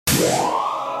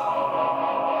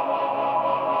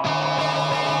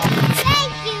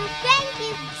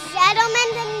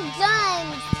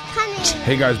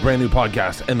Hey guys, brand new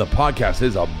podcast, and the podcast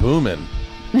is a booming.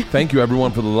 Thank you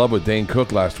everyone for the love with Dane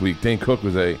Cook last week. Dane Cook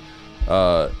was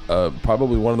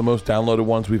probably one of the most downloaded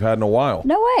ones we've had in a while.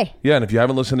 No way. Yeah, and if you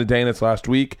haven't listened to Dane, it's last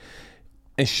week.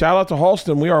 And shout out to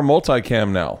Halston, we are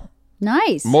multicam now.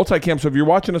 Nice. Multicam, so if you're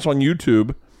watching us on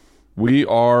YouTube, we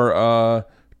are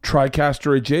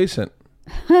TriCaster adjacent.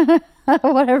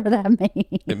 Whatever that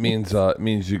means. It means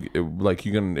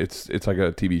it's like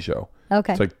a TV show.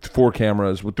 Okay. It's like 4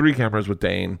 cameras with 3 cameras with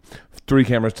Dane, 3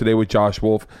 cameras today with Josh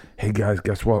Wolf. Hey guys,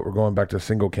 guess what? We're going back to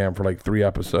single cam for like 3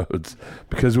 episodes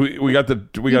because we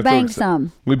banked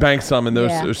some. We banked some in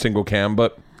those single cam,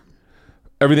 but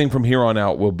everything from here on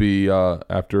out will be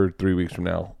after 3 weeks from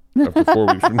now. After 4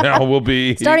 weeks from now, we'll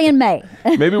be starting in May.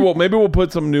 maybe we'll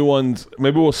put some new ones.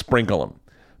 Maybe we'll sprinkle them.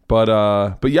 But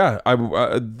yeah,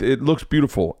 it looks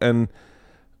beautiful, and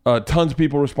tons of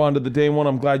people responded to the Dane one.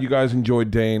 I'm glad you guys enjoyed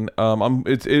Dane.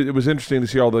 It was interesting to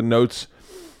see all the notes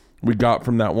we got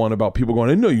from that one about people going,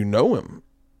 I didn't know you know him.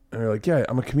 And they're like, yeah,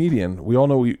 I'm a comedian. We all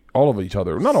know all of each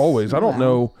other. Not always. I don't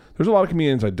know. There's a lot of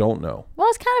comedians I don't know. Well,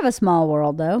 it's kind of a small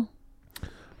world, though.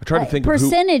 I try to think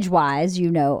percentage-wise,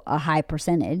 a high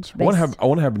percentage. I want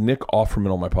to have Nick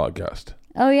Offerman on my podcast.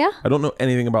 Oh yeah. I don't know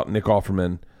anything about Nick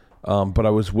Offerman. But I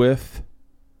was with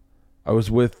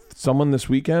someone this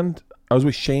weekend. I was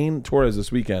with Shane Torres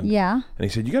this weekend. Yeah. And he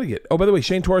said, you got to get... Oh, by the way,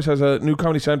 Shane Torres has a new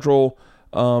Comedy Central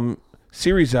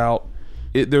series out.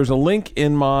 There's a link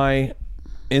in my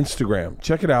Instagram.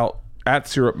 Check it out. At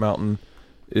Syrup Mountain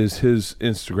is his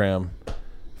Instagram.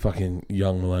 Fucking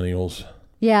young millennials.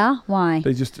 Yeah, why?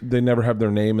 They never have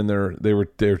their name in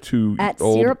they're too At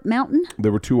old. Syrup Mountain? They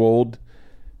were too old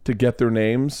to get their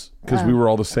names because we were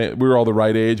all the same. We were all the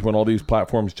right age when all these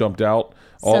platforms jumped out.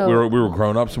 We were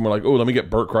grown ups and we're like, oh, let me get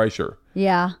Bert Kreischer.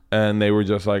 Yeah. And they were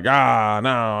just like, no,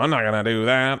 I'm not gonna do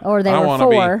that. Or they I were wanna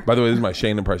 4. By the way, this is my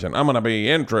Shane impression. I'm gonna be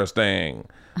interesting.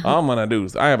 I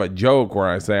have a joke where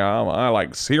I say I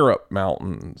like syrup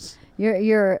mountains.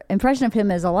 Your impression of him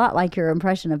is a lot like your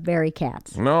impression of Barry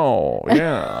Katz. No,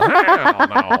 yeah,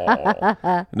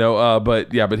 hell no.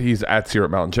 But he's at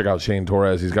Syrup Mountain. Check out Shane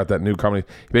Torres. He's got that new comedy.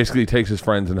 He basically takes his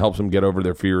friends and helps them get over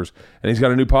their fears. And he's got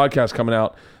a new podcast coming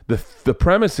out. The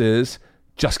premise is,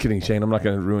 just kidding, Shane. I'm not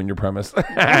going to ruin your premise. But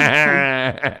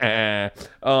yeah,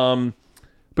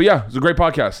 it's a great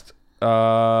podcast.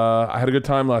 I had a good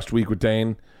time last week with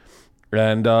Dane,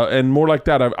 and more like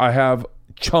that. I have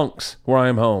chunks where I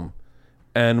am home.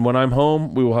 And when I'm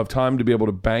home, we will have time to be able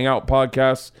to bang out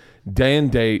podcasts day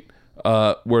and date,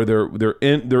 where they're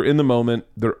in the moment,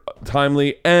 they're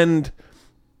timely, and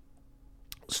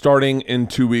starting in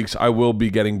 2 weeks, I will be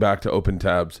getting back to open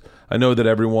tabs. I know that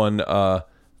everyone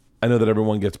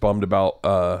gets bummed about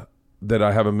that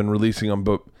I haven't been releasing them,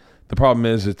 but the problem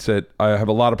is it's that I have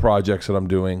a lot of projects that I'm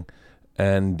doing,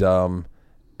 and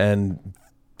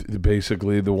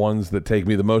basically the ones that take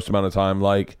me the most amount of time,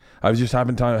 like I just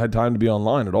haven't had time to be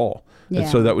online at all. Yeah. And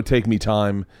so that would take me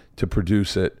time to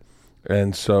produce it.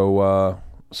 And so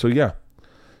yeah.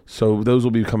 So those will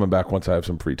be coming back once I have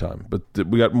some free time. But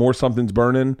we got more Something's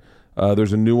Burning.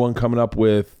 There's a new one coming up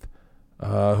with,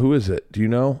 who is it? Do you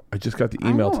know? I just got the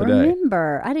email today. I don't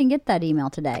remember. I didn't get that email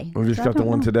today. I just got the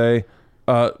one today.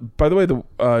 By the way,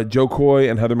 the Joe Coy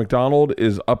and Heather McDonald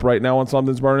is up right now on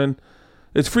Something's Burning.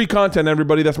 It's free content,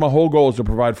 everybody. That's my whole goal, is to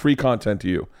provide free content to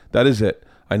you. That is it.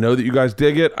 I know that you guys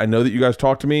dig it. I know that you guys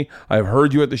talk to me. I have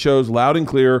heard you at the shows loud and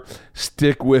clear.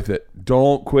 Stick with it.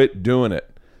 Don't quit doing it.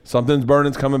 Something's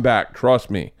Burning's coming back. Trust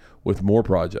me, with more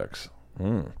projects.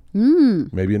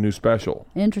 Maybe a new special.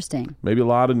 Interesting. Maybe a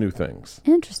lot of new things.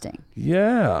 Interesting.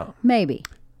 Yeah. Maybe.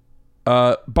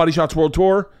 Body Shots World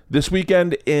Tour this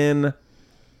weekend in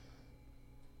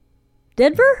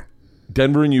Denver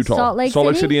and Utah. Salt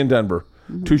Lake City and Denver.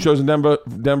 Mm-hmm. 2 shows in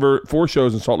Denver, 4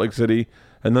 shows in Salt Lake City,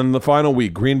 and then the final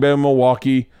week, Green Bay,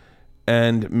 Milwaukee,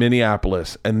 and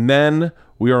Minneapolis. And then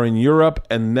we are in Europe,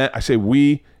 and then I say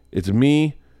we, it's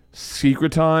me,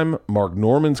 Secret Time, Mark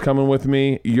Norman's coming with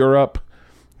me, Europe.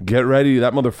 Get ready,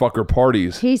 that motherfucker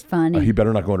parties. He's funny. He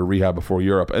better not go into rehab before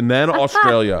Europe. And then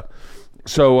Australia.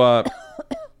 So,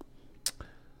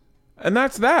 and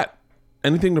that's that.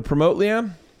 Anything to promote,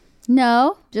 Leanne?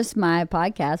 No, just my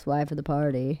podcast, Wife of the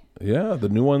Party. Yeah, the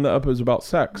new one up is about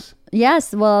sex.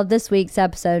 Yes, well, this week's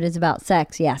episode is about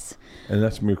sex, yes. And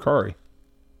that's Mercari.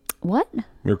 What?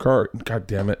 Mercari. God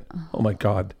damn it. Oh, my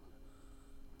God.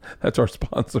 That's our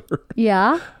sponsor.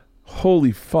 Yeah?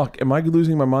 Holy fuck. Am I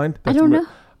losing my mind? I don't know.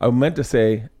 I meant to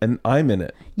say, and I'm in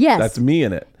it. Yes. That's me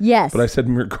in it. Yes. But I said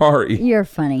Mercari. You're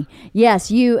funny. Yes,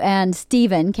 you and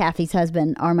Steven, Kathy's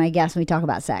husband, are my guests when we talk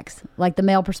about sex. Like the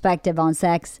male perspective on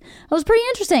sex. It was pretty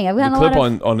interesting. I've gotten The a lot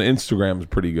clip of... on Instagram is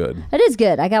pretty good. It is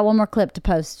good. I got one more clip to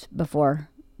post before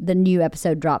the new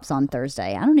episode drops on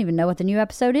Thursday. I don't even know what the new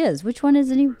episode is. Which one is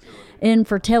the new?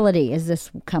 Infertility is this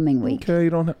coming week. Okay,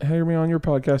 you don't hear me on your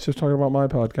podcast, just talking about my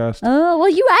podcast. Oh, well,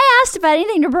 you asked about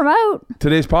anything to promote.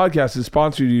 Today's podcast is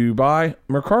sponsored to you by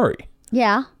Mercari.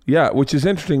 Yeah. Yeah, which is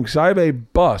interesting because I have a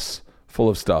bus full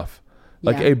of stuff.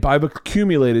 Like Yeah. I've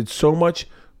accumulated so much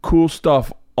cool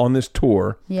stuff on this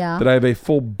tour Yeah. that I have a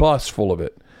full bus full of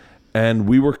it. And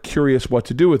we were curious what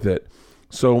to do with it.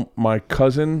 So my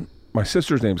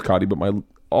sister's name's Cotty, but my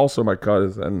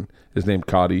cousin is named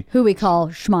Cotty. Who we call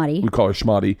Schmotty. We call her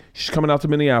Schmotty. She's coming out to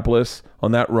Minneapolis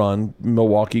on that run,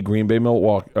 Green Bay,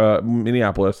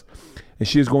 Minneapolis. And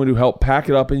she is going to help pack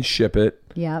it up and ship it.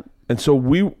 Yep. And so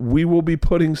we will be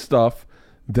putting stuff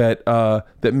that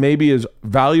maybe is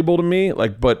valuable to me,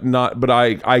 but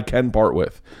I can part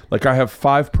with. Like I have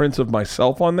 5 prints of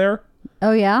myself on there.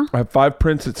 Oh, yeah? I have 5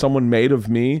 prints that someone made of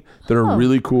me that are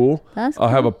really cool. That's I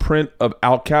have a print of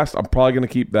Outcast. I'm probably going to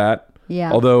keep that.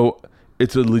 Yeah. Although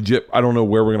it's a legit, I don't know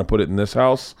where we're going to put it in this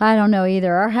house. I don't know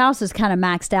either. Our house is kind of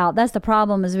maxed out. That's the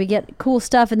problem is we get cool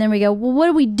stuff and then we go, well, what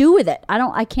do we do with it?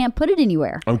 I can't put it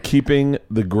anywhere. I'm keeping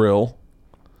the grill.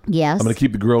 Yes. I'm going to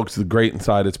keep the grill because the grate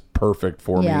inside is perfect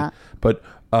for Yeah. me. But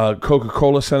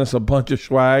Coca-Cola sent us a bunch of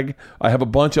swag. I have a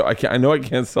bunch of, I know I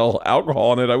can't sell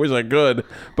alcohol in it. I wish I could.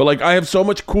 But like I have so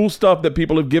much cool stuff that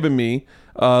people have given me,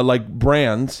 like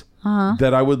brands,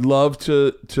 that I would love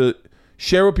to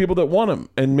share with people that want them.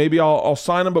 And maybe I'll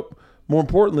sign them. But more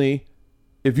importantly,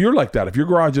 if you're like that, if your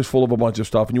garage is full of a bunch of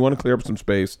stuff and you want to clear up some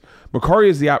space, Mercari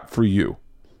is the app for you.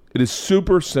 It is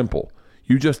super simple.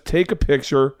 You just take a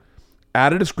picture,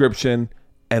 add a description,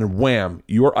 and wham,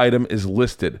 your item is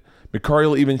listed. Mercari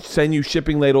will even send you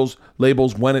shipping labels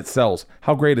when it sells.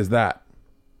 How great is that?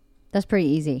 That's pretty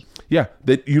easy. Yeah,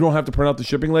 that you don't have to print out the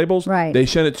shipping labels. Right. They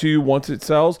send it to you once it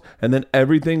sells, and then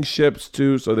everything ships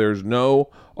too, so there's no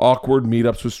awkward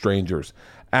meetups with strangers.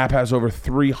 App has over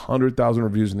 300,000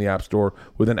 reviews in the App Store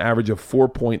with an average of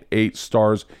 4.8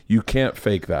 stars. You can't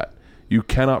fake that. You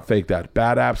cannot fake that.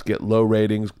 Bad apps get low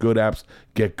ratings. Good apps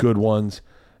get good ones.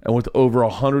 And with over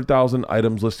 100,000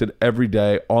 items listed every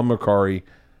day on Mercari,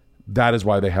 that is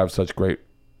why they have such great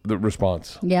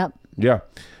response. Yep. Yeah.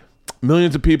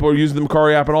 Millions of people are using the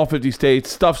Mercari app in all 50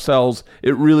 states. Stuff sells.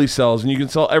 It really sells. And you can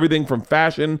sell everything from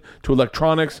fashion to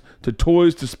electronics to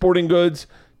toys to sporting goods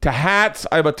to hats.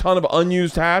 I have a ton of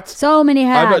unused hats. So many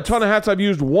hats. I have a ton of hats I've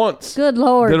used once. Good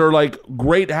Lord. That are like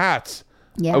great hats.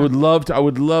 Yeah. I would love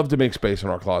to make space in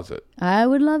our closet. I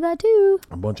would love that too.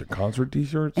 A bunch of concert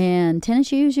t-shirts. And tennis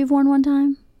shoes you've worn one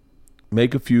time?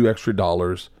 Make a few extra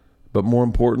dollars, but more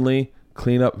importantly,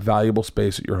 clean up valuable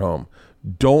space at your home.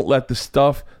 Don't let the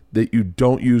stuff that you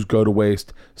don't use go to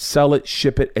waste. Sell it,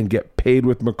 ship it, and get paid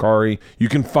with Mercari. You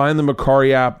can find the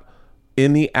Mercari app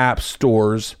in the app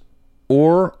stores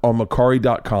or on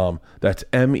Mercari.com. That's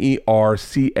MERCARI,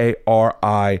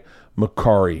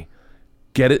 Mercari.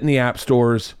 Get it in the app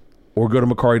stores or go to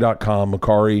Mercari.com.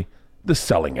 Mercari, the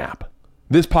selling app.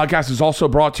 This podcast is also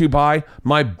brought to you by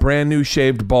my brand new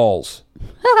shaved balls.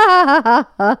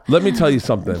 Let me tell you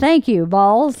something. Thank you,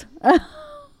 balls.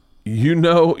 You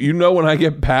know when I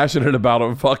get passionate about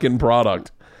a fucking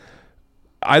product.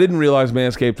 I didn't realize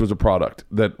Manscaped was a product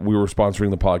that we were sponsoring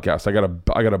the podcast. I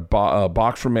got a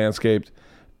box from Manscaped,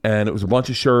 and it was a bunch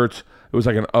of shirts. It was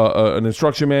like an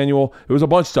instruction manual. It was a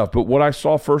bunch of stuff. But what I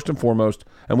saw first and foremost,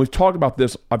 and we've talked about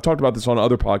this, I've talked about this on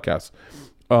other podcasts,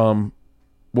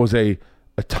 was a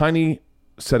tiny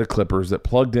set of clippers that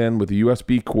plugged in with a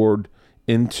USB cord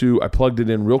I plugged it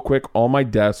in real quick on my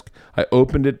desk. I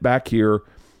opened it back here,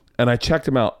 and I checked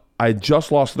them out. I had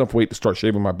just lost enough weight to start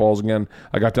shaving my balls again.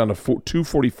 I got down to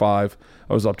 245.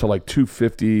 I was up to like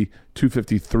 250,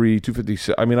 253,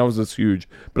 256. I mean, I was this huge.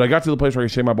 But I got to the place where I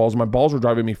could shave my balls, and my balls were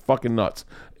driving me fucking nuts.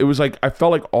 It was like, I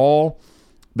felt like all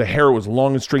the hair was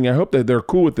long and stringy. I hope that they're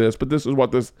cool with this, but this is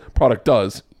what this product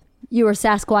does. You were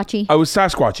Sasquatchy? I was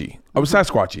Sasquatchy.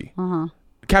 Uh-huh.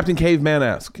 Captain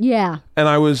Caveman-esque. Yeah. And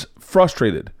I was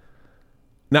frustrated.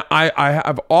 Now, I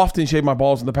have often shaved my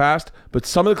balls in the past, but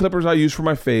some of the clippers I use for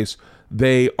my face,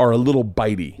 they are a little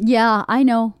bitey. Yeah, I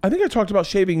know. I think I talked about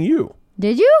shaving you.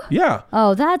 Did you? Yeah.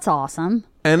 Oh, that's awesome.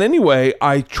 And anyway,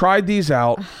 I tried these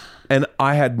out, and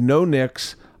I had no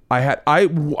nicks. I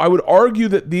would argue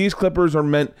that these clippers are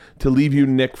meant to leave you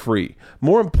nick free.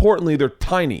 More importantly, they're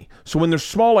tiny. So when they're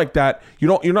small like that,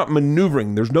 you're not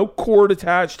maneuvering. There's no cord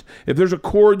attached. If there's a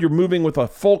cord, you're moving with a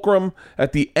fulcrum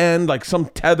at the end, like some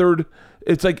tethered.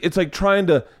 It's like trying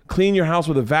to clean your house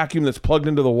with a vacuum that's plugged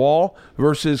into the wall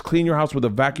versus clean your house with a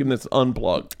vacuum that's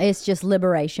unplugged. It's just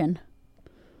liberation.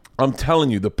 I'm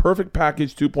telling you, the Perfect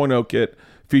Package 2.0 kit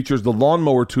features the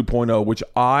Lawnmower 2.0, which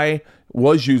I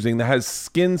was using, that has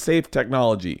skin-safe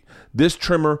technology. This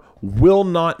trimmer will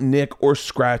not nick or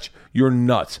scratch your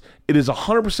nuts. It is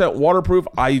 100% waterproof.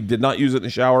 I did not use it in the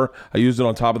shower. I used it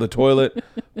on top of the toilet.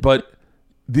 But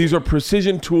these are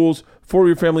precision tools for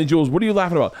your family jewels. What are you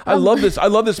laughing about? I love this. I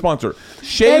love this sponsor.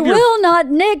 They will not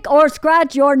nick or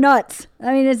scratch your nuts.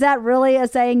 I mean, is that really a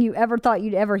saying you ever thought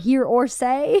you'd ever hear or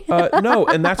say? No,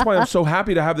 and that's why I'm so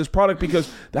happy to have this product, because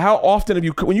how often have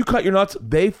you, when you cut your nuts,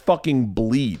 they fucking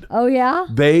bleed. Oh, yeah?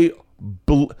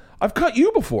 I've cut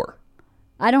you before.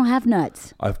 I don't have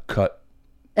nuts. I've cut.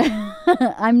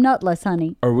 I'm nutless,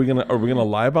 honey. Are we gonna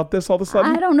lie about this all of a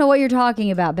sudden? I don't know what you're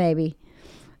talking about, baby.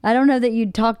 I don't know that you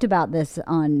talked about this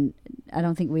on. I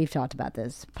don't think we've talked about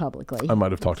this publicly. I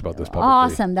might have talked about this publicly.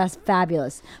 Awesome. That's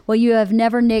fabulous. Well, you have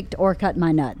never nicked or cut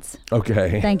my nuts.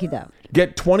 Okay. Thank you, though.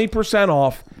 Get 20%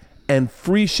 off and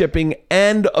free shipping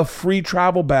and a free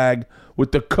travel bag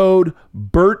with the code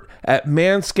BERT at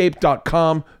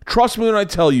manscaped.com. Trust me when I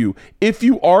tell you, if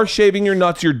you are shaving your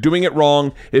nuts, you're doing it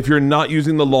wrong. If you're not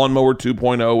using the Lawnmower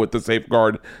 2.0 with the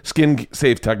Safeguard skin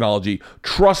safe technology,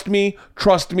 trust me,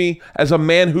 as a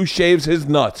man who shaves his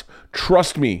nuts,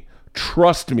 trust me.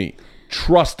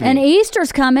 And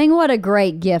Easter's coming. What a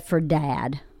great gift for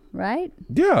Dad, right?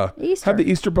 Yeah. Easter. Have the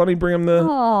Easter Bunny bring him the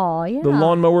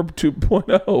Lawnmower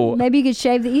 2.0. Maybe you could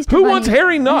shave the Easter Who Bunny. wants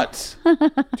hairy nuts?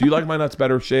 Do you like my nuts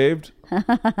better shaved? I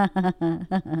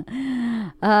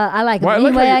like them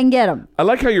any way I can get them. I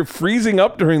like how you're freezing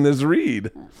up during this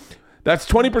read. That's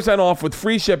 20% off with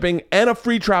free shipping and a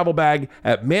free travel bag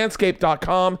at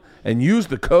manscaped.com, and use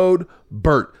the code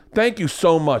BERT. Thank you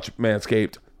so much,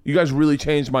 Manscaped. You guys really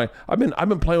changed I've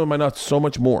been playing with my nuts so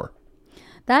much more.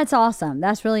 That's awesome.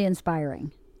 That's really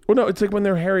inspiring. Well, no, it's like when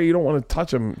they're hairy, you don't want to touch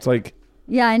them. It's like...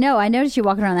 Yeah, I know. I noticed you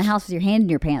walking around the house with your hand in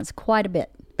your pants quite a bit.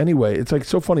 Anyway, it's like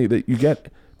so funny that you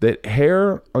get that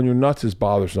hair on your nuts is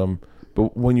bothersome,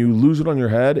 but when you lose it on your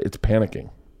head, it's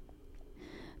panicking.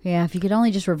 Yeah, if you could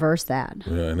only just reverse that.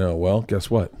 Yeah, I know. Well,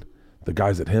 guess what? The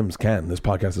guys at Hims can. This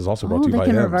podcast is also brought to you by Hims.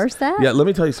 Hims. They can reverse that? Yeah, let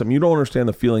me tell you something. You don't understand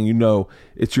the feeling. You know,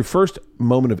 it's your first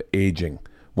moment of aging.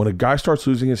 When a guy starts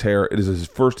losing his hair, it is his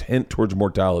first hint towards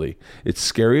mortality. It's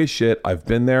scary as shit. I've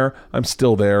been there. I'm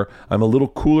still there. I'm a little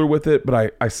cooler with it,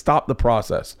 but I stopped the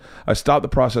process. I stopped the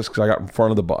process because I got in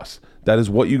front of the bus. That is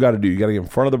what you got to do. You got to get in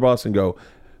front of the bus and go,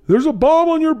 there's a bomb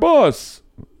on your bus.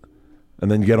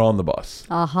 And then get on the bus.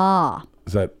 Aha.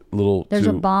 Is that a little There's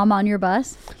a bomb on your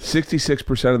bus?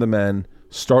 66% of the men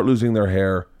start losing their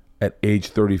hair at age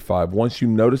 35. Once you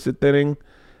notice it thinning,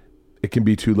 it can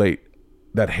be too late.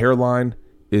 That hairline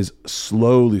is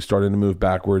slowly starting to move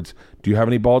backwards. Do you have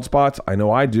any bald spots? I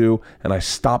know I do, and I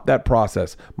stopped that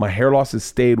process. My hair loss has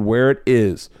stayed where it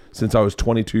is since I was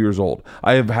 22 years old.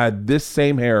 I have had this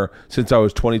same hair since I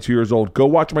was 22 years old. Go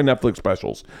watch my Netflix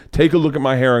specials. Take a look at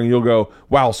my hair and you'll go,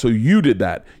 wow, so you did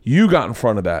that. You got in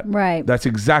front of that. Right. That's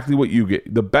exactly what you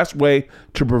get. The best way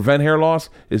to prevent hair loss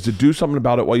is to do something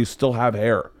about it while you still have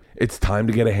hair. It's time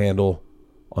to get a handle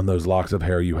on those locks of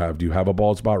hair you have. Do you have a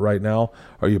bald spot right now?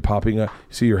 Are you popping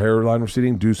see your hairline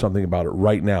receding? Do something about it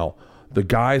right now. The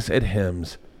guys at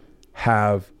Hims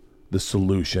have the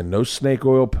solution. No snake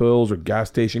oil pills or gas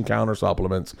station counter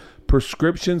supplements.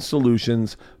 Prescription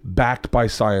solutions backed by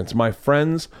science. My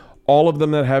friends, all of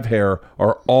them that have hair,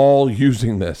 are all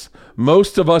using this.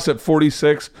 Most of us at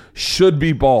 46 should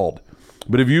be bald.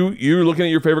 But if you're looking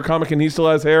at your favorite comic and he still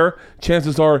has hair,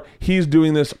 chances are he's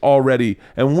doing this already.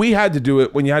 And we had to do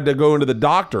it when you had to go into the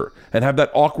doctor and have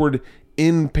that awkward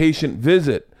inpatient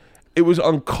visit. It was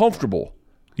uncomfortable.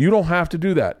 You don't have to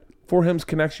do that. 4Hims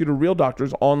connects you to real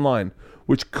doctors online,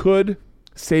 which could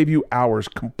save you hours,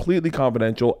 completely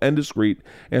confidential and discreet.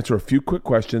 Answer a few quick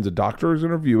questions. A doctor is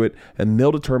going to review it, and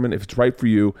they'll determine if it's right for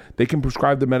you. They can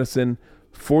prescribe the medicine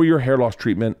for your hair loss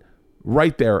treatment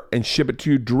right there and ship it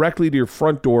to you directly to your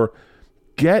front door.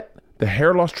 Get the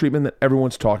hair loss treatment that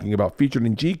everyone's talking about, featured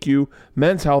in GQ,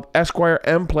 Men's Health, Esquire,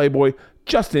 and Playboy,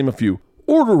 just to name a few.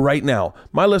 Order right now.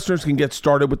 My listeners can get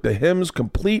started with the Hims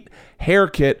Complete Hair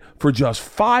Kit for just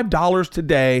 $5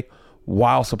 today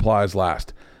while supplies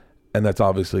last. And that's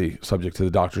obviously subject to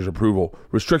the doctor's approval.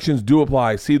 Restrictions do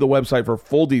apply. See the website for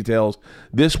full details.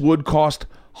 This would cost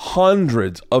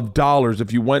hundreds of dollars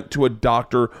if you went to a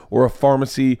doctor or a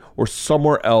pharmacy or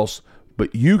somewhere else.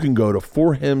 But you can go to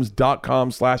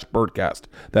forhims.com/Bertcast.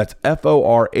 That's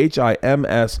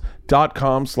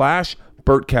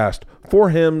forhims.com/Bertcast.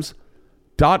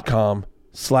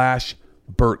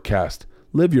 forhims.com/Bertcast.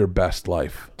 Live your best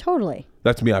life. Totally.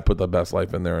 That's me. I put the best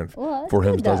life in there, and For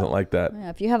Hims doesn't like that. Yeah,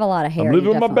 if you have a lot of hair, I'm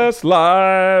living my best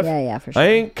life. Yeah, for sure. I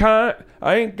ain't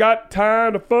got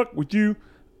time to fuck with you.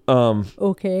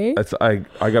 Okay. I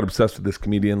got obsessed with this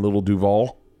comedian, Little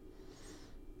Duval.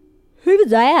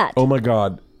 Who's that? Oh my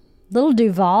God. Little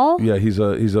Duval? Yeah, he's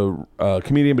a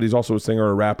comedian, but he's also a singer,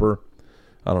 a rapper.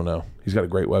 I don't know. He's got a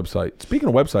great website. Speaking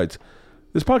of websites,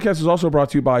 this podcast is also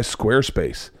brought to you by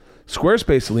Squarespace.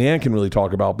 Squarespace, Leanne can really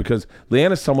talk about, because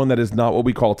Leanne is someone that is not what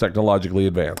we call technologically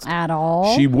advanced. At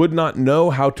all? She would not know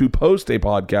how to post a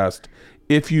podcast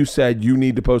if you said you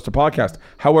need to post a podcast.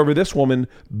 However, this woman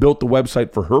built the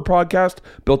website for her podcast,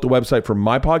 built the website for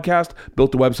my podcast,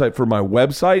 built the website for my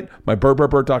website, my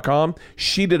BertBertBert.com.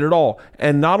 She did it all.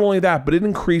 And not only that, but it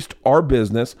increased our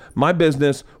business, my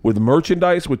business, with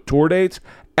merchandise, with tour dates,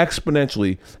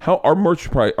 exponentially. How our merch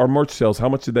sales, how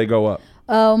much did they go up?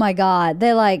 Oh my God.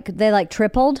 They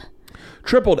tripled?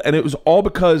 Tripled. And it was all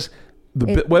because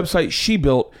the website she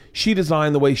built, she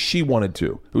designed the way she wanted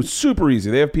to. It was super easy.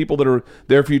 They have people that are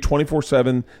there for you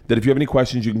 24/7, that if you have any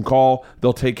questions, you can call.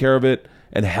 They'll take care of it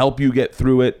and help you get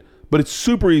through it. But it's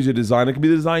super easy to design. It can be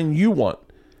the design you want.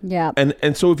 Yeah.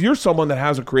 And so if you're someone that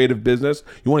has a creative business,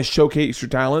 you want to showcase your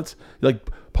talents, like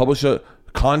publish a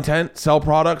content, sell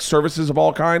products, services of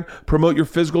all kind, promote your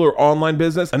physical or online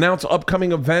business, announce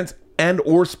upcoming events and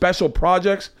or special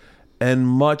projects, and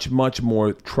much, much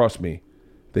more. Trust me,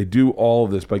 they do all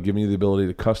of this by giving you the ability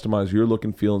to customize your look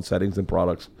and feel and settings and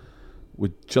products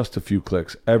with just a few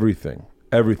clicks. Everything.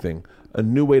 A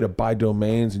new way to buy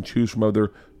domains and choose from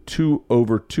over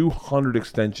 200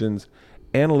 extensions.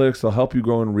 Analytics will help you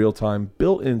grow in real time.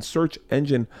 Built-in search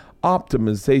engine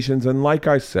optimizations. And like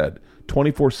I said,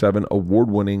 24/7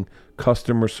 award-winning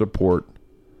customer support.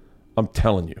 I'm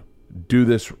telling you, do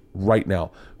this right now.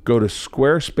 Go to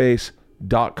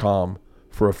squarespace.com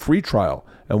for a free trial.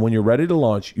 And when you're ready to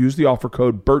launch, use the offer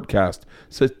code BERTCAST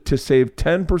to save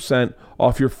 10%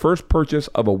 off your first purchase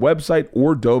of a website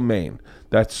or domain.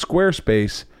 That's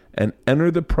Squarespace, and enter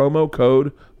the promo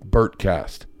code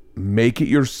BERTCAST. Make it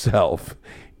yourself.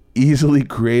 Easily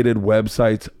created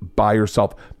websites by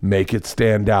yourself. Make it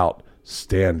stand out.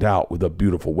 Stand out with a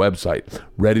beautiful website.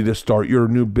 Ready to start your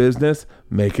new business?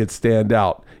 Make it stand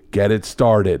out. Get it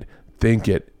started. Think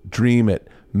it. Dream it.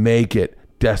 Make it.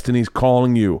 Destiny's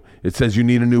calling you. It says you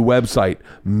need a new website.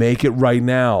 Make it right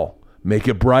now. Make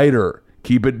it brighter.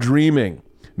 Keep it dreaming.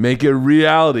 Make it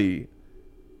reality.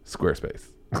 Squarespace.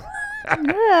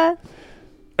 Yeah.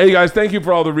 Hey guys, thank you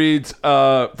for all the reads,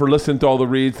 for listening to all the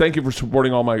reads. Thank you for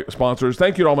supporting all my sponsors.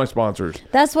 Thank you to all my sponsors.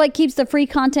 That's what keeps the free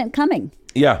content coming.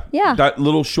 Yeah. Yeah. That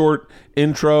little short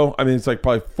intro, I mean, it's like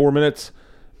probably 4 minutes,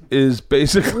 is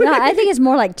basically... No, I think it's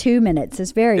more like 2 minutes.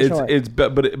 It's very short.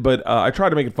 But I try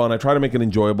to make it fun. I try to make it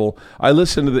enjoyable. I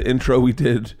listened to the intro we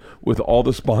did with all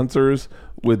the sponsors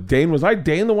with Dane. Was I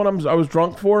Dane the one I was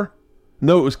drunk for?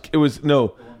 No, it was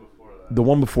no. The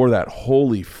one before that.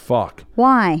 Holy fuck.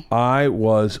 Why? I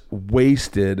was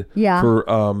wasted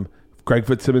for Greg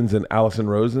Fitzsimmons and Allison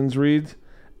Rosen's reads,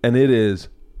 and it is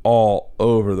all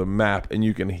over the map, and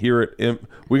you can hear it.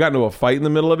 We got into a fight in the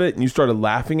middle of it, and you started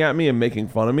laughing at me and making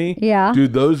fun of me. Yeah.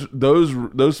 Dude,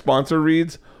 those sponsor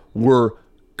reads were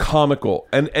comical.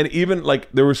 And even like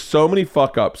there were so many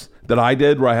fuck ups that I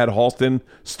did where I had Halston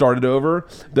started over,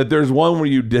 that there's one where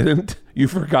you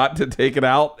forgot to take it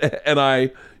out,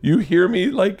 and you hear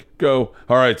me like go,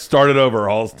 all right, start it over,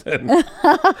 Halston.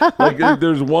 Like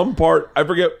there's one part, I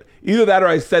forget, either that or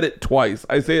I said it twice.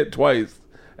 I say it twice,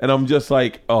 and I'm just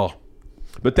like, oh.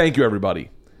 But thank you, everybody.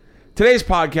 Today's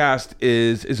podcast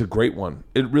is a great one.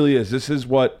 It really is. This is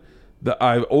what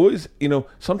I've always,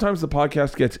 sometimes the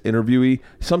podcast gets interviewee.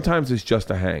 Sometimes it's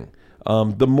just a hang.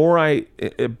 The more I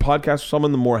podcast with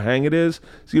someone, the more hang it is.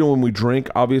 So, when we drink,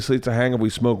 obviously it's a hang. If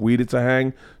we smoke weed, it's a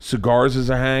hang. Cigars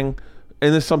is a hang.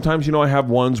 And then sometimes, I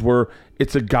have ones where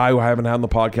it's a guy who I haven't had on the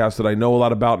podcast that I know a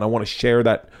lot about, and I want to share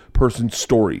that person's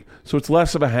story. So it's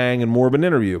less of a hang and more of an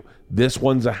interview. This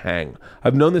one's a hang.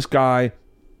 I've known this guy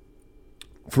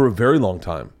for a very long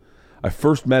time. I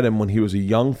first met him when he was a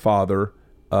young father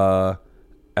at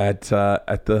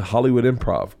the Hollywood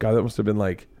Improv. God, that must have been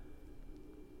like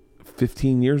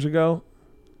 15 years ago.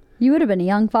 You would have been a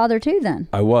young father too then.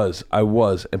 I was.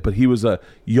 But he was a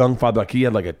young father. Like he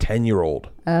had like a 10-year-old.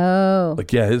 Oh.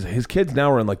 Like, yeah, his kids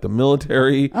now are in like the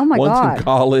military. Oh my One's God. in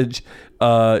college.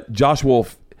 Josh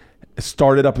Wolf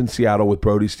started up in Seattle with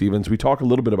Brody Stevens. We talk a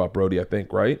little bit about Brody, I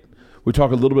think, right? We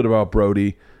talk a little bit about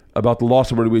Brody, about the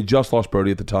loss of Brody. We had just lost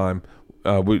Brody at the time.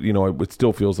 It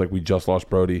still feels like we just lost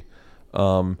Brody.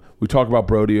 We talk about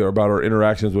Brody or about our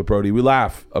interactions with Brody. We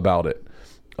laugh about it.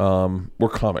 We're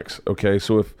comics, okay?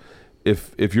 So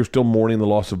if you're still mourning the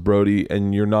loss of Brody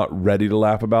and you're not ready to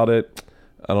laugh about it,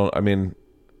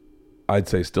 I'd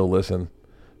say still listen.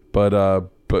 But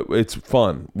it's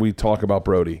fun. We talk about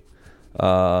Brody.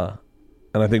 And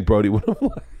I think Brody would have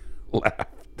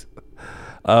laughed.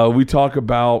 We talk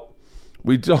about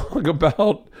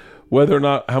whether or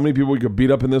not how many people we could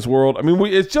beat up in this world. I mean,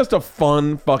 it's just a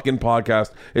fun fucking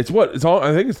podcast. I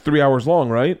think it's 3 hours long,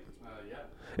 right? Yeah.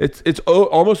 It's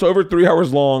almost over 3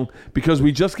 hours long because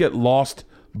we just get lost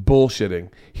bullshitting.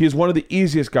 He is one of the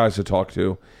easiest guys to talk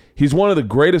to. He's one of the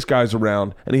greatest guys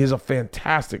around, and he is a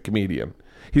fantastic comedian.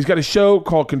 He's got a show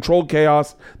called Controlled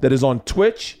Chaos that is on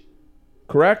Twitch,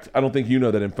 correct? I don't think you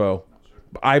know that info.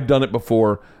 I've done it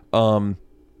before.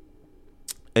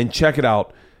 And check it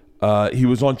out. He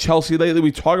was on Chelsea Lately.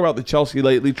 We talk about the Chelsea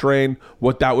Lately train,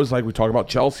 what that was like. We talk about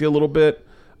Chelsea a little bit.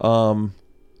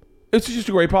 It's just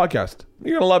a great podcast.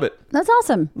 You're going to love it. That's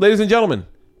awesome. Ladies and gentlemen,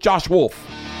 Josh Wolf.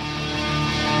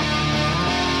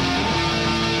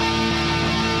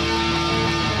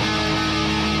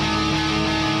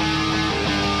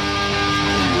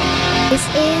 This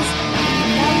is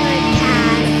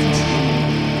Overcast.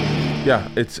 Yeah,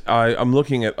 I'm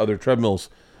looking at other treadmills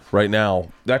right now.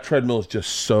 That treadmill is just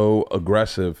so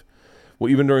aggressive. Well,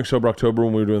 even during Sober October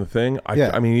when we were doing the thing, I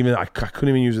couldn't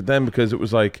even use it then because it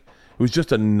was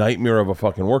just a nightmare of a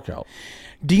fucking workout.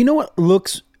 Do you know what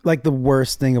looks like the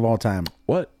worst thing of all time?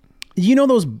 What? You know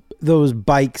those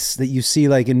bikes that you see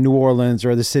like in New Orleans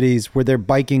or other cities where they're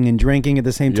biking and drinking at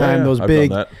the same time? Yeah, those I've big.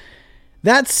 done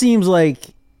That seems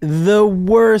like the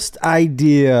worst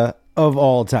idea of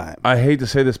all time. I hate to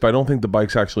say this, but I don't think the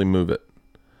bikes actually move it.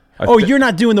 You're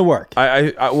not doing the work.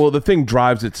 Well, the thing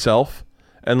drives itself,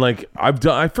 and like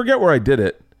I forget where I did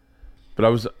it,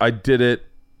 but I did it.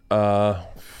 I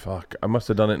must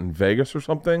have done it in Vegas or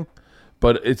something,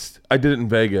 but I did it in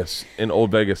Vegas, in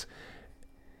Old Vegas.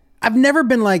 I've never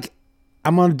been like,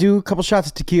 I'm gonna do a couple shots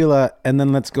of tequila and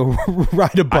then let's go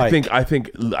ride a bike. I think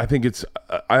it's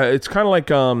kind of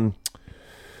like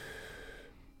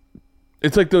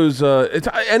it's like those it's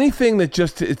anything that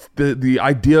just it's the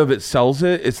idea of it sells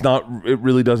it. It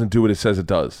really doesn't do what it says it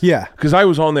does. Yeah. Because I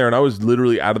was on there and I was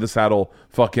literally out of the saddle,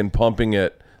 fucking pumping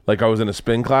it like I was in a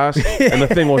spin class, and the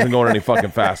thing wasn't going any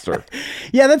fucking faster.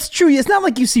 Yeah, that's true. It's not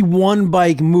like you see one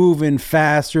bike moving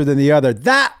faster than the other.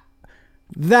 That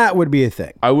would be a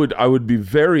thing. I would be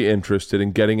very interested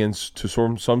in getting into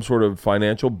some sort of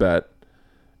financial bet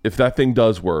if that thing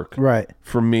does work. Right.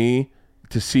 For me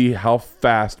to see how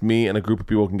fast me and a group of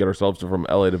people can get ourselves from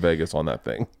LA to Vegas on that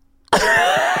thing.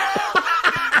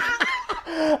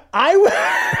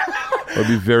 I'd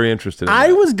be very interested in that.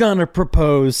 I was gonna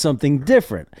propose something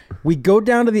different. We go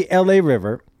down to the LA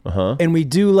River and we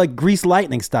do like Grease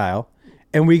Lightning style,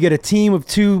 and we get a team of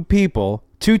two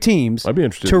teams I'd be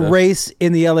interested to in this. race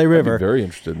in the LA River. I'd be very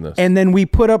interested in this. And then we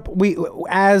put up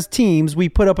as teams we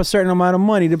put up a certain amount of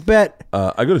money to bet.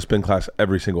 I go to spin class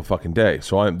every single fucking day,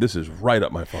 so this is right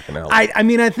up my fucking alley.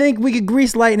 I think we could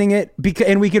Grease Lightning it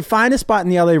and we could find a spot in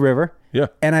the LA River. Yeah.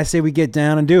 And I say we get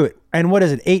down and do it. And what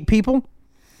is it? 8 people?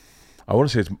 I want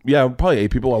to say it's probably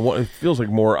 8 people. It feels like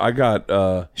more. I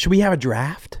got. Should we have a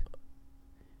draft?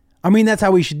 I mean, that's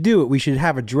how we should do it. We should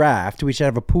have a draft. We should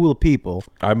have a pool of people.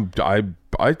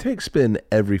 I take spin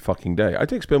every fucking day. I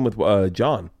take spin with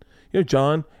John. You know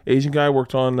John, Asian guy,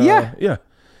 worked on. Yeah.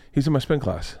 He's in my spin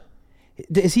class.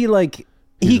 Is he like?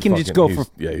 He can just go for.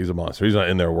 Yeah, he's a monster. He's not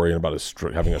in there worrying about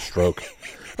having a stroke.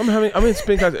 I'm in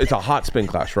spin class. It's a hot spin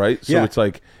class, right? So yeah. it's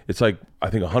like I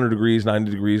think 100 degrees, 90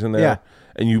 degrees in there. Yeah.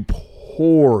 And you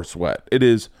pour sweat. It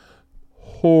is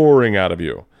pouring out of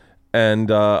you. And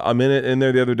I'm in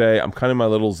there the other day. I'm kind of in my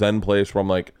little zen place where I'm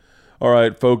like, all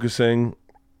right, focusing,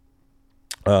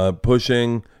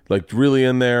 pushing, like really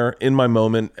in there, in my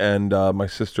moment. And my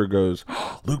sister goes,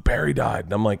 Luke Perry died.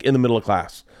 And I'm like in the middle of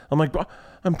class. I'm like,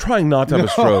 I'm trying not to have a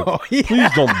stroke. Yeah.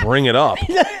 Please don't bring it up.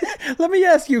 Let me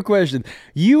ask you a question.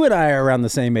 You and I are around the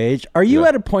same age. Are you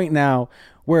at a point now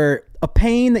where a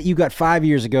pain that you got 5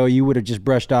 years ago, you would have just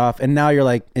brushed off, and now you're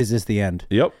like, is this the end?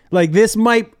 Yep. Like is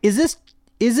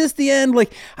this the end?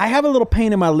 Like I have a little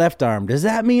pain in my left arm. Does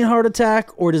that mean heart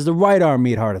attack, or does the right arm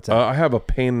mean heart attack? I have a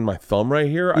pain in my thumb right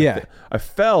here. Yeah. I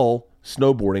fell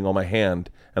snowboarding on my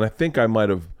hand, and I think I might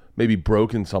have maybe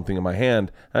broken something in my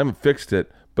hand. I haven't fixed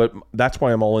it, But that's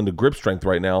why I'm all into grip strength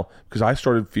right now, because I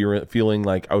started feeling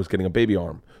like I was getting a baby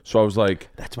arm. So I was like,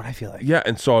 that's what I feel like. Yeah,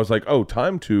 and so I was like, oh,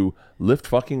 time to lift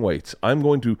fucking weights. I've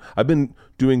been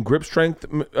doing grip strength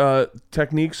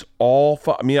techniques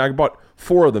I bought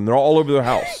 4 of them. They're all over the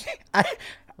house.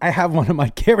 I have one in my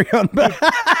carry-on bag.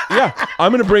 Yeah,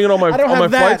 I'm gonna bring it on my I don't on have my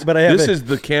that, flights. but I have this it. is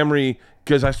the Camry,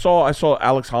 because I saw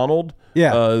Alex Honnold,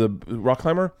 the rock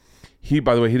climber. He,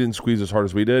 by the way, he didn't squeeze as hard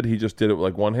as we did. He just did it with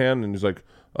like one hand, and he's like,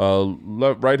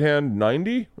 right hand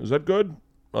 90. Is that good?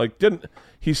 Like,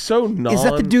 he's so Is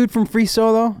that the dude from Free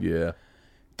Solo? Yeah.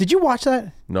 Did you watch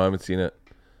that? No, I haven't seen it.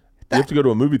 You have to go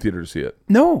to a movie theater to see it.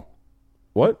 No.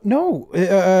 What? No.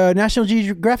 National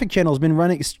Geographic Channel has been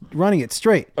running it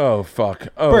straight. Oh fuck!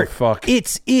 Oh Bert, fuck!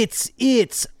 It's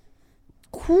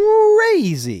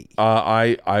crazy.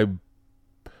 My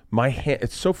hand.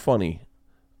 It's so funny.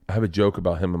 I have a joke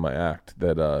about him in my act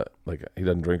that like he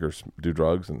doesn't drink or do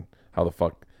drugs, and how the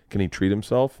fuck can he treat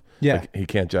himself? Yeah, like, he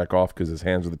can't jack off because his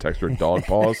hands are the texture of dog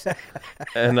paws.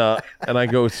 and I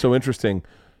go, it's so interesting.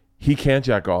 He can't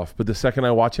jack off, but the second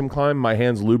I watch him climb, my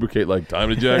hands lubricate like time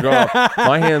to jack off.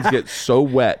 My hands get so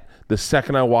wet the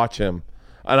second I watch him.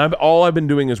 And all I've been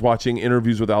doing is watching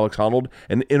interviews with Alex Honnold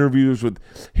and interviews with...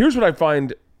 Here's what I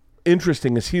find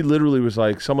interesting is he literally was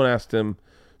like, someone asked him,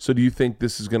 so do you think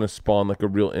this is going to spawn like a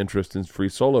real interest in free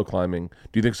solo climbing?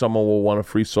 Do you think someone will want to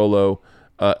free solo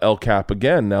El Cap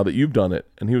again now that you've done it?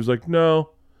 And he was like, no.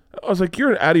 I was like,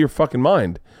 you're out of your fucking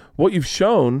mind. What you've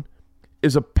shown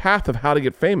is a path of how to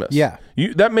get famous. Yeah.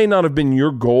 That may not have been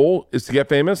your goal, is to get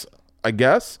famous, I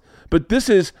guess, but this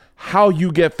is how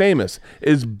you get famous,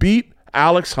 is beat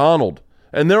Alex Honnold.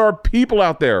 And there are people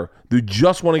out there that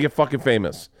just want to get fucking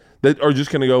famous, that are just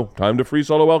going to go, time to free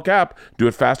solo El Cap, do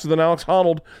it faster than Alex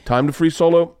Honnold, time to free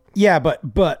solo. Yeah, but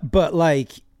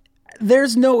like,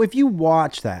 there's no, if you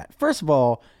watch that, first of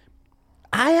all,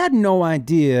 I had no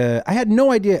idea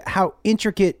how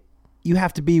intricate you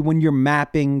have to be when you're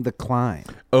mapping the climb.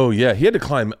 Oh yeah, he had to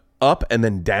climb up and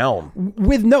then down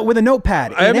with a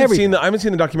notepad. I haven't seen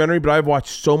the documentary, but I've watched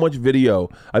so much video.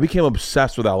 I became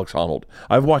obsessed with Alex Honnold.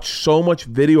 I've watched so much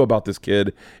video about this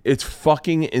kid. It's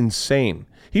fucking insane.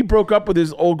 He broke up with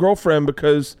his old girlfriend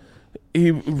because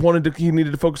he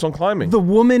needed to focus on climbing. The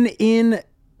woman,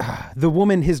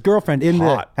 his girlfriend in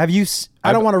Hot. I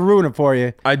don't want to ruin it for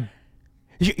you.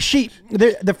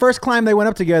 The first climb they went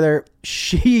up together,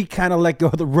 she kind of let go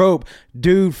of the rope.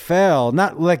 Dude fell,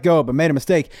 not let go, but made a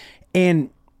mistake and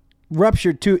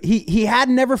ruptured too. He had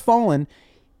never fallen.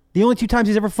 The only 2 times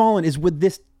he's ever fallen is with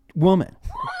this woman.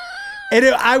 And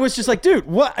I was just like, dude,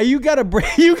 what? You gotta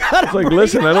break.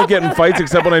 Listen, I don't get in fights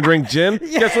except when I drink gin.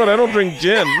 Yeah. Guess what? I don't drink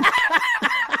gin.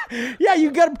 Yeah, you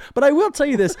got to, but I will tell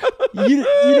you this. You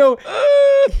know,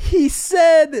 he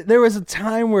said there was a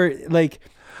time where, like,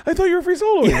 I thought you were free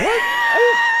soloing. What?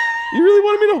 You really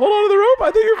wanted me to hold on to the rope?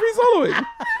 I thought you were free soloing.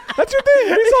 That's your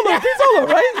thing. Free solo,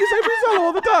 right? You say free solo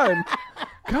all the time.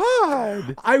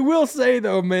 God. I will say,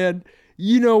 though, man,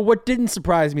 you know, what didn't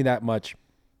surprise me that much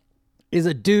is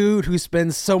a dude who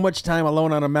spends so much time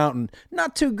alone on a mountain,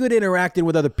 not too good interacting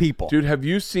with other people. Dude, have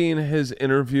you seen his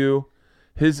interview?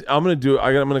 I'm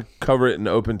gonna cover it in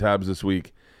open tabs this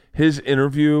week. His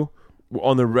interview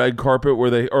on the red carpet where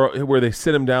they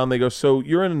sit him down. They go, "So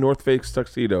you're in a North Face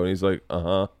tuxedo," and he's like,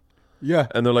 "Uh-huh." Yeah.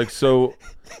 And they're like, "So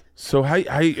how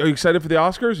are you excited for the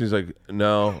Oscars?" He's like,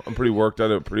 "No, I'm pretty worked. I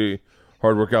had a pretty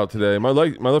hard workout today. My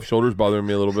left shoulder's bothering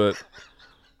me a little bit."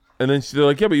 And then they're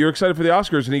like, "Yeah, but you're excited for the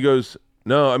Oscars?" And he goes,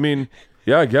 "No, I mean,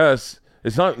 yeah, I guess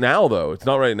it's not now though. It's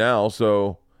not right now.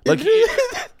 So like."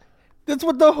 That's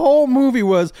what the whole movie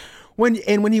was. When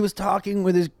he was talking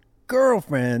with his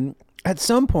girlfriend, at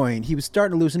some point he was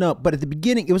starting to loosen up. But at the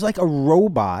beginning, it was like a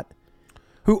robot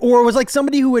or it was like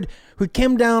somebody who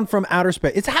came down from outer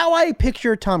space. It's how I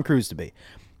picture Tom Cruise to be.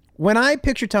 When I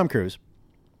picture Tom Cruise,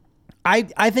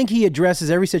 I think he addresses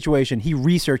every situation. He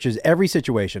researches every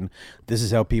situation. This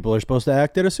is how people are supposed to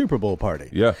act at a Super Bowl party.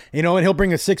 Yeah. You know, and he'll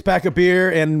bring a 6-pack of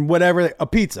beer and whatever, a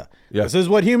pizza. Yeah. This is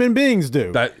what human beings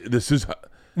do.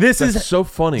 This is so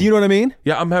funny. Do you know what I mean?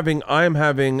 Yeah, I am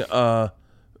having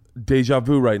deja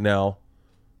vu right now.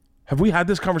 Have we had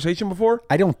this conversation before?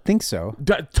 I don't think so.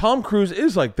 Tom Cruise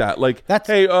is like that. Like,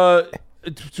 hey, to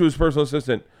his personal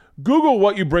assistant, Google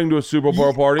what you bring to a Super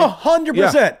Bowl party.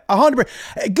 100%.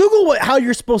 100%. Google how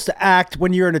you're supposed to act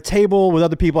when you're at a table with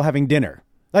other people having dinner.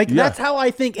 Like, that's how I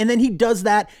think. And then he does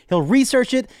that. He'll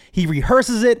research it. He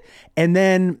rehearses it. And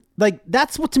then, like,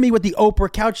 that's what, to me, what the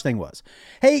Oprah couch thing was.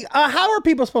 Hey, how are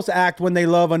people supposed to act when they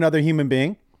love another human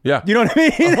being? Yeah. You know what I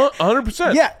mean?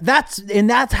 100%. Yeah,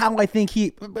 that's how I think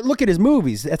look at his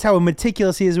movies. That's how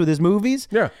meticulous he is with his movies.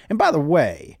 Yeah. And by the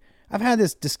way, I've had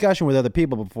this discussion with other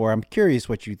people before. I'm curious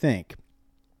what you think.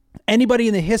 Anybody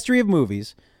in the history of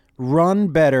movies run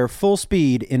better full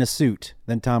speed in a suit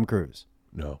than Tom Cruise?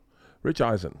 No. Rich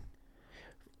Eisen.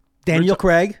 Daniel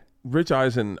Craig? Rich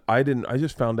Eisen, I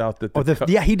just found out that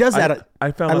he does that.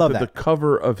 I found out that the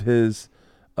cover of his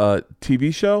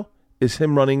TV show is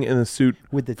him running in a suit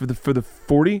with for the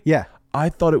 40. Yeah. I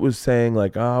thought it was saying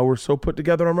like, we're so put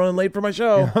together, I'm running late for my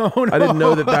show. Oh, no. I didn't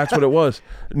know that that's what it was.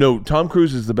 No, Tom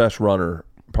Cruise is the best runner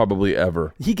probably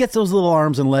ever. He gets those little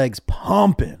arms and legs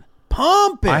pumping.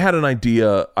 I had an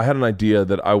idea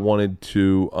that I wanted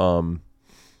to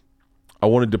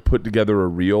put together a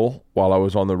reel while I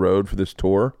was on the road for this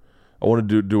tour. I wanted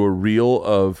to do a reel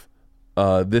of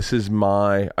I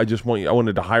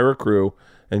wanted to hire a crew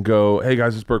and go, hey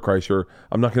guys, it's Bert Kreischer.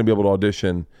 I'm not going to be able to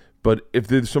audition, but if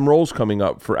there's some roles coming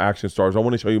up for action stars, I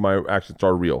want to show you my action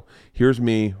star reel. Here's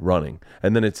me running.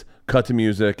 And then it's cut to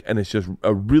music and it's just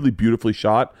a really beautifully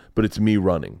shot, but it's me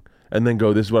running. And then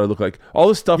go, this is what I look like. All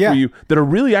this stuff for you that are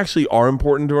really actually are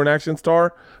important to an action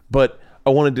star, but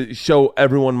I wanted to show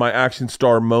everyone my action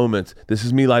star moments. This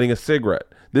is me lighting a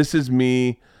cigarette. This is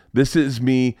me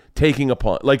taking a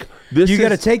punch. Like this. You got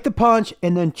to take the punch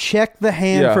and then check the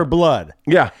hand for blood.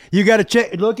 Yeah. You got to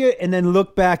check, look it, and then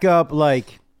look back up.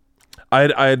 Like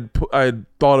I had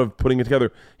thought of putting it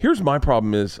together. Here's my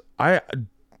problem: is I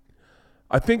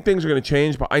think things are going to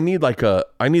change, but I need like a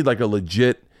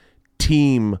legit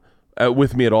team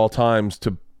with me at all times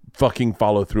to fucking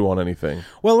follow through on anything.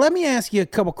 Well, let me ask you a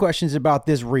couple questions about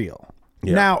this reel.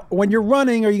 Yeah. Now, when you're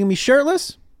running, are you going to be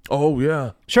shirtless? Oh,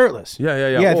 yeah. Shirtless?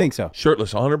 Yeah. Yeah, I think so.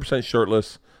 Shirtless, 100%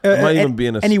 shirtless. I might even be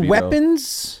in a any Speedo.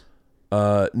 Weapons?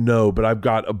 No, but I've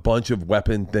got a bunch of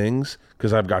weapon things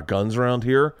because I've got guns around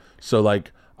here. So,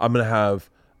 like, I'm going to have...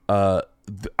 I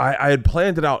had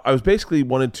planned it out. I was basically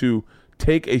wanted to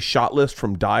take a shot list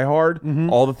from Die Hard,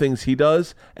 all the things he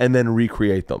does, and then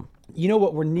recreate them. You know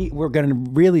what we're going to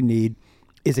really need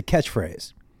is a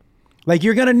catchphrase. Like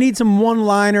you're going to need some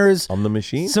one-liners. I'm the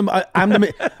machine. By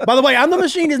the way, I'm the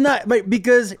machine is not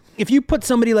because if you put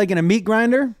somebody like in a meat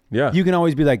grinder, you can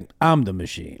always be like, I'm the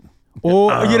machine.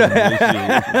 Or I'm the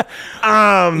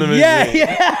machine.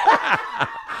 Yeah.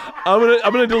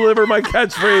 I'm gonna deliver my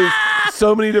catchphrase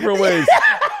so many different ways.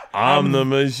 I'm the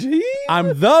machine.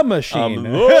 I'm the machine. I'm the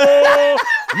machine.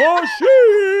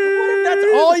 That's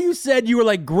all you said. You were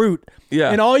like Groot.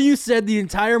 Yeah. And all you said the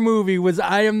entire movie was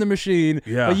I am the machine.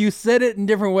 Yeah. But you said it in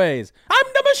different ways. I'm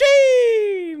the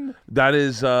machine. That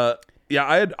is I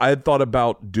had thought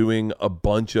about doing a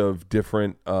bunch of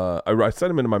different I sent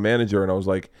them into my manager and I was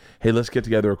like, hey, let's get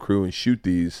together a crew and shoot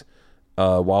these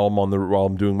while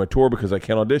I'm doing my tour because I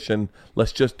can't audition.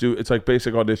 Let's just do it's like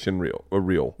basic audition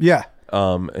reel. Yeah.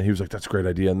 And he was like, that's a great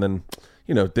idea. And then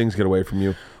things get away from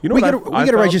you. You know, we got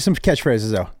to write you some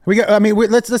catchphrases though.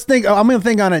 Let's think. I'm going to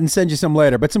think on it and send you some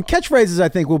later. But some catchphrases I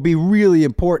think will be really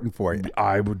important for you.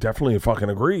 I would definitely fucking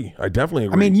agree. I definitely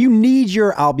agree. I mean, you need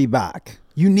your I'll be back.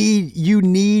 You need your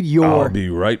I'll be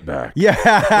right back. Yeah.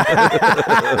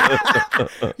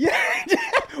 Yeah.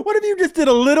 What if you just did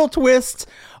a little twist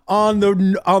on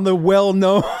the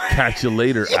well-known Catch you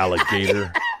later,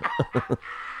 alligator.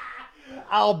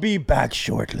 I'll be back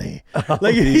shortly.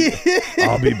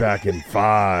 I'll be back in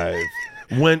 5.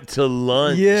 Went to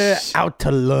lunch. Yeah, out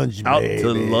to lunch,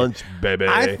 baby.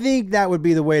 I think that would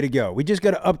be the way to go. We just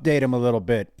got to update him a little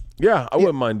bit. Yeah, I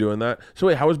wouldn't mind doing that. So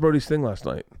wait, how was Brody's thing last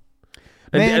night?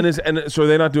 Man, So are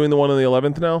they not doing the one on the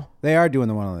 11th now? They are doing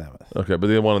the one on the 11th. Okay, but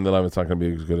the one on the 11th is not going to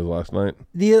be as good as last night.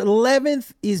 The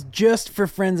 11th is just for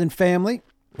friends and family,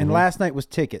 and last night was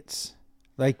tickets.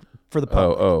 Like for the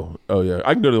pub. Oh, yeah.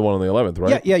 I can go to the one on the 11th,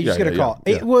 right? Yeah. You just get a call.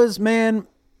 Yeah. It was, man.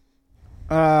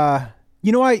 I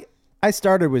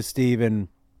started with Steve in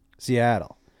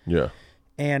Seattle. Yeah.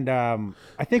 And I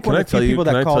think one of the few people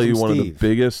that calls him Steve.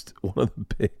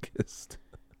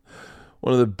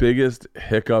 One of the biggest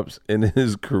hiccups in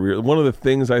his career. One of the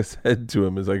things I said to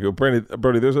him is I go,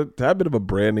 Brody, there's a tad bit of a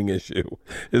branding issue.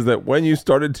 Is that when you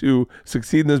started to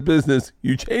succeed in this business,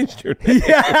 you changed your name.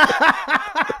 Yeah.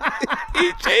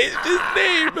 He changed his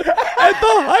name at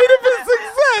the height of his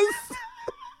success.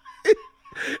 It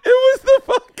was the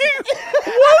fucking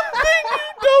one thing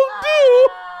you don't do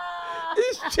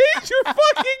is change your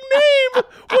fucking name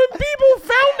when people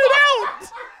found it out.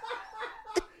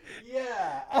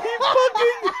 Yeah. He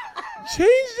fucking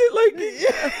changed it like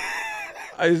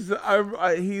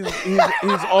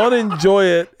he's on Enjoy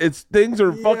It. Things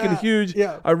are fucking huge.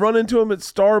 Yeah. I run into him at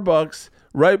Starbucks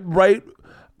right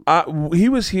He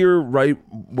was here right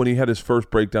when he had his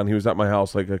first breakdown. He was at my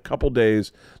house like a couple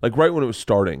days, like right when it was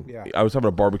starting. Yeah. I was having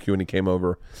a barbecue and he came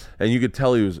over, and you could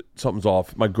tell something's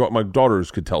off. My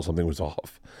daughters could tell something was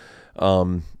off.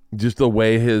 Just the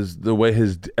way his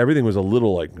everything was a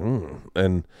little like,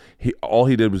 and all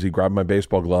he did was he grabbed my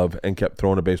baseball glove and kept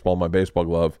throwing a baseball in my baseball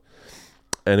glove,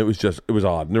 and it was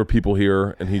odd. And there were people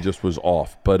here, and he just was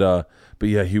off. But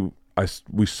yeah,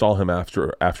 we saw him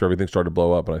after everything started to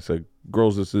blow up, and I said,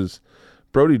 "Girls, this is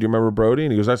Brody. Do you remember Brody?"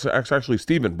 And he goes, "That's actually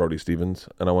Steven, Brody Stevens."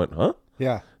 And I went, "Huh?"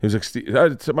 Yeah. He was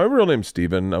like, "My real name's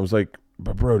Steven." I was like,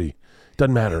 "But Brody,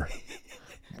 doesn't matter."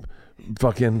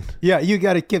 Fucking Yeah, you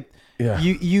got to keep. Yeah.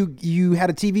 You had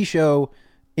a TV show,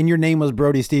 and your name was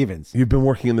Brody Stevens. You've been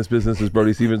working in this business as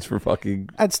Brody Stevens for fucking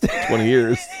That's 20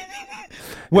 years.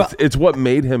 Well, it's what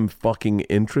made him fucking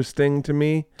interesting to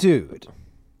me. dude.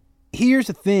 Here's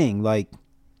the thing, like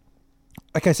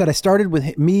I said, I started with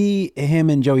him,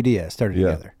 and Joey Diaz started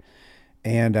Yeah. together.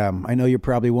 And I know you're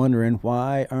probably wondering,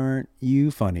 why aren't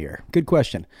you funnier? Good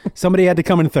question. Somebody had to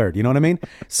come in third, you know what I mean?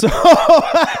 So,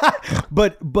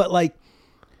 but like,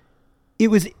 it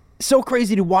was so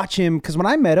crazy to watch him, because when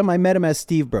I met him as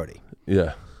Steve Brody.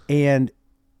 Yeah. And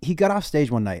he got off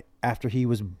stage one night after he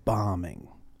was bombing,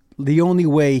 the only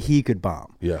way he could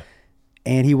bomb. Yeah.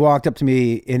 And he walked up to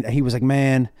me, and he was like,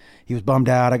 man, he was bummed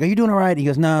out. I go, you doing all right? He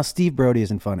goes, no, Steve Brody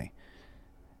isn't funny.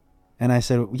 And I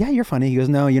said, yeah, you're funny. He goes,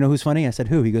 no, you know who's funny? I said,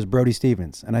 who? He goes, Brody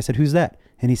Stevens. And I said, who's that?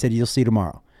 And he said, you'll see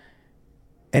tomorrow.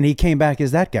 And he came back as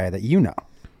that guy that you know.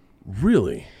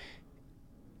 Really?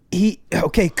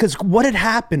 Because what had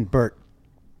happened, Bert,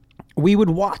 we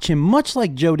would watch him, much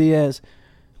like Joe Diaz.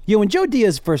 You know, when Joe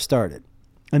Diaz first started,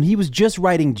 and he was just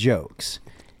writing jokes,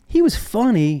 he was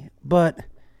funny, but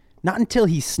not until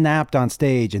he snapped on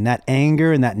stage and that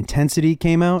anger and that intensity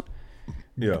came out.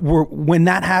 Yeah. When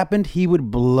that happened, he would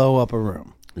blow up a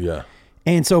room. Yeah.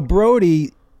 And so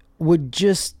Brody would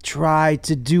just try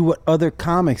to do what other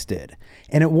comics did.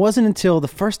 And it wasn't until the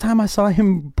first time I saw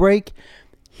him break,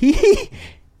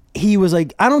 he was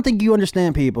like, I don't think you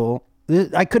understand, people.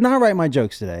 I could not write my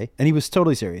jokes today. And he was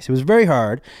totally serious. It was very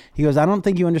hard. He goes, I don't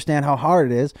think you understand how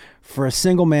hard it is for a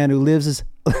single man who lives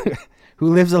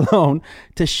alone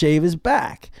to shave his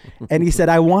back. And he said,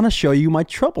 I want to show you my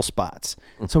trouble spots.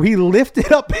 So he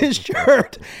lifted up his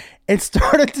shirt and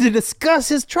started to discuss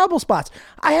his trouble spots.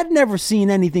 I had never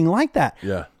seen anything like that.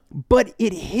 Yeah. But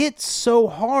it hit so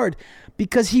hard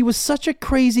because he was such a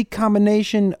crazy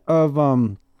combination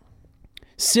of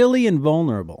silly and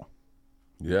vulnerable.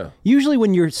 Yeah. Usually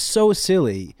when you're so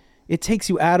silly, it takes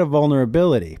you out of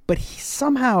vulnerability. But he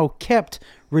somehow kept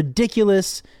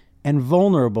ridiculous and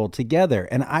vulnerable together.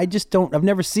 And I've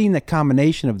never seen the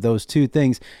combination of those two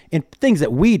things in things that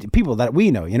people that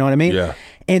we know, you know what I mean? Yeah.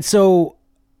 And so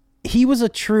he was a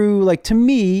true, like, to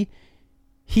me,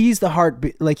 he's the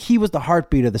heartbeat, like he was the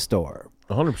heartbeat of the store.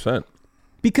 100%.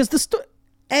 Because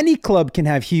any club can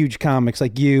have huge comics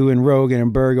like you and Rogan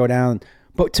and Burr go down.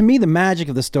 But to me, the magic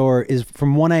of the store is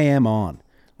from 1 a.m. on,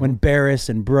 when Barris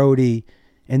and Brody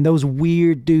and those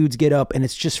weird dudes get up, and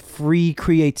it's just free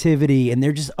creativity, and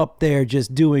they're just up there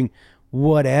just doing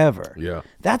whatever. Yeah.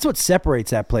 That's what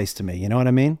separates that place to me. You know what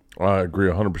I mean? I agree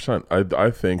 100%.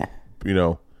 I think, you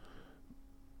know,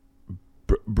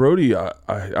 Brody,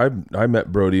 I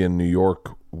met Brody in New York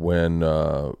when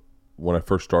I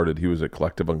first started. He was at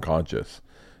Collective Unconscious,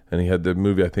 and he had the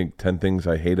movie, I think, 10 Things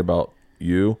I Hate About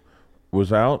You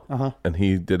was out, and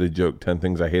he did a joke, 10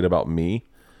 Things I Hate About Me.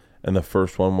 And the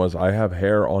first one was, I have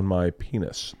hair on my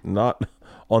penis, not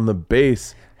on the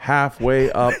base,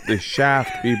 halfway up the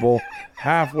shaft, people.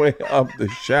 Halfway up the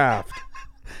shaft.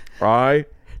 I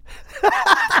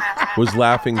was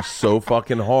laughing so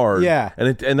fucking hard. Yeah.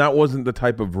 And that wasn't the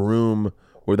type of room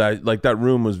where that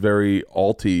room was very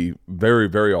alty, very,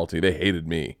 very alty. They hated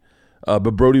me.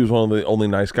 But Brody was one of the only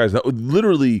nice guys. That was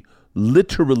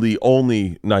literally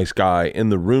only nice guy in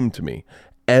the room to me.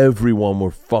 Everyone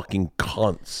were fucking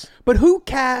cunts. But who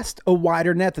cast a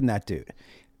wider net than that dude?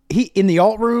 He in the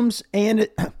alt rooms, and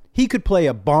he could play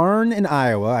a barn in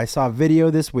Iowa. I saw a video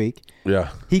this week. Yeah.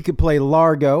 He could play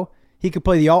Largo. He could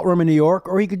play the alt room in New York,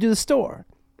 or he could do the store.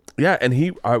 Yeah, and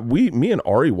me and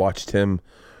Ari watched him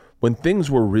when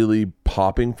things were really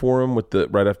popping for him with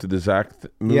right after the Zach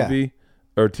movie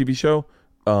or TV show.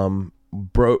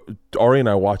 Ari and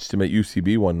I watched him at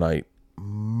UCB one night.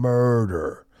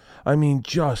 Murder. I mean,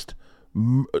 just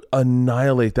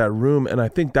annihilate that room. And I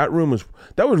think that room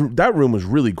was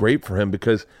really great for him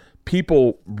because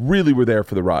people really were there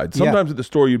for the ride. Sometimes at the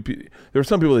store, there were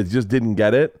some people that just didn't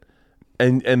get it,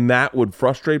 and that would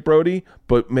frustrate Brody.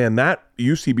 But man, that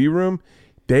UCB room,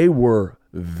 they were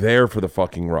there for the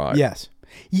fucking ride. Yes.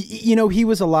 You know, he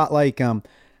was a lot like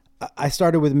I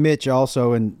started with Mitch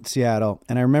also in Seattle,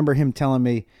 and I remember him telling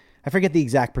me, I forget the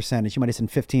exact percentage. He might have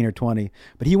said 15 or 20,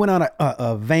 but he went on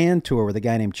a van tour with a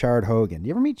guy named Chard Hogan.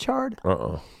 You ever meet Chard?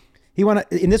 He went,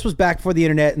 and this was back before the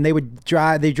internet, and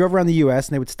they drove around the U.S.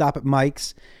 and they would stop at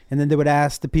Mike's, and then they would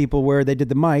ask the people where they did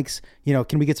the Mike's, you know,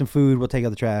 can we get some food? We'll take out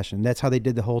the trash. And that's how they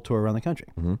did the whole tour around the country.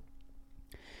 Mm-hmm.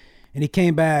 And he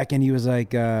came back and he was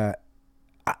like, I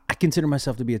consider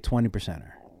myself to be a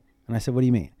 20%er. And I said, what do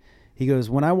you mean? He goes,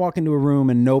 when I walk into a room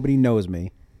and nobody knows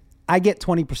me, I get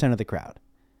 20% of the crowd.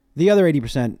 The other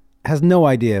 80% has no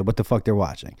idea what the fuck they're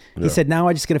watching. Yeah. He said, now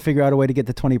I just got to figure out a way to get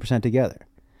the 20% together.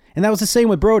 And that was the same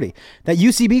with Brody. That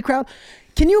UCB crowd,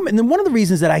 and then one of the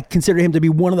reasons that I consider him to be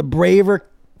one of the braver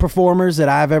performers that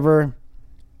I've ever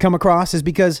come across is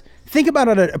because think about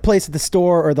it at a place at the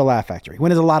store or the Laugh Factory when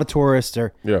there's a lot of tourists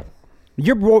or... Yeah.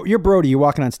 You're Brody, you're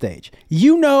walking on stage.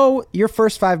 You know your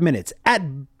first 5 minutes,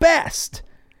 at best,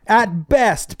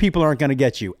 people aren't going to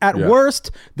get you. At worst,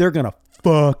 they're going to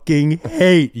fucking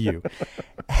hate you.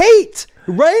 Hate,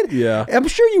 right? Yeah. I'm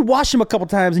sure you watched him a couple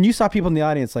times and you saw people in the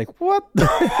audience like, what the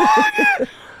fuck?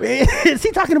 Is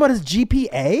he talking about his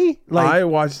GPA? Like, I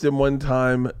watched him one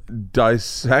time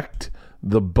dissect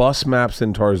the bus maps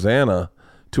in Tarzana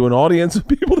to an audience of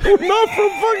people that were not from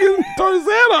fucking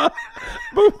Tarzana,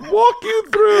 but walk you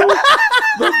through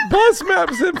the bus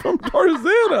maps from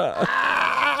Tarzana.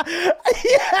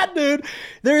 Yeah, dude.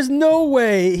 There's no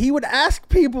way. He would ask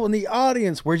people in the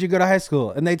audience, where'd you go to high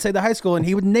school? And they'd say the high school, and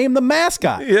he would name the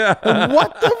mascot. Yeah.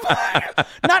 What the fuck?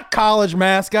 Not college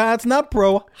mascots, not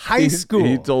pro, high school.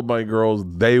 He told my girls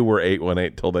they were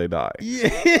 818 till they die.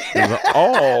 Yeah.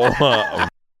 Oh,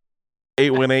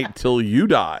 818 till you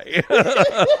die.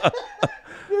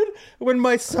 Dude, when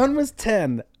my son was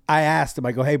 10, I asked him,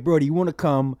 I go, hey, bro, do you want to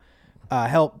come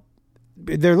help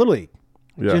their Little League?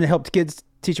 Yeah. To help the kids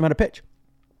teach them how to pitch.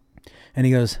 And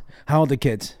he goes, how old are the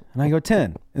kids? And I go, 10.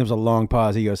 And there was a long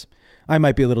pause. He goes, I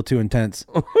might be a little too intense.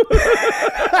 And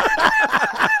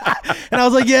I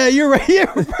was like, yeah, you're right. You're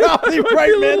probably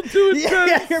right, man.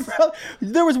 Yeah,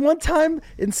 there was one time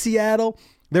in Seattle,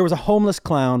 there was a homeless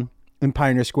clown in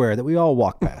Pioneer Square that we all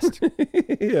walked past.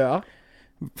 Yeah.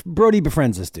 Brody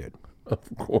befriends this dude. Of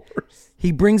course.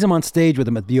 He brings him on stage with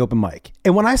him at the open mic.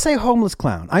 And when I say homeless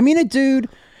clown, I mean a dude,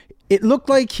 it looked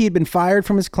like he'd been fired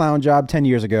from his clown job 10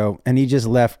 years ago and he just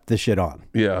left the shit on.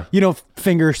 Yeah. You know,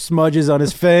 finger smudges on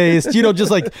his face. You know,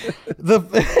 just like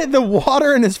the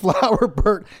water in his flower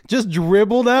burnt just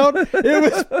dribbled out. It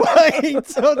was fucking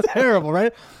so terrible,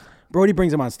 right? Brody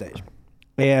brings him on stage.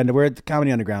 And we're at the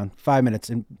Comedy Underground, 5 minutes.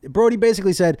 And Brody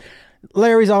basically said,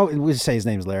 Larry's always, we'll just say his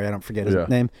name's Larry. I don't forget his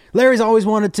name. Larry's always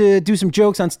wanted to do some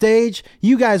jokes on stage.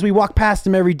 You guys, we walk past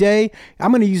him every day. I'm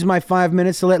going to use my 5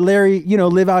 minutes to let Larry, you know,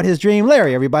 live out his dream.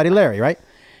 Larry, everybody, Larry, right?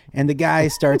 And the guy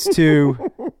starts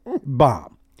to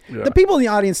bomb. Yeah. The people in the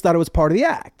audience thought it was part of the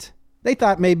act. They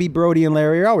thought maybe Brody and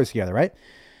Larry are always together, right?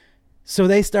 So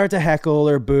they start to heckle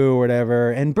or boo or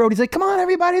whatever. And Brody's like, come on,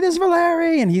 everybody, this is for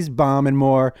Larry. And he's bombing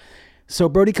more. So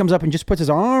Brody comes up and just puts his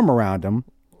arm around him,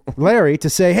 Larry, to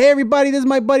say, hey, everybody, this is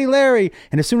my buddy Larry.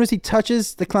 And as soon as he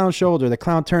touches the clown's shoulder, the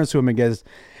clown turns to him and goes,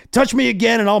 touch me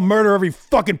again and I'll murder every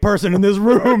fucking person in this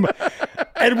room.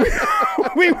 And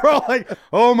we were all like,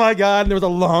 oh my God. And there was a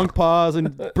long pause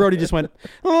and Brody just went,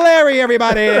 Larry,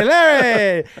 everybody,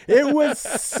 Larry. It was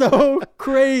so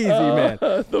crazy, man.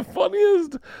 The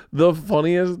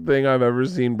funniest thing I've ever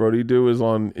seen Brody do is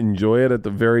on Enjoy It at the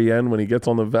very end when he gets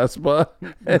on the Vespa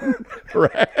and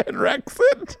wrecks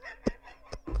it.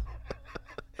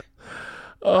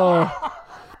 Oh.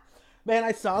 Man,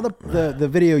 I saw the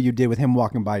video you did with him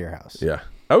walking by your house. Yeah.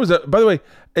 I was by the way,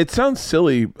 it sounds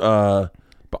silly, but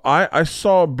I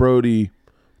saw Brody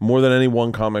more than any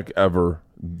one comic ever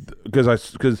because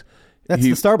that's the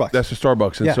Starbucks. That's the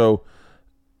Starbucks. And so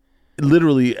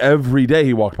literally every day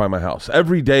he walked by my house.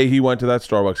 Every day he went to that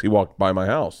Starbucks, he walked by my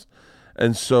house.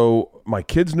 And so my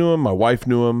kids knew him, my wife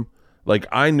knew him, like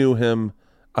I knew him.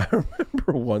 I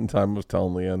remember one time I was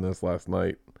telling Leanne this last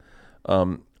night.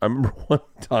 I remember one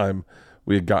time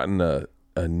we had gotten a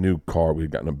new car. We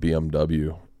had gotten a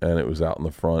BMW, and it was out in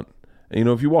the front. And, you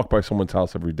know, if you walk by someone's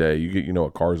house every day, you know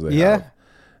what cars they have.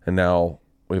 And now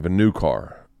we have a new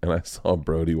car, and I saw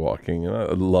Brody walking, and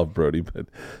I love Brody, but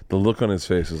the look on his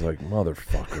face is like,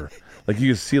 motherfucker. Like, you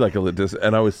can see, like,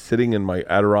 and I was sitting in my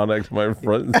Adirondack to my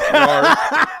front yard,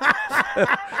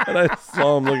 and I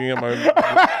saw him looking at my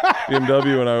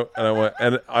BMW,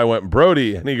 and I went,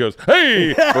 Brody, and he goes,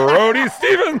 hey, Brody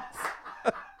Stevens.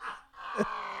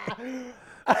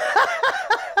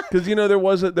 Because, you know, there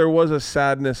was a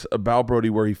sadness about Brody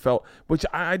where he felt, which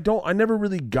I never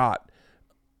really got.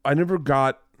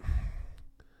 got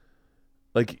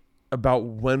like about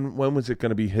when was it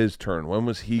going to be his turn? When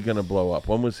was he going to blow up?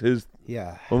 When was he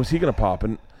going to pop?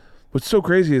 And what's so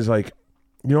crazy is like,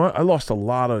 you know, I lost a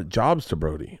lot of jobs to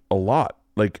Brody, a lot.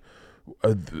 Like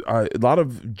a lot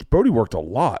of Brody worked a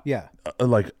lot. Yeah.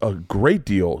 Like a great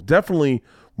deal. Definitely.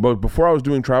 But before I was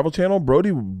doing Travel Channel,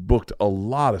 Brody booked a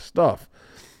lot of stuff.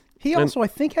 He also, I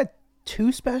think, had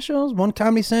 2 specials, one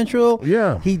Comedy Central.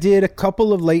 Yeah. He did a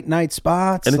couple of late night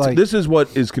spots. And this is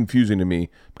what is confusing to me,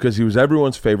 because he was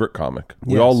everyone's favorite comic.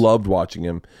 We all loved watching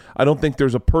him. I don't think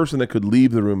there's a person that could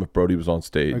leave the room if Brody was on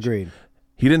stage. Agreed.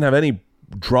 He didn't have any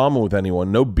drama with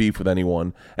anyone, no beef with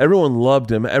anyone. Everyone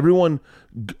loved him. Everyone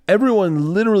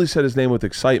literally said his name with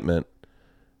excitement.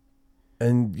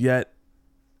 And yet,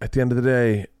 at the end of the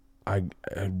day,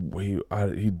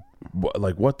 he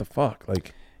like, what the fuck?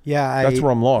 Like, yeah, that's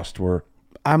where I'm lost.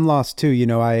 I'm lost too. You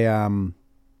know,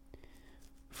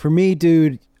 for me,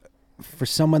 dude, for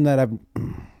someone that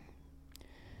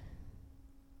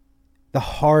the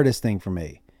hardest thing for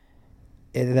me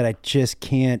is that I just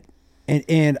can't,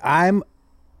 and I'm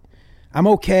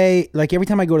okay. Like every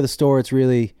time I go to the store, it's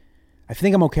really, I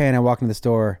think I'm okay, and I walk into the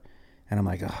store, and I'm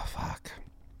like, oh fuck.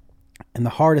 And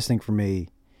the hardest thing for me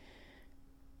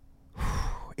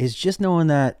is just knowing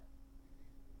that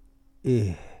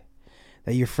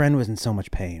that your friend was in so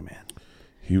much pain, man.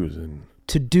 He was in.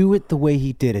 To do it the way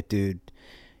he did it, dude.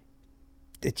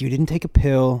 That you didn't take a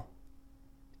pill.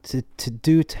 To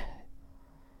do it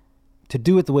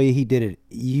the way he did it,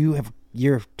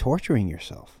 you're torturing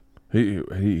yourself. He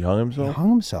hung himself. He hung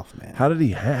himself, man. How do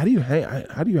you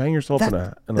hang yourself in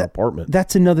an apartment?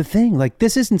 That's another thing. Like,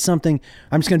 this isn't something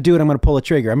I'm just gonna do it. I'm gonna pull a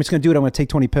trigger. I'm just gonna do it. I'm gonna take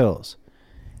 20 pills.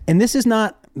 And this is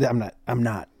not. I'm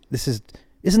not. This is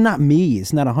not me.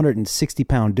 It's not a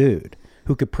 160-pound dude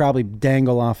who could probably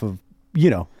dangle off of, you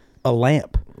know, a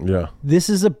lamp. Yeah. This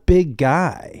is a big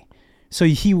guy. So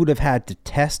he would have had to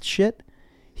test shit.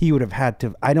 He would have had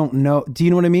to, I don't know. Do you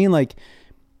know what I mean? Like,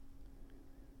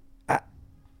 I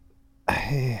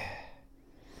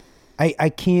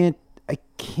can't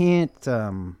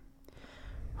come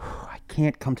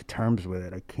to terms with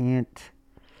it. I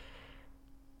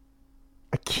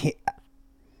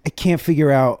can't figure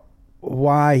out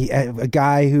why a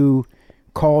guy who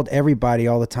called everybody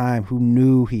all the time, who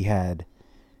knew he had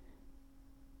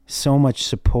so much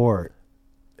support.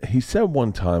 He said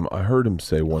one time, I heard him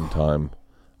say one time,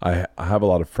 I have a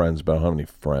lot of friends, but I don't have any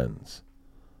friends.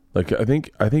 Like, I think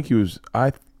he was,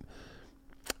 I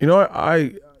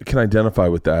can identify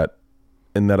with that,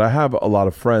 in that I have a lot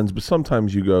of friends, but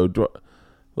sometimes you go,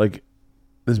 like,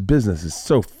 this business is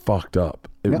so fucked up.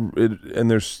 And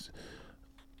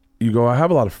you go, I have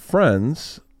a lot of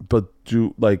friends, but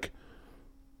do I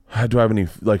have any,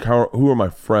 like, who are my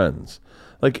friends?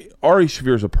 Like, Ari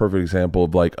Shaffir is a perfect example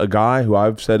of, like, a guy who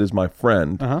I've said is my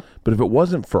friend, but if it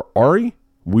wasn't for Ari,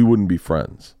 we wouldn't be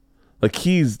friends. Like,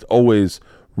 he's always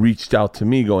reached out to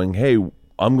me going, hey,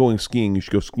 I'm going skiing, you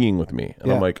should go skiing with me.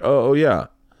 And I'm like, oh yeah.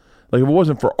 Like, if it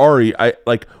wasn't for Ari,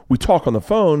 we talk on the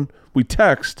phone, we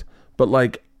text, but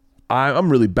like,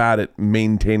 I'm really bad at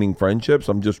maintaining friendships.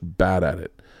 I'm just bad at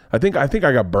it. I think I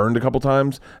got burned a couple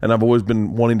times, and I've always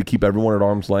been wanting to keep everyone at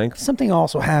arm's length. Something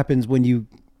also happens when you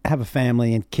have a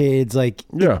family and kids. Like,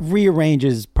 it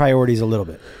rearranges priorities a little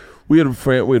bit. We had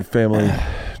family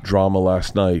drama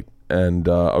last night, and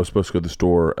I was supposed to go to the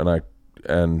store, and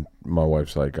my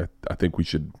wife's like, I think we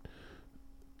should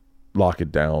lock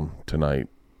it down tonight.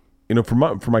 You know, for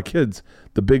my kids,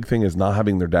 the big thing is not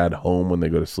having their dad home when they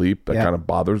go to sleep. That kind of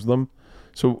bothers them.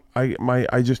 So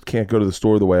I just can't go to the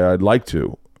store the way I'd like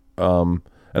to. And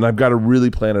I've got to really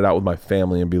plan it out with my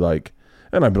family and be like,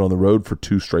 and I've been on the road for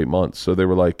 2 straight months. So they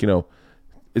were like, you know,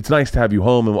 it's nice to have you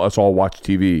home and us all watch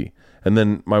TV. And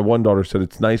then my one daughter said,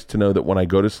 it's nice to know that when I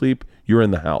go to sleep, you're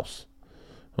in the house.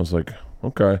 I was like,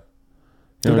 okay.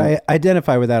 Dude, I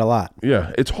identify with that a lot.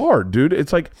 Yeah, it's hard, dude.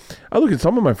 It's like, I look at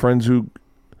some of my friends who,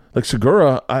 like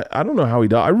Segura, I don't know how he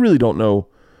does. I really don't know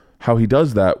how he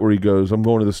does that, where he goes, I'm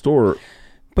going to the store.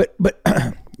 But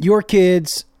your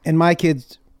kids and my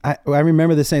kids, I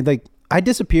remember the same. Like, I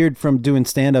disappeared from doing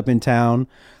stand-up in town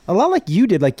a lot like you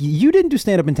did. Like, you didn't do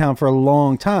stand-up in town for a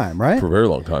long time, right? For a very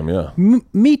long time, yeah.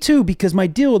 Me too, because my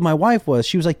deal with my wife was,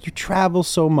 she was like, you travel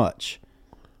so much.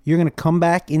 You're going to come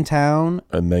back in town.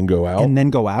 And then go out? And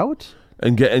then go out?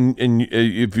 And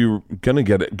if you're going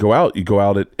to go out, you go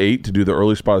out at 8 to do the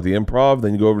early spot at the Improv,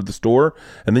 then you go over to the store,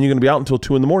 and then you're going to be out until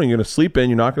 2 in the morning. You're going to sleep in.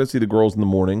 You're not going to see the girls in the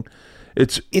morning.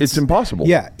 It's impossible.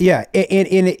 Yeah.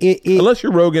 And unless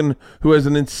you're Rogan, who has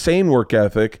an insane work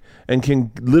ethic and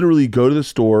can literally go to the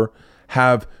store,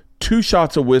 have 2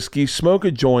 shots of whiskey, smoke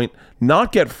a joint,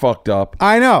 not get fucked up.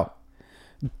 I know.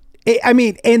 I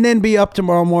mean, and then be up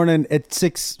tomorrow morning at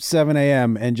 6, 7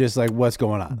 a.m. and just like, what's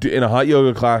going on? In a hot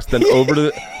yoga class, then over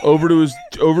to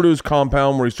his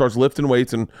compound where he starts lifting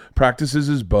weights and practices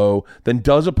his bow, then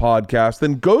does a podcast,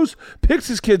 then picks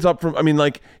his kids up from. I mean,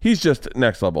 like, he's just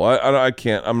next level. I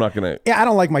can't. I'm not gonna. Yeah, I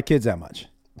don't like my kids that much.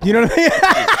 You know what I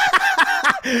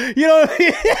mean? You know what I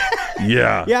mean?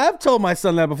 Yeah. Yeah, I've told my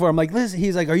son that before. I'm like, listen,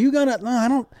 he's like, are you gonna? No, I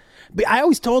don't. But I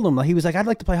always told him, like, he was like, I'd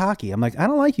like to play hockey. I'm like, I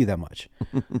don't like you that much.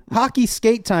 Hockey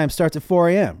skate time starts at 4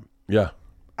 a.m. Yeah.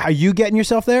 Are you getting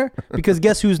yourself there? Because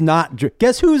guess who's not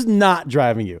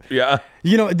driving you? Yeah.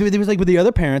 You know, there was like with the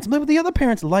other parents. But the other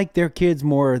parents like their kids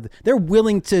more. They're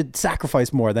willing to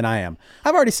sacrifice more than I am.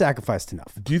 I've already sacrificed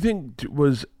enough. Do you think do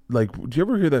you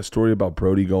ever hear that story about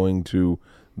Brody going to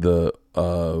the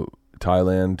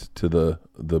Thailand to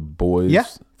the boys' Yeah.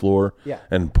 floor Yeah.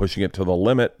 and pushing it to the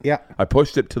limit? Yeah. I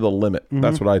pushed it to the limit.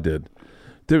 That's what I did.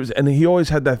 And he always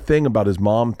had that thing about his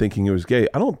mom thinking he was gay.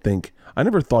 I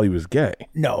never thought he was gay.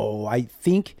 No, I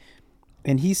think,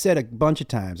 and he said a bunch of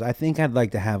times, I think I'd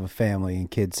like to have a family and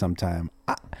kids sometime.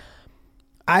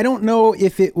 I don't know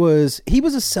if he was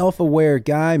a self-aware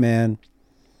guy, man.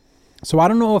 So I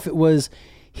don't know if it was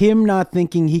him not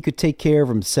thinking he could take care of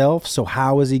himself. So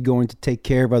how is he going to take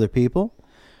care of other people?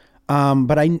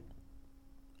 But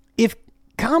if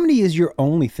comedy is your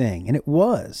only thing, and it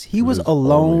was, he was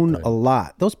alone a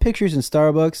lot. Those pictures in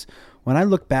Starbucks, when I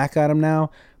look back at him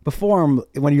now, before him,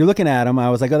 when you're looking at him, I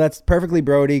was like, oh, that's perfectly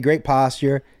Brody, great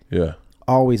posture. Yeah.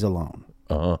 Always alone.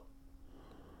 Uh-huh.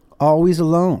 Always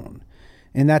alone.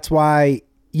 And that's why,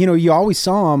 you always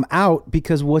saw him out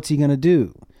because what's he going to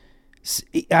do?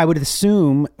 I would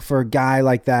assume for a guy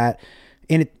like that,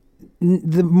 and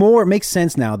the more it makes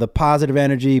sense now, the positive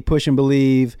energy, push and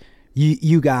believe,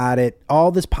 you got it.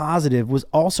 All this positive was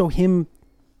also him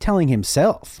telling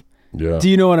himself. Yeah. Do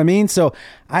you know what I mean? So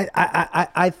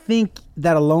I think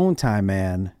that alone time,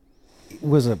 man,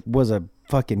 was a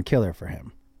fucking killer for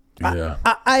him. Yeah.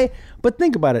 But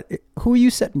think about it. Who are you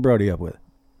setting Brody up with?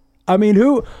 I mean,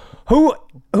 who?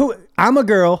 I'm a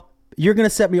girl. You're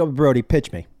gonna set me up with Brody.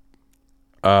 Pitch me.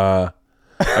 I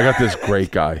got this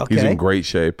great guy. Okay. He's in great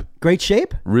shape. Great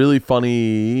shape. Really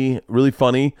funny. Really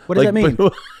funny. What does that mean?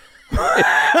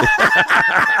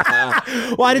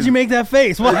 Why did you make that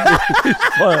face? What?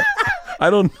 I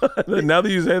don't. Now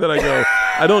that you say that, I go.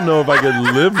 I don't know if I could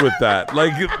live with that.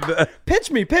 Like,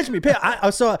 pitch me.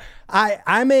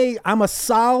 I'm a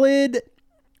solid.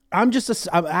 I'm just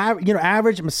I'm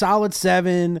average. I'm a solid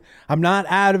 7. I'm not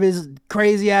out of his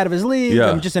league.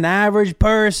 Yeah. I'm just an average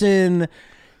person.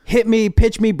 Hit me,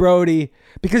 pitch me, Brody.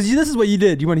 Because this is what you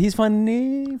did. He's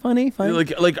funny.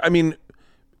 Like I mean,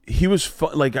 he was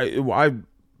fun. Like I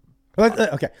Okay,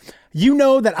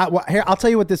 that here I'll tell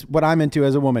you what I'm into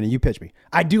as a woman, and you pitch me.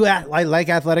 I like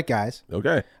athletic guys.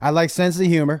 Okay. I like sense of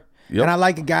humor, Yep. and I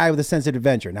like a guy with a sense of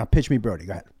adventure. Now pitch me, Brody.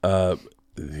 Go ahead.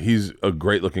 He's a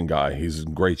great looking guy. He's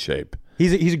in great shape.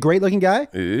 He's a great looking guy.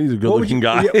 He's a good looking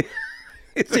guy.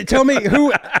 Tell me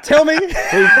who. Tell me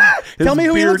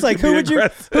who he looks like. Who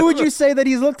would you say that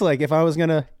he's looked like if I was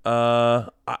gonna?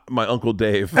 My Uncle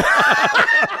Dave.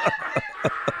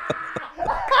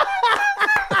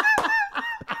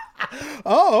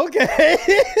 Oh, okay.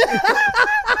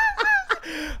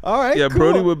 All right. Yeah, cool.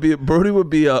 Brody would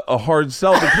be a hard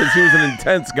sell because he was an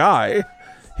intense guy.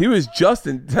 He was just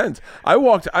intense.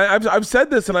 I've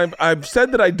said this, and I've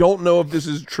said that I don't know if this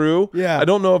is true. Yeah. I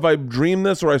don't know if I dreamed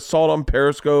this or I saw it on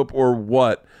Periscope or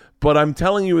what. But I'm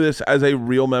telling you this as a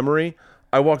real memory.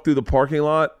 I walked through the parking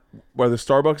lot where the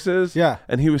Starbucks is. Yeah.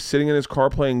 And he was sitting in his car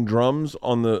playing drums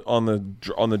on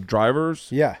the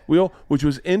driver's wheel, which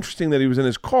was interesting that he was in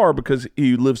his car because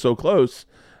he lived so close.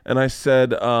 And I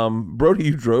said, Brody,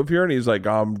 you drove here? And he's like,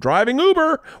 I'm driving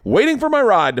Uber, waiting for my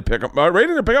ride to pick up my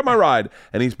ride.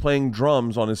 And he's playing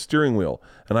drums on his steering wheel.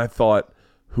 And I thought,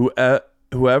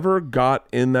 whoever got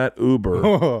in that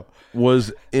Uber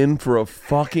was in for a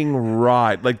fucking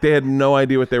ride. Like, they had no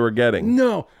idea what they were getting.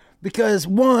 No, because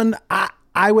one,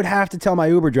 I would have to tell my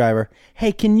Uber driver,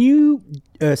 hey, can you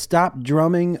stop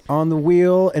drumming on the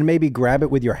wheel and maybe grab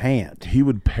it with your hand? He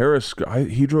would periscope.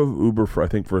 He drove Uber for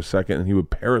a second, and he would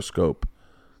periscope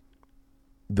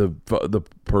the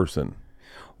person.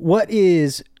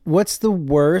 What's the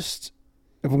worst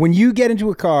when you get into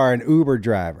a car, an Uber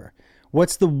driver?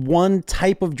 What's the one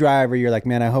type of driver you're like,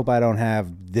 man, I hope I don't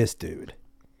have this dude?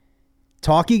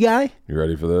 Talky guy? You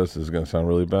ready for this? This is going to sound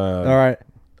really bad. All right.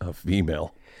 A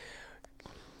female.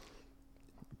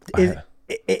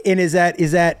 And is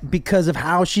that because of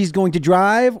how she's going to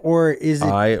drive, or is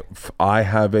it? I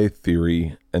have a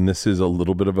theory, and this is a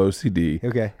little bit of OCD.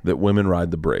 Okay. That women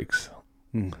ride the brakes.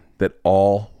 That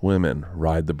all women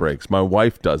ride the brakes. My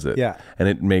wife does it. Yeah. And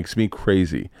it makes me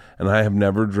crazy. And I have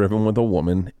never driven with a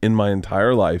woman in my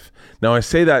entire life. Now I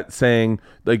say that saying,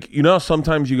 like, you know,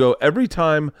 sometimes you go, every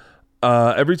time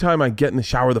I get in the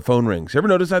shower, the phone rings. You ever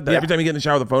notice that? Every time you get in the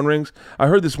shower, the phone rings? I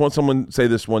heard someone say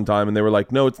this one time, and they were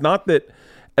like, no, it's not that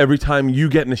every time you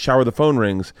get in the shower, the phone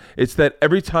rings. It's that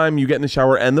every time you get in the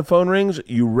shower and the phone rings,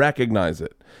 you recognize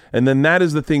it. And then that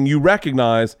is the thing you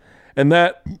recognize. And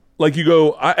that, like, you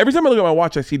go, every time I look at my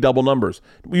watch, I see double numbers.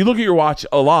 You look at your watch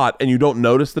a lot and you don't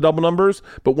notice the double numbers.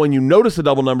 But when you notice the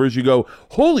double numbers, you go,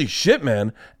 holy shit,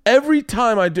 man. Every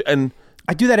time I do, and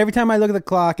I do that every time I look at the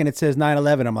clock and it says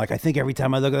 9:11. I'm like, I think every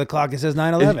time I look at the clock, it says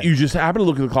 9:11. you just happen to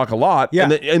look at the clock a lot. Yeah.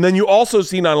 And then you also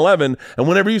see 9/11. And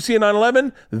whenever you see a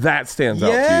 9/11, that stands out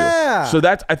to Yeah. you.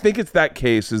 So I think it's that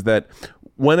case is that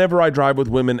whenever I drive with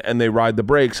women and they ride the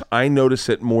brakes, I notice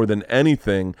it more than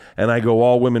anything. And I go,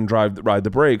 all women ride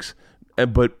the brakes.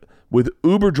 But with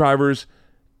Uber drivers,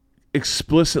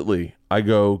 explicitly, I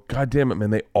go, God damn it, man,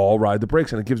 they all ride the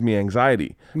brakes, and it gives me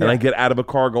anxiety. And I get out of a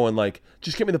car going like,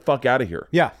 just get me the fuck out of here.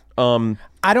 Yeah.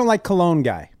 I don't like cologne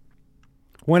guy.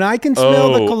 When I can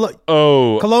smell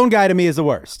the cologne guy, to me is the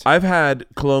worst. I've had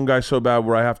cologne guy so bad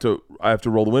where I have to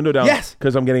roll the window down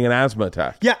because I'm getting an asthma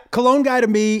attack. Yeah, cologne guy to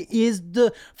me is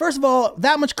first of all,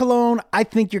 that much cologne, I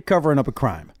think you're covering up a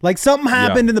crime. Like something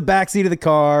happened in the backseat of the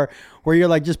car where you're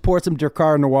like, just pour some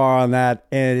Drakkar Noir on that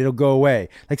and it'll go away.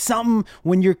 Like something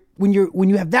when you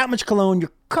have that much cologne,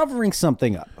 you're covering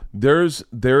something up. There is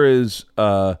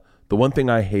the one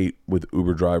thing I hate with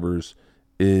Uber drivers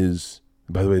is,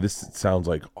 by the way, this sounds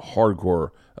like hardcore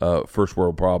first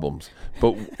world problems,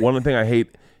 but one thing I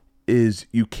hate is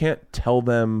you can't tell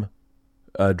them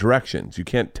directions. You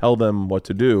can't tell them what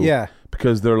to do. Yeah.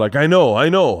 Because they're like, I know.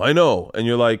 And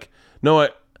you're like, no,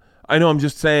 I know, I'm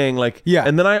just saying, like, yeah.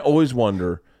 And then I always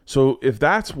wonder, so if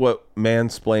that's what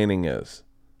mansplaining is,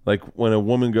 like when a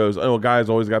woman goes, oh, a guy's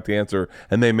always got the answer,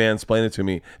 and they mansplain it to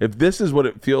me. If this is what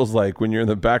it feels like when you're in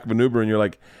the back of an Uber and you're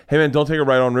like, hey man, don't take a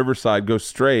right on Riverside, go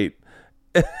straight.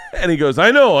 And he goes,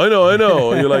 I know. And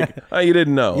you're like, oh, you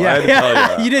didn't know. Yeah, I had to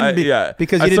tell you. You didn't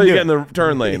because I you saw didn't you do get in the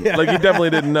turn lane. Like you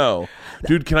definitely didn't know.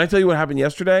 Dude, can I tell you what happened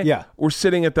yesterday? Yeah. We're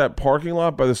sitting at that parking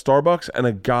lot by the Starbucks, and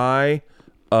a guy,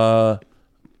 I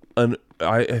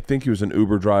think he was an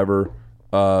Uber driver,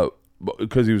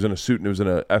 because he was in a suit and it was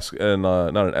in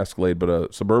not an Escalade, but a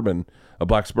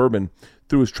black Suburban,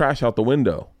 threw his trash out the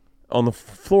window on the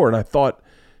floor. And I thought,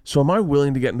 so am I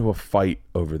willing to get into a fight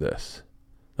over this?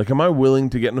 Like, am I willing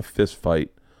to get in a fist fight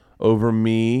over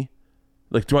me?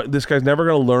 Like, this guy's never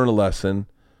going to learn a lesson,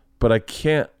 but I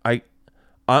can't.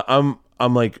 I'm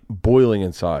like boiling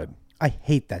inside. I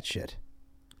hate that shit.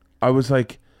 I was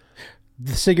like,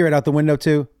 the cigarette out the window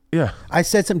too. Yeah. I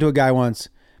said something to a guy once,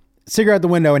 cigarette out the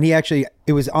window, and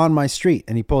it was on my street,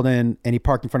 and he pulled in and he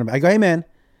parked in front of me. I go, hey man,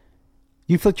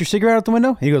 you flicked your cigarette out the window?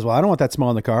 And he goes, well, I don't want that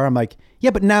smell in the car. I'm like, yeah,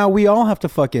 but now we all have to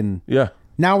fucking. Yeah.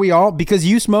 Now because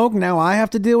you smoke, now I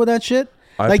have to deal with that shit?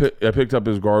 I picked up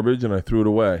his garbage and I threw it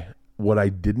away. What I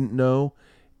didn't know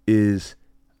is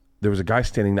there was a guy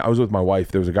standing. I was with my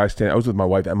wife. I was with my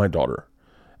wife and my daughter.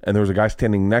 And there was a guy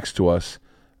standing next to us.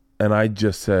 And I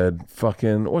just said,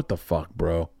 fucking, what the fuck,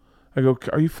 bro? I go,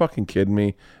 are you fucking kidding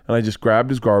me? And I just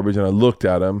grabbed his garbage and I looked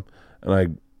at him. And I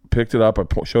picked it up. I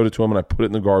showed it to him and I put it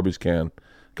in the garbage can.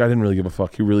 Guy didn't really give a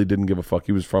fuck. He really didn't give a fuck.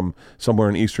 He was from somewhere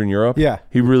in Eastern Europe. Yeah.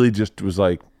 He really just was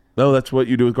like, no, that's what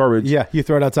you do with garbage. Yeah, you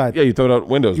throw it outside. Yeah, you throw it out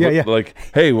windows. Yeah, yeah. Like,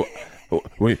 hey,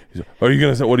 wait, are you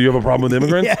going to say, what, do you have a problem with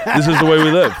immigrants? Yeah. This is the way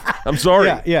we live. I'm sorry.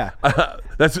 Yeah. I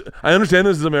understand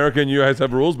this is America and you guys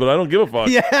have rules, but I don't give a fuck.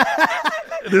 Yeah.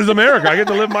 This is America. I get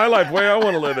to live my life the way I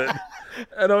want to live it.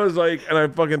 And I was like, and I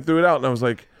fucking threw it out and I was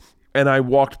like, and I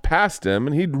walked past him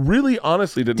and he really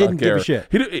honestly didn't care. Give a shit.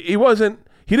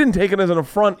 He didn't take it as an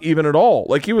affront even at all.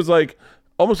 Like he was like,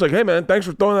 almost like, hey man, thanks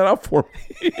for throwing that out for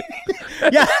me.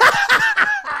 Yeah.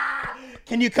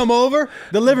 Can you come over?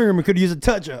 The living room could use a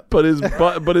touch up. But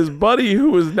his buddy,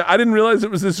 I didn't realize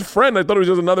it was his friend. I thought it was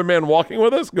just another man walking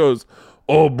with us. Goes,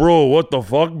 oh bro, what the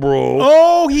fuck, bro?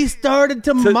 Oh, he started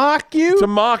to mock you.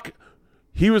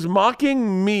 He was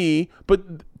mocking me, but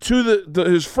to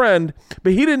his friend.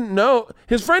 But he didn't know.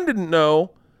 His friend didn't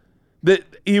know that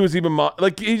he was even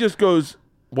like. He just goes,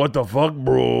 what the fuck,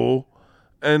 bro?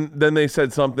 And then they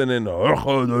said something and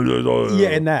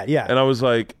yeah. And I was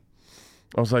like,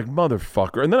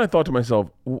 motherfucker. And then I thought to myself,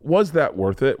 was that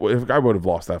worth it? If I would have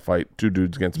lost that fight, two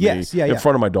dudes against me in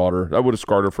front of my daughter, I would have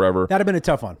scarred her forever. That'd have been a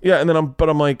tough one. Yeah, and then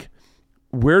I'm like,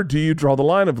 where do you draw the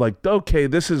line of like, okay,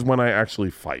 this is when I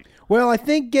actually fight? Well, I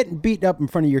think getting beat up in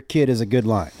front of your kid is a good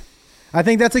line. I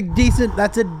think that's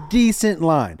a decent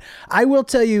line. I will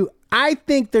tell you, I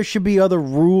think there should be other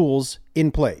rules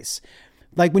in place.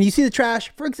 Like when you see the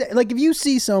trash, for example, like if you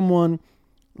see someone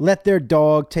let their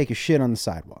dog take a shit on the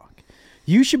sidewalk,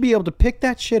 you should be able to pick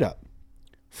that shit up,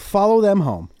 follow them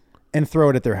home, and throw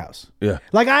it at their house. Yeah.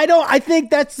 Like I think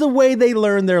that's the way they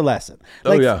learn their lesson.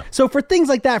 Like, Oh, yeah. So for things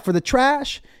like that, for the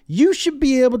trash, you should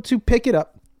be able to pick it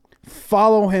up,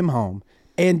 follow him home,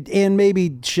 and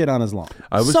maybe shit on his lawn.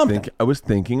 I was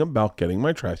thinking about getting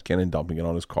my trash can and dumping it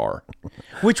on his car.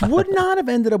 Which would not have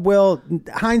ended up well,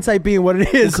 hindsight being what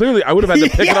it is. Clearly, I would have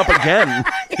had to pick it up again.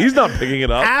 He's not picking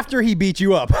it up. After he beat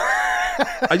you up.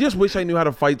 I just wish I knew how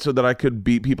to fight so that I could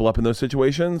beat people up in those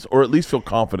situations, or at least feel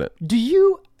confident. Do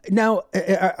you, now,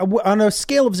 on a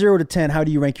scale of 0 to 10, how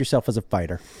do you rank yourself as a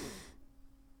fighter?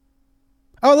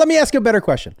 Oh, let me ask you a better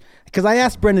question. Because I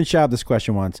asked Brendan Schaub this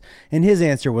question once, and his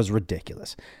answer was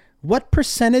ridiculous. What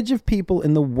percentage of people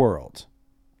in the world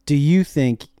do you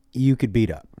think you could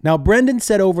beat up? Now, Brendan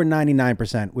said over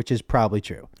 99%, which is probably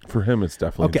true. For him, it's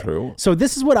definitely true. So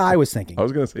this is what I was thinking. I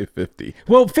was going to say 50.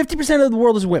 Well, 50% of the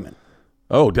world is women.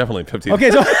 Oh, definitely 50.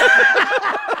 Okay, so...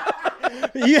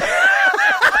 yeah.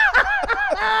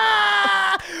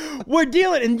 We're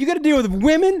dealing, and you got to deal with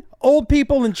women, old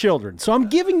people, and children. So I'm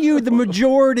giving you the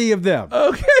majority of them.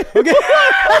 Okay.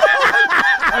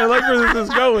 I like where this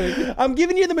is going. I'm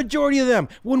giving you the majority of them.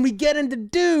 When we get into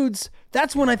dudes,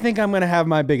 that's when I think I'm going to have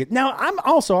my biggest. Now, I'm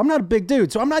not a big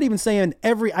dude, so I'm not even saying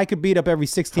I could beat up every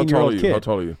 16-year-old kid. How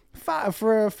tall are you? 5,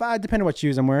 depending on what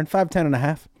shoes I'm wearing, 5'10" and a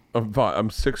half. I'm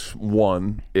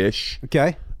 6'1"-ish.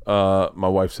 Okay. My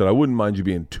wife said, I wouldn't mind you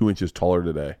being 2 inches taller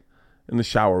today. In the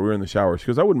shower. We were in the shower. She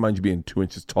goes, I wouldn't mind you being 2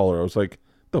 inches taller. I was like,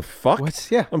 the fuck? What?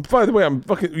 Yeah. By the way, I'm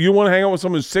fucking. You want to hang out with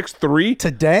someone who's 6'3"?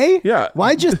 Today? Yeah.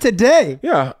 Why just today?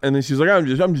 Yeah. And then she's like, I'm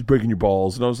just breaking your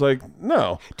balls. And I was like,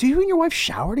 no. Do you and your wife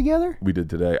shower together? We did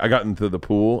today. I got into the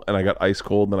pool and I got ice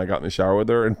cold. And then I got in the shower with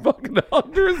her and fucking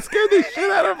hugged her and scared the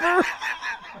shit out of her.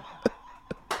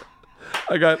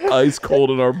 I got ice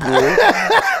cold in our pool.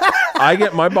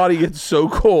 My body gets so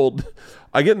cold.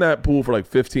 I get in that pool for like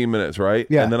 15 minutes, right?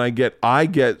 Yeah. And then I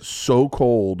get so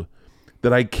cold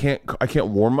that I can't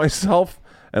warm myself.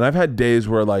 And I've had days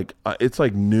where like it's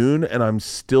like noon and I'm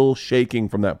still shaking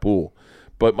from that pool.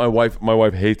 But my wife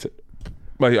hates it.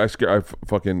 We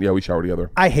shower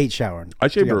together. I hate showering. I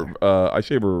shave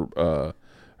her.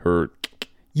 Her.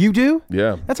 You do?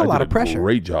 Yeah. That's a lot of pressure.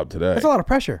 Great job today. That's a lot of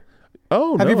pressure.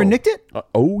 Oh, Have you ever nicked it?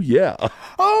 Oh yeah.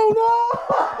 Oh no!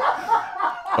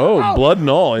 Oh, blood and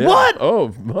all. Yeah. What? Oh,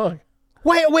 fuck.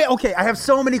 Wait. Okay, I have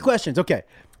so many questions. Okay,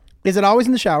 is it always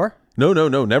in the shower? No,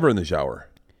 never in the shower.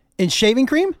 In shaving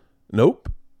cream? Nope.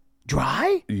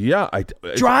 Dry? Yeah,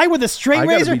 Dry with a straight I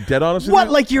razor? gotta be dead honest with What?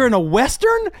 you. Like you're in a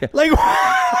western? Like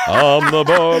I'm the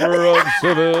barber of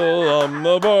Seville. I'm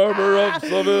the barber of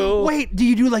Seville. Wait, do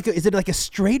you do is it like a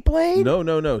straight blade?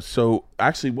 No. So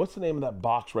actually, what's the name of that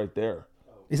box right there?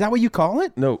 Is that what you call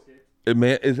it? No, that's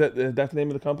the name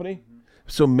of the company? Mm-hmm.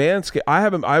 So Manscaped. I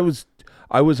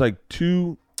was like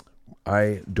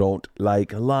I don't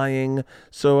like lying,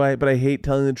 but I hate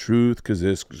telling the truth because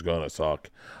this is gonna suck.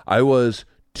 I was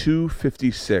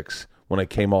 256 when I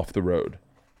came off the road.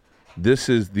 This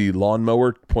is the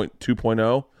Lawnmower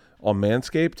 2.0 on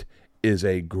Manscaped. Is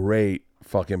a great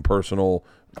fucking personal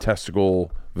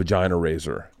testicle vagina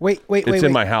razor. Wait. It's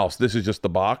in my house. This is just the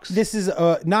box. This is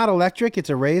not electric. It's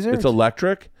a razor. It's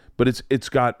electric, but its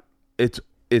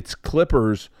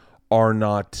clippers are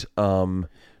not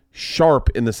sharp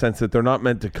in the sense that they're not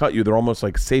meant to cut you. They're almost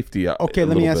like safety. Okay,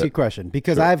 let me ask you a question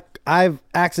because Sure. I've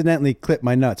accidentally clipped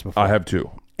my nuts before. I have too.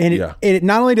 And it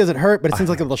not only does it hurt, but it seems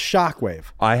like a little shockwave.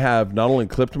 I have not only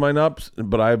clipped my nuts,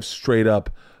 but I have straight up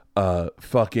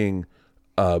fucking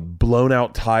blown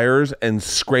out tires and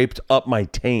scraped up my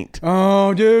taint.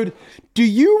 Oh, dude. Do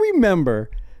you remember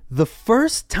the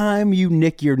first time you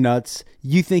nick your nuts,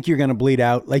 you think you're going to bleed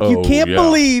out? Like you can't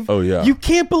believe. Oh, yeah. You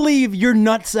can't believe your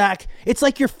nutsack. It's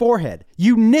like your forehead.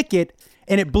 You nick it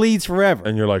and it bleeds forever.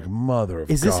 And you're like, mother of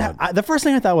God. Is this the first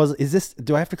thing I thought was,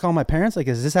 do I have to call my parents? Like,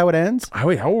 is this how it ends?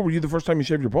 Wait, how old were you the first time you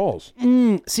shaved your balls?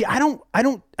 See, I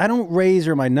don't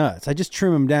razor my nuts. I just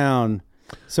trim them down.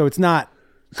 So it's not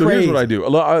So crazy. here's what I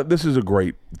do. This is a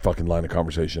great fucking line of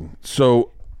conversation.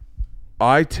 So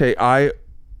at the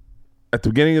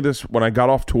beginning of this, when I got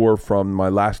off tour from my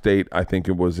last date, I think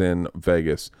it was in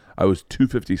Vegas, I was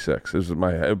 256. This is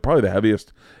probably the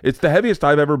heaviest. It's the heaviest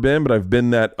I've ever been, but I've been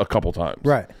that a couple times.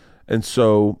 Right. And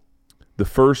so the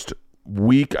first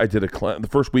week I did the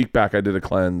first week back I did a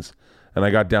cleanse, and I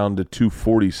got down to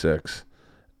 246.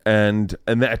 and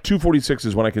at 2:46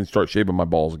 is when I can start shaving my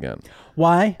balls again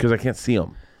Why? because I can't see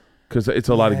them. Because it's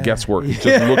a lot of guesswork. It's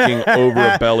just looking over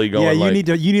a belly, going Yeah,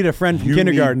 like, you need a friend from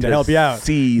kindergarten to help you out.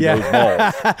 See those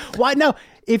balls. Why no?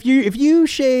 If you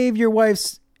shave your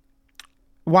wife's,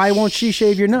 why won't she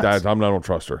shave your nuts? I don't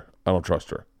trust her. I don't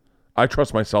trust her. I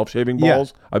trust myself shaving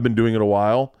balls. I've been doing it a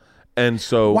while, and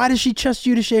so why does she trust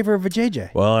you to shave her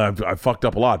vajayjay? well, I fucked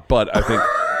up a lot, but I think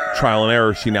trial and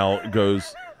error. She now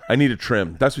goes, I need a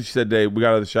trim. That's what she said today. We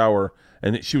got out of the shower.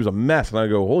 And she was a mess. And I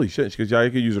go, holy shit. She goes, yeah, I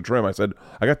could use a trim. I said,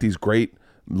 I got these great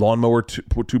Lawnmower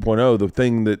 2.0, the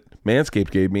thing that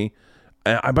Manscaped gave me.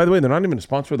 And by the way, they're not even a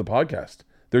sponsor of the podcast.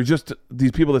 They're just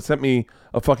these people that sent me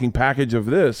a fucking package of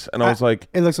this. And I was like,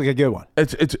 it looks like a good one.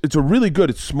 It's a really good,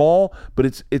 it's small, but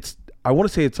it's I want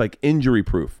to say it's like injury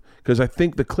proof. Because I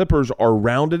think the clippers are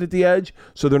rounded at the edge,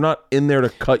 so they're not in there to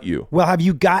cut you. Well, have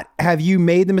you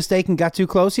made the mistake and got too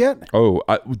close yet? Oh,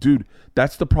 dude,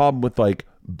 that's the problem with like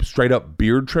straight up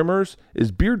beard trimmers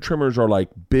is beard trimmers are like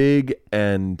big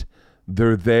and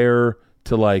they're there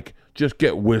to like just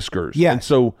get whiskers. Yeah. And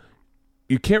so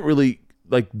you can't really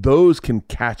like those can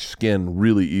catch skin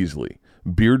really easily.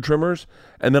 Beard trimmers.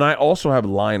 And then I also have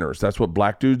liners. That's what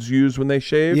black dudes use when they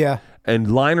shave. Yeah.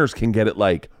 And liners can get it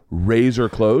like razor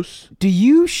close. Do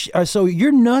you so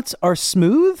your nuts are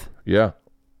smooth? Yeah.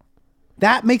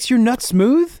 That makes your nuts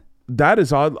smooth? That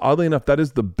is oddly enough, that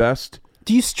is the best.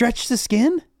 Do you stretch the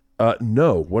skin?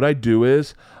 No. What I do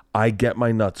is I get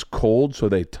my nuts cold so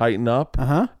they tighten up.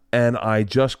 And I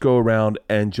just go around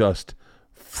and just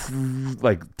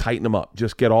like tighten them up.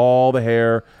 Just get all the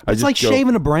hair. It's like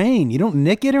shaving a brain. You don't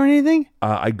nick it or anything?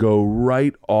 I go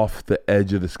right off the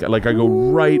edge of the scalp. Like I go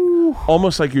right,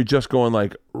 almost like you're just going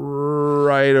like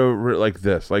right over like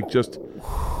this. Like just,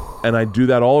 and I do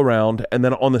that all around. And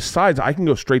then on the sides, I can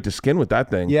go straight to skin with that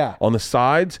thing. Yeah. On the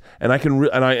sides, and I can,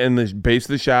 and the base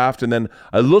of the shaft, and then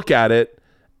I look at it,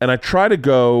 and I try to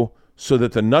go so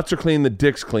that the nuts are clean, the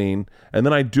dick's clean, and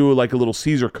then I do like a little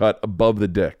Caesar cut above the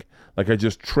dick. Like I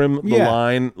just trim the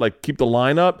line, like keep the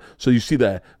line up so you see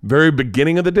the very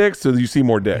beginning of the dick, so you see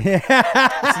more dick. It's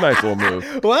a nice little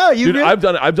move. Wow, dude, I've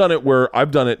done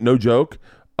it, no joke,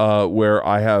 where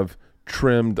I have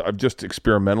trimmed. I've just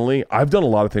experimentally. I've done a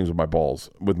lot of things with my balls,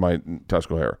 with my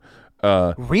testicle hair.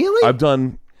 Really? I've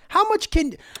done. How much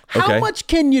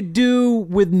can you do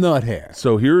with nut hair?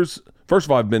 So first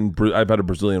of all, I've had a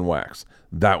Brazilian wax.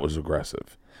 That was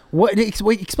aggressive.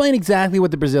 Explain exactly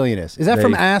what the Brazilian is. Is that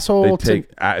from asshole to...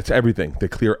 It's everything. They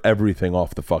clear everything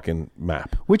off the fucking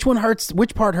map. Which one hurts?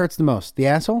 Which part hurts the most? The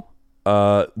asshole?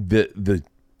 The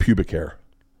pubic hair.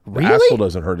 Really? The asshole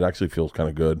doesn't hurt. It actually feels kind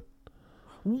of good.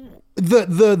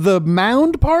 The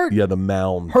mound part? Yeah, the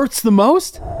mound. Hurts the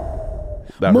most?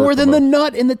 More than the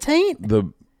nut in the taint?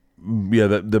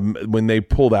 When they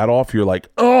pull that off, you're like,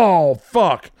 oh,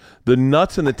 fuck. The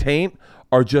nuts and the taint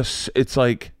are just, it's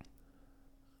like...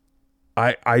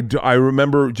 I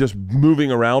remember just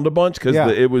moving around a bunch because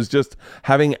it was just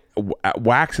having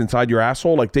wax inside your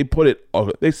asshole. Like they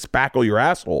spackle your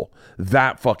asshole.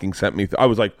 That fucking sent me. I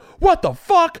was like, what the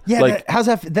fuck? Yeah. Like, how's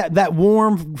that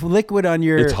warm liquid on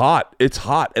your? It's hot. It's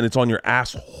hot, and it's on your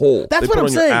asshole. That's what I'm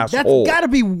saying. That's got to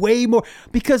be way more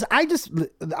because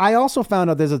I also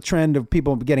found out there's a trend of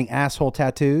people getting asshole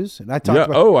tattoos, and I talked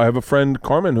about. I have a friend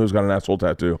Carmen who's got an asshole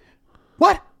tattoo.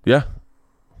 What? Yeah.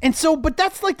 And so, but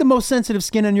that's like the most sensitive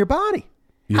skin on your body.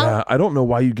 Yeah, I don't know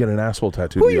why you get an asshole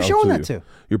tattoo. Who are you showing that to?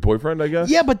 Your boyfriend, I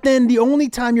guess? Yeah, but then the only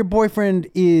time your boyfriend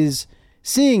is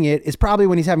seeing it is probably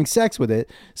when he's having sex with it.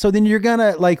 So then you're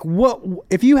gonna like, what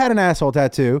if you had an asshole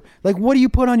tattoo? Like, what do you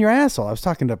put on your asshole? I was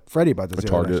talking to Freddie about this. A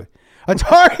target. A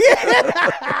target.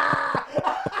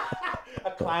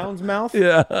 A clown's mouth.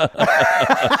 Yeah.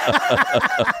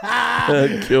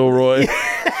 Kilroy.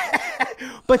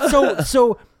 But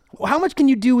so. How much can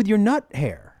you do with your nut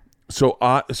hair? So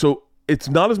it's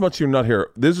not as much your nut hair.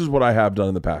 This is what I have done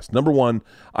in the past. Number one,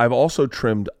 I've also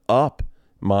trimmed up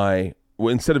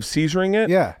instead of seizuring it,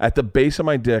 at the base of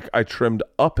my dick, I trimmed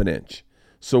up an inch.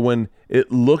 So when it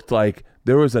looked like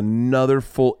there was another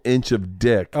full inch of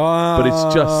dick, but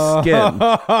it's just skin.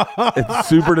 It's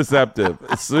super deceptive.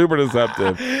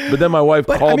 But then my wife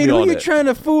called me on it. Who are you trying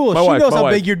to fool? She knows how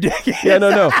big your dick is. Yeah,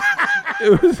 no.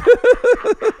 It was...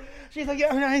 She's like,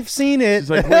 yeah, I've seen it. She's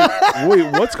like,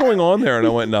 wait, what's going on there? And I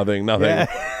went, nothing. Yeah.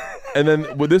 And then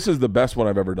this is the best one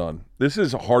I've ever done. This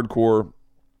is hardcore.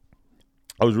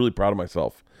 I was really proud of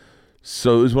myself.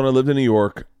 So it was when I lived in New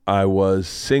York. I was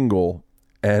single,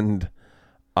 and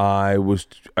it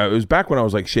was back when I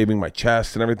was like shaving my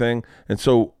chest and everything. And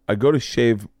so I go to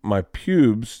shave my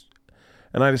pubes,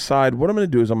 and I decide what I'm going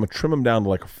to do is I'm going to trim them down to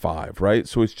like a 5, right?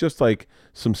 So it's just like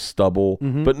some stubble,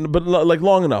 but like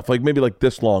long enough, like maybe like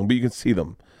this long, but you can see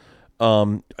them.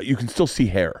 You can still see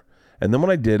hair. And then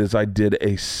what I did is I did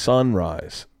a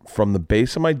sunrise. From the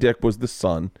base of my dick was the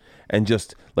sun, and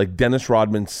just like Dennis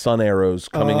Rodman sun arrows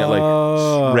coming out,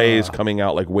 like rays coming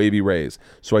out, like wavy rays.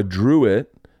 So I drew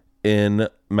it in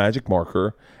magic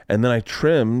marker, and then I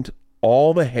trimmed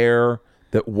all the hair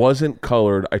that wasn't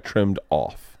colored. I trimmed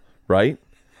off, right?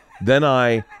 Then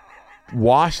I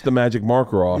washed the magic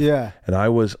marker off, and I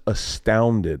was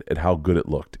astounded at how good it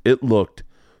looked. It looked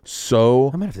so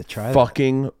I'm gonna have to try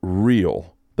fucking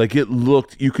real. Like it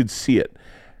looked, you could see it.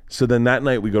 So then that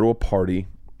night we go to a party,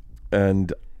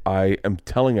 and I am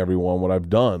telling everyone what I've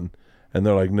done, and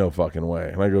they're like, no fucking way.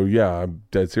 And I go, yeah, I'm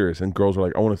dead serious. And girls are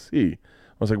like, I want to see. I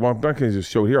was like, well, I'm not going to just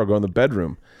show it here. I'll go in the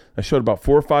bedroom. I showed about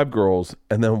 4 or 5 girls,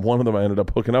 and then one of them I ended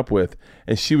up hooking up with,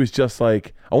 and she was just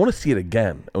like, I want to see it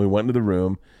again. And we went into the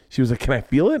room. She was like, can I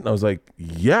feel it? And I was like,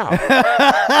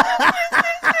 yeah.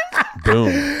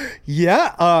 Boom.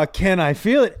 Yeah. Can I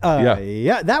feel it?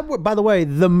 Yeah. That, by the way,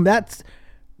 that's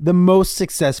the most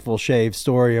successful shave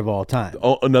story of all time.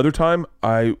 Oh, another time,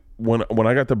 when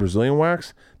I got the Brazilian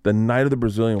wax, the night of the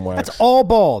Brazilian wax, that's all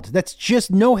bald. That's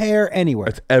just no hair anywhere.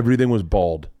 That's everything was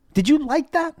bald. Did you like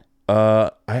that?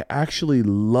 I actually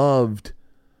loved.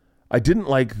 I didn't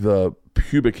like the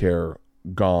pubic hair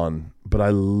gone, but I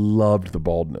loved the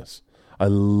baldness. I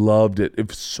loved it. It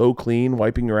was so clean,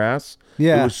 wiping your ass.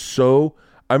 Yeah, it was so.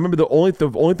 I remember the only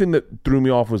thing that threw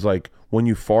me off was like when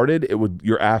you farted,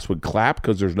 your ass would clap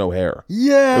because there's no hair.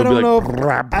 Yeah, I don't know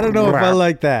if I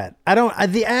like that.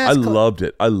 The ass. I loved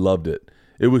it. I loved it.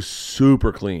 It was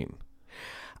super clean.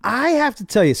 I have to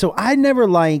tell you, so I never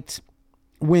liked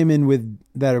women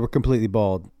that were completely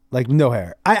bald, like no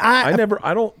hair. I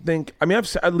don't think. I mean,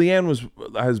 Leanne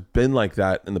has been like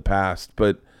that in the past,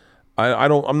 but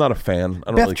I'm not a fan.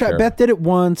 I don't really care. Beth did it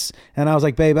once, and I was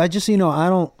like, babe, I just I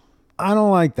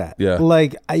don't like that. Yeah,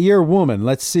 like you're a woman.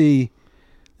 Let's see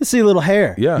a little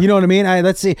hair. Yeah, you know what I mean.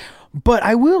 Let's see. But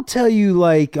I will tell you,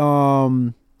 like,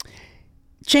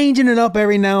 changing it up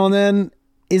every now and then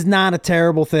is not a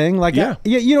terrible thing. Like, yeah,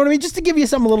 you know what I mean? Just to give you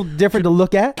something a little different to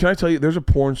look at. Can I tell you, there's a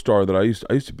porn star that I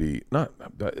used to be,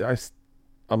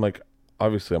 I'm like,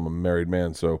 obviously I'm a married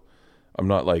man, so I'm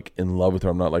not like in love with her.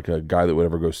 I'm not like a guy that would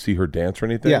ever go see her dance or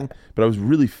anything. Yeah. But I was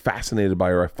really fascinated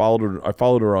by her. I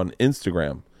followed her on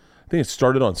Instagram. I think it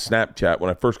started on Snapchat when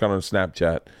I first got on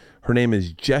Snapchat. Her name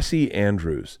is Jessie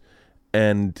Andrews,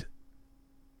 and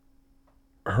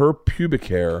her pubic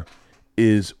hair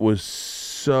was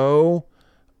so.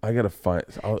 I gotta find.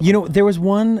 There was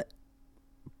one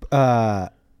porn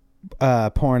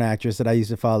actress that I used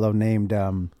to follow named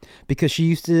because she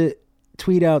used to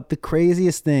tweet out the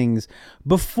craziest things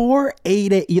before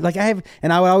 8 like I would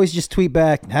always just tweet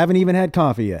back, haven't even had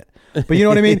coffee yet. But you know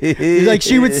what I mean? Like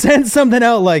she would send something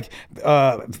out like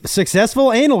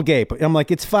successful anal gape. I'm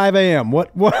like, it's 5 a.m.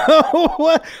 What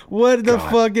the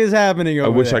fuck is happening over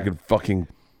there? I wish I could fucking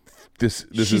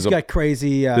She's got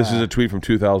crazy this is a tweet from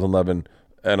 2011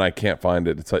 and I can't find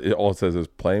it. It's like, all it says is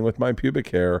playing with my pubic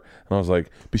hair, and I was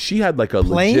like, but she had like a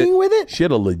playing with it. She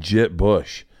had a legit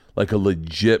bush,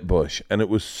 and it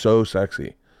was so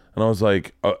sexy. And I was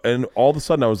like, and all of a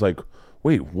sudden I was like,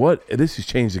 wait, what? This has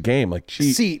changed the game. Like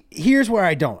see, here's where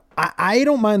I don't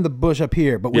mind the bush up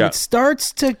here, but when it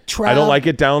starts to travel, I don't like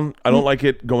it down. I don't like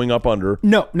it going up under.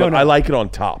 No. I like it on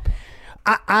top.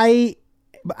 I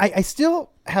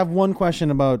still have one question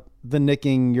about the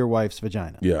nicking your wife's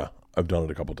vagina. Yeah. I've done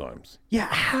it a couple times. Yeah,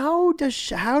 how does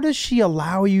she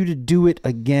allow you to do it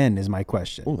again? Is my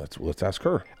question. Oh, let's ask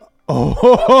her.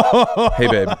 Oh, hey,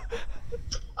 babe.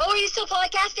 Oh, are you still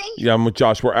podcasting? Yeah, I'm with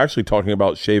Josh. We're actually talking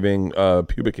about shaving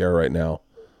pubic hair right now.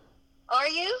 Are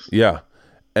you? Yeah,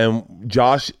 and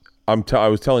Josh, I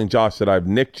was telling Josh that I've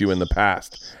nicked you in the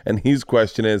past, and his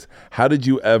question is, how did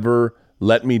you ever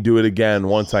let me do it again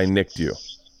once I nicked you?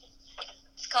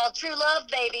 It's called true love,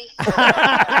 baby.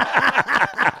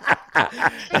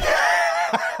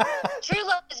 True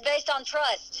love is based on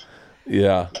trust.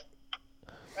 Yeah.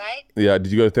 Right? Yeah.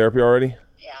 Did you go to therapy already?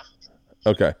 Yeah.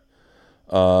 Okay.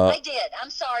 I did. I'm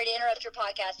sorry to interrupt your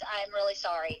podcast. I'm really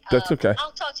sorry. That's okay.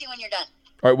 I'll talk to you when you're done.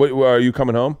 All right. Wait, are you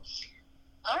coming home?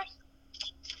 All right.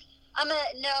 I'm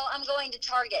going to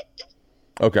Target.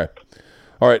 Okay.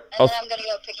 All right. And then I'm going to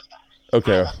go pick it up.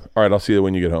 Okay. All right. I'll see you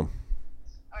when you get home.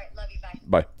 All right. Love you.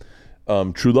 Bye.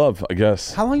 Bye. True love, I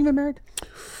guess. How long you been married?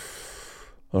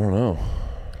 I don't know.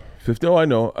 50. Oh, I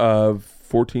know.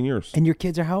 14 years. And your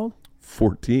kids are how old?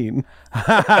 14.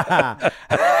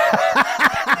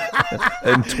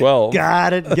 and 12.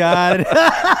 Got it.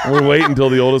 We're waiting until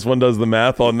the oldest one does the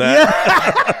math on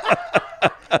that.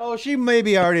 Oh, she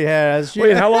maybe already has.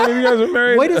 Wait, how long have you guys been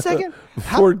married? Wait a second.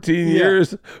 14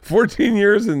 years. 14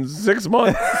 years and 6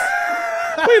 months.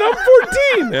 Wait, I'm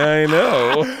 14. I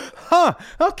know. Huh.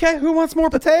 Okay. Who wants more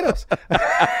potatoes?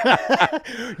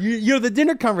 you know, the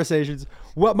dinner conversations.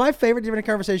 What my favorite dinner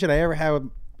conversation I ever had with,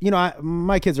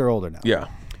 my kids are older now. Yeah.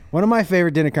 One of my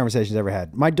favorite dinner conversations I ever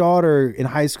had. My daughter in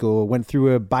high school went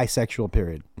through a bisexual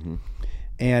period. Mm-hmm.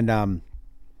 And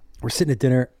we're sitting at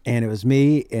dinner, and it was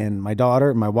me and my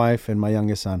daughter, my wife, and my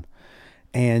youngest son.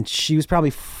 And she was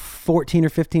probably 14 or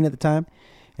 15 at the time.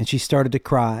 And she started to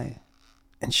cry.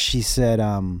 And she said,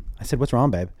 I said, "What's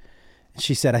wrong, babe?" And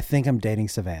she said, "I think I'm dating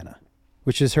Savannah,"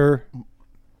 which is her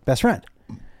best friend.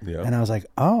 Yeah. And I was like,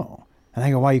 "Oh." And I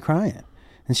go, "Why are you crying?"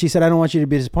 And she said, "I don't want you to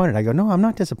be disappointed." I go, "No, I'm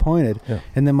not disappointed." Yeah.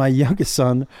 And then my youngest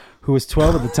son, who was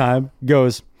 12 at the time,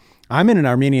 goes, "I'm in an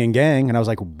Armenian gang." And I was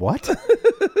like, "What?"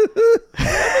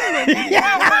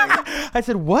 Yeah. I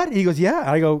said, "What?" He goes, "Yeah."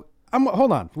 I go,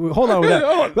 hold on with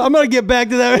that. I'm going to get back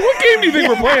to that. What game do you think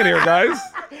we're playing here, guys?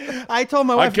 I told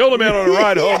my wife. I killed a man on a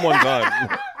ride home one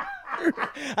time.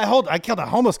 I killed a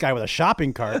homeless guy with a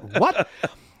shopping cart. What?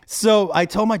 So I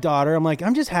told my daughter, I'm like,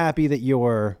 I'm just happy that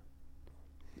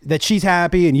she's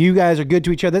happy and you guys are good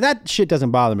to each other. That shit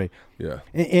doesn't bother me. Yeah.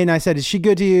 And I said, "Is she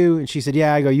good to you?" And she said,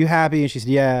 "Yeah." I go, "You happy?" And she said,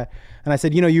 "Yeah." And I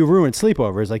said, "You ruined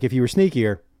sleepovers. Like if you were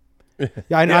sneakier."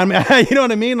 Yeah, you know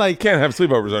what I mean? Like, can't have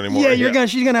sleepovers anymore. Yeah,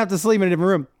 she's gonna have to sleep in a different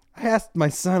room. I asked my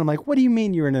son, I'm like, "What do you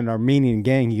mean you're in an Armenian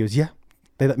gang?" He goes, "Yeah,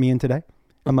 they let me in today."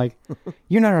 I'm like,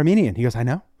 "You're not Armenian." He goes, "I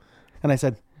know." And I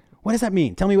said, "What does that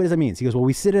mean? Tell me what does that mean?" He goes, "Well,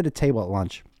 we sit at a table at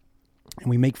lunch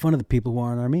and we make fun of the people who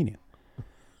aren't Armenian."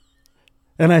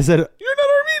 And I said, "You're not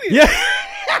Armenian." Yeah.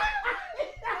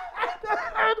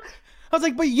 I was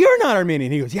like, "But you're not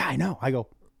Armenian." He goes, "Yeah, I know." I go,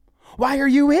 "Why are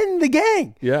you in the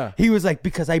gang?" Yeah. He was like,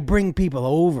 "Because I bring people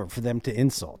over for them to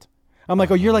insult." I'm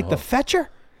like, "Oh, you're like the fetcher?"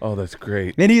 Oh, that's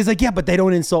great. And he's like, "Yeah, but they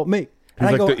don't insult me."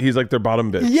 He's like their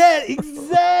bottom bitch. Yeah,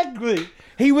 exactly.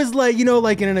 He was like,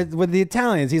 with the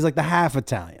Italians, he's like the half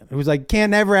Italian. It was like,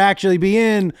 can't never actually be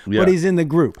in, but he's in the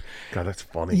group. God, that's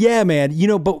funny. Yeah, man.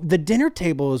 But the dinner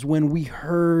table is when we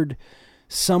heard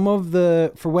some of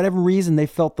for whatever reason, they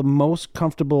felt the most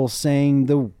comfortable saying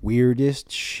the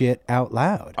weirdest shit out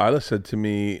loud. Isla said to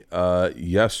me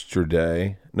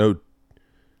yesterday,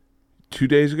 2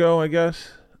 days ago, I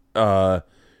guess,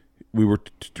 we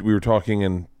were talking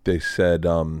and they said,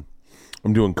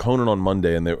 I'm doing Conan on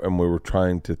Monday, and we were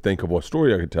trying to think of what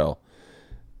story I could tell.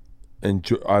 And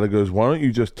Isla goes, "Why don't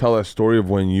you just tell that story of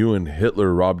when you and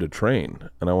Hitler robbed a train?"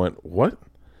 And I went, "What?"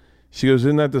 She goes,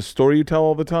 "Isn't that the story you tell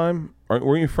all the time?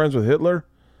 Weren't you friends with Hitler?"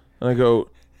 And I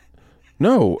go,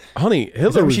 "No, honey,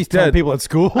 Hitler was she's dead." telling people at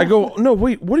school? I go, "No,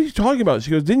 wait, what are you talking about?" She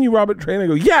goes, "Didn't you rob a train?" I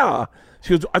go, "Yeah."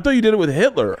 She goes, "I thought you did it with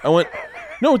Hitler." I went,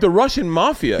 "No, with the Russian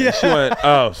mafia." Yeah. She went,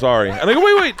 "Oh, sorry." And I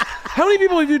go, wait, how many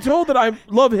people have you told that I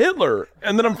love Hitler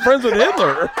and that I'm friends with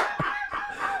Hitler?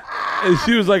 And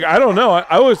she was like, "I don't know.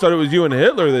 I always thought it was you and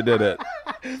Hitler that did it."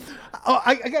 Oh,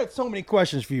 I got so many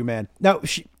questions for you, man. Now,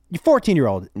 you're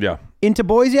 14-year-old. Yeah. Into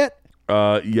boys yet?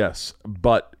 Yes,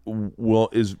 but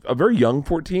is a very young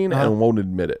 14 and won't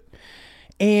admit it.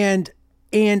 And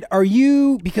are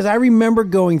you, because I remember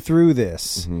going through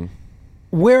this,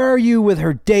 where are you with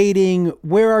her dating?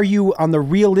 Where are you on the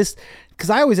realist? Because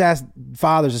I always ask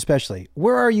fathers especially,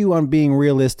 where are you on being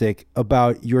realistic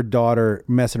about your daughter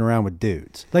messing around with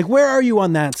dudes? Like, where are you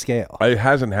on that scale? It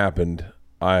hasn't happened.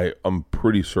 I'm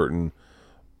pretty certain,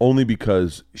 only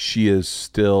because she is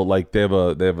still like they have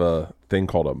a thing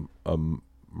called a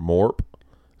morp.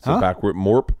 It's a backward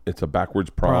morp. It's a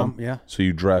backwards prom. Yeah. So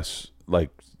you dress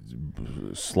like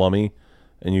slummy,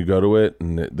 and you go to it,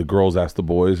 and the girls ask the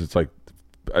boys.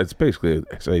 It's basically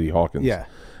Sadie Hawkins. Yeah.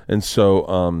 And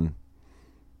so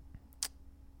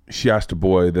she asked a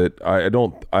boy that I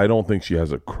don't think she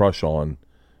has a crush on,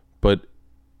 but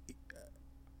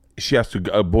she asked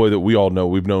a boy that we all know,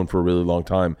 we've known for a really long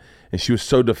time, and she was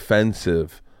so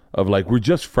defensive of like, we're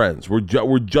just friends, we're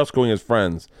just going as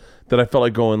friends, that I felt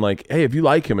like going like, hey, if you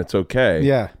like him, it's okay.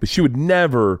 Yeah. But she would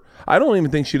never. I don't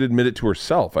even think she'd admit it to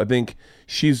herself. I think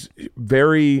she is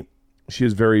very.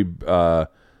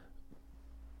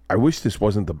 I wish this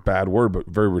wasn't the bad word, but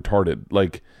very retarded.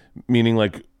 Like, meaning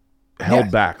like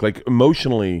held back, like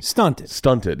emotionally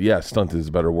stunted. Yeah, stunted is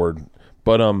a better word.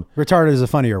 But retarded is a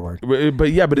funnier word.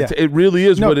 But yeah, but it really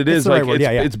is what it is. Like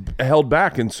it's held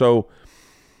back, and so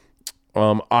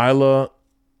Isla,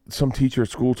 some teacher at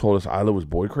school told us Isla was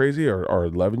boy crazy, or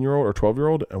 11-year-old or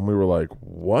 12-year-old, and we were like,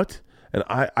 what? And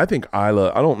I think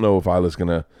Isla, I don't know if Isla's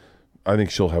gonna I think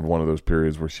she'll have one of those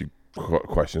periods where she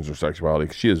questions her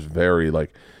sexuality. She is very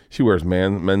like, she wears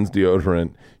men's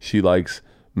deodorant. She likes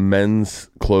men's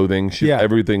clothing.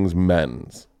 Everything's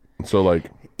men's. So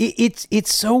like,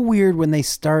 it's so weird when they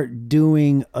start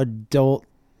doing adult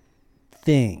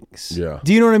things. Yeah.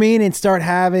 Do you know what I mean? And start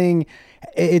having.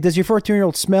 Does your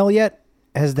 14-year-old smell yet?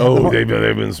 They've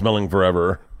been smelling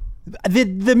forever.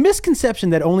 The misconception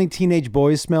that only teenage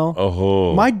boys smell.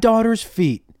 Oh, my daughter's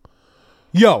feet.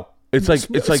 Yo, it's like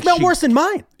smell worse than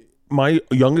mine. My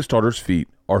youngest daughter's feet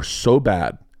are so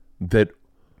bad that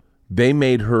they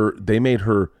made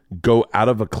her go out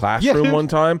of a classroom one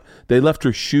time. They left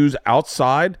her shoes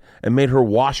outside and made her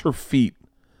wash her feet.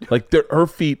 Like her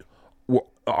feet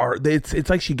are. It's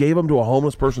like she gave them to a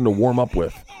homeless person to warm up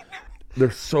with. They're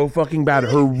so fucking bad.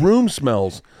 Her room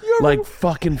smells like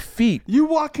fucking feet. You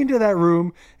walk into that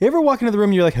room. You ever walk into the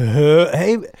room and you're like,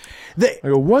 hey. I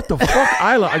go, what the fuck,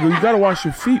 Isla? I go, you got to wash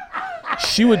your feet.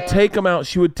 She would take them out.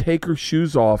 She would take her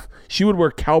shoes off. She would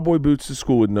wear cowboy boots to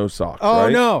school with no socks. Oh,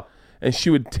 right? no. And she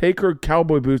would take her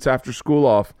cowboy boots after school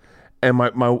off. And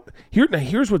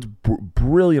here's what's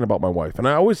brilliant about my wife. And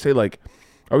I always say, like,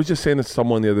 I was just saying this to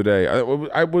someone the other day.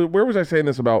 Where was I saying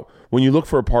this about when you look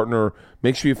for a partner,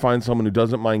 make sure you find someone who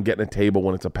doesn't mind getting a table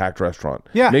when it's a packed restaurant.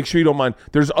 Yeah. Make sure you don't mind.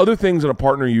 There's other things in a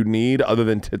partner you need other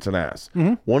than tits and ass.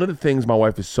 Mm-hmm. One of the things my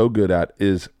wife is so good at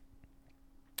is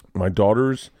my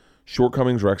daughter's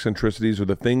shortcomings or eccentricities are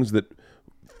the things that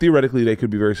theoretically they could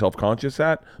be very self-conscious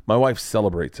at. My wife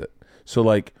celebrates it. So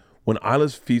like when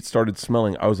Isla's feet started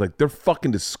smelling, I was like, they're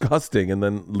fucking disgusting. And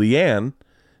then Leanne,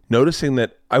 noticing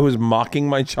that I was mocking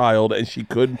my child and she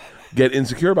could get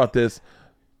insecure about this,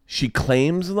 she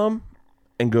claims them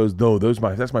and goes, no,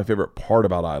 that's my favorite part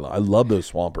about Isla. I love those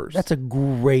swampers. That's a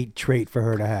great trait for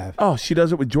her to have. Oh, she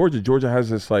does it with Georgia. Georgia has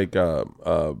this like a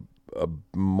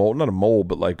mole, not a mole,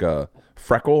 but like a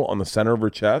freckle on the center of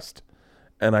her chest.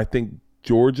 And I think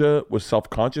Georgia was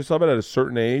self-conscious of it at a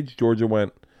certain age. Georgia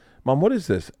went, Mom, what is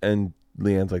this? And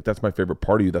Leanne's like, that's my favorite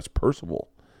part of you. That's Percival.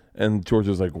 And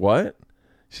Georgia's like, what?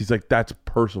 She's like, that's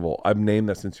Percival. I've named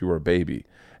that since you were a baby.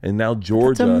 And now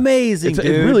Georgia. That's amazing, dude.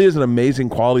 It really is an amazing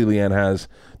quality Leanne has,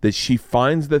 that she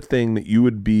finds the thing that you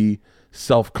would be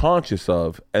self-conscious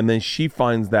of, and then she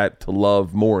finds that to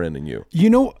love more in you.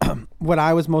 You know what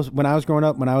I was when I was growing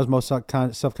up, when I was most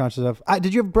self-conscious of?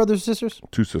 Did you have brothers and sisters?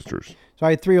 2 sisters. So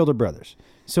I had 3 older brothers.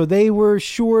 So they were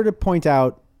sure to point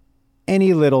out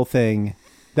any little thing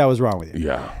that was wrong with you.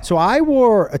 Yeah. So I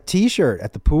wore a T-shirt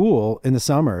at the pool in the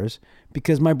summers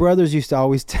because my brothers used to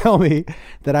always tell me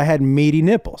that I had meaty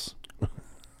nipples.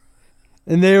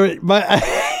 And they were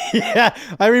yeah,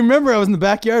 I remember I was in the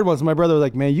backyard once and my brother was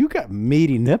like, man, you got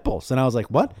meaty nipples. And I was like,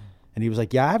 what? And he was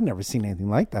like, yeah, I've never seen anything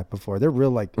like that before. They're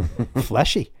real like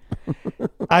fleshy.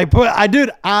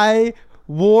 I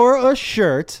wore a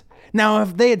shirt. Now,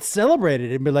 if they had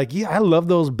celebrated it and be like, yeah, I love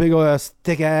those big ass,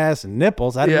 thick ass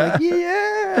nipples, I'd be like,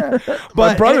 yeah. But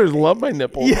my brothers love my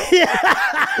nipples. Yeah.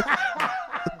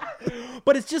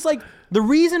 But it's just like, the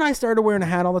reason I started wearing a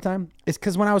hat all the time is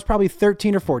because when I was probably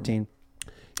 13 or 14,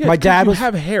 my dad was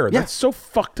have hair. Yeah. That's so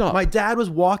fucked up. My dad was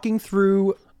walking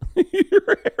through. Your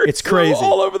hair It's crazy.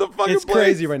 all over the fucking It's place.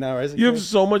 crazy right now, right? You have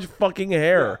so much fucking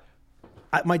hair.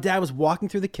 My dad was walking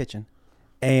through the kitchen,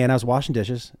 and I was washing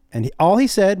dishes, and all he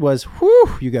said was,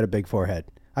 "Whew, you got a big forehead."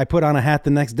 I put on a hat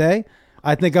the next day.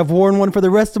 I think I've worn one for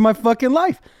the rest of my fucking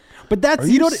life. But that's Are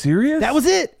you serious? That was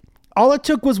it. All it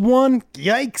took was one.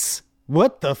 Yikes!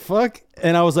 What the fuck?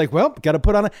 And I was like, well, got to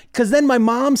put on a. Because then my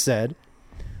mom said,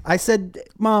 I said,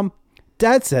 Mom,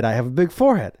 Dad said I have a big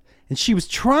forehead. And she was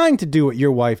trying to do what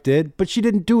your wife did, but she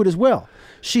didn't do it as well.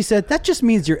 She said, that just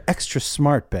means you're extra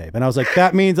smart, babe. And I was like,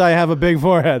 that means I have a big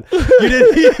forehead.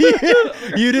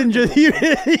 You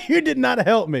did not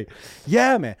help me.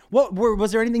 Yeah, man.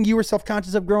 Was there anything you were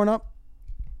self-conscious of growing up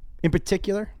in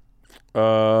particular?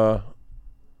 No.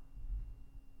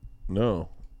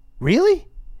 Really?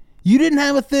 You didn't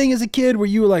have a thing as a kid where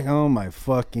you were like, oh my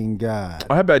fucking God.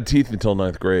 I had bad teeth until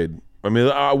 9th grade. I mean,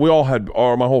 we all had,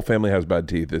 my whole family has bad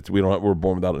teeth. We're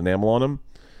born without enamel on them.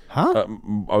 Huh?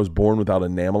 I was born without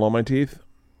enamel on my teeth.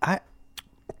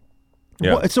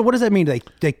 Yeah. So what does that mean?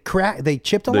 They crack? They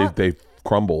chipped a lot? They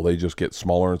crumble. They just get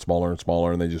smaller and smaller and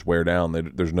smaller, and they just wear down.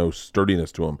 There's no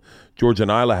sturdiness to them. George and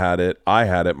Isla had it. I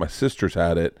had it. My sisters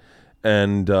had it.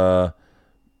 And,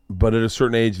 but at a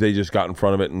certain age, they just got in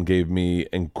front of it and gave me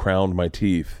and crowned my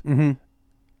teeth. Mm-hmm.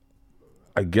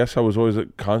 I guess I was always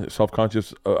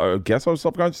self-conscious. I guess I was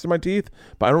self-conscious of my teeth,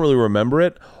 but I don't really remember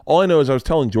it. All I know is I was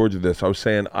telling Georgia this. I was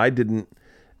saying I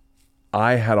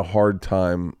had a hard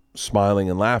time smiling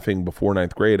and laughing before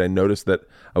 9th grade. I noticed that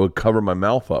I would cover my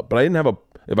mouth up, but I didn't have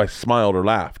if I smiled or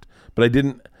laughed. but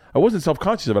I wasn't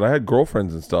self-conscious of it. I had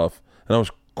girlfriends and stuff, and I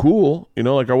was cool,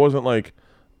 like I wasn't like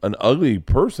an ugly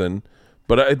person,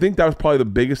 but I think that was probably the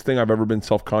biggest thing I've ever been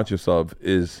self-conscious of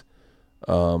is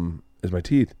my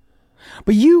teeth.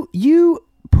 But you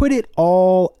put it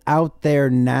all out there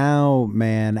now,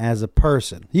 man, as a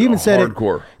person. You even said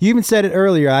hardcore. You even said it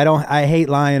earlier. I hate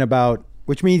lying about,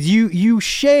 which means you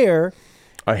share.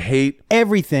 I hate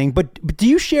everything, but do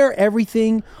you share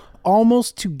everything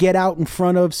almost to get out in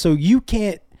front of, so you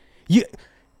can't,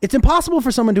 it's impossible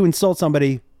for someone to insult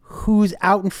somebody who's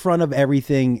out in front of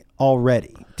everything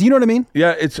already. Do you know what I mean?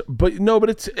 Yeah, but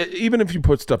it's even if you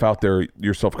put stuff out there,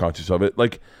 you're self-conscious of it.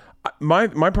 Like my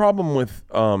problem with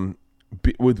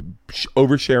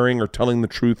oversharing or telling the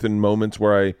truth in moments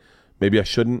where maybe I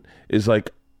shouldn't is like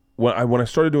when I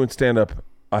started doing stand-up,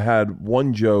 I had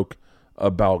one joke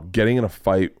about getting in a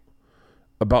fight.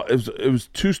 It was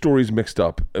two stories mixed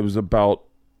up. It was about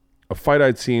a fight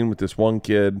I'd seen with this one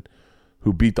kid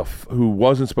who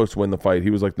wasn't supposed to win the fight. He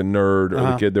was like the nerd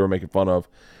or the kid they were making fun of.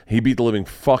 He beat the living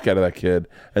fuck out of that kid.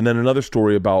 And then another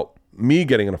story about me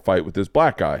getting in a fight with this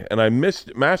black guy, and I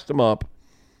mashed him up.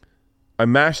 I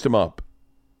mashed him up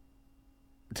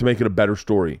to make it a better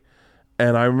story.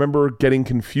 And I remember getting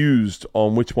confused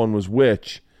on which one was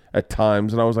which at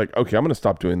times, and I was like, okay, I'm going to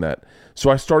stop doing that. So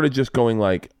I started just going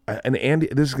like, and Andy,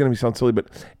 this is going to sound silly, but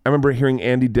I remember hearing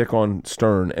Andy Dick on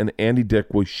Stern, and Andy Dick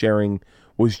was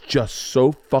just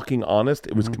so fucking honest.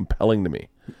 It was compelling to me.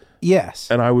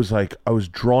 Yes. And I was like, I was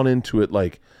drawn into it.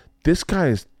 Like, this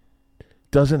guy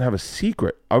doesn't have a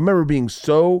secret. I remember being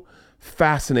so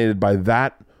fascinated by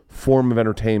that form of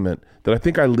entertainment that I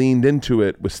think I leaned into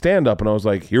it with stand-up, and I was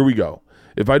like, here we go.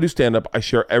 If I do stand-up, I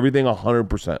share everything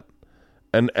 100%.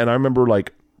 And I remember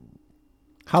like...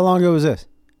 How long ago was this?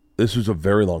 This was a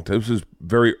very long time. This was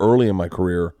very early in my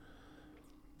career.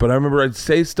 But I remember I'd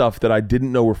say stuff that I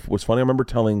didn't know was funny. I remember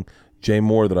telling Jay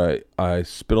Moore that I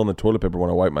spit on the toilet paper when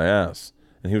I wiped my ass.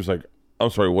 And he was like, I'm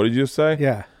sorry, what did you just say?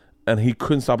 Yeah. And he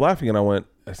couldn't stop laughing. And I went,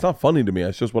 it's not funny to me.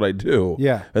 It's just what I do.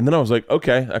 Yeah. And then I was like,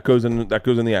 okay, that goes in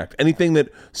the act. Anything that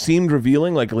seemed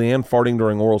revealing, like Leanne farting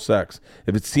during oral sex,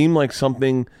 if it seemed like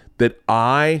something that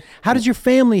How does your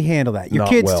family handle that? Your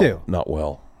kids too? Not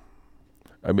well.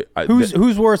 I mean,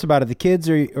 who's worse about it, the kids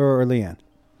or Leanne?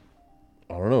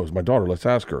 I don't know. It's my daughter. Let's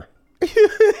ask her.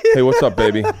 Hey, what's up,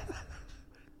 baby?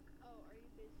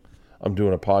 I'm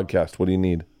doing a podcast. What do you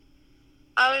need?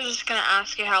 I was just going to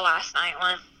ask you how last night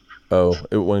went. Oh,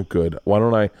 it went good.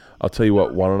 I'll tell you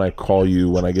what, why don't I call you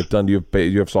when I get done? Do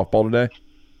you have softball today?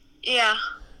 Yeah.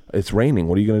 It's raining.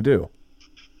 What are you going to do?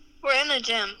 We're in the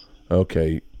gym.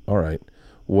 Okay. All right.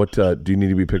 What, do you need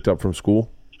to be picked up from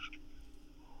school?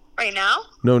 Right now?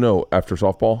 No, after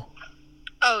softball?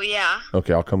 Oh, yeah.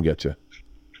 Okay, I'll come get you.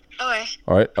 Okay.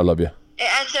 All right, I love you.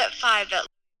 It ends at 5.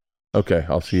 Okay,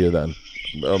 I'll see you then.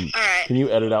 All right. Can you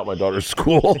edit out my daughter's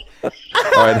school? All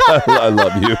right, I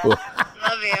love you.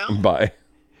 Love you. Bye.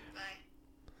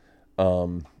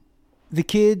 The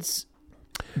kids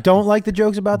don't like the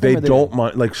jokes about them? They don't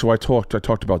mind. Like, so I talked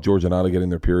about George and Anna getting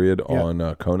their period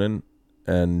on Conan,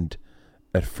 and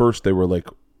at first they were like,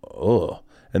 ugh.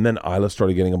 And then Isla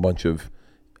started getting a bunch of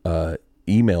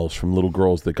emails from little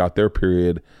girls that got their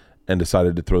period and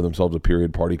decided to throw themselves a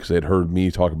period party because they had heard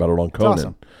me talk about it on Conan.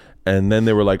 Awesome. And then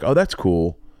they were like, oh, that's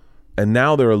cool. And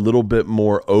now they're a little bit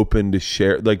more open to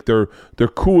share. Like, they're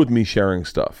cool with me sharing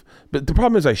stuff. But the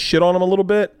problem is I shit on them a little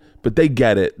bit, but they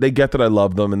get it. They get that I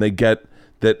love them, and they get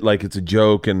that, like, it's a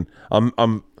joke, and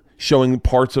I'm showing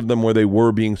parts of them where they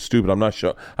were being stupid. I'm not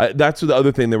sure. That's the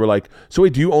other thing. They were like, so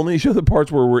wait, do you only show the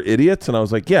parts where we're idiots? And I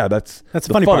was like, yeah, that's the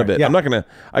funny fun part, of it. yeah. I'm not going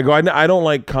to, I don't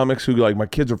like comics who like, my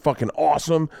kids are fucking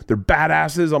awesome. They're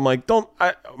badasses. I'm like,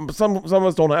 some of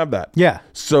us don't have that. Yeah.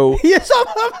 So. Yeah,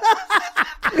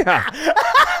 Yeah.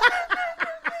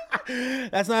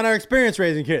 That's not our experience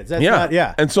raising kids. That's Yeah. not,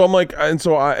 yeah. And so I'm like, and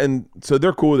so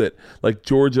they're cool with it. Like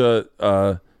Georgia,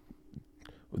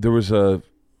 there was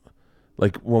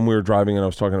like when we were driving and I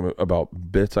was talking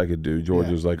about bits I could do,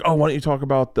 Georgia was like, oh, why don't you talk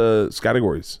about the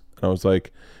categories? And I was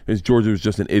like, Georgia was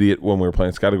just an idiot when we were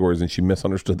playing categories and she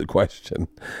misunderstood the question.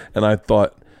 And I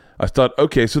thought,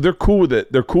 okay, so they're cool with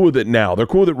it. They're cool with it now. They're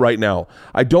cool with it right now.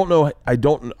 I don't know.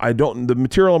 The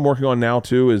material I'm working on now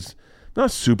too is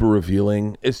not super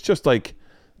revealing. It's just like,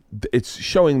 it's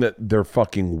showing that they're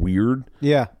fucking weird.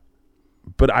 Yeah.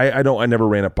 But I never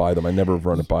ran it by them. I never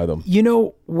run it by them. You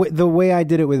know, the way I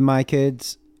did it with my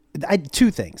kids, two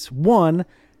things. One,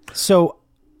 so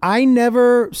I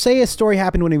never say a story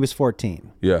happened when he was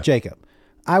 14. Yeah. Jacob.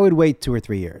 I would wait 2 or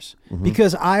 3 years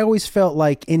because I always felt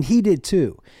like, and he did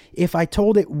too, if I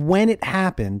told it when it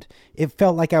happened, it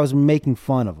felt like I was making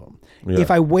fun of him. Yeah.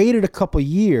 If I waited a couple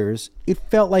years, it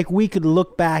felt like we could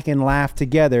look back and laugh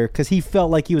together because he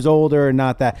felt like he was older and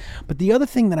not that. But the other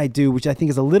thing that I do, which I think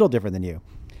is a little different than you,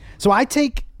 so I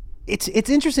take, it's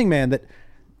interesting, man, that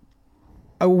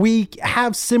we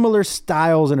have similar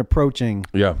styles in approaching.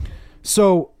 Yeah.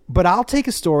 So, but I'll take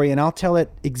a story and I'll tell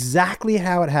it exactly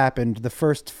how it happened the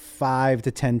first 5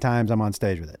 to 10 times I'm on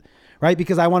stage with it, right?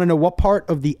 Because I want to know what part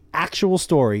of the actual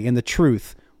story and the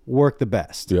truth work the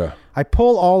best. Yeah. I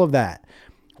pull all of that.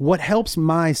 What helps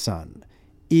my son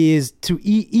is to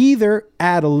either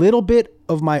add a little bit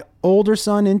of my older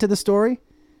son into the story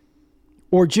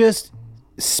or just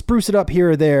spruce it up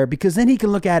here or there, because then he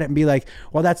can look at it and be like,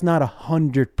 well, that's not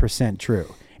 100%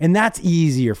 true. And that's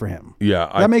easier for him. Yeah.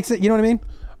 That makes it, you know what I mean?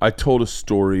 I told a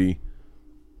story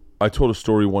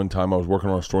one time. I was working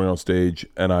on a story on stage,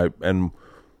 and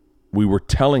we were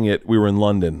telling it. We were in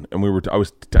London, and I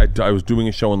was doing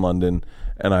a show in London,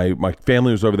 and my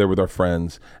family was over there with our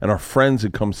friends, and our friends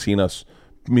had come see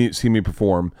me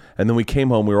perform, and then we came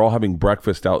home. We were all having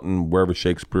breakfast out in wherever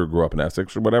Shakespeare grew up in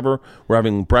Essex or whatever. We're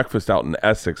having breakfast out in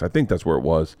Essex. I think that's where it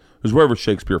was. It was wherever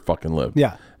Shakespeare fucking lived.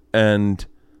 Yeah. And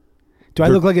do I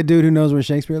look like a dude who knows where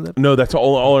Shakespeare lived? no, that's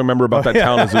all I remember about that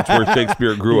town is it's where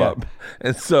Shakespeare grew Yeah. up.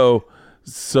 And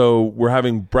so we're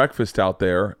having breakfast out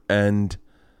there, and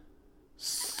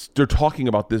they're talking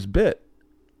about this bit,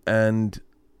 and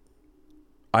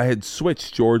I had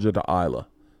switched Georgia to Isla.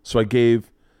 So I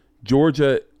gave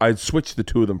Georgia, I had switched the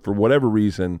two of them for whatever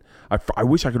reason. I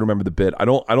wish I could remember the bit. I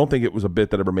don't think it was a bit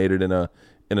that ever made it in a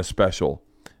special.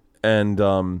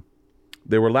 And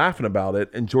they were laughing about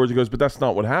it, and Georgia goes, but that's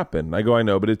not what happened. I go, I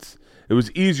know, but it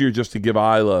was easier just to give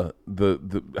Isla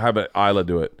have Isla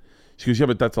do it. She goes, yeah,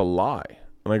 but that's a lie.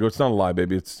 And I go, it's not a lie,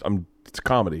 baby. It's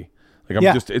comedy. Like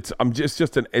it's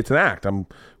an act. I'm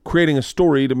creating a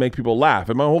story to make people laugh,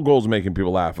 and my whole goal is making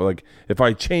people laugh. Like if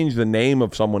I change the name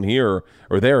of someone here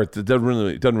or there, it doesn't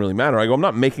really matter. I go, I'm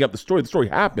not making up the story. The story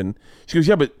happened. She goes,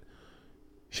 yeah, but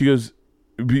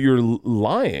you're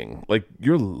lying. Like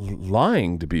you're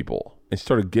lying to people. And she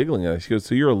started giggling at it. She goes,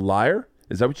 so you're a liar?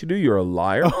 Is that what you do? You're a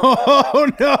liar? Oh,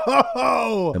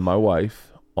 no. And my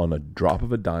wife, on a drop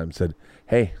of a dime, said,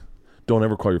 hey, don't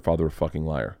ever call your father a fucking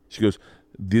liar. She goes,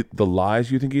 the lies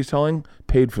you think he's telling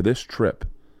paid for this trip.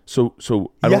 So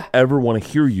I don't ever want to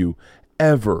hear you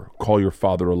ever call your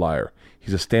father a liar.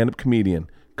 He's a stand-up comedian.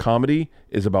 Comedy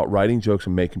is about writing jokes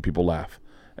and making people laugh.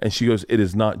 And she goes, it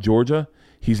is not Georgia.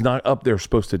 He's not up there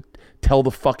supposed to tell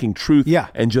the fucking truth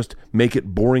and just make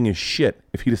it boring as shit.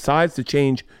 If he decides to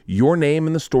change your name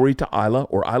in the story to Isla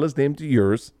or Isla's name to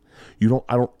yours, and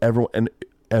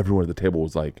everyone at the table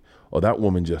was like, oh, that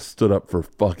woman just stood up for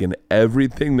fucking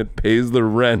everything that pays the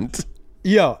rent.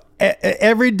 Yo,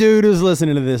 every dude who's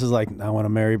listening to this is like, I want to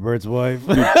marry Bert's wife.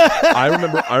 Dude, I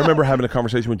remember having a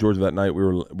conversation with Georgia that night. We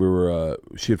were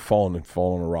she had fallen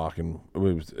on a rock, and it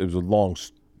was a long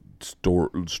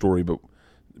story, but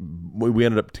we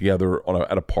ended up together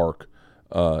at a park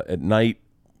at night.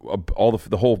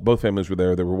 Both families were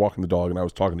there. They were walking the dog, and I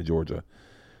was talking to Georgia,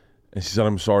 and she said,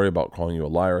 "I'm sorry about calling you a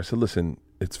liar." I said, "Listen,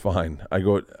 it's fine." I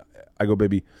go,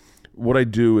 baby. What I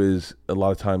do is a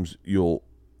lot of times you'll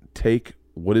take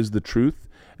what is the truth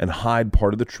and hide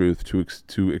part of the truth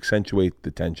to accentuate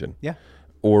the tension. Yeah.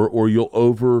 Or you'll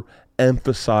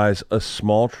overemphasize a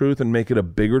small truth and make it a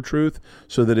bigger truth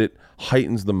so that it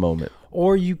heightens the moment.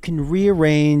 Or you can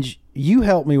rearrange. You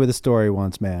helped me with a story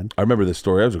once, man. I remember this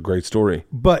story. That was a great story.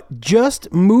 But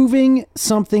just moving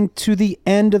something to the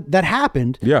end of that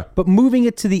happened. Yeah. But moving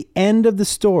it to the end of the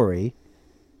story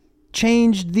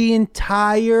changed the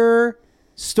entire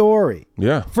story.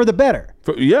 Yeah. For the better.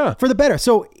 For the better.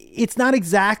 So it's not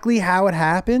exactly how it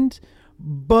happened,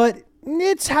 but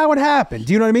it's how it happened.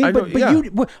 Do you know what I mean?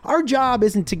 But our job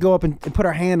isn't to go up and put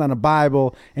our hand on a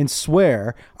Bible and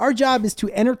swear. Our job is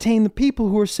to entertain the people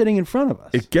who are sitting in front of us.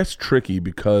 It gets tricky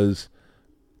because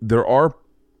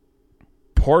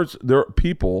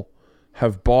people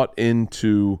have bought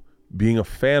into being a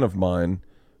fan of mine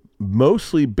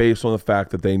mostly based on the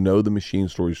fact that they know the machine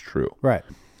story is true. Right.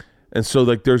 And so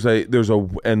like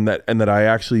and that I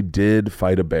actually did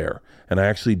fight a bear, and I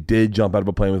actually did jump out of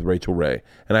a plane with Rachel Ray,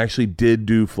 and I actually did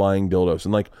do flying dildos,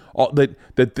 and like all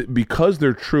that because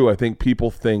they're true, I think people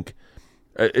think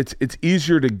it's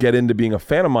easier to get into being a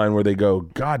fan of mine where they go,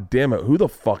 God damn it, who the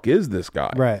fuck is this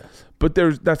guy? Right. But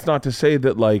that's not to say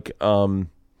that I'm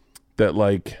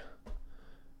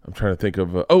trying to think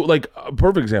of a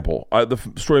perfect example. The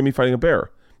story of me fighting a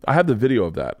bear. I have the video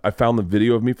of that. I found the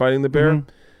video of me fighting the bear. Mm-hmm.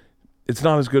 it's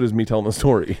not as good as me telling the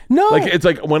story. No. Like, it's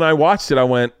like when I watched it, I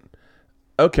went,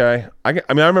 okay. I mean,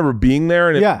 I remember being there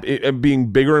and it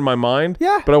being bigger in my mind.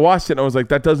 Yeah. But I watched it and I was like,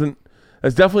 that's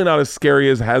definitely not as scary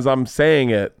as I'm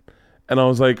saying it. And I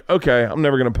was like, okay, I'm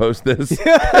never going to post this.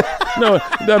 No,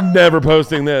 I'm never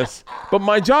posting this. But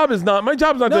my job is not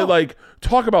to like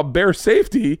talk about bear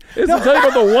safety. It's to tell you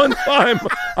about the one time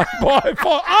I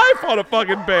fought a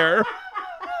fucking bear.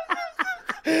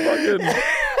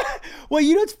 Well,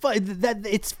 you know,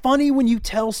 it's funny when you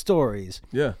tell stories.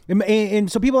 Yeah. And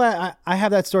so people, I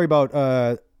have that story about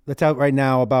that's out right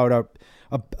now about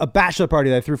a bachelor party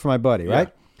that I threw for my buddy, right?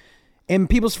 And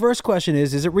people's first question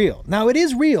is it real? Now, it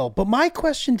is real, but my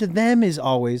question to them is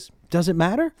always, does it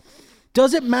matter?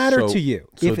 Does it matter to you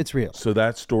if it's real? So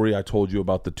that story I told you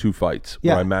about the 2 fights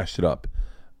where I mashed it up.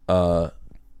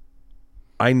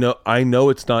 I know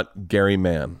it's not Gary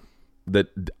Mann.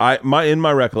 In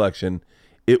my recollection,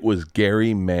 it was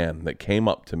Gary Mann that came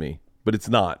up to me, but it's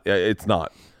not. It's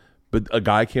not. But a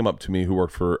guy came up to me who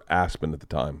worked for Aspen at the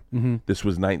time. Mm-hmm. This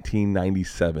was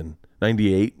 1997,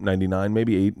 98, 99,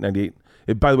 maybe 98.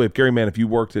 By the way, Gary Mann, if you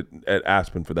worked at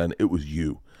Aspen for then, it was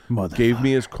you. Gave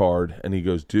me his card, and he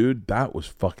goes, dude, that was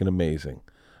fucking amazing.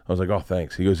 I was like, oh,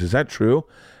 thanks. He goes, is that true?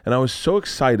 And I was so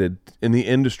excited in the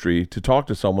industry to talk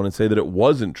to someone and say that it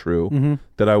wasn't true,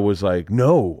 that I was like,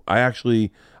 no, I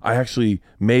actually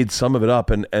made some of it up.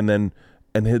 And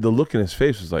the look in his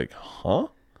face was like, huh?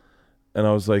 And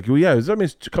I was like, well, yeah, it's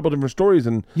a couple different stories.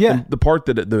 And the part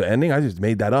that the ending, I just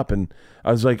made that up. And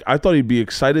I was like, I thought he'd be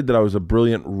excited that I was a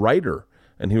brilliant writer.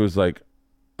 And he was like,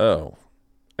 oh.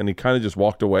 And he kind of just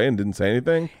walked away and didn't say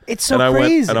anything. It's so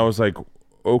crazy. And I was like,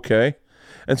 okay.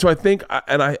 And so I think,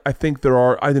 I think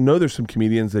I know there's some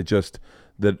comedians that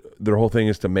their whole thing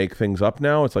is to make things up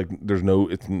now. It's like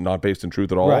it's not based in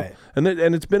truth at all. Right. And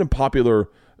it's been a popular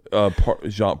part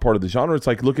of the genre. It's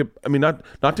like,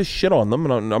 not to shit on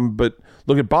them, but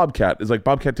look at Bobcat. It's like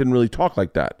Bobcat didn't really talk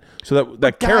like that. So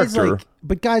that character.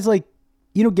 But guys like,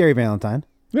 you know, Gary Valentine.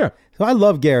 Yeah. So I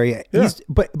love Gary. Yeah.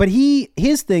 But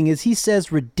his thing is he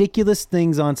says ridiculous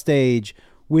things on stage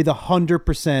with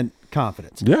 100%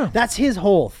 confidence. Yeah. That's his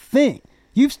whole thing.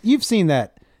 You've seen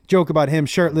that joke about him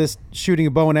shirtless shooting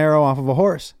a bow and arrow off of a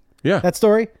horse. Yeah. That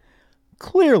story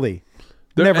clearly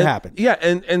never happened. Yeah,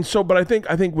 and so but I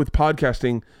think with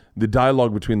podcasting, the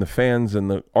dialogue between the fans and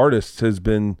the artists has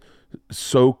been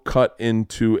so cut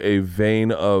into a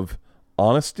vein of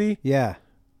honesty. Yeah.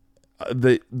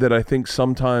 That I think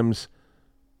sometimes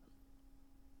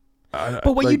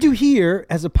but what you do here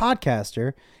as a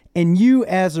podcaster and you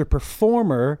as a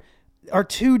performer are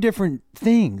two different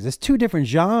things. It's two different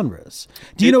genres.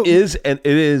 It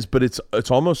is, but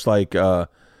it's almost like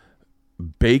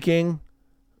baking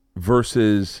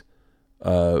versus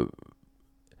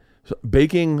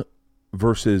having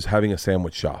a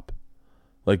sandwich shop.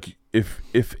 Like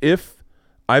if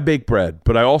I bake bread,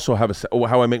 but I also have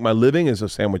how I make my living is a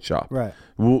sandwich shop. Right.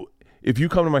 Well, if you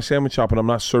come to my sandwich shop and I'm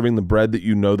not serving the bread that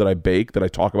you know that I bake, that I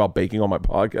talk about baking on my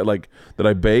podcast, like that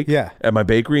I bake at my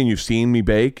bakery, and you've seen me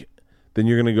bake, then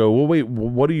you're gonna go, well, wait,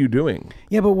 what are you doing?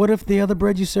 Yeah, but what if the other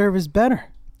bread you serve is better?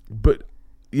 But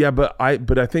I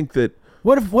think that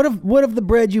what if the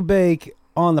bread you bake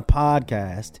on the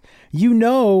podcast, you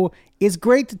know, is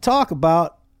great to talk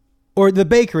about, or the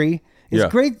bakery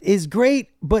is great,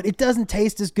 but it doesn't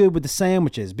taste as good with the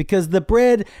sandwiches because the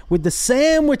bread with the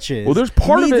sandwiches there's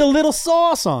part needs of it, a little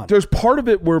sauce on it. There's part of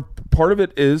it where part of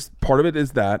it is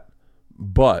that,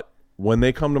 but when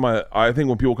they come to I think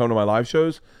when people come to my live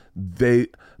shows, they've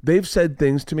said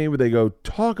things to me where they go,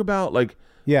 talk about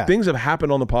things have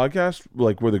happened on the podcast,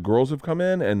 like where the girls have come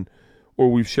in or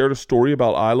we've shared a story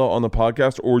about Isla on the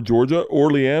podcast or Georgia or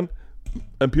Leanne,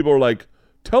 and people are like,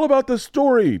 tell about the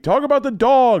story, talk about the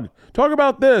dog, talk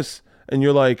about this. And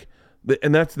you're like,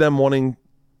 and that's them wanting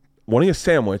a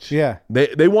sandwich. Yeah.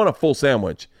 They want a full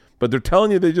sandwich, but they're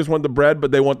telling you they just want the bread, but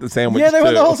they want the sandwich. Yeah, they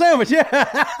want too. the whole sandwich.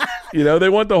 Yeah. You know, they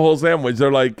want the whole sandwich.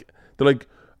 They're like,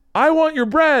 I want your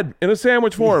bread in a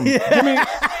sandwich form. Yeah.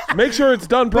 Make sure it's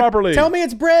done properly. Tell me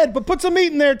it's bread, but put some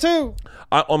meat in there too.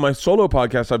 On my solo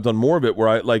podcast, I've done more of it where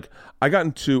I got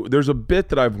into, there's a bit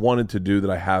that I've wanted to do that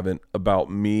I haven't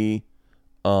about me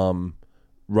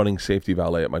running safety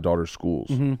valet at my daughter's schools.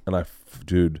 Mm-hmm. And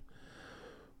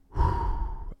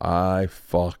I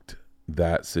fucked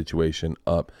that situation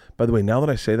up. By the way, now that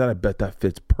I say that, I bet that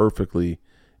fits perfectly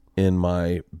in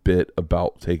my bit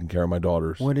about taking care of my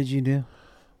daughters. What did you do?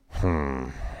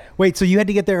 Wait, so you had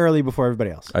to get there early before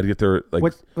everybody else? I had to get there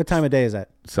what time of day is that?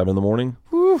 7 in the morning.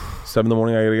 Whew. 7 in the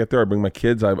morning I gotta get there. I bring my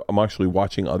kids. I'm actually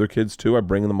watching other kids too. I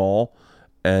bring them all.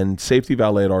 And safety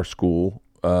valet at our school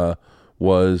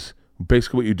was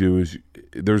basically what you do is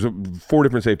there's 4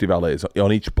 different safety valets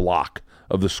on each block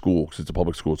of the school, because it's a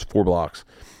public school. It's 4 blocks.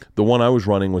 The one I was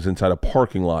running was inside a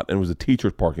parking lot, and it was a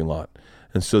teacher's parking lot.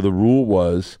 And so the rule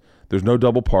was there's no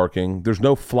double parking. There's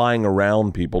no flying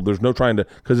around people. There's no trying to,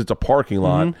 because it's a parking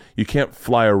lot, you can't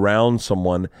fly around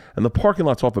someone. And the parking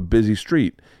lot's off a busy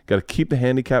street. Got to keep the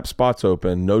handicap spots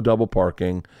open, no double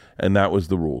parking, and that was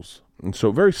the rules. And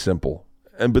so very simple.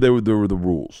 But there were the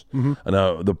rules. And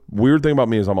the weird thing about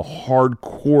me is I'm a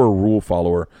hardcore rule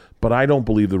follower, but I don't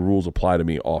believe the rules apply to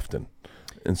me often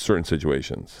in certain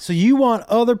situations. So you want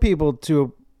other people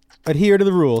to adhere to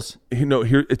the rules?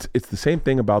 Here it's the same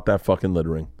thing about that fucking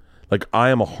littering. Like, I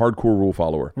am a hardcore rule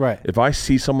follower. Right. If I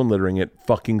see someone littering, it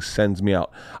fucking sends me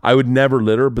out. I would never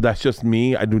litter, but that's just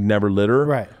me. I would never litter.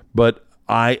 Right. But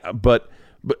I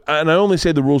only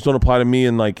say the rules don't apply to me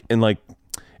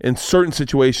in certain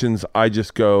situations. I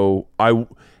just go,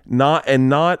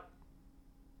 not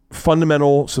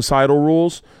fundamental societal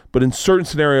rules, but in certain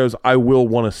scenarios, I will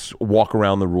want to walk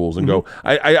around the rules and go,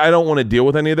 I don't want to deal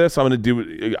with any of this. I'm going to do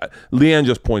it. Leanne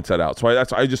just points that out. So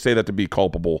I just say that to be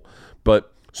culpable.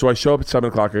 But so I show up at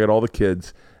 7:00. I get all the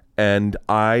kids, and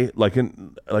I, like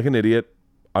an idiot,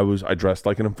 I dressed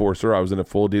like an enforcer. I was in a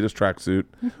full Adidas tracksuit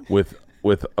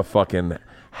with a fucking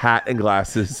hat and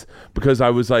glasses, because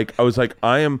I was like,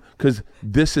 because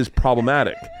this is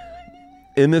problematic.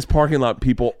 In this parking lot,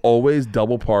 people always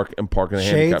double park and park in the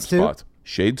handicap spots.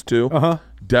 Shades too.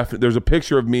 There's a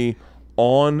picture of me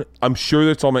I'm sure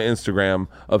that's on my Instagram,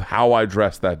 of how I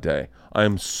dressed that day. I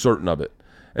am certain of it.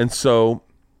 And so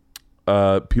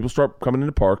people start coming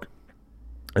into park,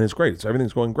 and it's great.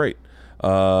 Everything's going great.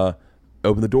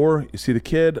 Open the door, you see the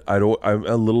kid. I'm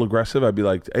a little aggressive. I'd be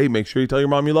like, hey, make sure you tell your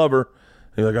mom you love her.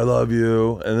 And you're like, I love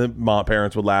you. And then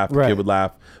parents would laugh, the kid would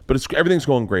laugh. But everything's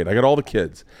going great. I got all the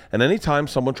kids. And anytime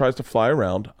someone tries to fly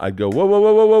around, I'd go, whoa, whoa,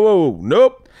 whoa, whoa, whoa, whoa.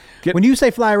 Nope. When you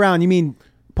say fly around, you mean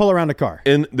pull around a car.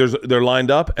 And they're lined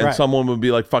up, and someone would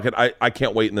be like, fuck it, I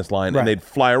can't wait in this line. And they'd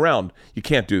fly around. You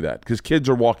can't do that, because kids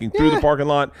are walking through the parking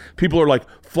lot. People are like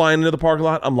flying into the parking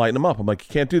lot. I'm lighting them up. I'm like,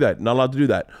 you can't do that. Not allowed to do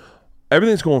that.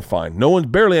 Everything's going fine.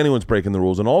 Barely anyone's breaking the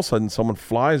rules. And all of a sudden, someone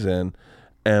flies in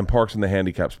and parks in the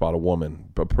handicap spot, a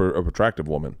attractive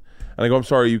woman. And I go, I'm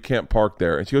sorry, you can't park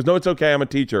there. And she goes, no, it's okay. I'm a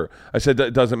teacher. I said,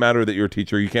 it doesn't matter that you're a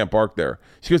teacher. You can't park there.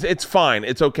 She goes, it's fine.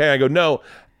 It's okay. I go, no,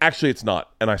 actually, it's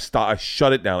not. And I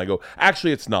shut it down. I go,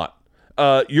 actually, it's not.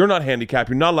 You're not handicapped.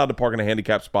 You're not allowed to park in a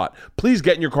handicapped spot. Please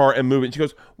get in your car and move it. And she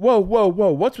goes, whoa, whoa,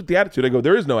 whoa. What's with the attitude? I go,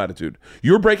 there is no attitude.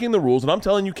 You're breaking the rules, and I'm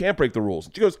telling you can't break the rules.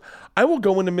 And she goes, I will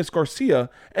go into Miss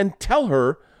Garcia and tell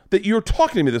her that you're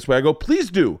talking to me this way. I go,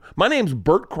 please do. My name's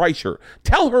Bert Kreischer.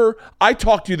 Tell her I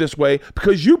talked to you this way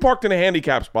because you parked in a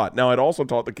handicap spot. Now, I'd also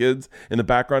taught the kids in the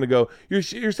background to go, you're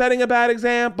setting a bad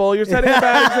example. You're setting a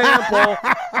bad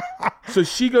example. So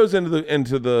she goes into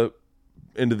the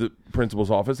principal's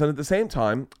office, and at the same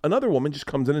time, another woman just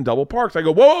comes in and double parks. I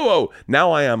go, whoa, whoa, whoa.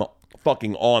 Now I am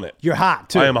fucking on it. You're hot,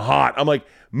 too. I am hot. I'm like,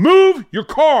 move your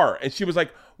car. And she was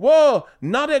like, whoa,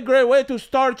 not a great way to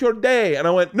start your day. And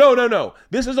I went, no.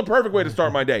 This is a perfect way to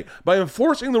start my day. By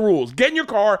enforcing the rules. Get in your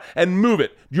car and move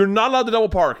it. You're not allowed to double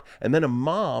park. And then a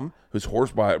mom, who's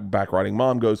horseback riding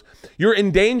mom, goes, you're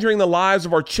endangering the lives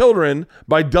of our children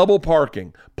by double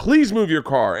parking. Please move your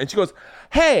car. And she goes,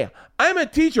 hey, I'm a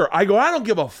teacher. I go, I don't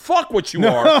give a fuck what you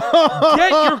are. Get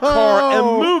your car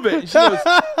and move it. She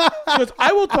goes,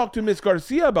 I will talk to Miss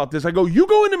Garcia about this. I go, you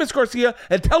go into Miss Garcia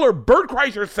and tell her Bert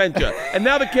Kreischer sent you. And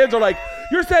now the kids are like,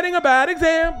 you're setting a bad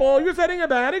example. You're setting a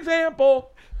bad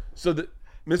example. So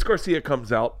Miss Garcia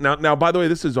comes out. Now, by the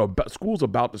way, school's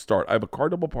about to start. I have a car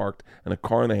double parked and a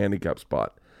car in the handicap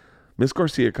spot. Miss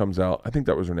Garcia comes out. I think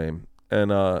that was her name. And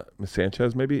Miss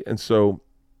Sanchez, maybe. And so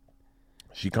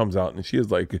she comes out, and she is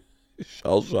like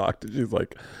shell-shocked. And she's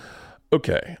like,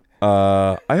 okay,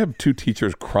 I have 2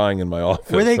 teachers crying in my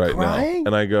office Were they right crying? now.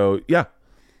 And I go, yeah.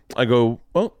 I go,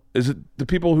 well, is it the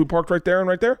people who parked right there and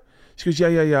right there? She goes,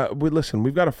 yeah. Listen,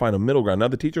 we've got to find a middle ground. Now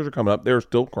the teachers are coming up. They're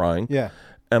still crying. Yeah.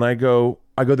 And I go,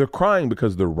 they're crying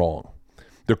because they're wrong.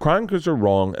 They're crying because they're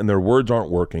wrong, and their words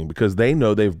aren't working because they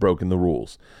know they've broken the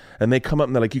rules. And they come up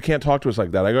and they're like, you can't talk to us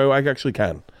like that. I go, I actually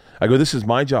can. I go, this is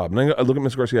my job. And I look at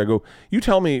Miss Garcia. I go, you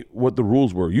tell me what the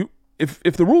rules were. If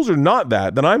the rules are not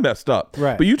that, then I messed up.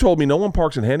 Right. But you told me no one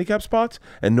parks in handicap spots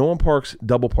and no one parks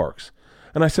double parks.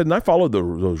 And I said, and I followed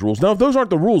those rules. Now, if those aren't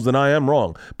the rules, then I am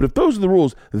wrong. But if those are the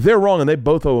rules, they're wrong, and they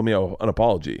both owe me an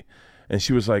apology. And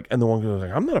she was like, and the one goes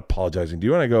like, I'm not apologizing to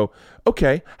you. And I go,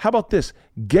 okay, how about this?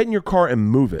 Get in your car and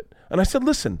move it. And I said,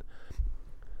 listen,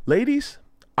 ladies,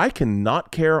 I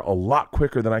cannot care a lot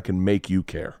quicker than I can make you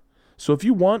care. So if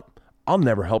you want, I'll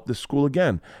never help this school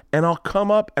again. And I'll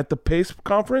come up at the PACE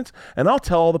conference and I'll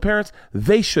tell all the parents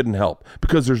they shouldn't help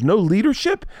because there's no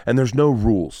leadership and there's no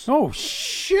rules. Oh,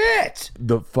 shit.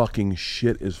 The fucking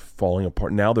shit is falling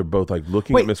apart. Now they're both like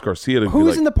looking at Miss Garcia to be who's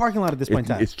like, in the parking lot at this point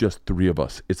in time? It's just 3 of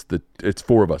us. It's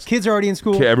 4 of us. Kids are already in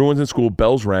school? Okay, everyone's in school.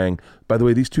 Bells rang. By the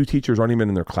way, these 2 teachers aren't even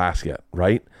in their class yet,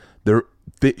 right?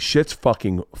 Shit's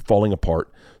fucking falling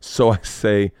apart. So I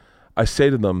say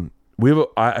to them,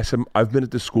 I said, I've been at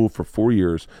this school for 4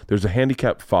 years. There's a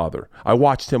handicapped father. I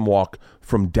watched him walk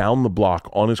from down the block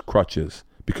on his crutches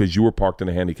because you were parked in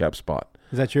a handicapped spot.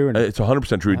 Is that true? Or not? It's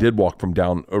 100% true. He did walk from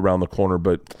down around the corner,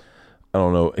 but I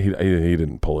don't know. He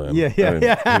didn't pull in. Yeah. He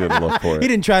didn't look for it. He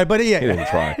didn't try, but He didn't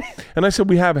try. And I said,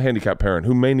 we have a handicapped parent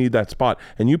who may need that spot.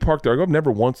 And you park there. I've never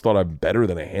once thought I'm better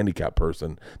than a handicapped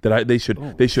person, that they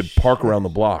should park around the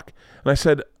block. And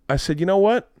I said, you know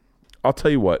what? I'll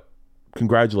tell you what.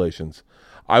 Congratulations.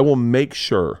 I will make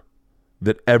sure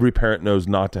that every parent knows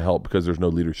not to help because there's no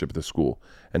leadership at the school.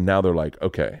 And now they're like,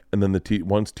 okay. And then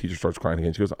once teacher starts crying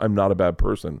again, she goes, I'm not a bad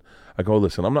person. I go,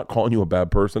 listen, I'm not calling you a bad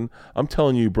person. I'm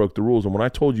telling you broke the rules. And when I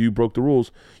told you broke the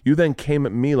rules, you then came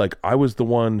at me like I was the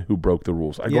one who broke the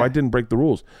rules. I go, I didn't break the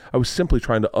rules. I was simply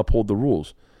trying to uphold the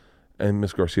rules. And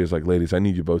Miss Garcia's like, ladies, I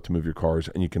need you both to move your cars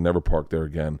and you can never park there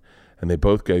again. And they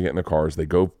both get in their cars. They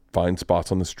go find spots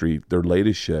on the street. They're late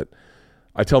as shit.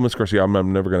 I tell Miss Garcia, I'm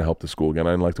never going to help the school again.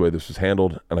 I didn't like the way this was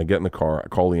handled. And I get in the car. I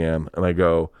call Leanne and I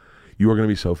go, you are going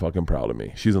to be so fucking proud of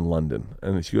me. She's in London.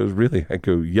 And she goes, really? I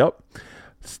go, yep.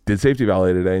 Did safety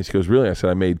valet today. And she goes, really? I said,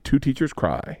 I made 2 teachers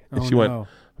cry. And she went,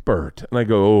 Bert. And I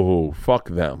go, oh, fuck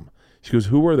them. She goes,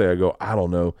 who were they? I go, I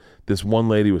don't know. This one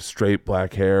lady with straight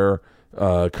black hair,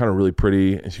 kind of really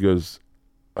pretty. And she goes,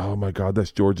 oh my God,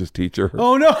 that's George's teacher.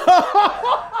 Oh no.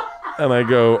 And I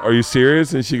go, are you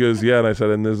serious? And she goes, yeah. And I said,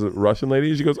 and there's a Russian lady.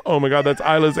 And she goes, oh my God, that's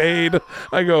Isla's aide.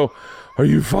 I go, are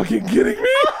you fucking kidding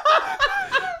me?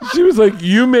 She was like,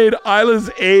 you made Isla's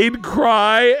aide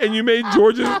cry and you made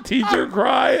George's teacher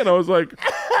cry. And I was like,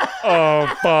 oh,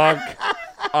 fuck.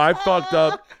 I fucked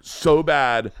up so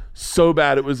bad. So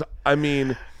bad. It was, I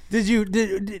mean. I had to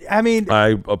go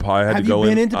in. Have you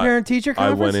been into parent-teacher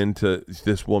conference? I went into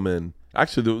this woman.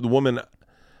 Actually, the woman.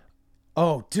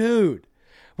 Oh, dude.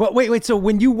 Well, wait. So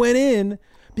when you went in,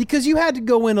 because you had to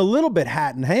go in a little bit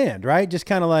hat in hand, right? Just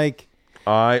kind of like.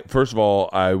 First of all,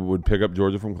 I would pick up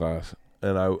Georgia from class.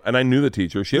 And I knew the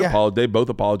teacher. She apologized. They both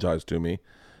apologized to me.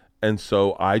 And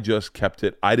so I just kept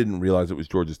it. I didn't realize it was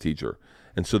Georgia's teacher.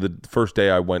 And so the first day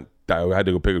I had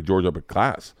to go pick up Georgia up at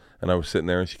class. And I was sitting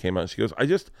there and she came out and she goes,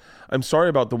 I'm sorry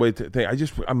about the way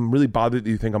I'm really bothered that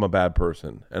you think I'm a bad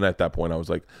person. And at that point I was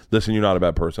like, listen, you're not a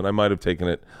bad person. I might have taken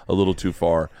it a little too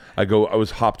far. I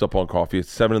was hopped up on coffee. It's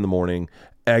 7 a.m.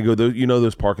 I go,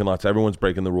 those parking lots, everyone's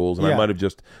breaking the rules, and I might have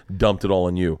just dumped it all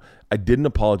on you. I didn't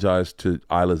apologize to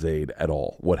Isla's aide at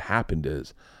all. What happened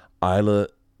is Isla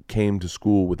came to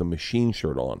school with a machine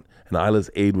shirt on, and Isla's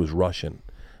aide was Russian.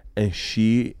 And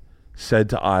she said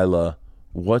to Isla,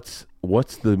 what's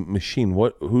the machine?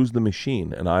 Who's the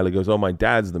machine? And Isla goes, oh, my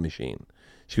dad's the machine.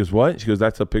 She goes, what? She goes,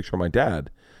 that's a picture of my dad.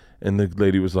 And the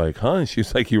lady was like, huh? And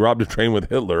she's like, he robbed a train with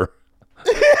Hitler.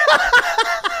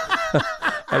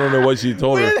 I don't know what she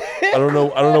told her. I don't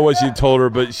know what she told her,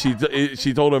 but she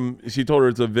told her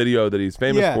it's a video that he's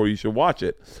famous for. You should watch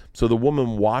it. So the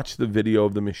woman watched the video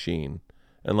of the machine,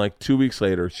 and like 2 weeks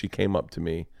later, she came up to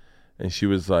me, and she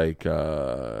was like,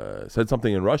 said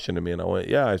something in Russian to me, and I went,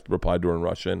 yeah. I replied to her in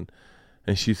Russian,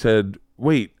 and she said,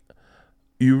 wait,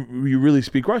 you really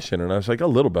speak Russian? And I was like, a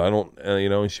little bit. I don't,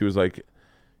 And she was like,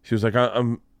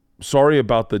 I'm sorry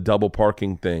about the double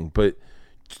parking thing, but.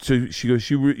 So she goes,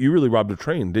 you really robbed a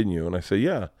train, didn't you? And I said,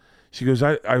 yeah. She goes,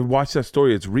 I watched that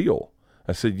story. It's real.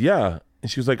 I said, yeah.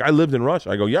 And she was like, I lived in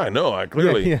Russia. I go, yeah, I know. I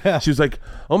clearly. Yeah. She was like,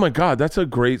 oh my God, that's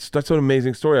an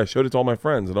amazing story. I showed it to all my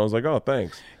friends. And I was like, oh,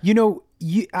 thanks.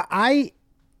 I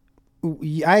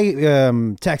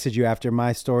texted you after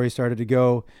my story started to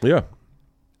go. Yeah.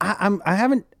 I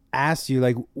haven't asked you,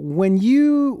 like, when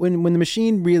the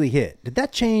machine really hit, did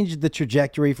that change the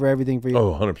trajectory for everything for you?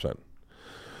 Oh, 100%.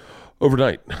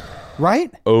 Overnight.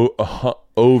 Right?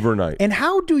 Overnight. And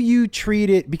how do you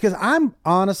treat it? Because I'm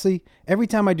honestly, every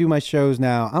time I do my shows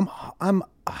now, I'm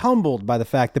humbled by the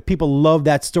fact that people love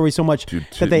that story so much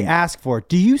that they ask for it.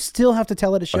 Do you still have to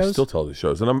tell it at shows? I still tell it at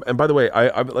shows. And by the way,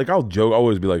 I'll joke, I'll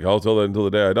always be like, I'll tell that until the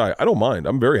day I die. I don't mind.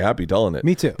 I'm very happy telling it.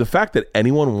 Me too. The fact that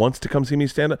anyone wants to come see me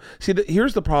stand up. See,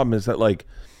 here's the problem is that, like,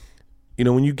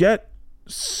 when you get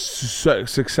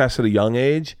success at a young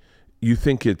age, you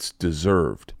think it's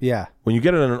deserved. Yeah. When you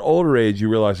get it at an older age, you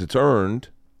realize it's earned,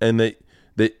 and that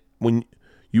when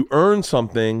you earn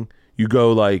something, you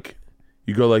go like,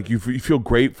 you go like you feel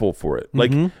grateful for it.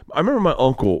 Like I remember my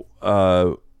uncle.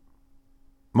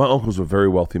 My uncle's a very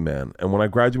wealthy man, and when I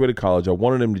graduated college, I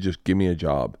wanted him to just give me a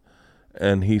job,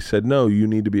 and he said, "No, you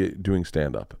need to be doing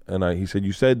stand up." And he said,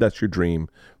 "You said that's your dream.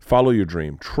 Follow your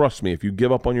dream. Trust me. If you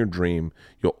give up on your dream,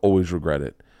 you'll always regret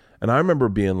it." And I remember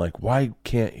being like, "Why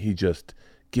can't he just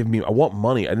give me? I want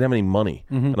money. I didn't have any money."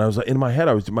 And I was like, in my head,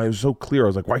 it was so clear. I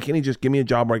was like, "Why can't he just give me a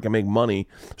job where I can make money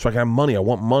so I can have money? I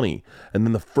want money." And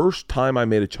then the first time I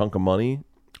made a chunk of money,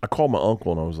 I called my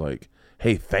uncle and I was like,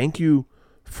 "Hey, thank you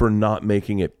for not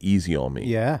making it easy on me.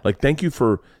 Yeah. Like, thank you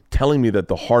for telling me that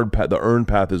the hard path, the earned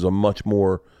path is a much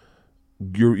more,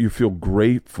 you feel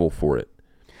grateful for it."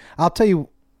 I'll tell you,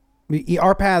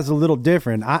 our path's a little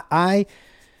different. I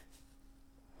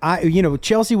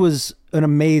Chelsea was an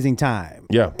amazing time.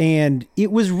 Yeah. And it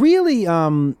was really,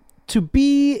 to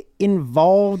be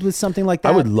involved with something like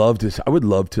that. I would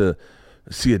love to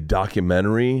see a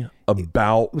documentary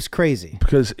about, It was crazy.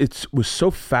 because it was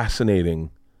so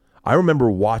fascinating. I remember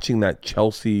watching that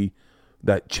Chelsea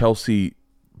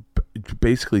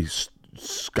basically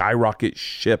skyrocket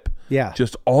ship. Yeah.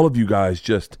 Just all of you guys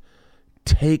just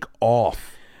take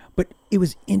off. But it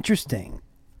was interesting.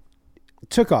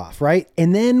 It took off, right?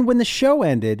 And then when the show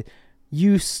ended,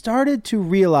 you started to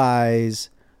realize,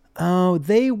 oh,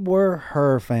 they were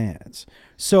her fans.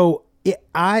 So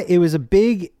it was a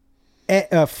big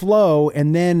flow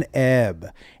and then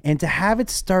ebb. And to have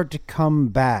it start to come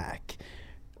back,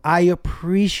 I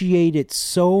appreciate it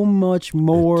so much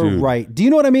more. Dude, right? Do you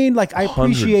know what I mean? Like, I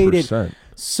appreciate 100%. it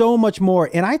so much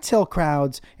more. And I tell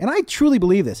crowds, and I truly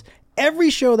believe this, every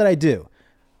show that I do,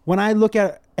 when I look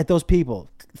at those people,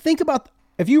 think about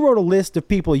if you wrote a list of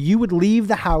people you would leave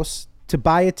the house to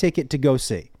buy a ticket to go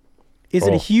see. Is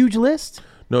it a huge list?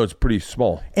 No, it's pretty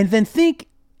small. And then think,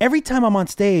 every time I'm on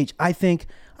stage, I think,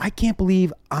 I can't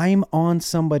believe I'm on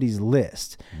somebody's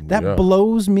list. That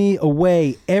blows me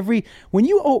away. When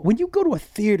you go to a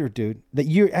theater, dude, that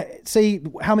you're say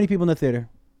how many people in the theater?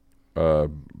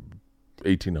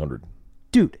 1,800.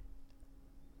 Dude,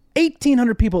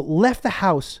 1,800 people left the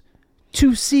house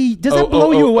to see. Does that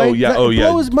blow you away?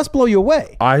 Must blow you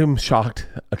away. I'm shocked.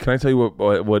 Can I tell you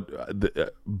what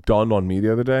dawned on me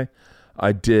the other day?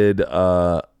 I did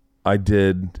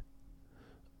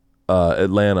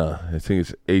Atlanta. I think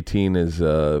it's 18 is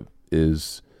the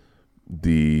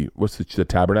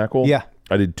Tabernacle? Yeah.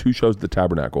 I did 2 shows at the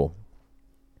Tabernacle.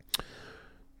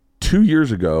 2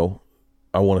 years ago,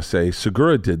 I want to say,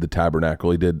 Segura did the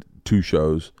Tabernacle. He did 2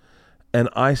 shows. And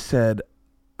I said,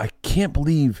 I can't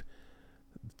believe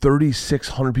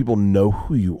 3,600 people know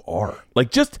who you are.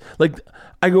 Forget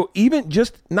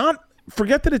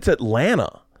that it's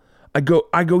Atlanta. I go,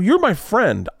 you're my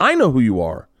friend. I know who you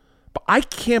are. But I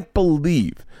can't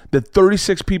believe that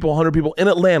 100 people in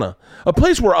Atlanta, a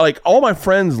place where like all my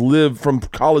friends from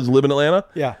college live in Atlanta.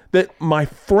 Yeah. That I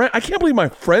can't believe my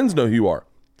friends know who you are.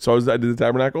 So I did the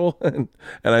Tabernacle and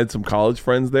I had some college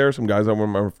friends there, some guys that were in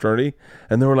my fraternity,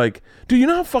 and they were like, "Dude, you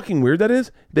know how fucking weird that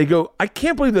is?" They go, "I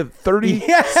can't believe that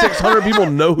 3,600 people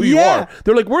know who you are."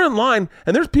 They're like, "We're in line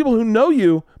and there's people who know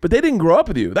you, but they didn't grow up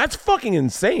with you. That's fucking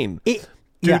insane."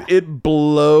 It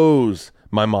blows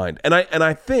my mind. And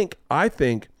I think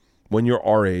when you're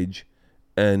our age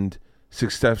and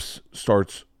success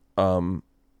starts,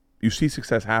 you see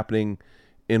success happening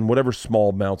in whatever small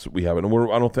amounts that we have.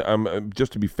 And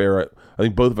just to be fair, I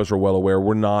think both of us are well aware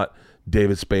we're not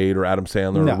David Spade or Adam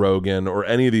Sandler or Rogan or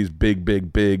any of these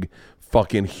big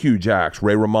fucking huge acts.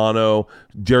 Ray Romano,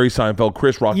 Jerry Seinfeld,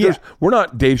 Chris Rock. Yeah. We're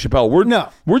not Dave Chappelle.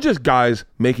 We're just guys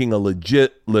making a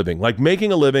legit living. Like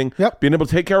making a living, being able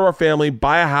to take care of our family,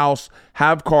 buy a house,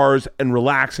 have cars, and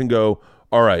relax and go,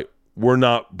 all right, we're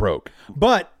not broke.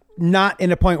 But not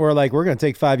in a point where like we're going to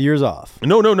take 5 years off.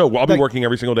 No. I'll be working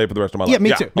every single day for the rest of my life.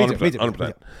 Me too. 100%.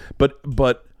 Yeah.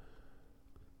 But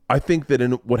I think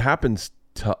that what happens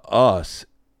to us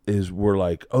is we're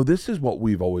like, oh, this is what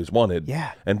we've always wanted.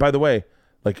 Yeah. And by the way,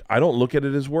 like I don't look at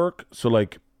it as work, so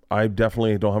like I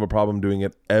definitely don't have a problem doing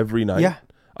it every night. Yeah.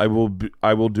 I will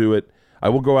do it. I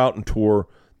will go out and tour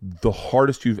the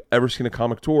hardest you've ever seen a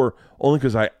comic tour, only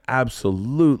because I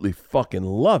absolutely fucking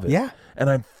love it. Yeah. And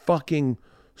I'm fucking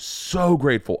so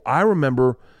grateful. I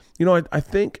remember, I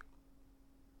think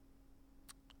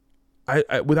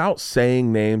I without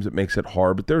saying names, it makes it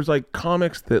hard, but there's like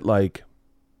comics that like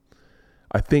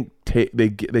I think they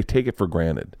take it for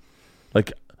granted.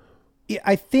 Like,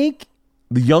 I think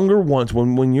the younger ones,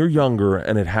 when you're younger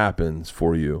and it happens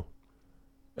for you,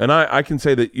 and I can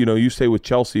say that, you say with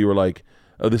Chelsea, you were like,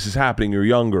 oh, this is happening, you're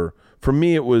younger. For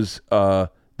me, it was the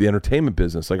entertainment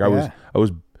business. Like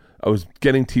I I was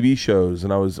getting TV shows,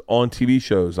 and I was on TV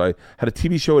shows. I had a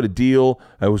TV show at a deal.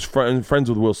 I was friends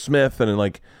with Will Smith, and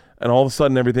all of a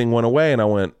sudden everything went away, and I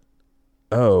went,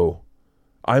 oh,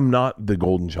 I'm not the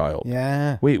golden child.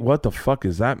 Yeah. Wait, what the fuck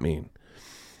does that mean?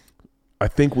 I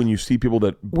think when you see people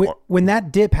that when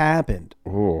that dip happened,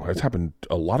 it's happened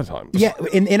a lot of times. Yeah,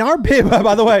 in our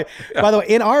by the way,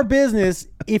 in our business,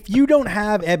 if you don't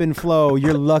have ebb and flow,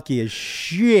 you're lucky as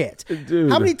shit.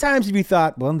 Dude. How many times have you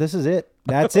thought, well, this is it.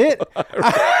 That's it.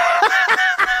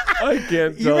 I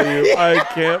can't tell you. I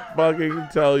can't fucking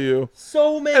tell you.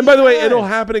 So many. And by the way, times. it'll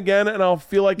happen again, and I'll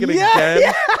feel like it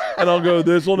again, and I'll go,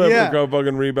 this will never go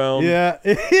fucking rebound. Yeah.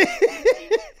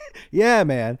 Yeah,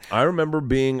 man. I remember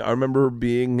being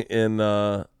in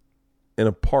a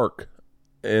park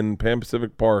in Pan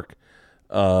Pacific Park,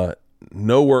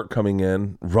 no work coming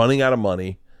in, running out of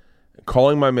money,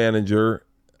 calling my manager,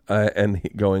 and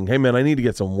going, hey man, I need to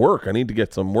get some work. I need to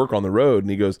get some work on the road.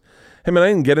 And he goes, hey man, I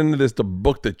didn't get into this to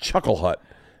book the Chuckle Hut.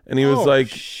 And he was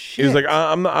like,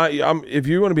 I'm if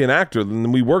you want to be an actor,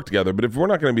 then we work together. But if we're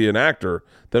not going to be an actor,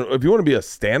 then if you want to be a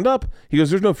stand-up, he goes,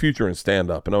 there's no future in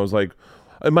stand-up. And I was like,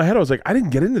 in my head, I was like, I didn't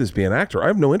get into this being an actor. I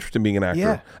have no interest in being an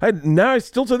actor. Yeah. I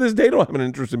still to this day don't have an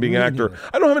interest in being an actor.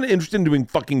 I don't have an interest in doing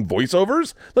fucking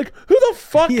voiceovers. Like, who the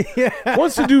fuck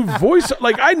wants to do voice?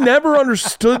 Like, I never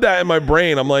understood that in my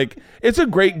brain. I'm like, it's a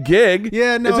great gig.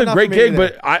 Yeah, no, it's a not great for me gig,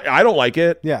 either. but I don't like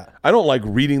it. Yeah. I don't like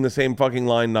reading the same fucking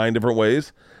line 9 different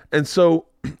ways. And so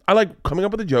I like coming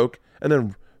up with a joke and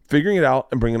then figuring it out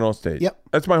and bringing it on stage. Yep.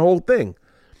 That's my whole thing.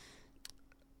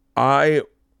 I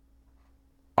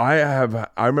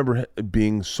remember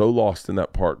being so lost in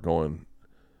that part, going,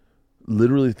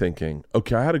 literally thinking,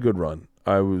 okay, I had a good run.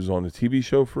 I was on a TV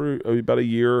show for about a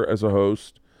year as a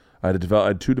host. I had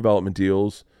 2 development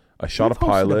deals. I shot a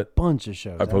pilot. A bunch of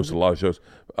shows. I posted a lot of shows.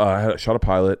 I shot a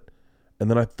pilot,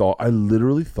 and then I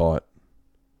literally thought,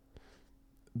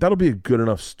 that'll be a good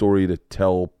enough story to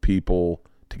tell people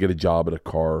to get a job at a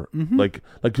car, like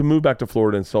to move back to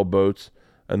Florida and sell boats.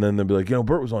 And then they'll be like,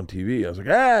 Bert was on TV. I was like,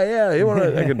 yeah.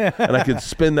 And I could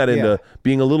spin that into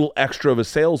being a little extra of a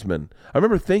salesman. I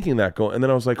remember thinking that and then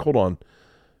I was like, hold on.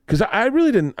 Because I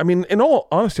really didn't, I mean, in all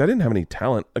honesty, I didn't have any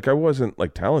talent. Like, I wasn't,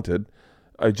 like, talented.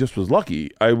 I just was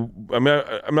lucky. I'm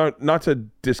not to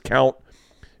discount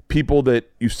people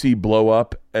that you see blow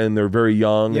up and they're very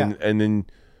young.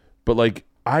 But, like,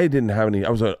 I didn't have any, I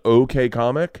was an okay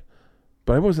comic,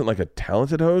 but I wasn't, like, a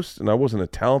talented host, and I wasn't a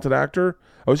talented actor.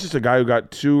 I was just a guy who got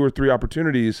 2 or 3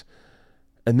 opportunities,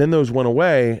 and then those went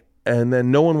away, and then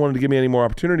no one wanted to give me any more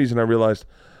opportunities, and I realized,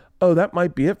 oh, that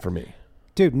might be it for me.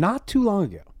 Dude, not too long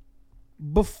ago,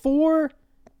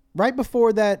 right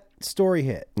before that story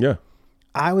hit,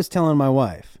 I was telling my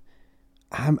wife,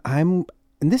 and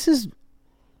this is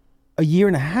a year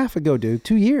and a half ago, dude,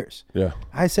 2 years. Yeah.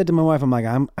 I said to my wife, I'm like,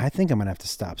 I think I'm going to have to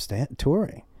stop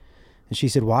touring. And she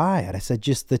said, why? And I said,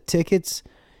 just the tickets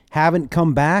haven't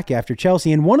come back after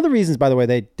Chelsea. And one of the reasons, by the way,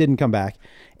 they didn't come back,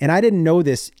 and I didn't know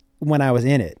this when I was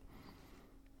in it,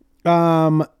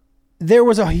 there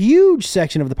was a huge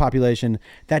section of the population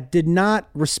that did not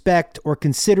respect or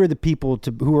consider the people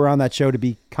who were on that show to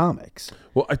be comics.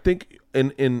 Well, I think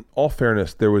in all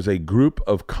fairness, there was a group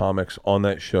of comics on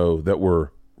that show that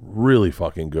were really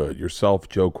fucking good. Yourself,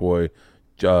 Joe Coy,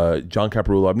 John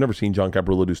Caparulo. I've never seen John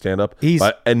Caparulo do stand-up,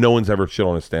 and no one's ever shit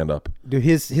on his stand-up. Dude,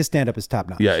 his stand-up is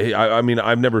top-notch. Yeah, I mean,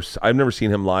 I've never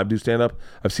seen him live do stand-up.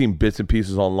 I've seen bits and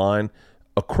pieces online.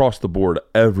 Across the board,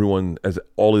 everyone, as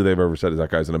all they've ever said is that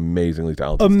guy's an amazingly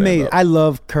talented stand-up. I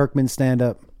love Kirkman's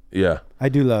stand-up. Yeah. I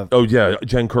do love. Oh, yeah,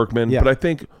 Jen Kirkman. Yeah. But I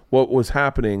think what was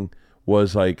happening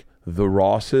was, like, the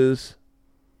Rosses.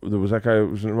 There was that guy who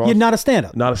was in Ross? Yeah, not a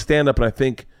stand-up. Not a stand-up, and I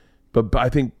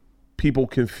think people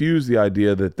confuse the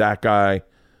idea that guy,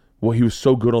 well, he was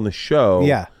so good on the show.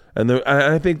 Yeah. And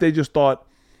I think they just thought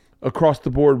across the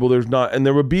board, well, there's not, and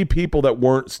there would be people that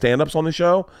weren't stand-ups on the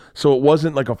show, so it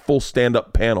wasn't like a full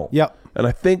stand-up panel. Yep. And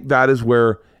I think that is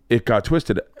where it got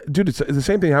twisted. Dude, it's the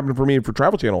same thing happened for me for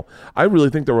Travel Channel. I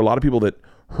really think there were a lot of people that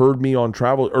heard me on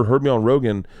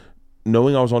Rogan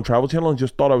knowing I was on Travel Channel and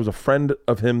just thought I was a friend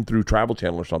of him through Travel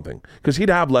Channel or something. Because he'd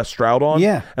have Les Stroud on.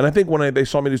 Yeah. And I think when they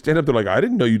saw me do stand-up, they're like, I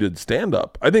didn't know you did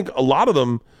stand-up. I think a lot of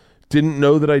them didn't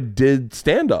know that I did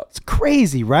stand-up. It's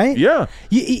crazy, right? Yeah.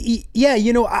 Yeah,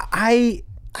 I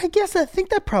guess I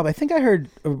think I heard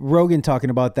Rogan talking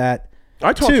about that.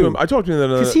 I talked to him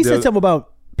because he said something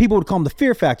about people would call him the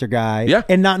Fear Factor guy,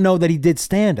 and not know that he did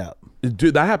stand-up.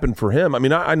 Dude, that happened for him. I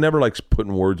mean, I never like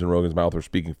putting words in Rogan's mouth or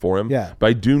speaking for him. Yeah. But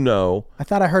I do know. I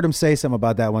thought I heard him say something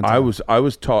about that one time. I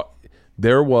was taught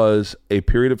there was a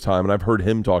period of time, and I've heard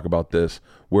him talk about this,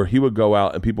 where he would go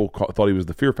out and people thought he was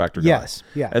the Fear Factor guy. Yes,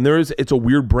 yeah. And it's a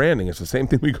weird branding. It's the same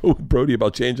thing we go with Brody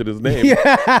about changing his name.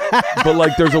 But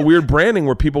like, there's a weird branding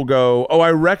where people go, oh,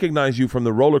 I recognize you from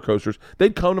the roller coasters.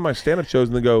 They'd come to my stand-up shows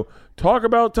and they go, talk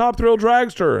about Top Thrill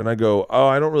Dragster. And I go, oh,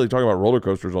 I don't really talk about roller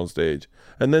coasters on stage.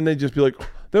 And then they'd just be like,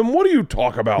 then what do you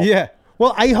talk about? Yeah.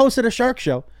 Well, I hosted a shark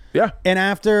show. Yeah. And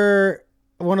after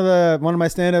one of my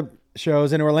stand-up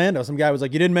shows in Orlando, some guy was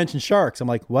like, you didn't mention sharks. I'm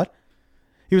like, what?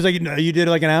 He was like, no, you did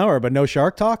like an hour, but no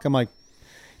shark talk. I'm like,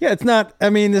 yeah, it's not. I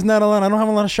mean, there's not a lot. I don't have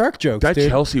a lot of shark jokes. That dude.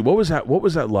 Chelsea, what was that? What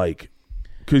was that like?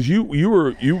 Because you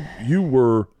were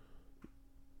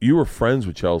friends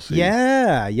with Chelsea.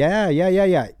 Yeah.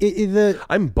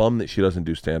 I'm bummed that she doesn't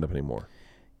do stand up anymore.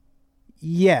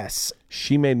 Yes.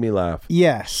 She made me laugh.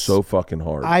 Yes. So fucking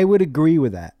hard. I would agree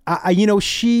with that.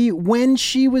 When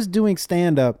she was doing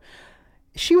stand up,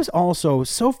 she was also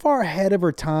so far ahead of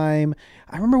her time.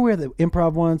 I remember we were at the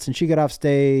Improv once and she got off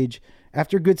stage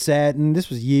after a good set. And this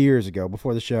was years ago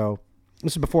before the show.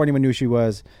 This was before anyone knew who she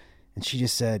was. And she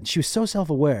just said, she was so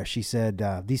self-aware. She said,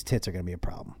 these tits are going to be a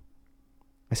problem.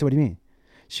 I said, what do you mean?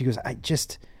 She goes,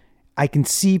 I can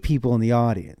see people in the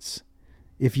audience.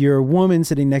 If you're a woman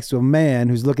sitting next to a man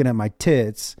who's looking at my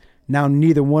tits, now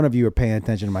neither one of you are paying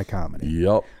attention to my comedy.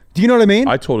 Yep. Do you know what I mean?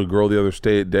 I told a girl the other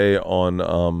day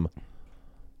on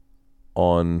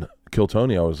Kill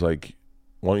Tony, I was like,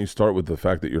 why don't you start with the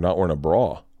fact that you're not wearing a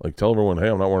bra? Like, tell everyone, hey,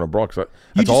 I'm not wearing a bra. Cause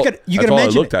you just got to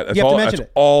mention it. That's you have to mention that's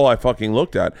it. all I fucking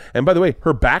looked at. And by the way,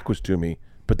 her back was to me,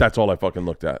 but that's all I fucking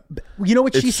looked at. You know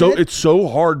what she said? It's so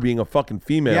hard being a fucking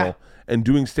female. Yeah. And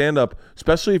doing stand-up,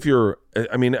 especially if you're,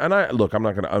 I mean, and I don't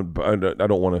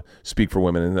want to speak for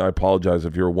women, and I apologize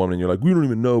if you're a woman and you're like, we don't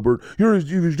even know, Bert.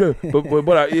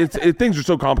 Things are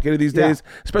so complicated these days,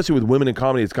 especially with women in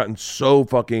comedy. It's gotten so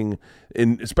fucking,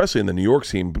 especially in the New York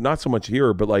scene, but not so much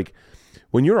here, but like,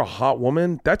 when you're a hot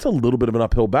woman, that's a little bit of an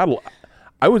uphill battle.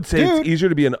 I would say it's easier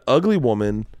to be an ugly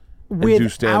woman and do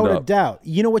stand-up. Without a doubt.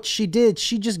 You know what she did?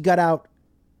 She just got out.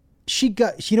 You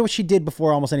know what she did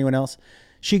before almost anyone else?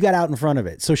 She got out in front of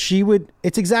it. So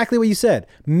it's exactly what you said.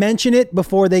 Mention it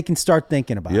before they can start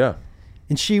thinking about it. Yeah.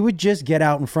 And she would just get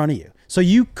out in front of you. So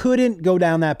you couldn't go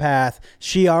down that path.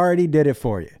 She already did it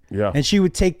for you. Yeah. And she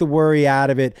would take the worry out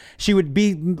of it. She would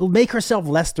make herself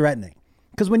less threatening.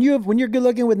 Because when you're good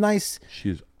looking with nice,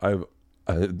 I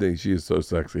think she is so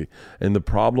sexy. And the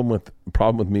problem with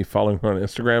me following her on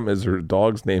Instagram is her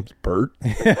dog's name's Bert.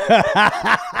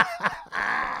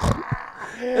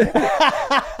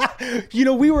 You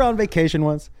know, we were on vacation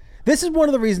once. This is one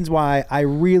of the reasons why I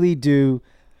really do.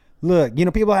 Look, you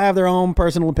know, people have their own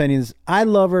personal opinions. I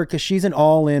love her because she's an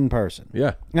all-in person.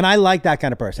 Yeah. And I like that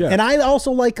kind of person. Yeah. And I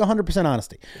also like 100%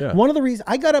 honesty. Yeah. One of the reasons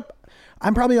I got up,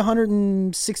 I'm probably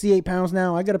 168 pounds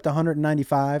now. I got up to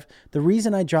 195. The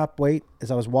reason I dropped weight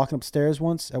is I was walking upstairs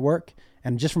once at work,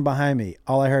 and just from behind me,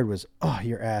 all I heard was, oh,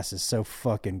 your ass is so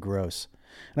fucking gross.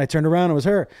 And I turned around and it was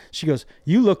her. She goes,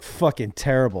 you look fucking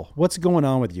terrible. What's going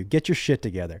on with you? Get your shit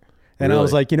together. And Really? I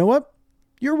was like, you know what?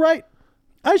 You're right.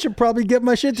 I should probably get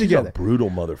my shit She's together. a brutal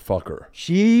motherfucker.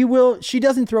 She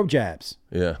doesn't throw jabs.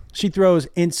 Yeah. She throws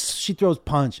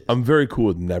punches. I'm very cool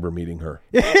with never meeting her.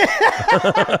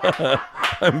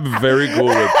 I'm very cool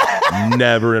with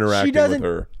never interacting with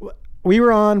her. We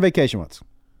were on vacation once.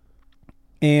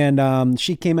 And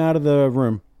she came out of the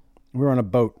room. We were on a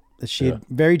boat. She had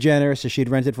very generous, so she had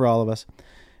rented for all of us.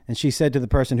 And she said to the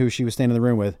person who she was staying in the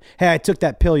room with, hey, I took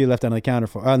that pill you left on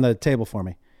the table for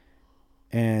me.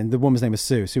 And the woman's name was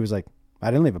Sue. Sue was like, I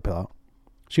didn't leave a pill out.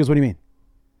 She goes, what do you mean?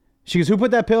 She goes, who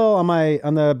put that pill on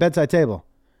the bedside table?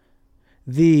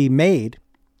 The maid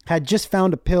had just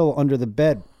found a pill under the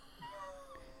bed.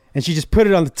 And she just put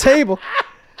it on the table.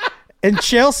 And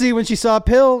Chelsea, when she saw a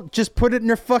pill, just put it in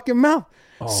her fucking mouth.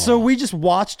 Oh. So we just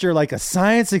watched her like a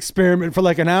science experiment for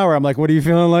like an hour. I'm like, what are you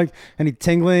feeling like? Any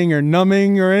tingling or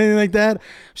numbing or anything like that?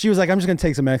 She was like, I'm just going to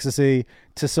take some ecstasy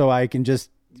so I can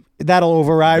just, that'll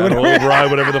override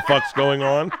whatever the fuck's going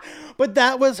on. But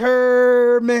that was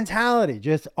her mentality,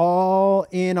 just all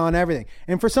in on everything.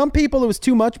 And for some people, it was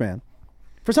too much, man.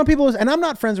 For some people, and I'm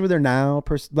not friends with her now.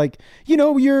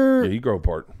 You grow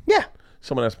apart. Yeah.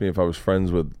 Someone asked me if I was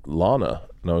friends with Lana,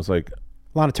 and I was like,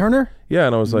 Lana Turner? Yeah,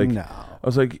 and I was like, no. I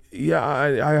was like, yeah,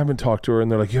 I haven't talked to her,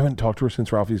 and they're like, you haven't talked to her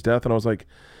since Ralphie's death, and I was like,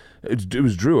 it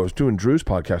was Drew. I was doing Drew's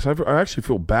podcast. I actually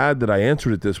feel bad that I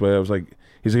answered it this way. I was like,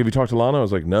 he's like, have you talked to Lana? I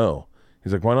was like, no.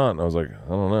 He's like, why not? And I was like, I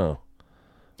don't know.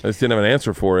 I just didn't have an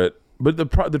answer for it. But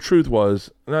the truth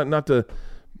was, not to.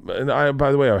 And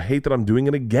by the way, I hate that I'm doing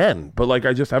it again, but like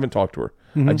I just haven't talked to her.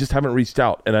 Mm-hmm. I just haven't reached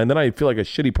out, and then I feel like a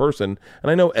shitty person.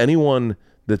 And I know anyone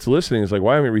that's listening is like,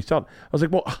 why haven't you reached out? I was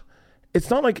like, well, it's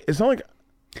not like Yeah,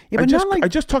 but not like I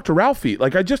just talked to Ralphie.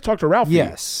 Like I just talked to Ralphie.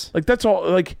 Yes. Like that's all.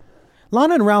 Like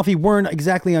Lana and Ralphie weren't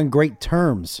exactly on great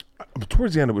terms.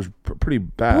 towards the end, it was pretty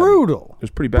bad. Brutal. It was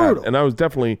pretty bad. Brutal. And I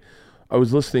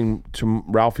was listening to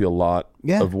Ralphie a lot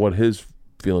of what his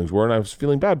feelings were, and I was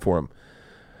feeling bad for him.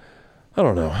 I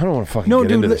don't know. I don't want to fucking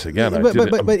get into this again.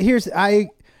 But here's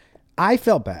I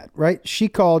felt bad, right? She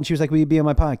called and she was like, "Will you be on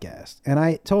my podcast?" And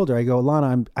I told her, I go,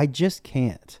 "Lana, I just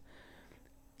can't.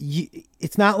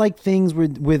 It's not like things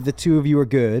with the two of you are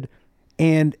good,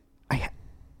 and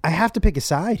I have to pick a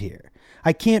side here.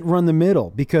 I can't run the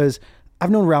middle because I've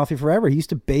known Ralphie forever. He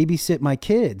used to babysit my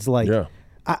kids. Like,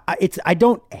 I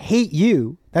don't hate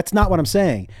you. That's not what I'm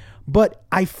saying. But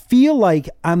I feel like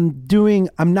I'm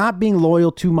not being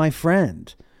loyal to my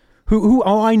friend who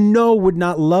I know would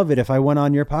not love it if I went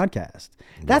on your podcast.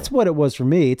 That's what it was for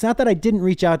me. It's not that I didn't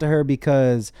reach out to her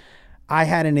because I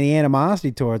had any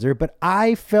animosity towards her, but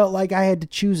I felt like I had to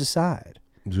choose a side.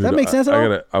 Does that make sense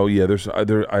at all?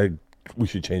 We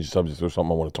should change the subject. There's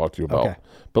something I want to talk to you about. Okay.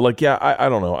 But like, yeah, I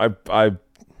don't know.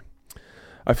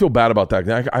 I feel bad about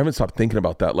that. I haven't stopped thinking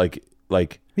about that. Like,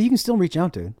 but you can still reach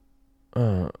out to it.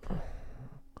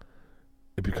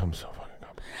 It becomes so fucking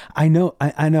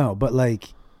complicated. I know, but like,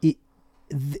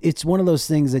 it's one of those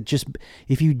things that just,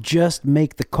 if you just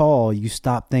make the call, you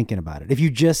stop thinking about it. If you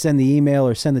just send the email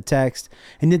or send the text,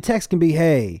 and the text can be,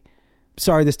 "Hey,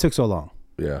 sorry this took so long."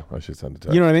 Yeah, I should send a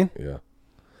text. You know what I mean?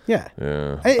 Yeah. Yeah.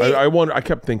 I wonder. I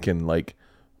kept thinking, like,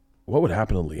 what would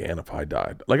happen to Leanne if I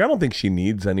died? Like, I don't think she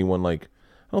needs anyone. Like,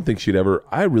 I don't think she'd ever.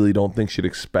 I really don't think she'd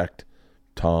expect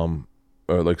Tom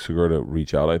or like Segura to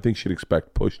reach out. I think she'd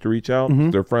expect Push to reach out.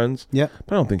 They're friends. Yeah.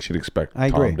 But I don't think she'd expect I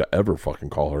Tom agree. to ever fucking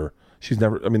call her. She's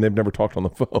never. I mean, they've never talked on the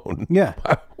phone. Yeah.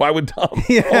 Why would Tom? All of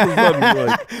a sudden be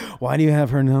like, Why do you have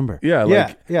her number? yeah.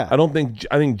 Like, yeah. I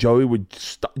think Joey would.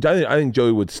 I think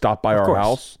Joey would stop by our course.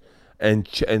 house and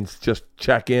just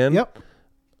check in. Yep.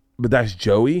 But that's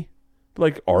Joey.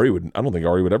 Like Ari would. I don't think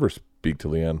Ari would ever speak to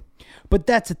Leanne. But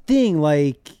that's a thing.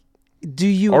 Like, do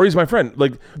you Ari's my friend.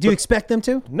 Like, do you expect them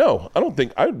to? No, I don't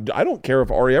think. I don't care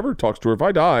if Ari ever talks to her. If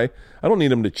I die, I don't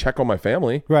need him to check on my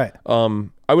family. Right.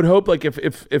 I would hope like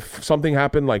if something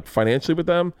happened like financially with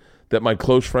them, that my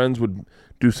close friends would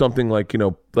do something like, you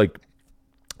know, like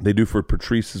they do for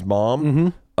Patrice's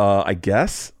mom. I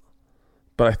guess.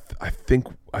 But I think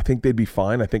they'd be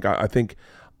fine. I think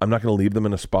I'm not going to leave them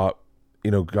in a spot.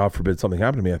 You know, God forbid something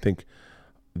happened to me. I think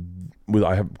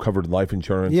I have covered life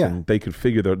insurance, and they could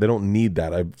figure they don't need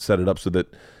that. I've set it up so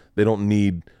that they don't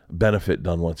need benefit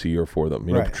done once a year for them.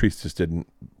 You know, Patrice just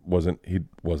wasn't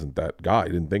that guy.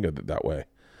 He didn't think of it that way.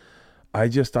 I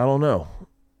don't know.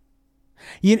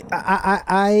 You know,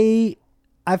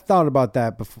 I've thought about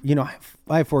that before. You know,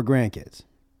 I have 4 grandkids.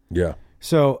 Yeah.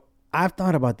 So I've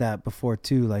thought about that before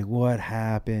too. Like, what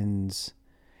happens,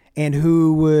 and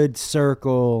who would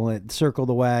circle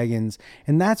the wagons?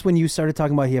 And that's when you started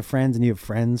talking about you have friends and you have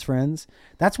friends.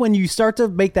 That's when you start to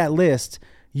make that list.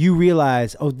 You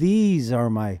realize, oh, these are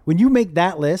when you make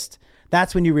that list,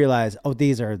 that's when you realize, oh,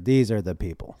 these are the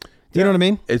people. Do you know what I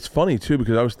mean? It's funny too,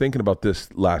 because I was thinking about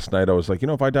this last night. I was like, you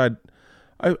know, if I died,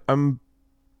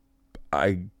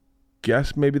 I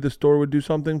guess maybe the store would do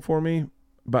something for me,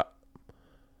 but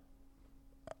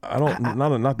I don't.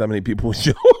 Not that many people would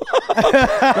show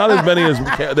up. Not as many as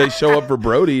they show up for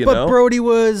Brody. You know, but Brody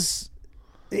was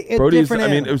Brody's. different I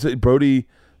mean, animal. it was Brody.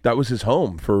 That was his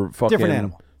home for fucking Different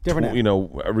animal. You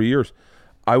know, every years.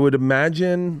 I would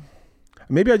imagine.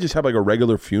 Maybe I just have like a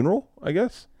regular funeral. I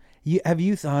guess. Have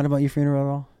you thought about your funeral at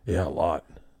all? Yeah, a lot.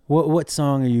 What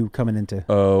song are you coming into?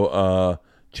 Oh,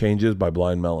 Changes by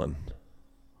Blind Melon.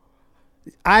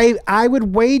 I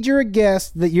would wager a guess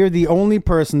that you're the only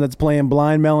person that's playing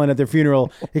Blind Melon at their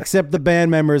funeral, except the band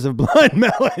members of Blind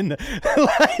Melon.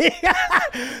 Like,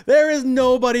 there is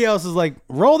nobody else is like,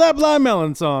 roll that Blind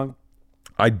Melon song.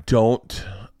 I don't.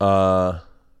 I've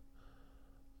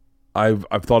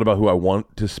thought about who I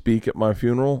want to speak at my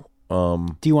funeral.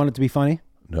 Do you want it to be funny?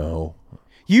 No.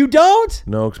 You don't?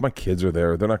 No, because my kids are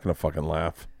there. They're not going to fucking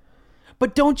laugh.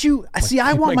 But don't you see?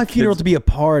 I want my funeral to be a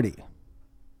party.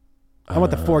 I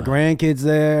want the 4 grandkids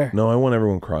there. No, I want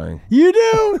everyone crying. You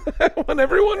do? I want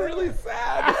everyone really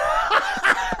sad.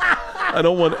 I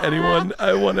don't want anyone.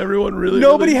 I want everyone really.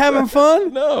 Nobody really having sad.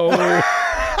 fun? No.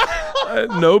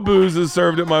 No booze is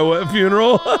served at my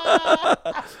funeral.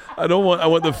 I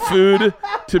want the food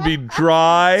to be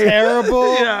dry.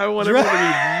 Terrible. Yeah, I want everyone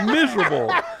to be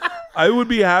miserable. I would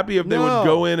be happy if they would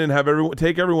go in and have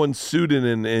take everyone's suit in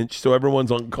an inch so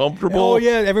everyone's uncomfortable. Oh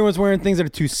yeah, everyone's wearing things that are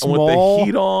too I small. want the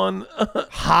heat on.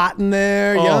 Hot in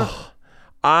there. Oh, Yeah.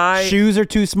 Shoes are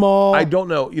too small. I don't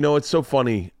know. You know, it's so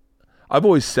funny. I've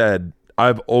always said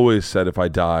if I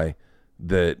die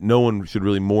that no one should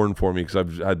really mourn for me because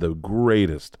I've had the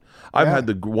greatest. I've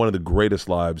had one of the greatest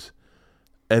lives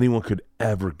anyone could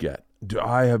ever get.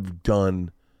 I have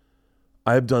done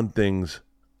things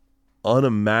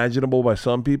unimaginable by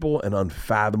some people and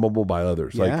unfathomable by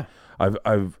others. Yeah. Like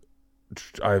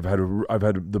I've had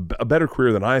a better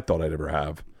career than I thought I'd ever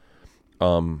have.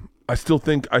 I still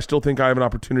think I have an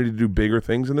opportunity to do bigger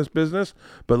things in this business.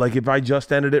 But like if I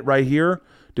just ended it right here,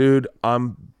 dude,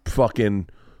 I'm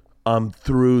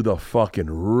through the fucking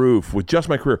roof with just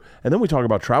my career. And then we talk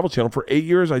about Travel Channel. For 8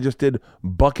 years, I just did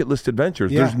bucket list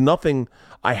adventures. Yeah. There's nothing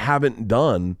I haven't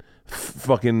done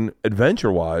fucking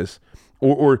adventure-wise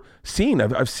or seen.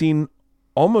 I've seen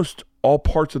almost all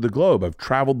parts of the globe. I've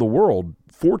traveled the world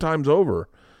 4 times over.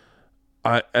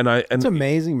 It's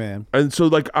amazing, man. And so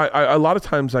like I a lot of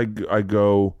times I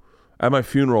go at my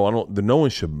funeral, everyone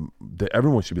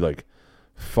should be like,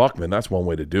 fuck, man, that's one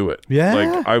way to do it. Yeah.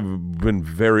 Like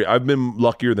I've been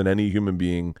luckier than any human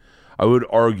being, I would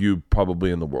argue,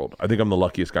 probably in the world. I think I'm the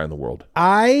luckiest guy in the world.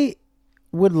 I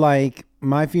would like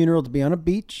my funeral to be on a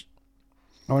beach.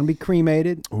 I want to be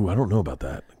cremated. Ooh, I don't know about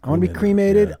that. I want to be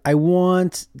cremated. Yeah. I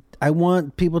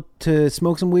want people to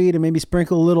smoke some weed and maybe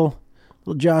sprinkle a little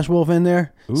Josh Wolf in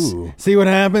there. Ooh. See what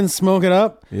happens, smoke it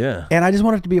up. Yeah. And I just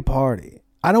want it to be a party.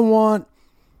 I want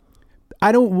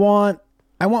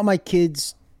my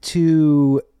kids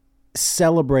to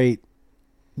celebrate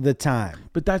the time.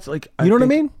 But that's like, you know what I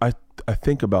mean? I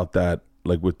think about that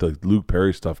like with the Luke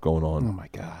Perry stuff going on. Oh my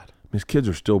God. His kids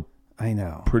are still I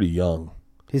know. pretty young.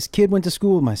 His kid went to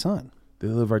school with my son. They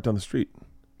live right down the street.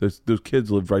 Those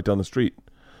kids live right down the street.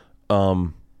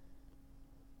 So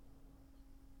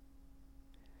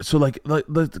like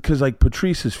because like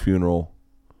Patrice's funeral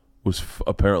was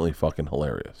apparently fucking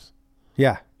hilarious.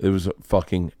 Yeah. It was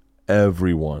fucking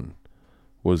everyone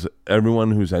who's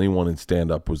anyone in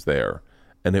stand up was there,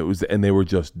 and they were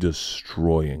just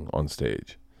destroying on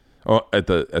stage, at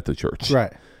the church.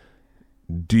 Right.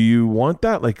 Do you want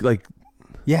that? Like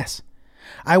Yes.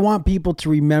 I want people to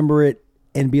remember it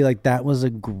and be like, that was a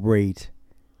great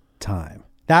time.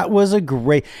 That was a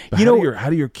great. How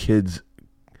do your kids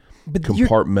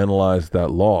compartmentalize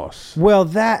that loss? Well,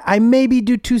 that I maybe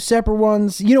do 2 separate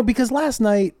ones. Because last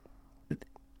night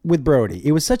with Brody,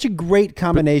 it was such a great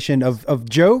combination of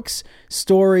jokes,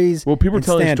 stories. Well, people are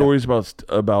telling stand-up. stories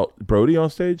about Brody on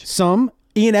stage. Some.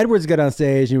 Ian Edwards got on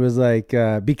stage and he was like,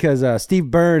 because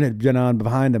Steve Byrne had been on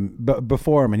behind him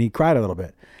before him, and he cried a little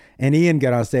bit. And Ian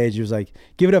got on stage. He was like,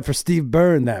 "Give it up for Steve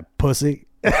Byrne, that pussy."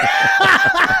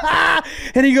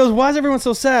 And he goes, "Why is everyone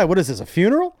so sad? What is this, a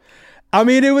funeral?" I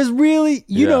mean, it was really,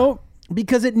 you know,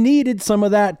 because it needed some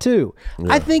of that too. Yeah.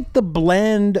 I think the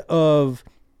blend of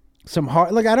some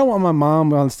hard, like I don't want my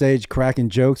mom on stage cracking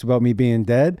jokes about me being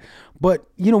dead, but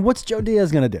what's Joe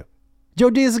Diaz going to do?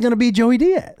 Joe Diaz is going to be Joey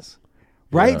Diaz.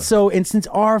 Right? Yeah. So, and since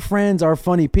our friends are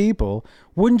funny people,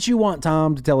 wouldn't you want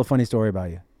Tom to tell a funny story about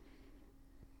you?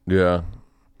 Yeah.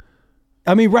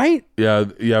 I mean, right? Yeah.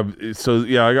 So,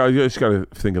 yeah, I just got to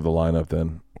think of the lineup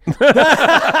then.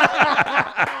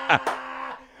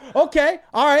 Okay.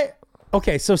 All right.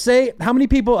 Okay. So say, how many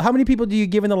people do you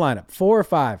give in the lineup? 4 or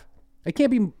 5? It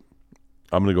can't be. I'm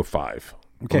going to go 5.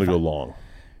 Okay, I'm going to go long.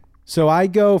 So I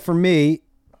go for me,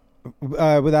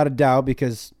 without a doubt,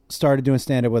 because started doing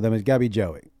stand-up with him. It's got to be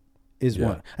Joey.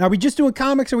 One. Now, are we just doing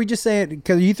comics, or are we just saying,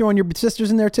 because are you throwing your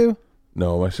sisters in there too?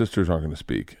 No, my sisters aren't going to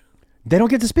speak. They don't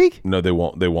get to speak? No, they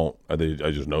won't. I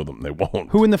just know them. They won't.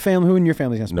 Who in your family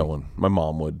is going to speak? No one. My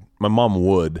mom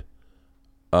would.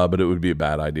 But it would be a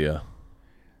bad idea.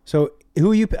 So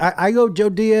who you? I go Joe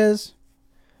Diaz.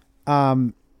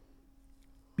 My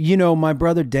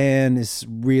brother Dan is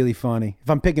really funny. If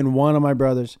I'm picking one of my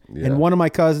brothers and one of my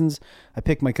cousins, I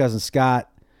pick my cousin Scott,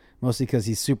 mostly because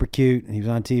he's super cute and he was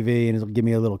on TV and it'll give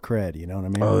me a little cred. You know what I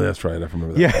mean? Oh, that's right. I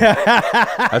remember that.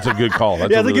 Yeah, that's a good call.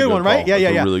 That's a really good one, right? Yeah,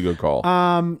 a really good call.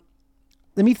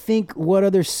 Let me think. What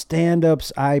other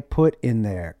stand-ups I put in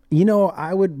there?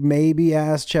 I would maybe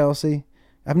ask Chelsea.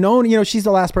 I've known, she's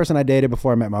the last person I dated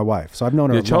before I met my wife, so I've known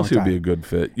her. Yeah, Chelsea would be a good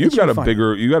fit. You got a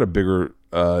bigger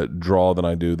draw than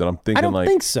I do. That I'm thinking. I don't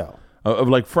think so. Of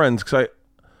like friends, because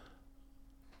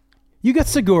you got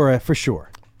Segura for sure.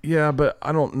 Yeah, but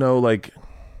I don't know. Like,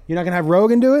 you're not gonna have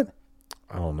Rogan do it.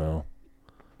 I don't know.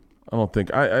 I don't think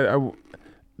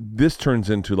this turns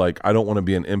into like I don't want to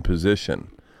be an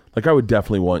imposition. Like I would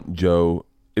definitely want Joe.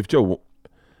 If Joe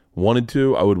wanted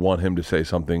to, I would want him to say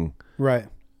something. Right.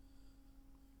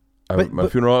 My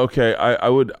funeral. Okay, I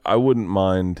wouldn't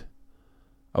mind.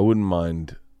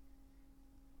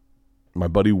 my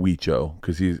buddy Weicho,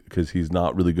 because he's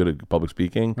not really good at public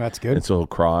speaking. That's good. And so he'll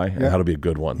cry, and that'll be a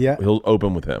good one. Yeah. He'll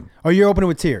open with him. Oh, you're opening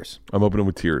with tears. I'm opening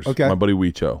with tears. Okay. My buddy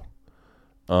Weicho.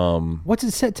 What's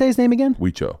it say his name again?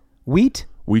 Weicho.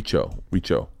 Weicho.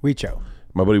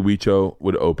 My buddy Weicho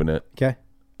would open it. Okay.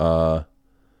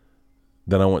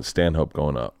 Then I want Stanhope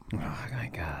going up. Oh my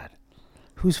God.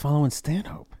 Who's following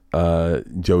Stanhope?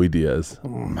 Joey Diaz. Oh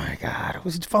my God.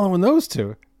 Who's following those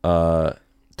two?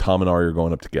 Tom and Ari are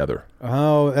going up together.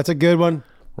 Oh, that's a good one.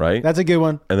 Right? That's a good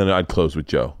one. And then I'd close with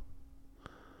Joe.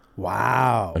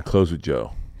 Wow. I'd close with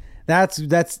Joe. That's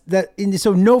that.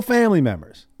 So no family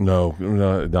members. No,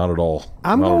 not at all.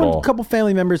 I'm Not going at with all. a couple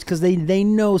family members because they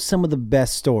know some of the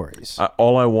best stories.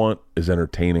 All I want is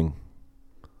entertaining.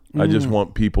 I just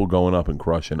want people going up and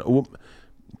crushing. Ooh,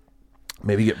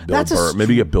 maybe get Bill Burr.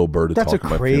 Maybe get Bill Burr to That's talk a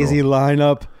at my crazy funeral.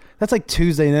 lineup. That's like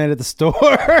Tuesday night at the store.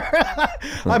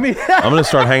 I mean, I'm gonna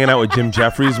start hanging out with Jim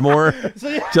Jeffries more,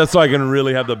 just so I can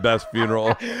really have the best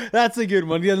funeral. that's a good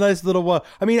one. Yeah, nice little one.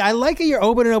 I mean, I like it. You're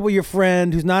opening up with your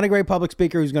friend who's not a great public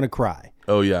speaker who's going to cry.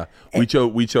 Oh yeah,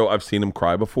 Weicho. I've seen him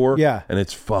cry before. Yeah. and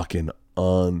it's fucking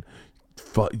Do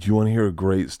you want to hear a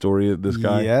great story of this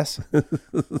guy? Yes.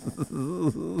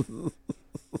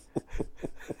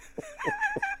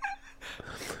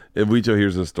 If Weicho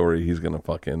hears this story, he's gonna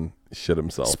fucking shit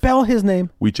himself. Spell his name.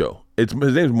 Weicho. His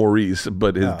name's Maurice,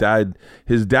 but his dad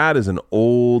is an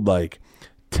old like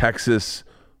Texas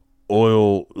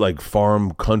oil like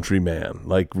farm country man,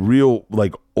 like real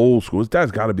like old school. His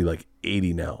dad's got to be like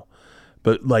 80 now,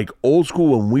 but like old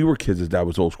school when we were kids. His dad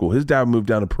was old school. His dad moved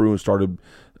down to Peru and started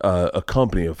a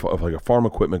company of like a farm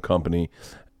equipment company,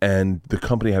 and the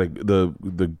company had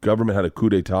the government had a coup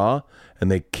d'etat, and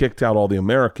they kicked out all the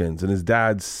Americans, and his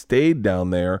dad stayed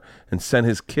down there and sent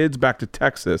his kids back to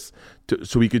Texas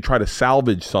so he could try to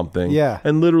salvage something. Yeah.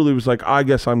 And literally was like, I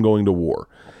guess I'm going to war.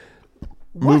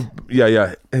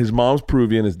 Yeah. His mom's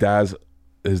Peruvian, his dad's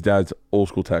old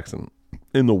school Texan.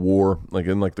 In the war, like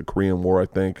in like the Korean War, I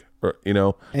think. Or, you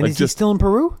know. And like is he still in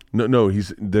Peru? No,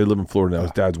 they live in Florida now.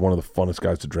 His dad's one of the funnest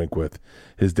guys to drink with.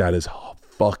 His dad is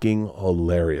fucking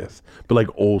hilarious. But like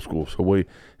old school. So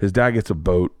his dad gets a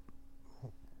boat.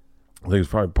 I think it's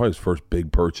probably his first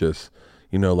big purchase.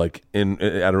 You know, like in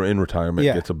retirement,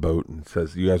 gets a boat and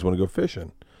says, "You guys want to go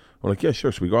fishing?" We're like, "Yeah,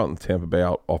 sure." So we go out in Tampa Bay,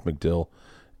 out off McDill,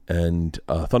 and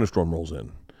a thunderstorm rolls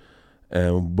in,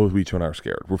 and both Weicho and I are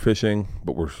scared. We're fishing,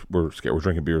 but we're scared. We're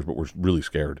drinking beers, but we're really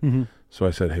scared. Mm-hmm. So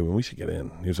I said, "Hey, we should get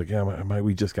in." He was like, "Yeah,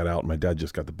 we just got out. My dad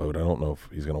just got the boat. I don't know if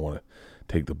he's gonna want to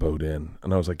take the boat in."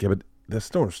 And I was like, "Yeah, but the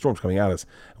storm's coming at us,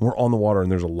 and we're on the water,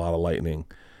 and there's a lot of lightning."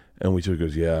 And Weicho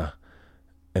goes, "Yeah."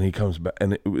 And he comes back,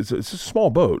 and it's a small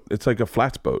boat. It's like a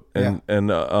flats boat, and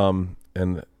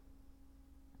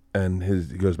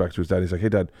he goes back to his dad. He's like, "Hey,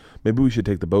 Dad, maybe we should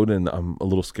take the boat in. I'm a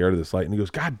little scared of this light." And he goes,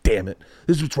 "God damn it!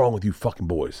 This is what's wrong with you fucking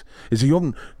boys. Is you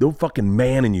have no fucking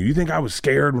man in you. You think I was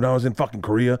scared when I was in fucking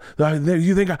Korea?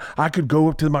 You think I could go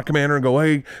up to my commander and go,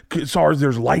 'Hey, SARS,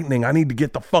 there's lightning. I need to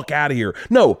get the fuck out of here.'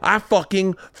 No, I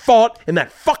fucking fought in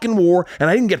that fucking war, and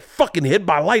I didn't get fucking hit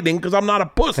by lightning because I'm not a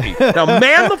pussy. Now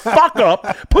man the fuck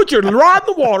up, put your rod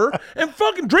in the water, and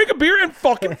fucking drink a beer and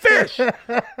fucking fish."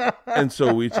 And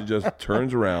so Weicho just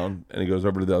turns around and he goes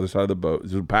over to the other side of the boat,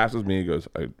 just passes me. He goes,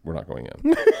 "We're not going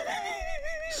in."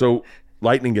 So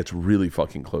lightning gets really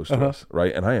fucking close to us,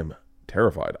 right? And I am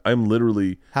terrified. I'm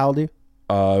literally, How old are you?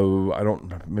 I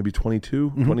don't, maybe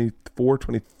 22, 24,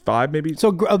 25 maybe. So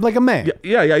like a man.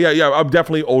 Yeah. I'm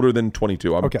definitely older than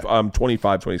 22. I'm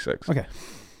 25, 26. Okay.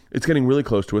 It's getting really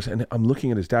close to us, and I'm looking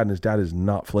at his dad, and his dad is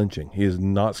not flinching. He is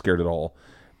not scared at all.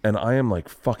 And I am like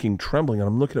fucking trembling, and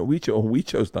I'm looking at Weicho, and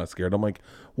Weicho's not scared. I'm like,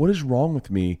 what is wrong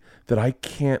with me that I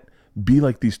can't be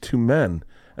like these two men?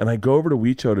 And I go over to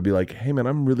Weicho to be like, "Hey man,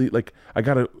 I'm really like, I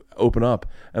gotta open up."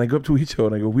 And I go up to Weicho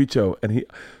and I go, "Weicho," and he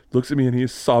looks at me and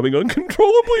he's sobbing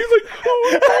uncontrollably. He's like, "I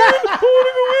want to go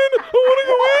in. I want to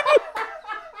go in."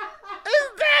 His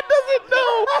dad doesn't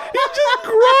know. He's just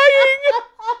crying.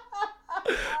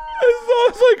 And so I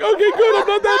was like, "Okay, good. I'm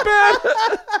not that bad."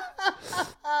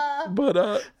 But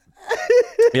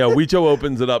yeah, Weicho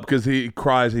opens it up because he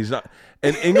cries. He's not,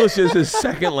 and English is his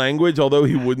second language. Although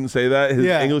he wouldn't say that,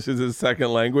 English is his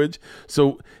second language.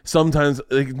 So sometimes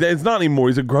it's not anymore.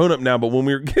 He's a grown up now. But when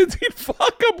we were kids, he'd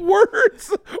fuck up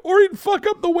words, or he'd fuck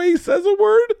up the way he says a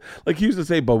word. Like he used to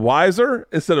say Budweiser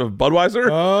instead of Budweiser.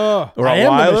 Oh,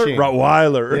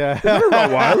 Rottweiler. Yeah. Is that a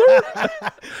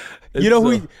Rottweiler? You know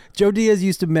who Joe Diaz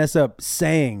used to mess up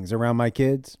sayings around my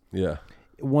kids? Yeah.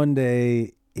 One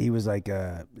day he was like,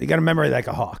 "You got to memory like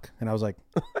a hawk," and I was like,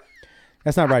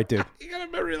 "That's not right, dude." You got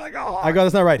a memory like a hawk. I go,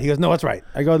 "That's not right." He goes, "No, it's right."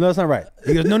 I go, "No, that's not right."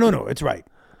 He goes, No, it's right."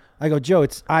 I go, Joe,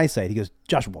 it's eyesight. He goes,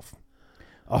 Josh Wolf,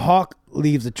 a hawk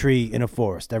leaves a tree in a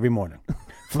forest every morning,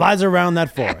 flies around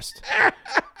that forest.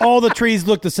 All the trees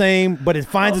look the same, but it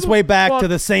finds its way back to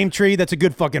the same tree. That's a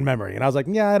good fucking memory. And I was like,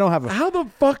 yeah, I don't have a... How the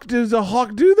fuck does a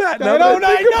hawk do that? I don't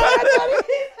know.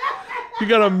 You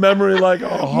got a memory like a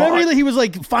hawk. Memory that he was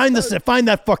like, find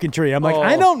that fucking tree. I'm like,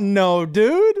 I don't know,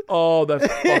 dude. Oh, that's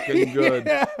fucking good.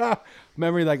 Yeah.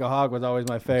 Memory like a hawk was always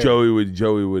my favorite.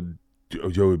 Joey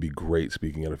would be great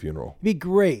speaking at a funeral. He'd be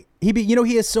great.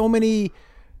 He has so many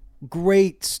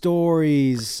great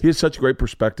stories. He has such great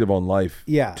perspective on life.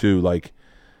 Yeah. Too. Like,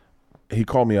 he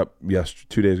called me up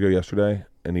 2 days ago yesterday,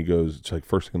 and he goes, it's like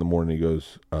first thing in the morning, he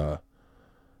goes,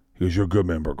 you're a good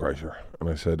man, Bert Kreischer. And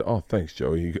I said, oh, thanks,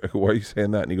 Joey. Why are you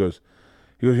saying that? And he goes,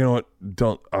 you know what?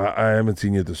 I haven't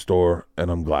seen you at the store,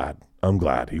 and I'm glad.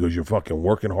 He goes, you're fucking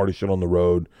working hard as shit on the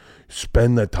road.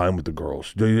 Spend that time with the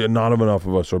girls. Not enough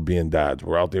of us are being dads.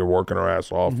 We're out there working our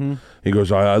ass off. Mm-hmm. He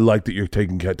goes, I like that you're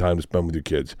taking time to spend with your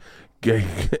kids.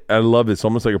 I love it. It's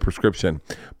almost like a prescription.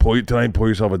 Pour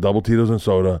yourself a double Tito's and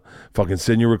soda. Fucking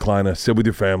sit in your recliner, sit with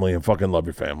your family, and fucking love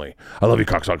your family. I love you,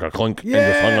 cocksucker. Clunk. Yeah.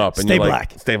 And just hung up. And Stay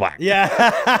black. Stay black.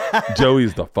 Yeah.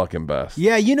 Joey's the fucking best.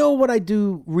 Yeah. You know what I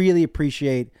do really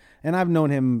appreciate, and I've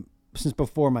known him since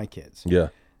before my kids. Yeah.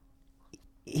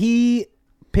 He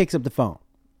picks up the phone.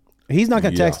 He's not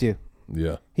going to text you.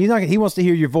 Yeah. He wants to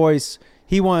hear your voice.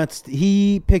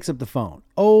 He picks up the phone.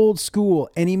 Old school.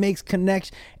 And he makes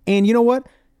connections. And you know what?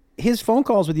 His phone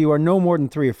calls with you are no more than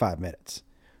 3 or 5 minutes.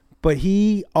 But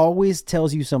he always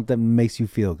tells you something that makes you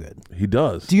feel good. He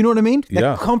does. Do you know what I mean? Yeah.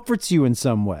 That comforts you in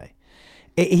some way.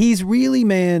 He's really,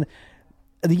 man,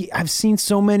 I've seen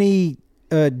so many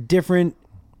different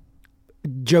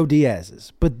Joe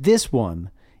Diaz's. But this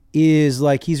one is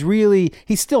like he's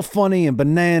still funny and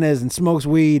bananas and smokes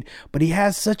weed, but he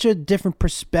has such a different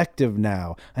perspective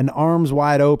now, an arms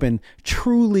wide open,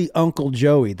 truly Uncle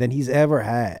Joey than he's ever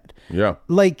had. Yeah.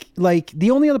 Like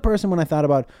the only other person when I thought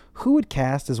about who would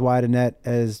cast as wide a net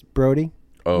as Brody,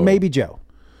 maybe Joe,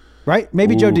 right?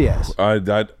 Maybe Joe Diaz.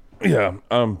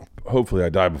 Hopefully I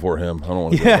die before him. I don't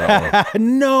want to go to that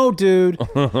one. No, dude. I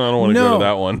don't want to go to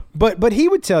that one. But he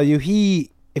would tell you,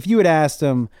 if you had asked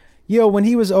him, when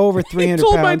he was over 300 he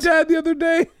told pounds. my dad the other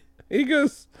day, he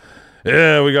goes,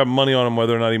 yeah, we got money on him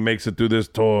whether or not he makes it through this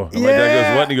tour. And my dad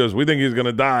goes, what? And he goes, we think he's going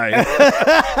to die.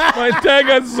 My dad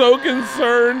got so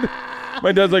concerned.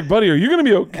 My dad's like, buddy, are you going to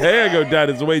be okay? I go, Dad,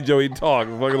 it's the way Joey talks.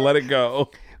 Fucking let it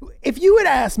go. If you had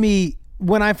asked me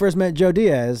when I first met Joe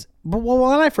Diaz,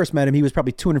 when I first met him, he was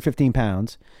probably 215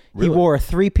 pounds. Really? He wore a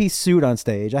 3-piece suit on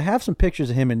stage. I have some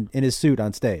pictures of him in his suit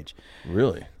on stage.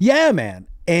 Really? Yeah, man.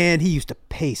 And he used to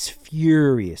pace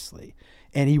furiously,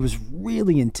 and he was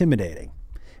really intimidating.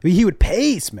 I mean, he would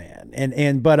pace,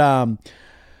 man,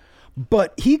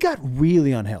 but he got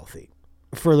really unhealthy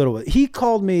for a little bit. He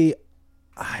called me.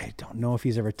 I don't know if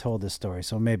he's ever told this story,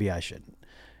 so maybe I shouldn't.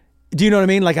 Do you know what I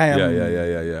mean? Like I am.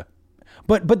 Yeah.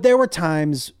 But there were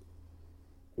times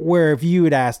where if you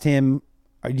had asked him,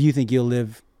 "Do you think you'll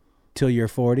live till you're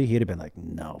 40?" He'd have been like,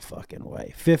 "No fucking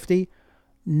way." 50?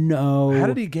 No. How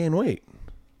did he gain weight?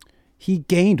 He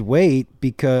gained weight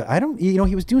because he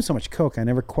was doing so much coke. I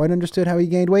never quite understood how he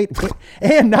gained weight.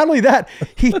 And not only that,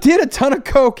 he did a ton of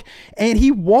coke and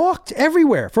he walked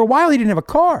everywhere. For a while, he didn't have a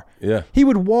car. Yeah. He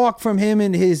would walk from him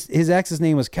and his ex's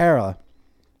name was Carla.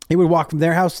 He would walk from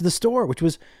their house to the store, which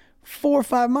was 4 or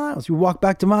 5 miles. He would walk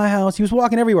back to my house. He was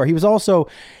walking everywhere. He's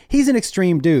an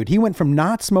extreme dude. He went from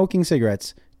not smoking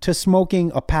cigarettes to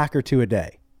smoking a pack or 2 a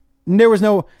day. And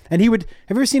have you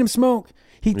ever seen him smoke?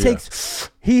 He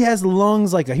has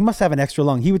lungs he must have an extra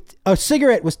lung. A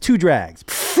cigarette was 2 drags.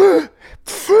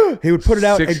 He would put it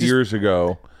out. 6 years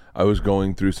ago, I was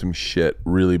going through some shit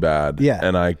really bad. Yeah.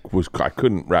 And I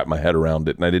couldn't wrap my head around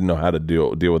it, and I didn't know how to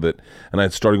deal with it. And I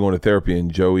started going to therapy,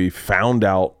 and Joey found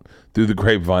out through the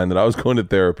grapevine that I was going to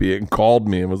therapy and called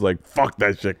me and was like, fuck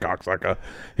that shit, cocksucker.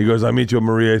 He goes, I meet you at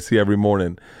Maria AC every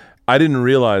morning. I didn't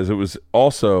realize it was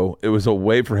a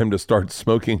way for him to start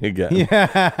smoking again.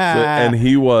 Yeah. And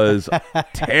he was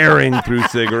tearing through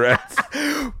cigarettes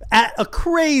at a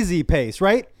crazy pace,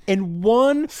 right? And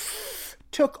one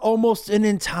took almost an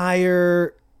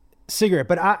entire cigarette.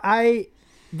 But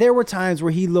there were times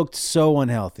where he looked so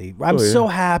unhealthy. I'm so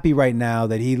happy right now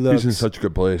that he looks. He's in such a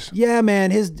good place. Yeah,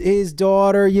 man. His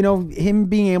daughter, him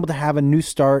being able to have a new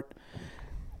start.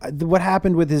 What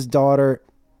happened with his daughter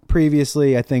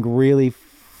previously, I think, really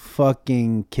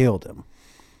fucking killed him.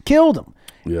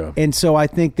 Yeah. And so I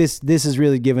think this is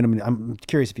really giving him. I'm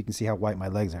curious if you can see how white my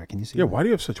legs are. Can you see? Yeah. Why do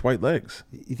you have such white legs?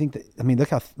 You think that? I mean,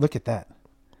 look at that.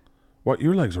 What?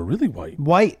 Your legs are really white.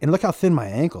 White, and look how thin my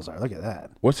ankles are. Look at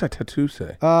that. What's that tattoo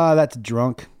say? That's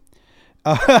drunk.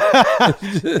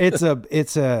 It's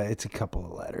a couple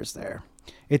of letters there.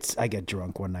 I get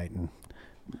drunk one night and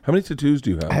How many tattoos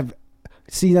do you have?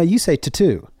 See, now you say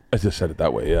tattoo. I just said it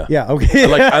that way. Yeah. Yeah.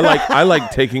 Okay. I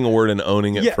like taking a word and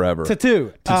owning it forever.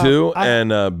 Tattoo. And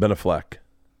Ben Affleck.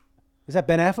 Is that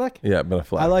Ben Affleck? Yeah, Ben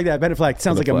Affleck. I like that. Ben Affleck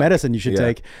sounds like a Affleck. medicine you should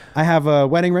take. I have a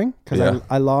wedding ring because Yeah.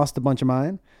 I lost a bunch of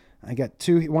mine. I got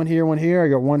one here. I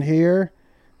got one here,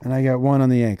 and I got one on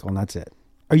the ankle, and that's it.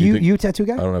 Are you a tattoo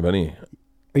guy? I don't have any.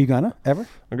 Are you gonna ever?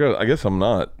 I guess I'm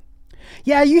not.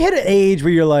 Yeah, you hit an age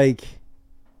where you're like,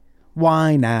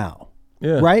 why now?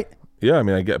 Yeah. Right? Yeah, I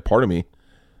mean, I get part of me.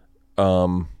 I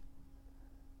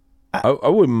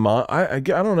wouldn't mind. I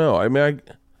don't know. I mean,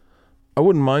 I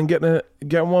wouldn't mind getting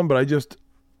one, but I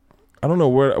don't know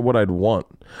what I'd want.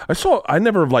 I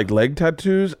never have liked leg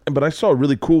tattoos, but I saw a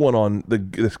really cool one on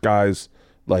this guy's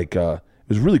it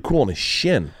was really cool on his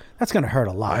shin. That's gonna hurt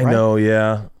a lot. I know.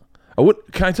 Yeah.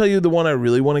 Can I tell you the one I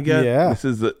really want to get? Yeah. This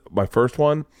is my first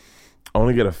one. I want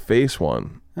to get a face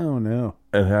one. Oh no.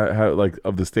 And have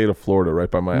of the state of Florida right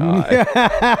by my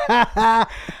eye.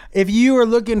 If you were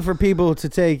looking for people to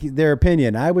take their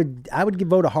opinion, I would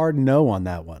vote a hard no on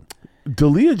that one.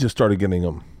 D'Elia just started getting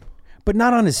them. But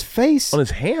not on his face. On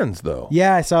his hands, though.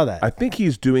 Yeah, I saw that. I think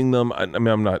he's doing them. I mean,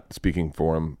 I'm not speaking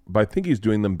for him, but I think he's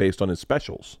doing them based on his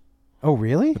specials. Oh,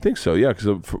 really? I think so, yeah, because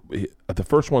the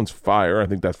first one's Fire. I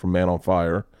think that's from Man on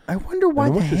Fire. I wonder why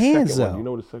And the then what's hands, second one? though. You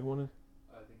know what his second one is?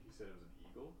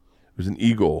 It was an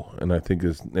eagle, and I think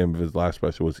his name of his last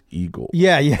special was Eagle.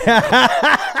 Yeah.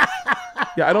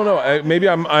 Yeah, I don't know.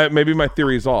 Maybe my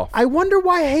theory is off. I wonder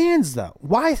why hands, though.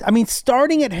 Why? I mean,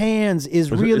 starting at hands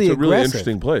is really it's a really aggressive.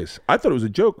 interesting place. I thought it was a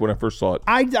joke when I first saw it.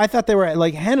 I thought they were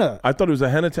like henna. I thought it was a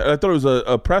henna. I thought it was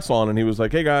a press on, and he was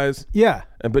like, "Hey guys," Yeah.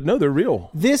 but no, they're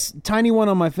real. This tiny one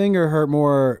on my finger hurt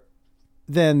more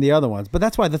than the other ones, but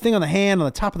that's why the thing on the hand, on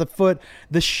the top of the foot,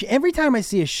 every time I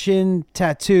see a shin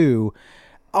tattoo,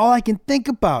 all I can think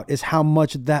about is how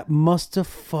much that must have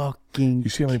fucking. You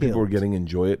see how many people are getting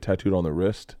Enjoy It tattooed on their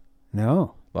wrist?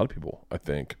 No. A lot of people, I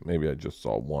think. Maybe I just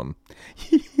saw one.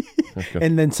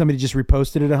 And then somebody just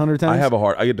reposted it 100 times.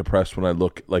 I get depressed when I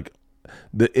look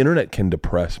the internet can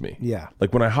depress me. Yeah.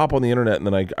 Like when I hop on the internet and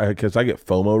then because I get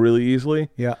FOMO really easily.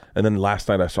 Yeah. And then last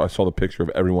night I saw the picture of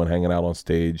everyone hanging out on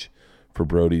stage for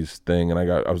Brody's thing, and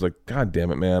I was like, God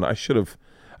damn it, man! I should have.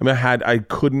 I mean, I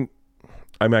couldn't.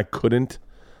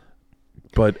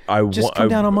 But I just come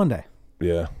down on Monday.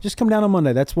 Yeah. Just come down on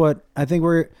Monday. That's what I think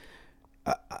we're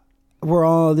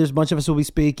all. There's a bunch of us will be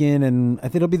speaking, and I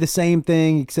think it'll be the same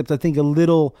thing, except I think a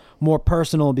little more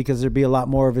personal because there'll be a lot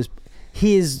more of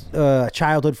his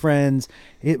childhood friends.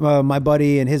 My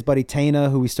buddy and his buddy Tana,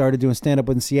 who we started doing stand up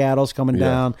with in Seattle, is coming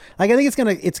down. Like I think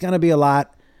it's gonna be a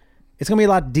lot. It's gonna be a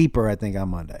lot deeper, I think, on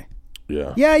Monday.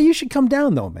 Yeah. Yeah, you should come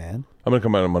down though, man. I'm gonna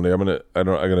come out on Monday. I'm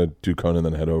gonna do Conan,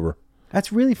 then head over.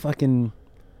 That's really fucking.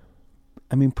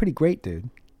 I mean, pretty great, dude.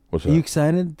 What's that? Are you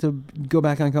excited to go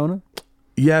back on Conan?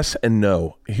 Yes and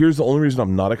no. Here's the only reason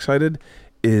I'm not excited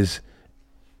is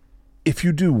if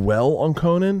you do well on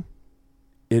Conan,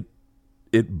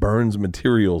 it burns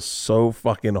material so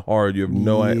fucking hard. You have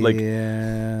no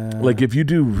idea. Like if you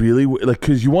do really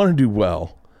because you want to do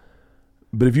well,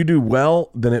 but if you do well,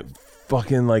 then it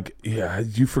fucking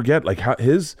you forget how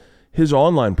his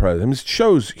online presence. His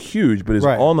show's huge, but his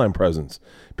online presence.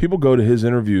 People go to his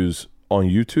interviews on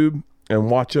YouTube and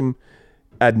watch him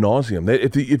ad nauseum.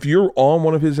 If you're on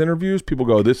one of his interviews, people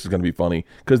go, "This is going to be funny,"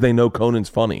 because they know Conan's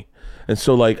funny. And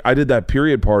so, I did that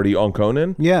period party on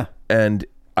Conan, and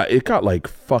it got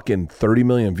fucking 30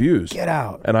 million views. Get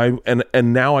out!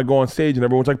 And now I go on stage and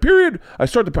everyone's like, "Period." I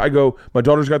go, my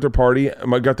daughter's got their party,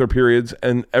 got their periods,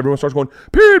 and everyone starts going,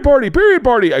 "Period party, period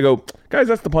party." I go, guys,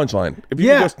 that's the punchline. If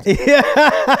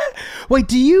you Wait,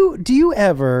 do you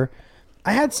ever?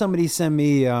 I had somebody send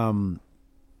me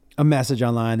a message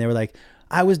online. They were like,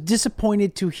 I was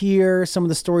disappointed to hear some of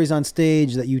the stories on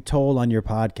stage that you told on your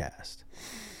podcast.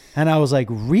 And I was like,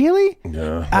 really?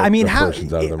 Yeah. I mean, that how?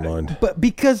 person's out of their mind. But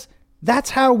because that's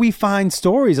how we find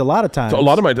stories a lot of times. So a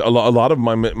lot of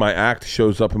my act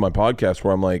shows up in my podcast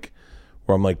where I'm like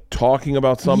talking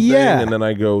about something, and then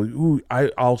I go, ooh,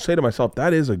 I'll say to myself,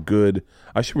 that is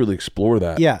I should really explore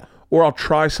that. Yeah. Or I'll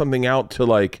try something out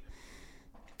to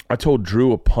I told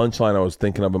Drew a punchline I was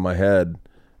thinking of in my head,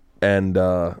 and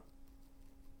I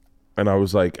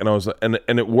was like, and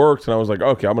it worked, and I was like,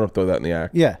 okay, I'm gonna throw that in the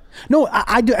act. Yeah. No,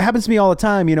 it happens to me all the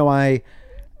time. You know,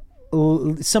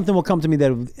 something will come to me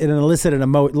that it'll elicit an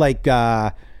emote,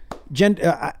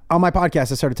 on my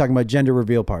podcast, I started talking about gender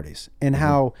reveal parties and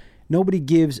how Nobody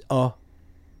gives a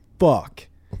fuck.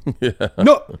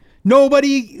 No,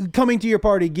 nobody coming to your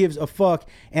party gives a fuck.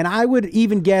 And I would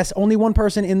even guess only one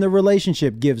person in the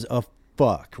relationship gives a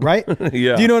fuck, right?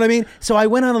 Yeah. Do you know what I mean? So I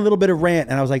went on a little bit of rant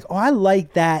and I was like, oh, I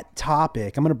like that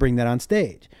topic. I'm going to bring that on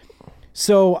stage.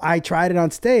 So I tried it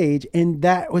on stage, and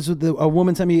that was with a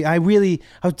woman telling me I was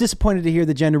disappointed to hear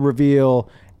the gender reveal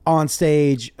on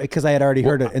stage because I had already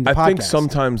heard it in the podcast. I think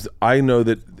sometimes I know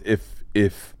that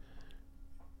if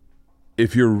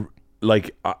you're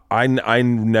like I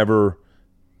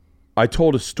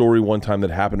told a story one time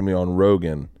that happened to me on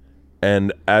Rogan,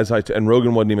 and and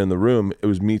Rogan wasn't even in the room. It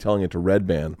was me telling it to Red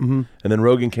Band, and then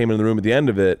Rogan came in the room at the end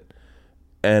of it,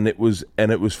 and it was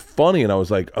funny, and I was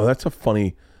like, oh, that's a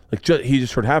funny. Like he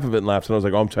just heard half of it and laughed, and I was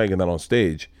like, oh, I'm taking that on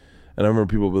stage. And I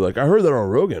remember people be like, I heard that on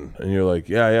Rogan, and you're like,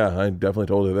 yeah, I definitely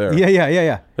told it there.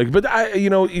 Yeah. Like, but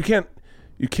you can't.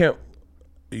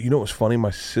 You know what's funny?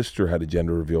 My sister had a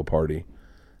gender reveal party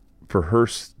for her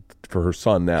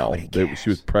son. Now she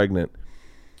was pregnant.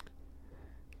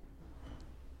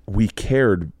 We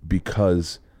cared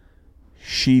because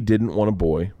she didn't want a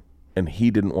boy, and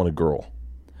he didn't want a girl.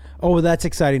 Oh, that's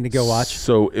exciting to go watch.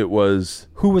 So it was.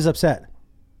 Who was upset?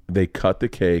 They cut the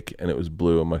cake and it was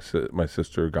blue, and my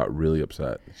sister got really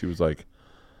upset. She was like,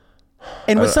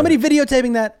 and was somebody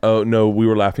videotaping that? Oh no, we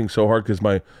were laughing so hard because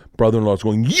my brother-in-law was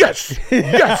going, yes, fucking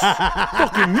yes,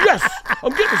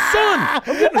 I'm getting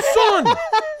a son.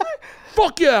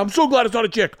 Fuck yeah, I'm so glad it's not a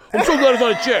chick.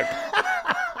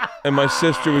 And my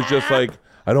sister was just like,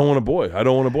 I don't want a boy. I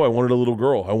wanted a little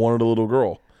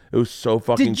girl. It was so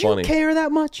fucking funny. Did you care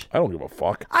that much? I don't give a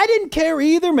fuck. I didn't care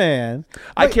either, man.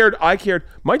 I cared.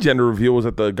 My gender reveal was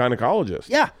at the gynecologist.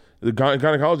 Yeah. The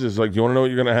gynecologist is like, do you want to know what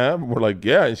you're going to have? We're like,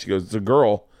 yeah. And she goes, it's a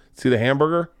girl. See the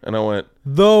hamburger? And I went,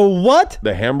 the what?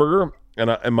 The hamburger.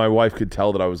 And my wife could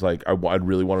tell that I was like, I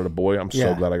really wanted a boy. I'm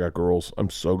so glad I got girls.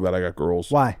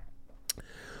 Why?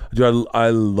 Dude, I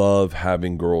love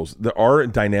having girls. Our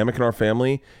dynamic in our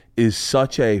family is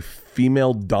such a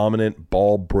female-dominant,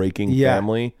 ball-breaking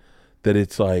family that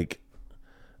it's like,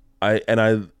 I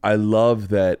love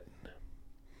that.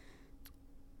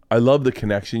 I love the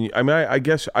connection. I mean, I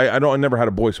guess I never had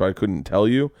a boy, so I couldn't tell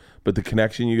you. But the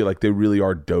connection you get, like, they really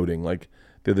are doting. Like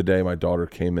the other day, my daughter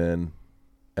came in,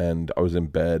 and I was in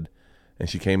bed, and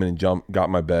she came in and got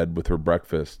my bed with her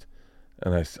breakfast,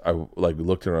 and I like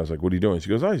looked at her. And I was like, "What are you doing?" She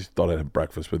goes, "I just thought I'd have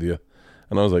breakfast with you."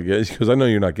 And I was like, yeah. She goes, I know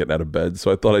you're not getting out of bed,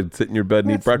 so I thought I'd sit in your bed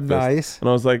and eat breakfast. Nice. And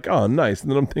I was like, oh, nice. And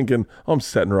then I'm thinking, oh, I'm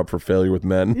setting her up for failure with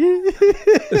men.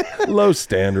 Low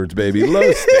standards, baby.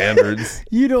 Low standards.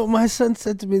 You know, my son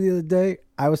said to me the other day,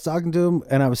 I was talking to him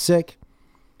and I was sick.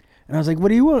 And I was like,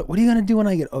 what are you going to do when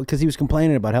I get old? Because he was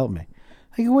complaining about helping me.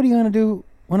 I go, what are you going to do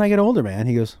when I get older, man?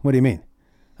 He goes, what do you mean?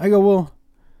 I go, well,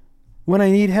 when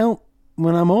I need help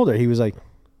when I'm older. He was like,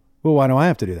 well, why do I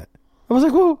have to do that? I was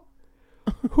like, well,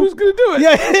 who's going to do it?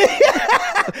 Yeah.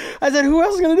 I said, who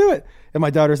else is going to do it? And my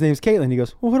daughter's name's Caitlin. He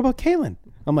goes, well, what about Caitlin?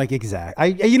 I'm like,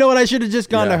 exactly. You know what? I should have just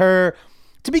gone to her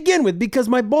to begin with, because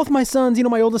both my sons, you know,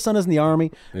 my oldest son is in the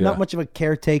Army, not much of a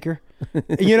caretaker,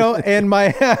 you know, and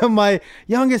my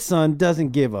youngest son doesn't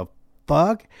give a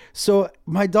fuck. So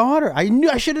my daughter,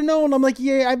 I should have known. I'm like,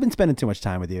 yeah, I've been spending too much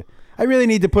time with you. I really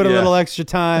need to put a little extra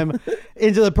time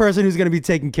into the person who's going to be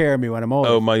taking care of me when I'm older.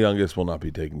 Oh, my youngest will not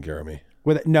be taking care of me.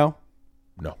 No,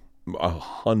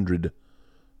 100%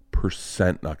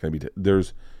 not going to be.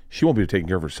 She won't be taking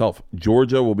care of herself.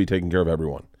 Georgia will be taking care of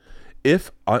everyone.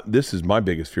 If this is my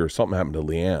biggest fear, if something happened to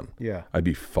Leanne, I'd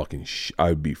be fucking. I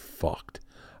would be fucked.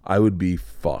 I would be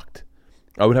fucked.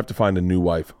 I would have to find a new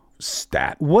wife.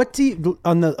 Stat. What do you,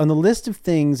 on the list of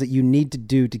things that you need to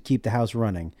do to keep the house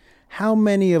running? How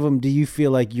many of them do you feel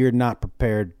like you're not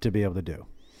prepared to be able to do?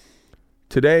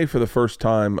 Today, for the first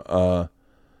time,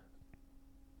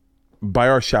 by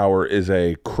our shower is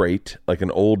a crate, like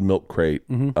an old milk crate,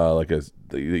 like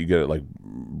you get it like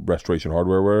Restoration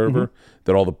Hardware, or wherever,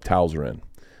 that all the towels are in.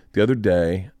 The other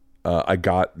day,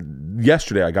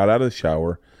 yesterday I got out of the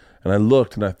shower and I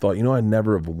looked and I thought, you know, I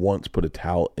never have once put a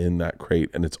towel in that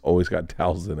crate, and it's always got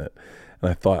towels in it. And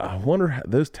I thought, I wonder how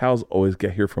those towels always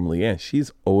get here from Leanne.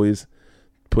 She's always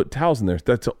put towels in there.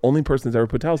 That's the only person that's ever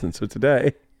put towels in. So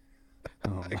today,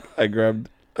 I grabbed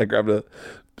a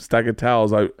stack of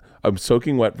towels. I'm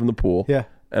soaking wet from the pool. Yeah.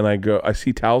 And I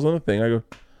see towels on the thing. I go,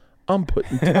 I'm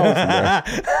putting towels in there.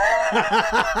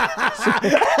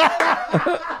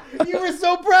 You were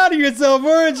so proud of yourself,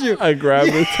 weren't you? I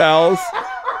grabbed the towels.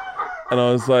 And I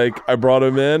was like, I brought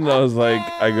them in, and I was like,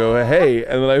 I go, hey.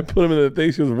 And then I put them in the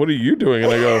thing. She goes, what are you doing?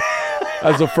 And I go,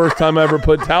 that's the first time I ever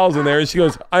put towels in there. And she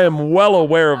goes, I am well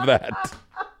aware of that.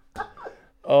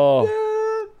 Oh.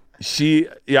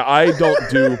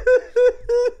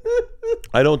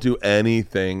 I don't do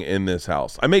anything in this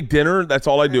house. I make dinner. That's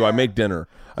all I do. I make dinner.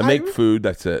 I make food.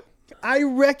 That's it. I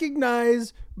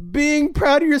recognize being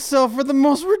proud of yourself for the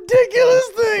most ridiculous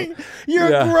thing.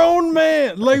 You're a grown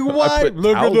man. Like, why?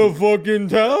 Look at the fucking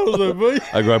towels.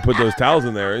 I go, I put those towels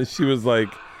in there. And she's like,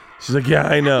 yeah,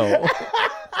 I know.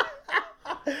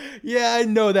 Yeah, I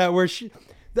know that.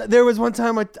 There was one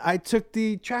time I took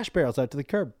the trash barrels out to the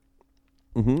curb.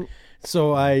 Mm-hmm.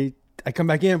 So I come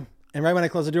back in, and right when I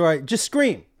close the door, I just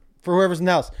scream for whoever's in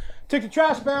the house. Took the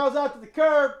trash barrels out to the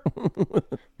curb.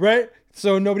 Right?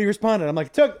 So nobody responded. I'm like, I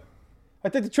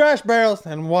took the trash barrels,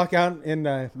 and walk out in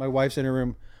my wife's in her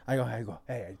room. I go, hey,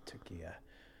 I took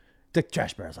the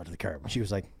trash barrels out to the curb. And she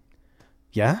was like,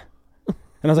 yeah?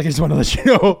 And I was like, I just want to let you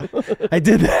know I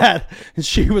did that. And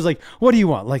she was like, what do you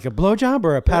want? Like a blowjob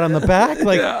or a pat on the back?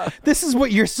 Like, This is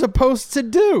what you're supposed to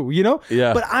do, you know?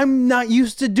 Yeah. But I'm not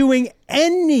used to doing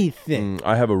anything.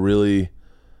 I'm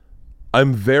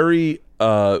very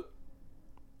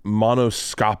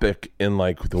monoscopic in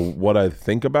like what I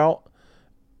think about.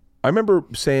 I remember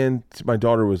saying to my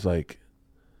daughter was like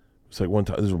one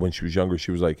time, this was when she was younger, she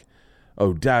was like,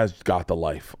 oh, Dad's got the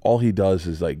life. All he does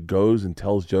is like goes and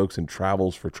tells jokes and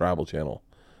travels for Travel Channel.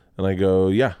 And I go,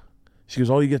 yeah. She goes,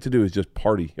 all you get to do is just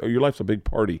party. Oh, your life's a big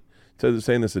party.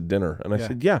 Saying this at dinner. And I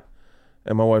said, yeah.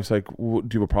 And my wife's like, well,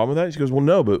 do you have a problem with that? She goes, well,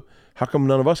 no, but how come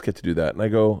none of us get to do that? And I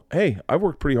go, hey, I've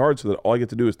worked pretty hard so that all I get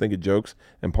to do is think of jokes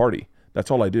and party. That's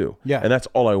all I do. Yeah. And that's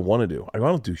all I want to do. I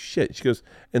don't do shit. She goes,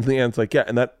 and Leanne's like, yeah,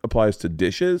 and that applies to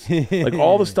dishes. Like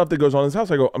all the stuff that goes on in this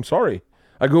house. I go, I'm sorry.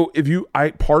 I go,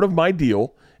 part of my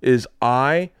deal is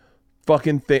I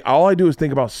fucking think, all I do is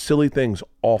think about silly things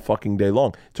all fucking day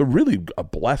long. It's a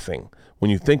blessing when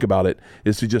you think about it,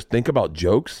 is to just think about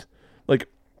jokes. Like,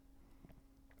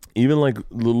 even like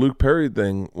the Luke Perry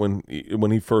thing, when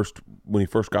he first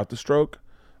got the stroke,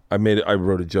 I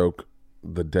wrote a joke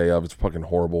the day of. It's fucking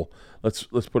horrible. Let's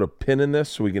put a pin in this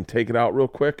so we can take it out real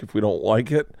quick if we don't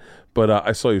like it. But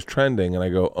I saw he was trending, and I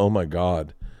go, oh my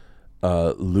God.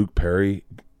 Luke Perry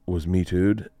was Me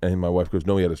Too'd, and my wife goes,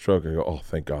 no, he had a stroke. I go, oh,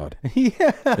 thank God.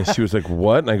 Yeah. And she was like,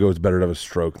 what? And I go, it's better to have a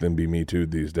stroke than be Me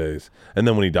Too'd these days. And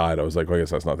then when he died, I was like, well, I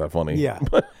guess that's not that funny. Yeah.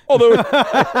 Although,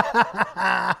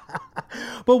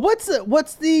 but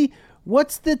what's the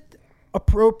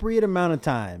appropriate amount of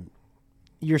time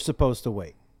you're supposed to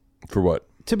wait for what?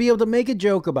 To be able to make a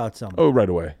joke about something. Oh, right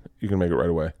away. You can make it right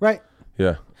away. Right.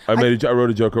 Yeah. I wrote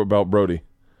a joke about Brody.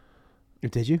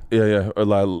 Did you? Yeah.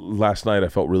 Last night I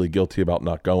felt really guilty about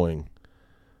not going.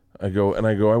 I go,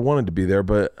 I wanted to be there,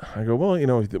 but I go, well, you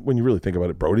know, when you really think about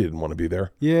it, Brody didn't want to be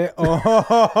there. Yeah.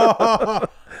 Oh.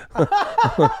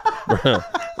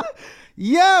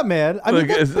 Yeah, man. I mean,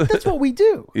 that's what we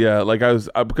do. Yeah, like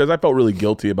because I felt really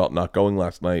guilty about not going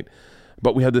last night,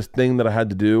 but we had this thing that I had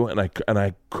to do, and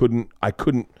I couldn't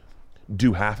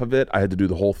do half of it. I had to do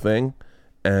the whole thing.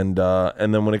 And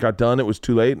then when it got done, it was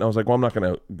too late, and I was like, well, I'm not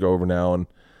going to go over now, and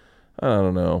I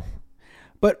don't know.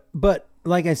 But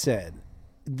like I said,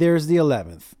 there's the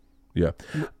 11th. Yeah.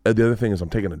 The other thing is I'm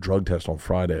taking a drug test on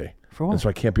Friday. For what? And so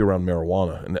I can't be around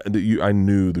marijuana. And I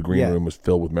knew the green room was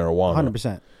filled with marijuana.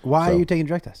 100%. Why are you taking a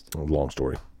drug test? Long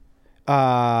story.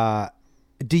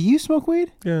 Do you smoke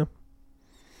weed? Yeah.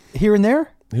 Here and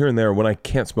there? Here and there. When I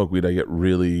can't smoke weed, I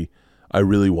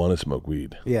really want to smoke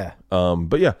weed. Yeah.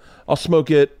 But yeah, I'll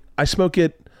smoke it. I smoke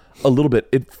it a little bit.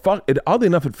 Oddly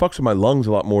enough, it fucks with my lungs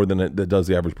a lot more than it does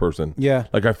the average person. Yeah.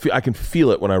 Like I can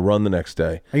feel it when I run the next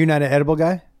day. Are you not an edible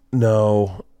guy?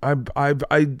 No.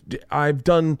 I've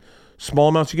done small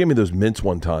amounts. You gave me those mints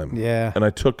one time. Yeah. And I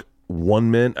took one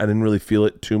mint. I didn't really feel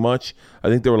it too much. I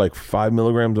think they were like 5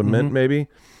 milligrams of mint, maybe.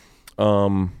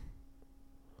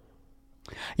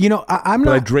 You know, I'm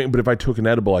not. I drink, but if I took an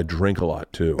edible, I drink a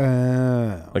lot too.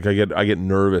 Like I get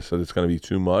nervous that it's going to be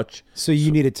too much. So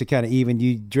you need it to kind of even.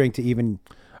 You drink to even.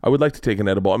 I would like to take an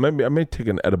edible. I may take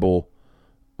an edible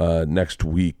next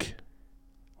week.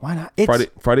 Why not?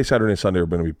 Friday, Saturday, and Sunday are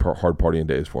going to be hard partying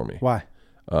days for me. Why?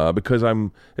 Because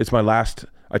it's my last.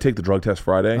 I take the drug test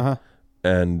Friday,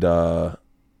 and I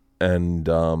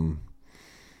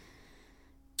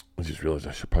just realized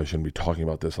I probably shouldn't be talking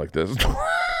about this like this.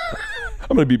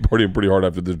 I'm going to be partying pretty hard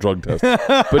after this drug test.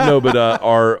 But no, we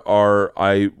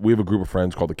have a group of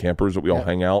friends called the Campers that we all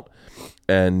hang out.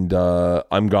 And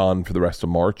I'm gone for the rest of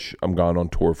March. I'm gone on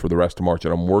tour for the rest of March,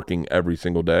 and I'm working every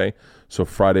single day. So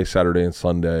Friday, Saturday, and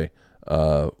Sunday,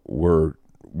 we're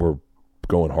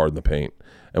going hard in the paint.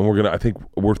 And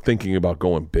we're thinking about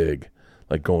going big,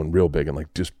 like going real big and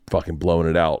like just fucking blowing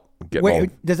it out. Wait,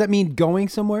 does that mean going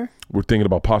somewhere? We're thinking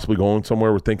about possibly going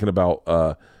somewhere. We're thinking about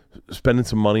spending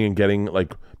some money and getting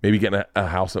maybe getting a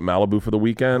house at Malibu for the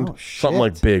weekend. Oh, shit. Something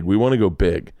like big. We want to go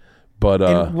big. But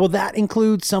And will that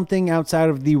include something outside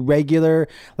of the regular?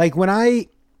 Like when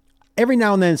every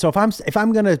now and then. So if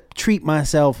I'm gonna treat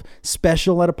myself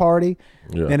special at a party,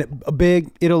 and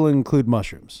it'll include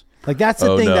mushrooms. Like that's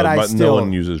the thing that I still. No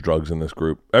one uses drugs in this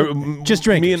group. Just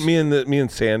drinkers. Me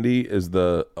and Sandy is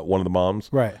one of the moms,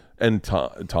 Right? And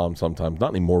Tom sometimes,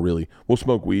 not anymore really. We'll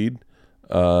smoke weed,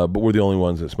 but we're the only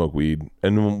ones that smoke weed.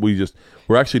 And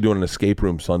we're actually doing an escape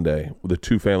room Sunday with the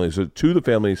two families. So two of the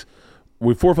families,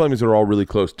 we have 4 families that are all really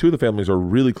close. 2 of the families are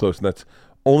really close, and that's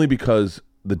only because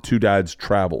the 2 dads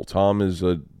travel. Tom is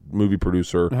a movie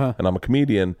producer, and I'm a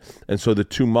comedian, and so the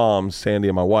 2 moms, Sandy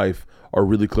and my wife, are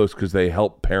really close because they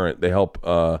help parent. They help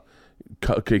cover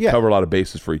a lot of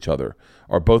bases for each other.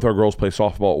 Both our girls play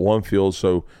softball at one field,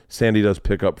 so Sandy does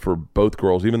pick up for both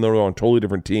girls, even though they're on totally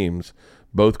different teams.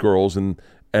 Both girls, all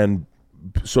the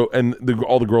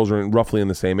girls are roughly in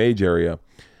the same age area,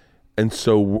 and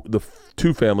so the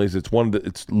 2 families. It's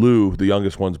Lou, the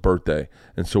youngest one's birthday,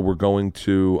 and so we're going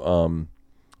to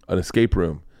an escape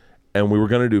room, and we were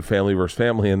going to do family versus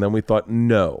family, and then we thought,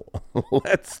 no,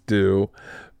 let's do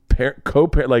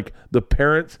like the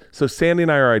parents. So Sandy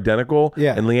and I are identical,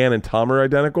 and Leanne and Tom are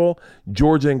identical.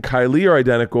 Georgia and Kylie are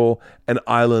identical, and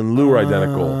Isla and Lou are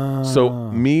identical.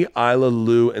 So me, Isla,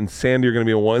 Lou, and Sandy are going to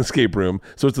be in one escape room.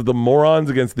 So it's the morons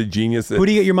against the geniuses. Who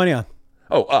do you get your money on?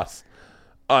 Oh, us.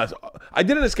 I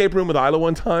did an escape room with Isla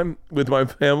one time with my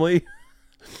family.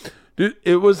 Dude,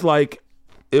 it was like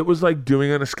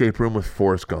doing an escape room with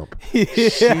Forrest Gump.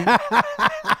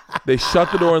 They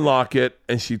shut the door and lock it,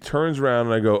 and she turns around,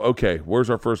 and I go, okay,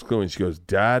 where's our first clue? And she goes,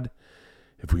 Dad,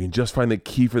 if we can just find the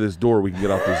key for this door, we can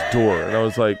get out this door. And I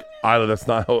was like, Isla, that's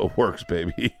not how it works,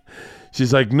 baby.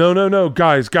 She's like, no,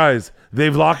 guys,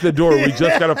 they've locked the door. We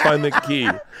just got to find the key.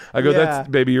 I go, that's,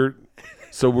 baby,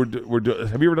 so we're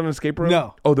have you ever done an escape room?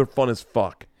 No. Oh, they're fun as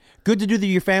fuck. Good to do to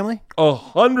your family?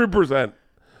 100%.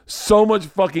 So much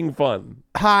fucking fun.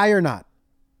 High or not?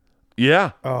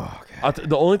 Yeah. Oh, okay.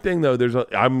 The only thing though,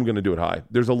 I'm going to do it high.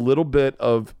 There's a little bit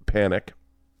of panic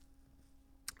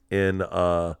in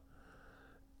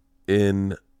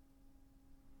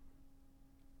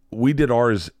we did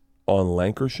ours on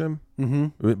Lankershim,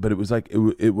 but it was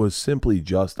it was simply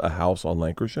just a house on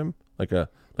Lankershim, like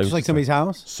somebody's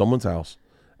house? Someone's house.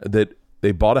 That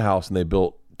they bought a house and they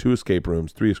built 2 escape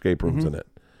rooms, 3 escape rooms in it.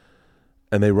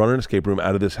 And they run an escape room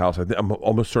out of this house. I'm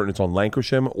almost certain it's on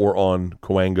Lankershim or on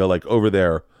Cahuenga, like over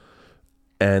there.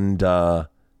 And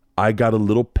I got a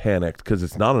little panicked because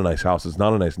it's not a nice house. It's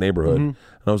not a nice neighborhood. And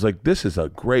I was like, this is a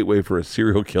great way for a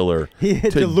serial killer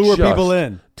to lure people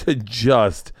in. To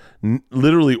just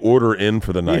literally order in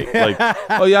for the night. Like,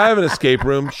 oh, yeah, I have an escape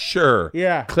room. Sure.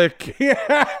 Yeah. Click.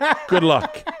 Yeah. Good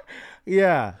luck.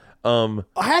 Yeah. I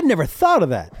had never thought of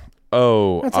that.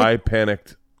 Oh, I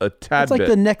panicked a tad bit. It's like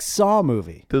the next Saw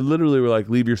movie. They literally were like,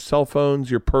 leave your cell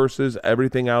phones, your purses,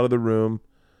 everything out of the room.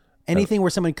 Anything where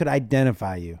somebody could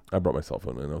identify you. I brought my cell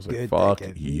phone in. I was like, fuck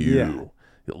you. Yeah.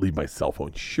 You'll leave my cell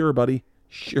phone. Sure, buddy.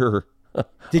 Sure.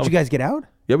 Did you guys get out?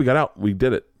 Yeah, we got out. We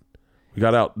did it. We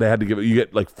got out. They had to you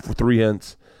get like 3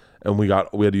 hints, and we had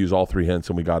to use all 3 hints,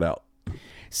 and we got out.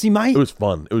 See, it was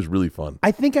fun. It was really fun.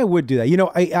 I think I would do that. You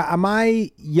know, my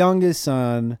youngest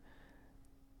son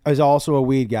is also a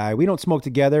weed guy. We don't smoke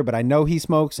together, but I know he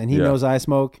smokes, and he knows I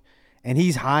smoke, and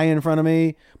he's high in front of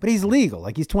me, but he's legal.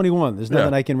 Like, he's 21. There's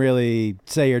nothing I can really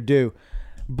say or do.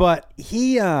 But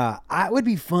it would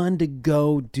be fun to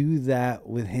go do that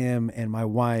with him and my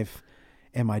wife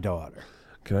and my daughter.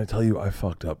 Can I tell you, I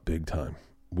fucked up big time.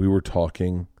 We were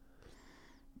talking.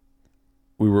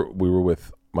 We were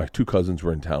with my 2 cousins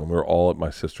were in town. We were all at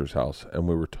my sister's house, and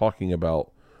we were talking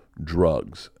about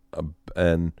drugs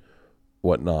and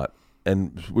whatnot.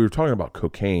 And we were talking about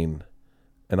cocaine,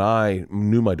 and I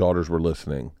knew my daughters were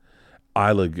listening.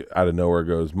 Isla out of nowhere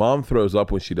goes, Mom throws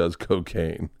up when she does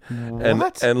cocaine.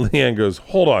 What? And Leanne goes,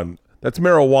 hold on, that's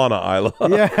marijuana, Isla.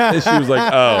 Yeah. And she was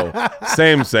like, oh,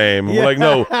 same. Yeah. We're like,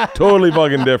 no, totally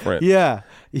fucking different. Yeah.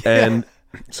 And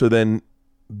so then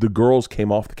the girls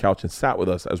came off the couch and sat with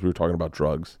us as we were talking about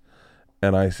drugs.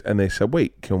 And they said,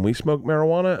 wait, can we smoke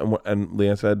marijuana? And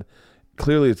Leanne said,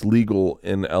 clearly it's legal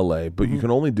in LA, but you can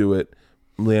only do it.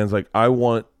 Leanne's like, I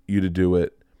want you to do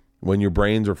it when your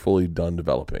brains are fully done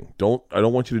developing. I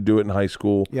don't want you to do it in high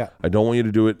school. Yeah. I don't want you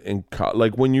to do it in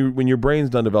like when your brain's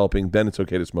done developing, then it's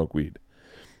okay to smoke weed.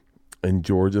 And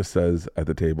Georgia says at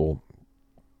the table,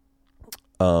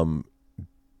 when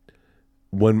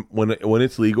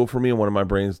it's legal for me and when my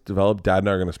brain's developed, Dad and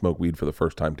I are going to smoke weed for the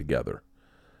first time together.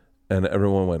 And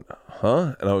everyone went,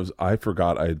 huh? And I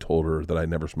forgot I had told her that I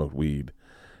never smoked weed.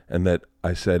 and that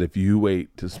I said, if you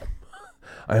wait to,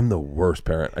 I am the worst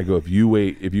parent. I go, if you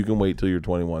can wait till you're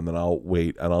 21, then I'll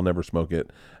wait and I'll never smoke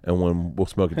it. And when we'll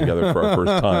smoke it together for our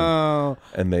first time.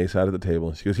 And they sat at the table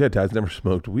and she goes, yeah, Dad's never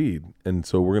smoked weed. And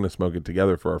so we're going to smoke it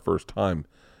together for our first time.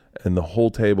 And the whole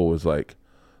table was like,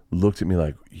 looked at me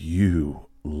like, you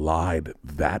lied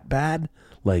that bad?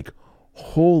 Like,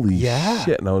 holy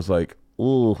shit. And I was like,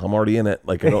 ooh, I'm already in it.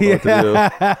 Like, I don't know what to do.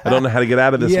 I don't know how to get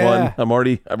out of this one. I've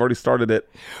already started it.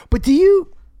 But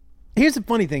here's the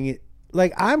funny thing.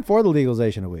 Like, I'm for the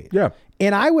legalization of weed. Yeah.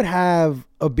 And I would have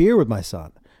a beer with my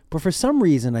son. But for some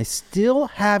reason, I still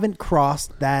haven't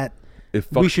crossed that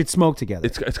we should smoke together.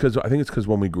 It's because I think it's because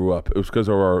when we grew up, it was because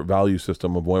of our value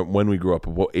system of when we grew up,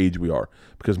 of what age we are.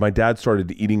 Because my dad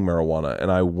started eating marijuana, and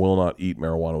I will not eat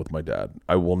marijuana with my dad.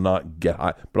 I will not get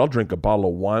high, but I'll drink a bottle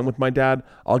of wine with my dad.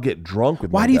 I'll get drunk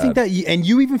with my dad. Why do you think that? And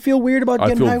you even feel weird about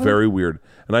getting high? I feel very weird,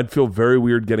 and I'd feel very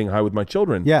weird getting high with my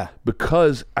children. Yeah,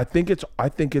 because I think it's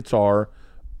our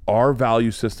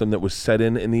value system that was set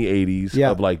in the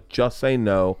 80s of like, just say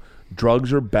no.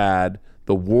 Drugs are bad.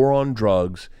 The war on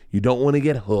drugs. You don't want to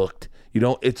get hooked.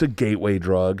 It's a gateway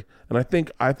drug. And I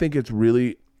think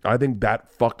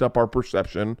that fucked up our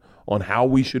perception on how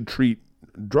we should treat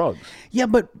drugs. Yeah,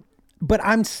 but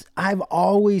I've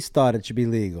always thought it should be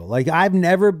legal. Like, I've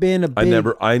never been a big...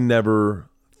 I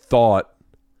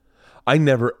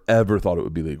never ever thought it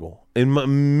would be legal. In a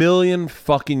million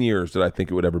fucking years did I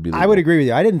think it would ever be legal. I would agree with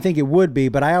you. I didn't think it would be,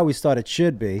 but I always thought it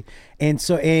should be.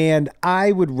 And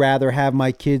I would rather have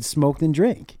my kids smoke than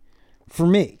drink, for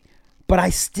me. But I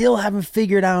still haven't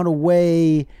figured out a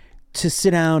way to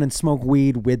sit down and smoke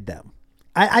weed with them.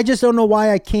 I just don't know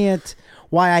why I can't,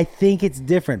 why I think it's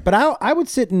different. But I would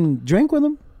sit and drink with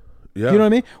them. Yeah. You know what I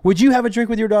mean? Would you have a drink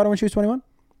with your daughter when she was 21?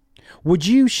 Would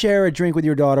you share a drink with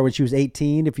your daughter when she was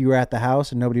 18 if you were at the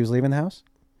house and nobody was leaving the house?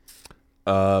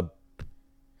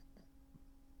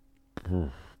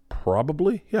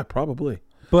 Probably. Yeah, probably.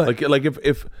 But like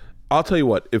if I'll tell you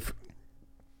what, if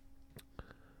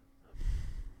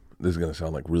this is going to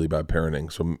sound like really bad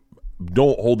parenting, so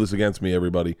don't hold this against me,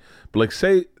 everybody. But like,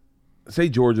 say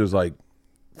Georgia's like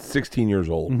 16 years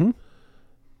old, and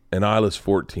Isla's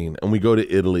 14, and we go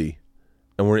to Italy,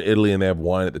 and we're in Italy, and they have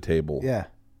wine at the table. Yeah,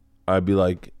 I'd be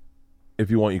like,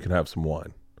 if you want, you can have some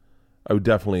wine. I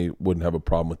wouldn't have a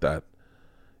problem with that.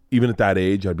 Even at that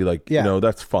age, I'd be like,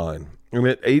 that's fine. I mean,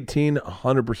 at 18,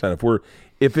 100%.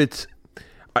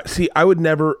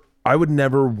 I would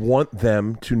never want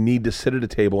them to need to sit at a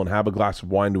table and have a glass of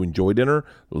wine to enjoy dinner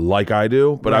like I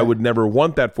do, but I would never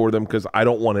want that for them because I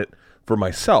don't want it for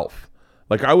myself.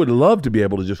 Like, I would love to be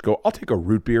able to just go, I'll take a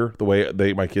root beer the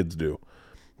way my kids do.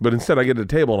 But instead I get to the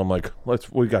table and I'm like,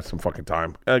 we got some fucking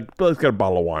time. Let's get a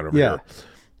bottle of wine over here.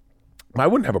 I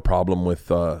wouldn't have a problem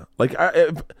with,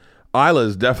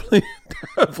 Isla's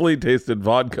definitely tasted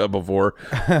vodka before.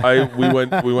 We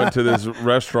went to this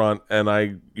restaurant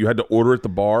and you had to order at the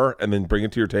bar and then bring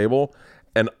it to your table.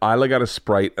 And Isla got a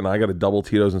Sprite and I got a double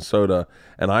Tito's and soda,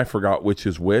 and I forgot which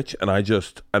is which. But I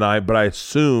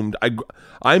assumed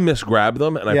I misgrabbed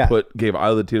them and I gave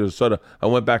Isla the Tito's and soda. I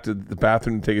went back to the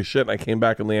bathroom to take a shit and I came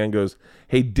back and Leanne goes,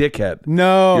 "Hey, dickhead!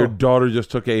 No, your daughter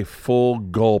just took a full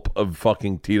gulp of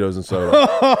fucking Tito's and soda."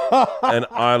 and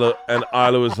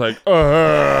Isla was like,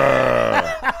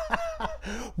 "Ugh."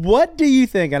 What do you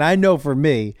think? And I know for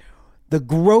me, the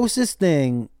grossest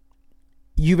thing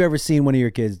you've ever seen one of your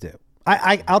kids do.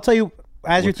 I'll tell you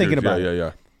as you're thinking about it.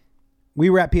 Yeah. We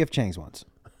were at P.F. Chang's once.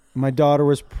 My daughter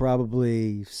was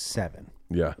probably 7.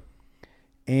 Yeah.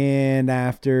 And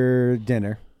after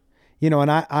dinner,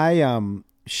 and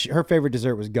her favorite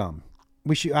dessert was gum.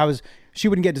 She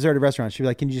wouldn't get dessert at restaurants. She'd be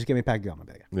like, "Can you just get me a pack of gum?" I'd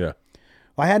be like, yeah.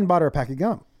 Well, I hadn't bought her a pack of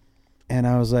gum. And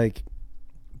I was like,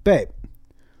 "Babe,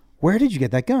 where did you get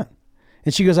that gum?"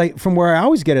 And she goes, "From where I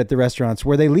always get it at the restaurants,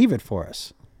 where they leave it for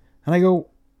us." And I go,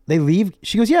 "They leave?"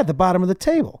 She goes, "Yeah, at the bottom of the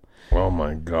table." Oh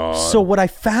my God. So what I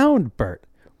found, Bert,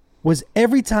 was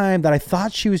every time that I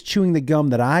thought she was chewing the gum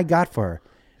that I got for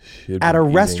her at a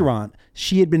restaurant,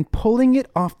 she had been pulling it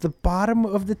off the bottom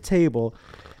of the table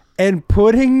and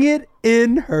putting it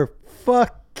in her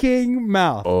fucking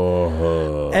mouth.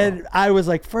 And I was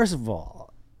like, first of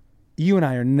all, you and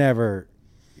I are never...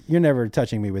 You're never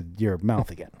touching me with your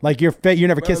mouth again. Like you're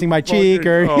never kissing my cheek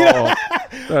or.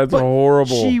 That's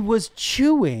horrible. She was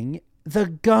chewing the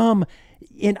gum,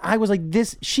 and I was like,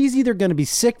 "This. She's either going to be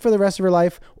sick for the rest of her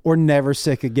life or never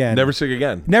sick again. Never sick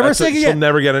again. She'll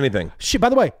never get anything. By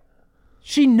the way,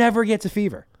 she never gets a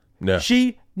fever. No.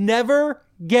 She never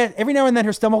get. Every now and then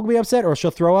her stomach will be upset or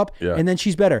she'll throw up, and then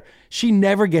she's better. She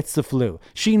never gets the flu.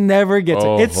 She never gets it.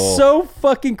 It's so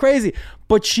fucking crazy.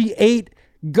 But she ate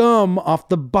gum off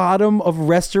the bottom of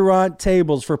restaurant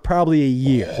tables for probably a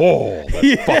year. Oh,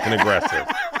 that's fucking aggressive.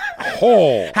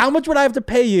 Oh. How much would I have to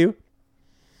pay you?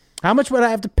 How much would I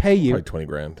have to pay you? Probably 20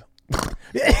 grand.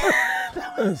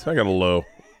 I got a low.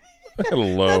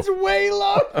 That's way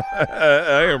low.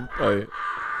 I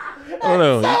don't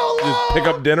know. Just pick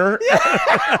up dinner.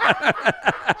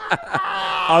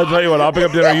 I'll tell you what. I'll pick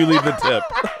up dinner. You leave the tip.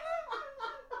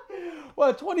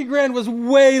 Well, 20 grand was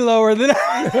way lower than.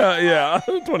 Yeah,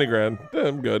 20 grand.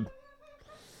 I'm good.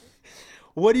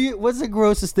 What's the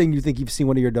grossest thing you think you've seen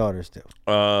one of your daughters do?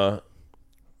 I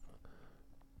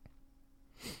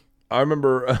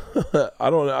remember. I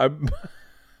don't know.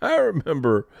 I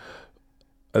remember.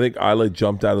 I think Isla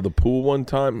jumped out of the pool one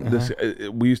time.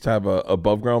 We used to have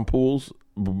above ground pools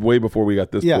way before we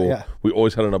got this pool. Yeah. We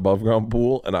always had an above ground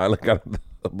pool, and Isla got an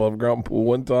above ground pool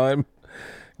one time.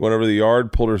 Went over to the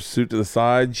yard, pulled her suit to the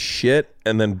side, shit,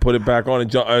 and then put it back on and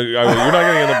jump. I go, you're not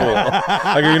getting in the pool.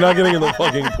 I go, you're not getting in the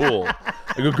fucking pool.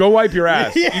 I go wipe your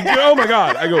ass. Oh my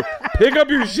God. I go, pick up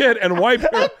your shit and wipe your.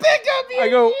 Pick up your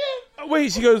shit.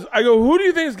 Wait, she goes, I go, who do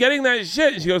you think is getting that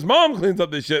shit? And she goes, Mom cleans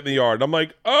up this shit in the yard. I'm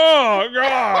like, oh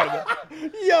God.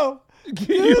 Yo.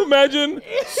 Can you imagine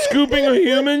scooping a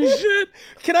human shit?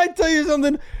 Can I tell you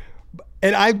something?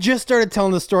 And I've just started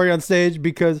telling the story on stage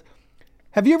because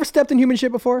have you ever stepped in human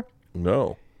shit before?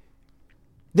 No.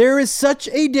 There is such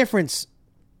a difference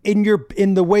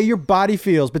in the way your body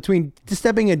feels between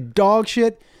stepping in dog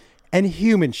shit and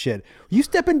human shit. You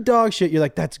step in dog shit, you're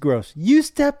like, that's gross. You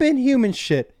step in human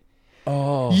shit.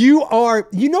 Oh. You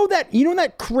know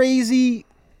that crazy,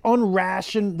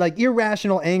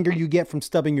 irrational anger you get from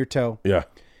stubbing your toe? Yeah.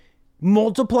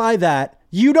 Multiply that.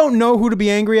 You don't know who to be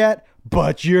angry at,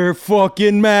 but you're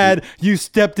fucking mad you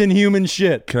stepped in human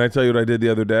shit. Can I tell you what I did the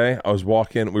other day? I was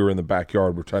walking. We were in the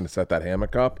backyard. We're trying to set that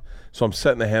hammock up. So I'm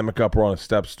setting the hammock up. We're on a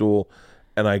step stool.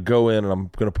 And I go in and I'm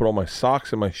going to put all my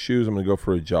socks and my shoes. I'm going to go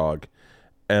for a jog.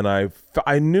 And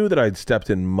I knew that I'd stepped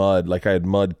in mud. Like I had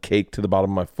mud caked to the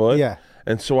bottom of my foot. Yeah.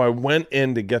 And so I went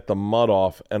in to get the mud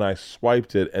off. And I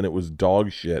swiped it. And it was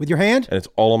dog shit. With your hand? And it's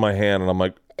all on my hand. And I'm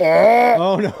like,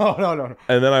 oh no.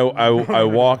 And then I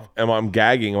walk and I'm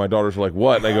gagging and my daughters are like,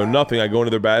 what? And I go, nothing. I go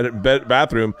into their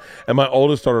bathroom and my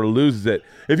oldest daughter loses it.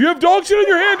 If you have dog shit on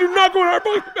your hand, do not go in our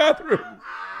fucking bathroom.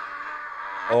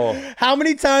 Oh. How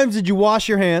many times did you wash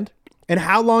your hand? And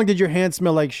how long did your hand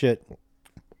smell like shit?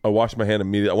 I washed my hand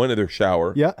immediately. I went into their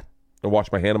shower. Yeah. I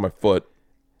washed my hand and my foot.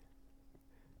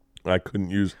 I couldn't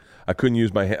use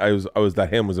my hand. That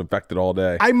hand was infected all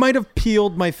day. I might have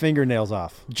peeled my fingernails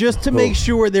off just to make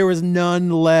sure there was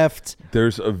none left.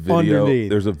 There's a video.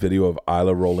 Underneath. There's a video of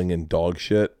Isla rolling in dog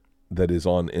shit that is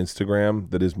on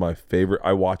Instagram. That is my favorite.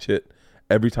 I watch it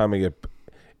every time I get.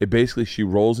 It basically she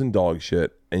rolls in dog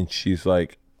shit and she's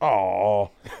like,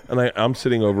 oh, and I'm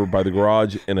sitting over by the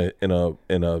garage in a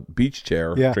beach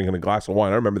chair drinking a glass of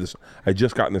wine. I remember this. I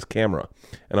just gotten this camera,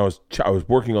 and I was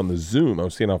working on the zoom. I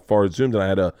was seeing how far it zoomed, and I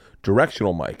had a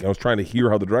directional mic. I was trying to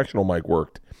hear how the directional mic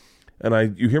worked.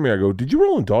 And you hear me? I go, did you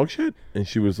roll in dog shit? And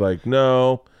she was like,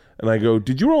 no. And I go,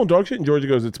 did you roll in dog shit? And Georgia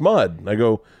goes, it's mud. And I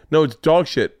go, no, it's dog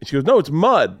shit. And she goes, no, it's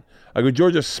mud. I go,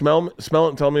 Georgia, smell it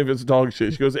and tell me if it's dog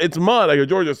shit. She goes, it's mud. I go,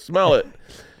 Georgia, smell it.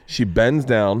 She bends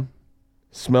down,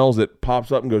 smells it,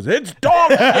 pops up and goes, it's dog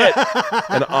shit.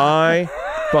 And I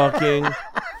fucking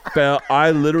fell.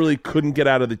 I literally couldn't get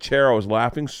out of the chair. I was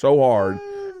laughing so hard.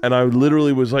 And I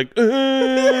literally was like, all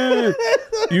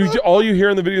you hear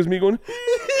in the video is me going,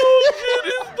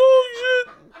 it's dog shit.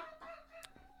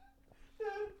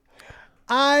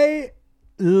 I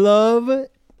love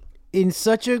in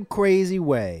such a crazy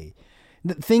way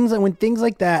when things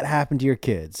like that happen to your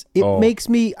kids, it makes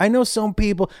me. I know some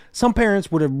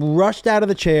parents would have rushed out of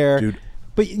the chair, dude,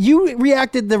 but you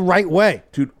reacted the right way,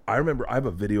 dude. I remember I have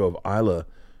a video of Isla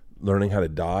learning how to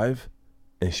dive,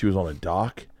 and she was on a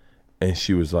dock, and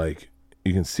she was like,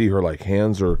 you can see her like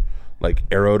hands are like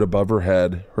arrowed above her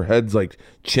head. Her head's like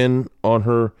chin on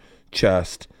her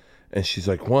chest, and she's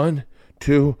like 1,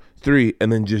 2, 3,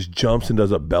 and then just jumps and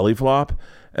does a belly flop.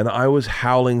 And I was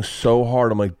howling so hard.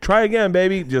 I'm like, try again,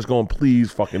 baby. Just going,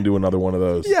 please fucking do another one of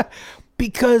those. Yeah,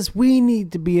 because we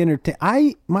need to be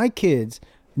entertained. My kids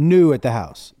knew at the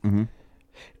house. Mm-hmm.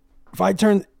 If I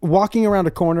turn walking around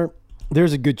a corner,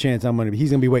 there's a good chance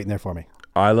he's gonna be waiting there for me.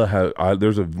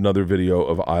 There's another video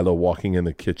of Isla walking in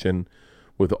the kitchen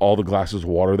with all the glasses of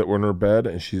water that were in her bed,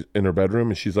 and she's in her bedroom,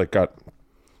 and she's like got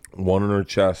one in her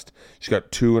chest. She's got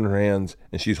 2 in her hands,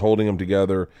 and she's holding them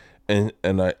together. And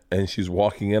she's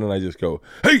walking in, and I just go,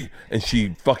 hey! And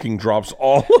she fucking drops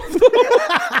all of them.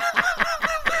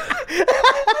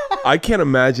 I can't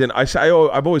imagine.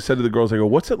 I've always said to the girls, I go,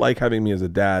 what's it like having me as a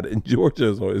dad? And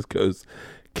Georgia always goes,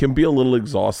 can be a little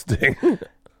exhausting.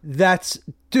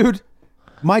 Dude,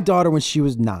 my daughter, when she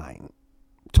was 9,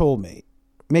 told me,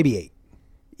 maybe 8,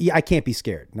 yeah, I can't be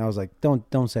scared. And I was like,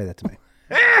 don't say that to me.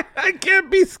 I can't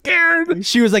be scared.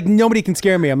 She was like, nobody can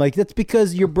scare me. I'm like, that's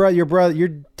because your brother,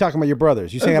 you're talking about your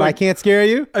brothers. You're saying I can't scare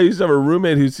you? I used to have a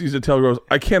roommate who used to tell girls,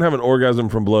 I can't have an orgasm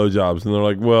from blowjobs. And they're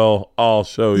like, well, I'll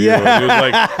show you. Yeah. And he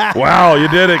was like, wow, you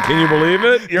did it. Can you believe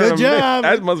it? Good job.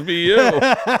 That must be you.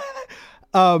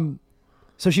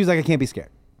 So she was like, I can't be scared.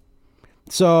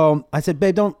 So I said,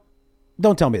 babe, don't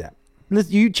tell me that.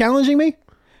 You challenging me?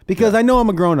 Because I know I'm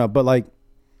a grown up, but like,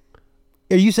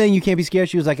 are you saying you can't be scared?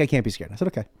 She was like, I can't be scared. I said,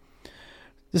 okay.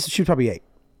 She was probably 8.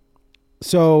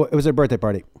 So it was a birthday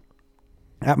party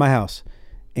at my house.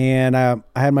 And I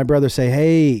had my brother say,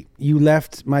 hey, you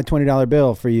left my $20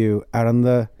 bill for you out on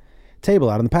the table,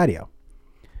 out on the patio.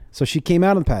 So she came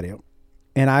out on the patio,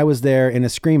 and I was there in a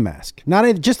scream mask. Not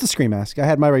just a scream mask. I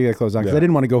had my regular clothes on because I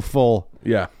didn't want to go full.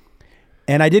 Yeah.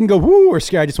 And I didn't go woo or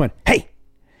scare. I just went, hey.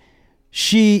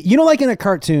 You know, like in a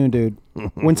cartoon, dude,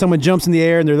 when someone jumps in the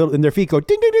air and their feet go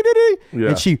ding, ding, ding, ding, ding. Yeah.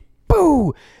 And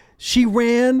she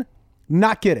ran,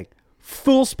 not kidding,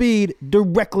 full speed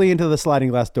directly into the sliding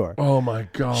glass door. Oh my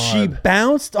God. She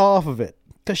bounced off of it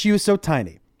because she was so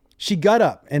tiny. She got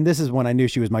up, and this is when I knew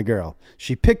she was my girl.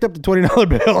 She picked up the $20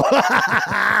 bill.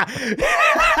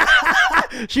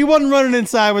 She wasn't running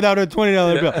inside without her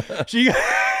 $20 bill. She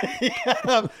got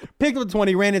up, picked up the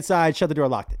 20, ran inside, shut the door,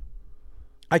 locked it.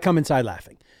 I come inside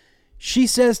laughing. She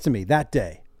says to me that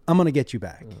day, I'm going to get you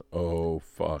back. Oh,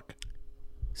 fuck.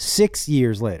 6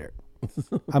 years later,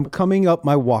 I'm coming up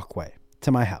my walkway to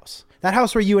my house. That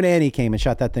house where you and Annie came and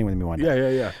shot that thing with me one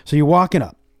day. Yeah. So you're walking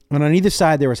up, and on either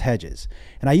side there was hedges.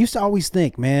 And I used to always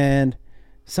think, man,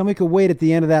 somebody could wait at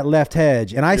the end of that left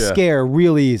hedge. And I scare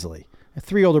real easily. I have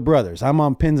 3 older brothers. I'm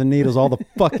on pins and needles all the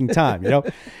fucking time, you know?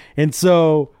 And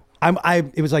so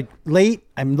it was like late.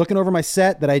 I'm looking over my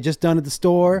set that I just done at the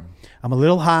store. I'm a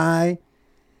little high,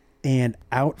 and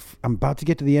I'm about to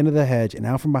get to the end of the hedge, and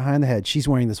out from behind the hedge, she's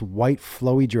wearing this white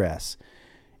flowy dress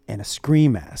and a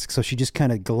scream mask. So she just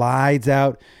kind of glides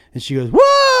out, and she goes,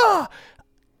 whoa!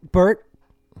 Bert,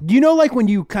 do you know like when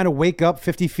you kind of wake up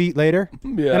 50 feet later?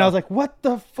 Yeah. And I was like, what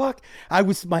the fuck?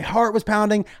 My heart was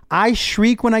pounding. I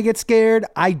shriek when I get scared.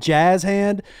 I jazz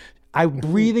hand. I'm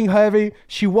breathing heavy.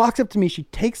 She walks up to me. She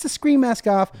takes the scream mask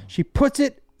off. She puts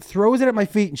it, throws it at my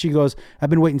feet, and she goes, I've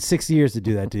been waiting 6 years to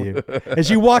do that to you. And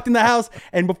she walked in the house,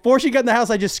 and before she got in the house,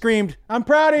 I just screamed, I'm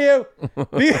proud of you.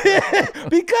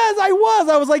 Because I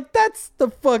was like, that's the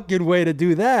fucking way to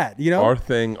do that, you know? Our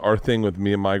thing with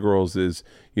me and my girls is,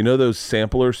 you know those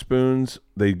sampler spoons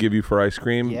they give you for ice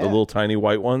cream? Yeah. The little tiny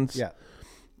white ones? Yeah.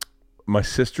 My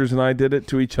sisters and I did it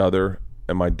to each other,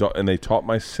 and they taught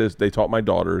my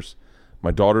daughters. My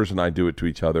daughters and I do it to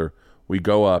each other. We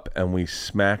go up and we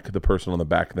smack the person on the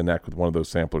back of the neck with one of those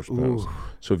sampler spoons. Ooh.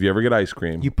 So if you ever get ice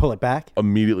cream, you pull it back.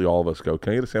 Immediately, all of us go,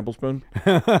 "Can I get a sample spoon?"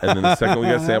 And then the second we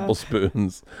get sample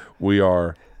spoons,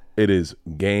 it is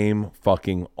game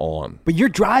fucking on. But you're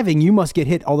driving, you must get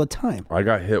hit all the time. I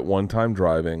got hit one time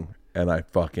driving, and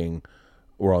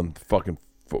we're on fucking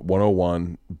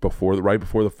 101 right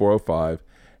before the 405,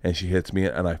 and she hits me,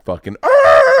 and I fucking.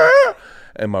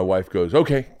 And my wife goes,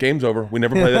 okay, game's over. We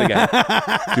never play that again.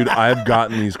 Dude, I've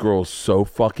gotten these girls so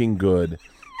fucking good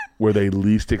where they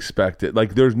least expect it.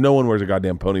 Like, there's no one wears a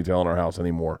goddamn ponytail in our house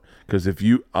anymore. Because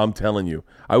I'm telling you,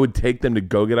 I would take them to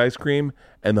go get ice cream,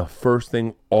 and the first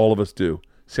thing all of us do,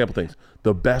 sample things.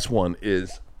 The best one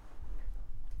is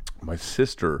my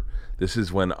sister. This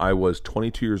is when I was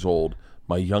 22 years old.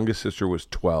 My youngest sister was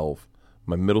 12.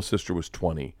 My middle sister was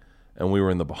 20. And we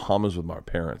were in the Bahamas with my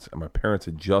parents, and my parents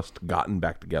had just gotten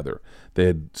back together. They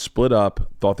had split up,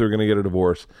 thought they were going to get a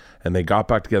divorce, and they got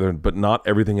back together, but not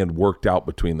everything had worked out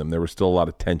between them. There was still a lot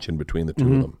of tension between the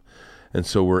two of them. And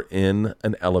so we're in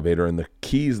an elevator, and the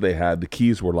keys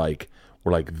were like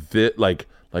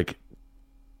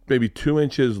maybe 2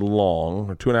 inches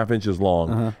long or 2.5 inches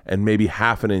long, and maybe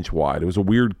half an inch wide. It was a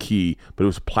weird key, but it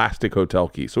was a plastic hotel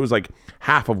key. So it was like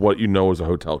half of what you know is a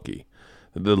hotel key,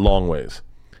 the long ways.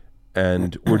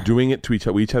 And we're doing it to each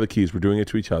other. We each have the keys. We're doing it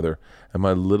to each other. And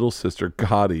my little sister,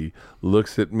 Gotti,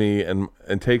 looks at me and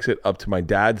takes it up to my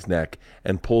dad's neck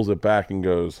and pulls it back and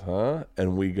goes, huh?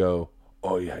 And we go,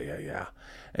 oh, yeah.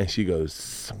 And she goes,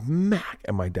 smack.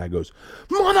 And my dad goes,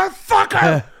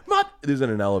 motherfucker! This is in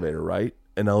an elevator, right?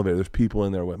 An elevator. There's people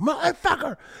in there with,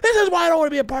 motherfucker! This is why I don't want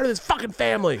to be a part of this fucking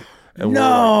family. And we're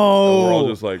all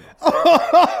just like,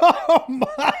 oh,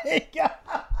 my God.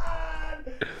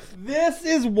 This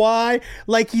is why,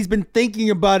 like, he's been thinking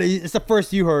about it. It's the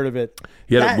first you heard of it.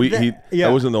 That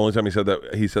wasn't the only time he said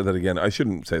that. He said that again. I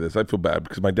shouldn't say this. I feel bad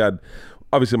because my dad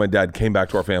came back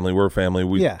to our family. We're a family.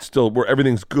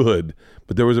 Everything's good.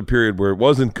 But there was a period where it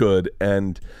wasn't good.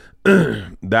 And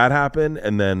that happened.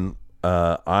 And then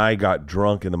I got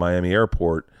drunk in the Miami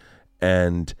airport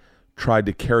and tried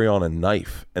to carry on a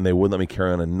knife. And they wouldn't let me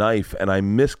carry on a knife. And I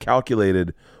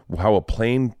miscalculated how a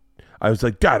plane... I was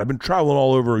like, Dad, I've been traveling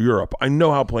all over Europe. I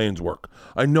know how planes work.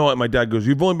 I know it. My dad goes,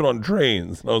 you've only been on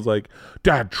trains. And I was like,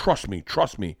 Dad, trust me.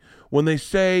 When they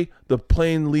say the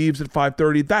plane leaves at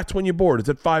 5:30, that's when you board. It's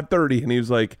at 5:30. And he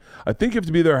was like, I think you have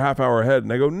to be there a half hour ahead.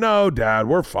 And I go, no, Dad,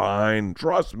 we're fine.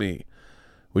 Trust me.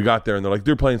 We got there and they're like,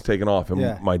 their plane's taking off.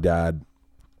 And my dad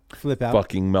flip out,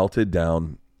 fucking melted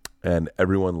down and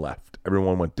everyone left.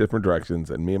 Everyone went different directions.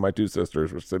 And me and my two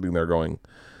sisters were sitting there going,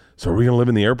 so are we going to live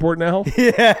in the airport now?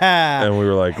 Yeah. And we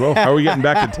were like, well, how are we getting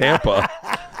back to Tampa?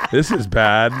 This is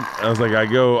bad. I was like,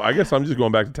 I guess I'm just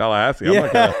going back to Tallahassee. I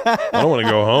don't want to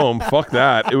go home. Fuck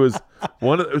that. It was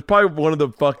probably one of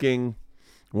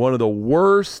the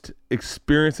worst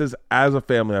experiences as a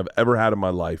family I've ever had in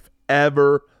my life.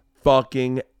 Ever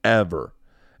fucking ever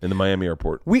in the Miami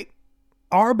airport.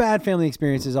 Our bad family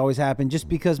experiences always happen just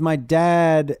because my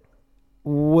dad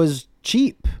was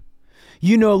cheap.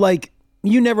 You know, like,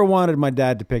 you never wanted my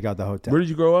dad to pick out the hotel. Where did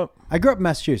you grow up? I grew up in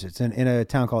Massachusetts in a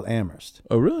town called Amherst.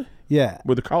 Oh, really? Yeah.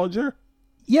 With a college there?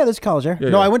 Yeah, there's a college there.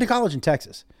 Yeah. I went to college in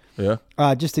Texas. Yeah.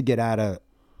 Just to get out of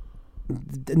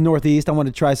the Northeast. I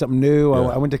wanted to try something new. Yeah.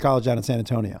 I went to college out in San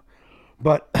Antonio.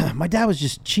 But my dad was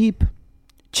just cheap.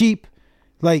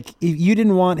 Like, if you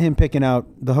didn't want him picking out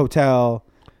the hotel.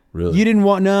 Really? You didn't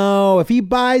want, no. If he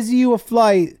buys you a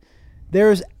flight,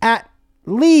 there's at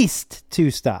least 2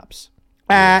 stops.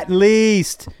 At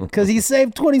least, because he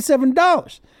saved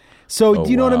 $27. So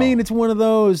do you know what I mean? It's one of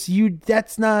those,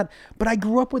 that's not, but I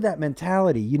grew up with that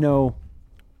mentality. You know,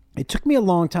 it took me a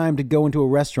long time to go into a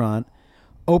restaurant,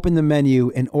 open the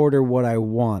menu and order what I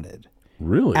wanted.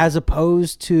 Really? As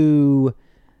opposed to,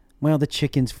 well, the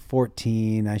chicken's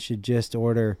 $14. I should just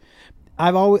order.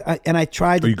 I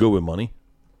tried. Are you good with money?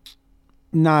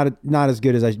 Not as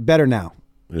good as better now.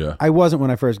 Yeah. I wasn't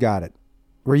when I first got it.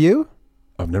 Were you?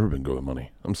 I've never been good with money.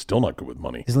 I'm still not good with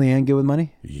money. Is Leanne good with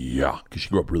money? Yeah, because she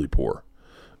grew up really poor.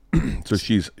 So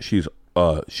she is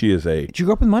a. Did you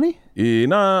grow up with money?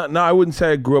 No, I wouldn't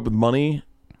say I grew up with money,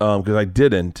 because I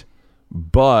didn't.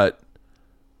 But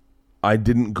I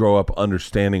didn't grow up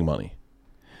understanding money.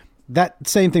 That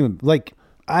same thing. Like,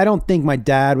 I don't think my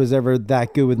dad was ever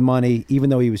that good with money,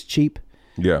 even though he was cheap.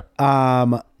 Yeah.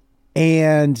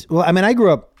 And well, I mean, I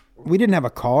grew up. We didn't have a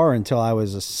car until I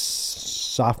was a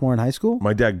sophomore in high school.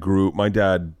 My dad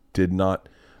represented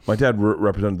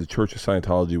the Church of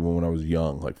Scientology when I was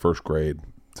young, like first grade,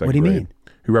 second What do you grade. mean?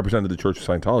 He represented the Church of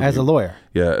Scientology. As a lawyer?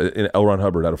 Yeah, in L. Ron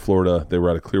Hubbard out of Florida. They were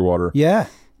out of Clearwater. Yeah.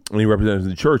 And he represented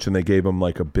the church, and they gave him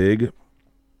like a big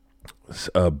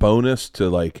bonus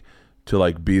to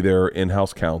be their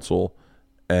in-house counsel.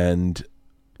 And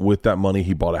with that money,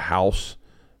 he bought a house,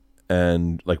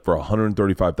 and like for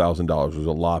 $135,000, which was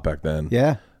a lot back then.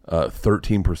 Yeah.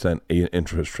 13%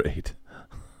 interest rate.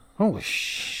 Holy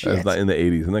shit! That's not in the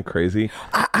 80s. Isn't that crazy?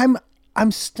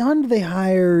 I'm stunned they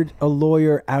hired a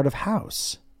lawyer out of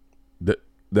house. That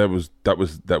was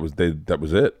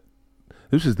it.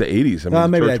 This is the 80s. I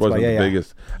mean, the church wasn't the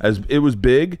biggest. As it was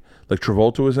big, like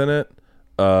Travolta was in it.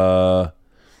 I'm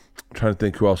trying to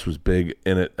think who else was big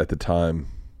in it at the time.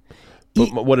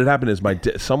 But what had happened is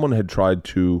someone had tried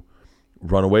to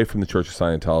run away from the Church of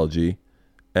Scientology,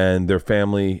 and their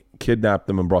family kidnapped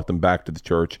them and brought them back to the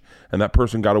church. And that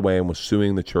person got away and was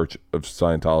suing the Church of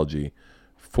Scientology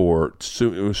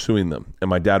suing them. And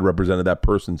my dad represented that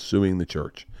person suing the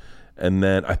church. And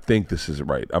then I think this is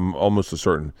right. I'm almost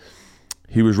certain.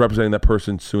 He was representing that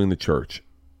person suing the church,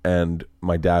 and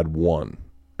my dad won.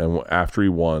 And after he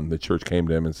won, the church came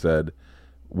to him and said,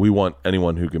 we want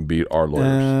anyone who can beat our lawyers.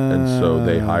 And so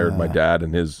they hired my dad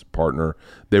and his partner.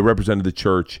 They represented the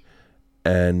church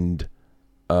and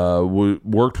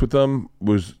worked with them,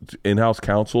 was in-house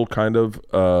counsel kind of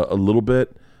a little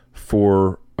bit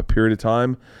for a period of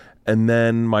time. And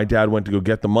then my dad went to go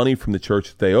get the money from the church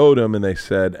that they owed him, and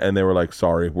they were like,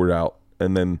 sorry, we're out.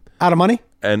 And then out of money?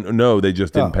 And no, they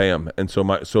just didn't pay him. And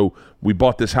so we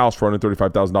bought this house for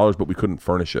 $135,000, but we couldn't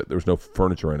furnish it. There was no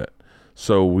furniture in it.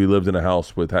 So we lived in a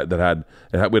house we had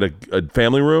a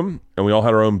family room, and we all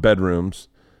had our own bedrooms,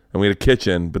 and we had a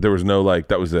kitchen, but there was no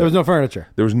that was it. There was no furniture.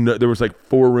 There was like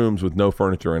 4 rooms with no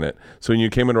furniture in it. So when you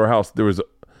came into our house, there was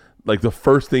like the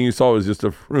first thing you saw was just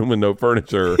a room with no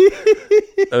furniture.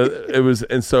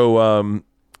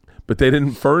 But But they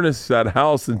didn't furnish that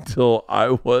house until I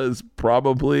was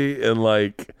probably in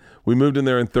like, we moved in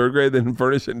there in 3rd grade. They didn't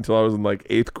furnish it until I was in like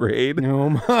 8th grade. Oh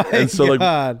my And so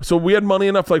God. like, so we had money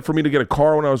enough like for me to get a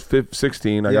car when I was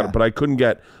 16. I got it, but I couldn't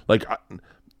get like,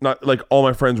 not like all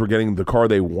my friends were getting the car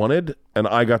they wanted, and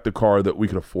I got the car that we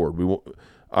could afford.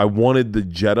 I wanted the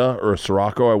Jetta or a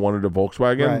Scirocco. I wanted a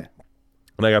Volkswagen, Right.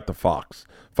 and I got the Fox.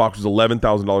 Fox was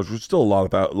 $11,000, which is still a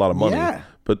lot of money. Yeah.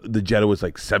 But the Jetta was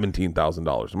like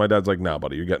 $17,000. My dad's like, "Nah,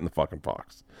 buddy, you're getting the fucking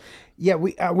Fox." Yeah,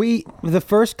 we the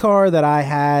first car that I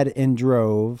had and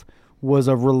drove was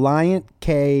a Reliant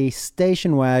K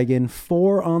station wagon,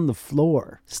 4 on the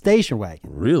floor. Station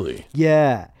wagon. Really?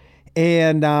 Yeah.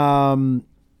 And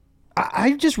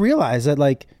I just realized that,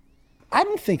 like, I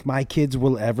don't think my kids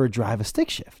will ever drive a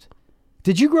stick shift.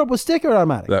 Did you grow up with stick or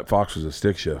automatic? That Fox was a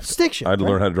stick shift. Stick shift, I had to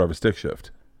right? learn how to drive a stick shift.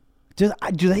 Do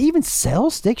they even sell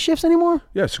stick shifts anymore?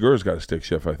 Yeah, Segura's got a stick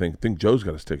shift. I think Joe's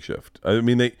got a stick shift. I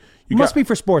mean, It must be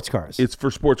for sports cars. It's for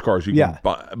sports cars. You Yeah. can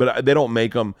buy, but they don't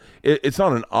make them. It's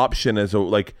not an option as a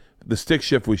like. The stick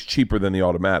shift was cheaper than the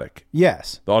automatic.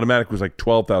 Yes. The automatic was like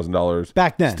 $12,000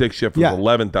 Back then. Stick shift was Yeah.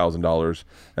 $11,000,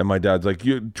 and my dad's like,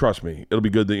 "You trust me, it'll be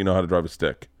good that you know how to drive a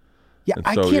stick." Yeah, And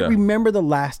I so, can't yeah. remember the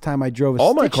last time I drove a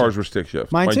All stick my cars shift. were stick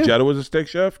shift. Mine my too. Jetta was a stick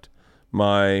shift.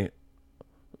 My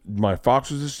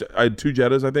Fox was. I had 2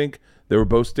 Jettas. I think they were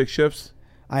both stick shifts.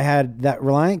 I had that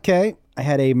Reliant K. I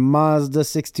had a Mazda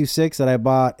 626 that I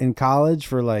bought in college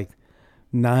for like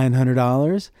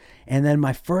 $900. And then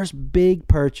my first big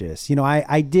purchase,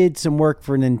 I did some work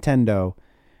for Nintendo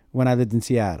when I lived in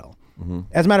Seattle. Mm-hmm.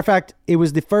 As a matter of fact, there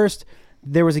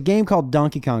was a game called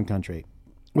Donkey Kong Country,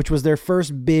 which was their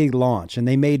first big launch. And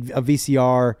they made a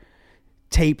VCR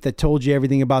tape that told you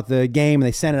everything about the game, and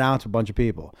they sent it out to a bunch of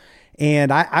people.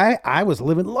 And I was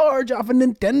living large off of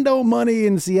Nintendo money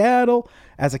in Seattle.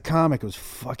 As a comic, it was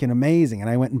fucking amazing. And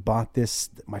I went and bought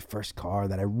my first car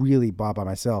that I really bought by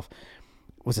myself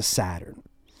was a Saturn.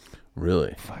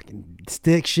 Really? Fucking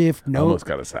stick shift. I No, almost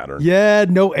got a Saturn. yeah,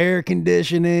 no air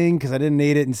conditioning because I didn't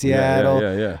need it in Seattle.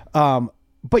 Yeah.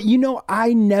 But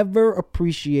I never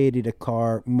appreciated a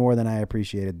car more than I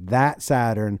appreciated that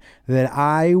Saturn that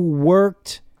I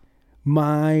worked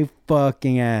my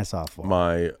fucking ass off for.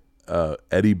 My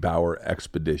Eddie Bauer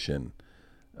Expedition,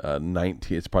 it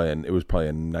was probably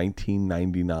a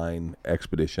 1999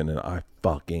 Expedition, and I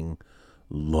fucking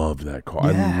loved that car.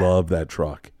 Yeah. I love that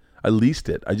truck. I leased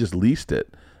it. I just leased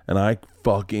it, and I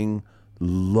fucking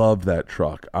loved that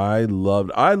truck. I've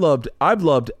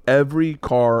loved every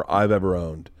car I've ever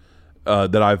owned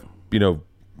that I've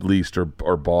leased or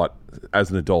bought as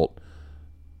an adult.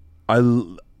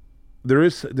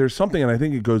 There's something, and I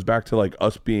think it goes back to like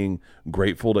us being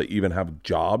grateful to even have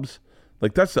jobs.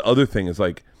 Like that's the other thing is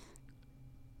like,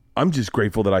 I'm just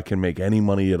grateful that I can make any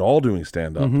money at all doing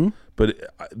stand up. Mm-hmm. But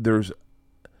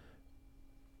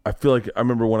I feel like I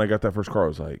remember when I got that first car, I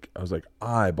was like,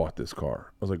 I bought this car.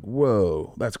 I was like,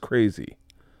 whoa, that's crazy.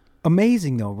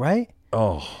 Amazing though, right?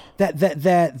 Oh,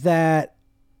 That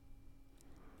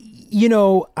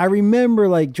I remember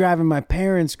like driving my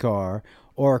parents' car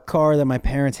or a car that my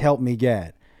parents helped me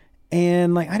get.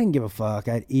 And like I didn't give a fuck.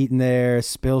 I'd eat in there,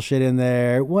 spill shit in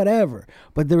there, whatever.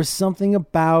 But there was something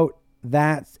about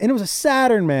that, and it was a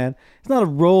Saturn, man. It's not a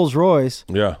Rolls Royce.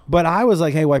 yeah. But I was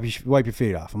like, hey, wipe your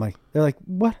feet off. I'm like, they're like,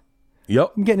 what?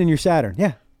 Yep. I'm getting in your Saturn.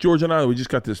 Yeah. George and I, we just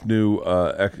got this new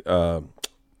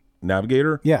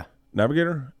Navigator. Yeah.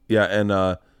 Navigator? Yeah,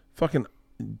 and fucking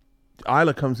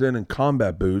Isla comes in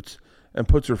combat boots and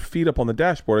puts her feet up on the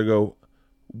dashboard. I go,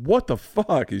 what the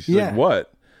fuck? And she's Yeah. like,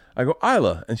 what? I go,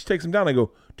 Isla. And she takes them down. I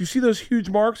go, do you see those huge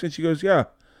marks? And she goes, yeah.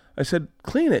 I said,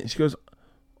 clean it. And she goes,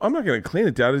 I'm not going to clean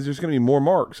it, Dad. There's just going to be more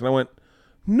marks. And I went,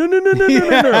 no.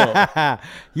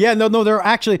 Yeah, no, they're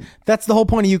actually, that's the whole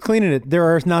point of you cleaning it. There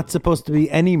are not supposed to be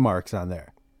any marks on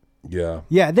there. Yeah.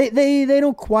 Yeah, they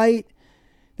don't quite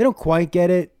get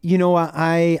it.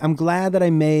 I'm glad that I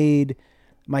made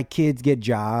my kids get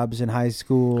jobs in high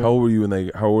school. How old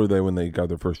were they when they got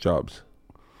their first jobs?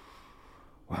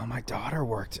 Well, my daughter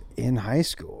worked in high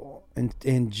school,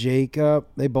 and Jacob,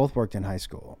 they both worked in high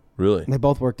school. Really? They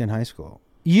both worked in high school.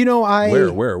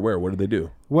 Where? What did they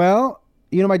do? Well,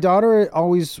 my daughter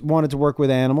always wanted to work with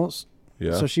animals.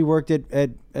 Yeah. So she worked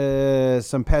at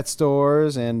some pet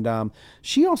stores, and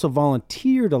she also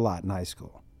volunteered a lot in high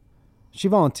school.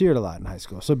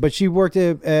 But she worked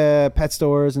at pet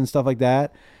stores and stuff like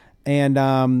that.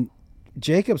 And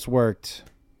Jacob's worked,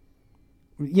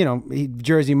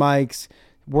 Jersey Mike's,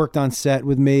 worked on set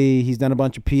with me. He's done a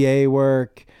bunch of PA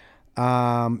work,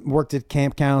 worked at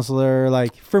camp counselor.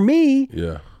 Like, for me,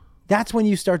 Yeah. that's when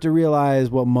you start to realize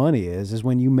what money is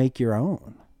when you make your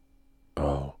own.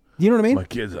 Oh. You know what I mean? My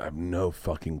kids have no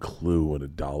fucking clue what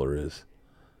 $1 is.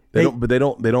 They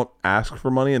don't ask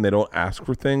for money and they don't ask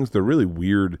for things. They're really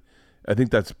weird. I think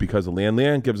that's because of Leanne.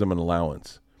 Leanne gives them an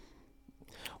allowance.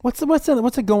 What's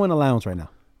a going allowance right now?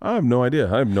 I have no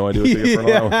idea. I have no idea what they get for an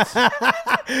allowance. I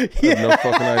have no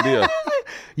fucking idea.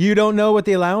 You don't know what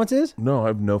the allowance is? No, I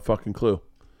have no fucking clue.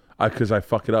 Because I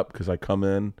fuck it up because I come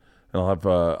in and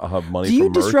I'll have money. Do you for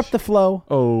merch. disrupt the flow?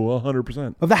 Oh,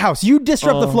 100% Of the house. You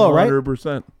disrupt the flow, right?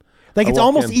 100%. Like it's walk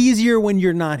almost in. easier when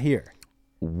you're not here.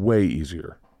 Way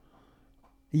easier.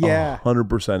 Yeah.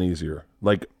 100% easier.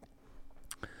 Like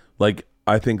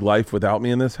I think life without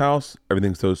me in this house,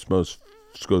 everything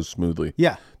goes smoothly.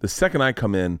 Yeah. The second I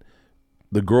come in,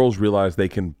 the girls realize they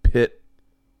can pit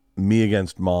me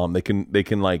against mom. They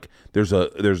can like there's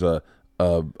a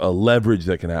leverage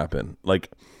that can happen.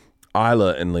 Like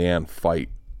Isla and Leanne fight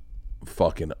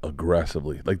fucking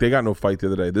aggressively. Like they got into a fight the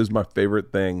other day. This is my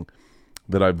favorite thing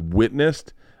that I've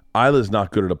witnessed. Isla's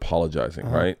not good at apologizing,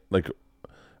 right? Like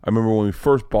I remember when we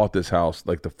first bought this house,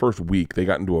 like the first week, they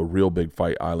got into a real big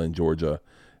fight, Isla in Georgia.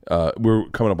 We're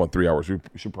coming up on 3 hours. We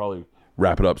should probably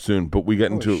wrap it up soon, but we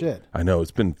get into shit. I know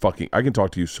it's been fucking I can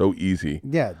talk to you so easy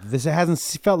Yeah. This hasn't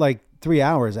felt like 3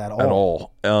 hours at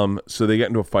all. So they get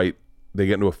into a fight, they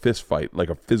get into a fist fight, like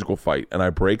a physical fight, and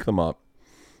I break them up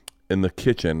in the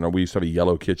kitchen. We used to have a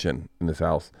yellow kitchen in this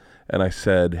house, and I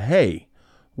said, hey,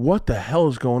 what the hell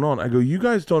is going on? I go, you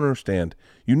guys don't understand.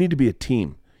 You need to be a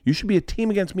team. You should be a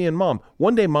team against me and mom.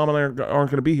 One day mom and I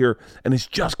aren't going to be here, and it's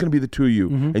just going to be the two of you,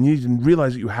 and you need to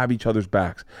realize that you have each other's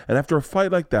backs. And after a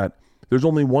fight like that, there's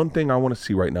only one thing I want to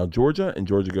see right now, Georgia. And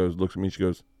Georgia looks at me, she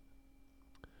goes,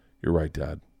 you're right,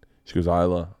 Dad. She goes,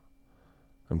 Isla,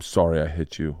 I'm sorry I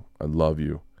hit you. I love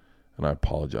you, and I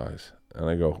apologize. And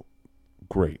I go,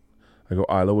 great. I go,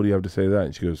 Isla, what do you have to say to that?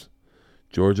 And she goes,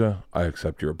 Georgia, I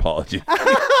accept your apology.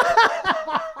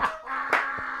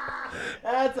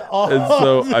 That's awesome. And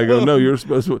so I go, no, you're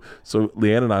supposed to. So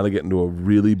Leanne and Isla get into a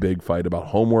really big fight about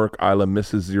homework. Isla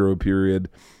misses 0 period,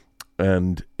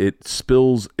 and it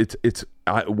spills. It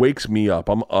wakes me up.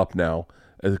 I'm up now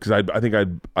because I think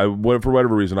I went for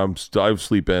whatever reason. I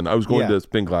sleep in. I was going to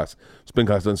spin class. Spin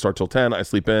class doesn't start till 10. I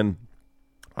sleep in.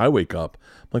 I wake up.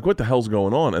 I'm like, what the hell's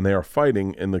going on? And they are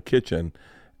fighting in the kitchen.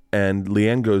 And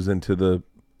Leanne goes into the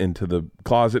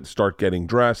closet, start getting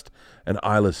dressed, and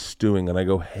Isla's stewing. And I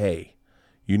go, hey,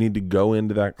 you need to go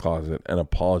into that closet and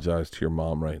apologize to your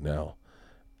mom right now.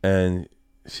 And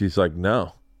she's like,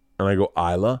 no. And I go,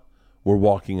 Isla, we're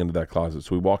walking into that closet.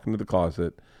 So we walk into the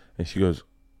closet, and she goes,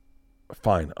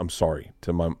 fine, I'm sorry,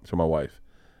 to my wife.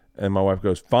 And my wife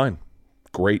goes, fine,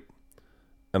 great.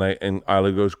 And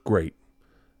Isla goes, great.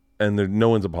 And no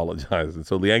one's apologizing.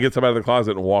 So Leanne gets up out of the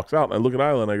closet and walks out. And I look at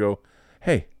Isla and I go,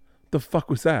 hey, the fuck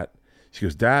was that? She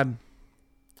goes, Dad,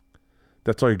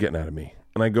 that's all you're getting out of me.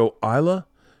 And I go, Isla,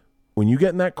 when you get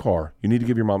in that car, you need to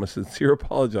give your mom a sincere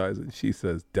apologize. And she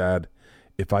says, Dad,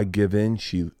 if I give in,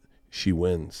 she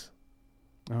wins.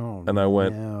 Oh, and I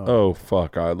went, no. oh,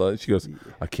 fuck, Isla. She goes,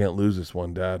 I can't lose this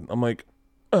one, Dad. I'm like,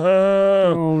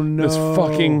 oh, no. This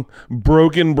fucking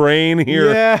broken brain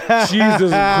here. Yeah. Jesus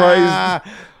Christ.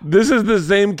 This is the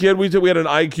same kid we had an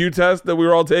IQ test that we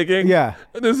were all taking. Yeah.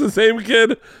 This is the same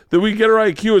kid that we get our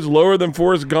IQ is lower than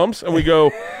Forrest Gump's, and we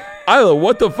go, Isla,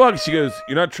 what the fuck? She goes,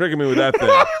 you're not tricking me with that thing.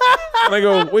 And I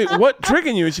go, wait, what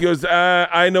tricking you? And she goes,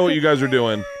 I know what you guys are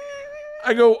doing.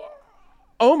 I go,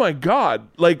 oh my God.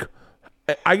 Like,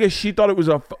 I guess she thought it was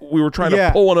we were trying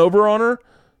to pull one over on her,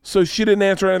 so she didn't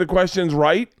answer any of the questions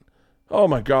right. Oh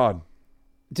my God.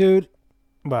 Dude.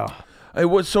 Well. Hey,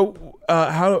 what's up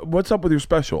with your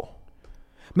special?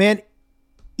 Man,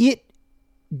 it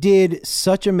did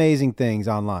such amazing things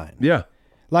online. Yeah.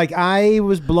 Like, I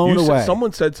was blown away.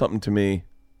 Someone said something to me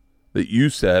that you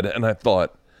said, and I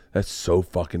thought, that's so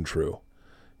fucking true.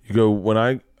 You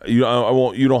go,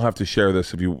 you don't have to share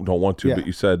this if you don't want to,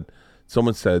 but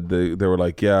someone said, they were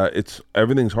like, yeah,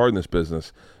 everything's hard in this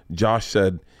business. Josh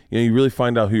said, you really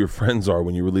find out who your friends are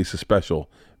when you release a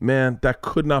special. Man, that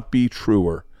could not be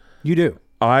truer. You do.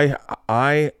 I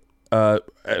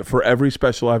for every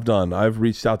special I've done, I've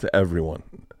reached out to everyone,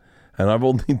 and I've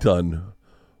only done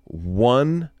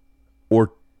one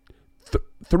or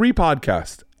three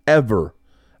podcasts ever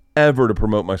to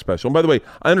promote my special. And by the way,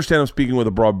 I understand I'm speaking with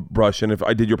a broad brush, and if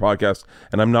I did your podcast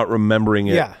and I'm not remembering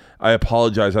it, I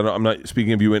apologize. I'm not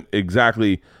speaking of you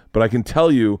exactly, but I can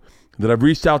tell you that I've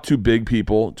reached out to big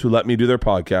people to let me do their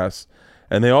podcasts.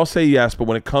 And they all say yes, but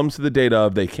when it comes to the date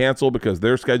of, they cancel because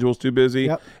their schedule's too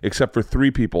busy, except for 3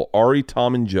 people, Ari,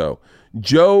 Tom, and Joe.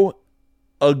 Joe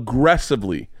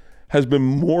aggressively has been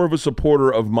more of a supporter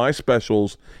of my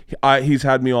specials. He's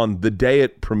had me on the day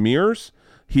it premieres.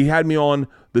 He had me on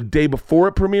the day before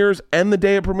it premieres and the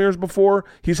day it premieres before.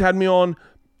 He's had me on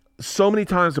so many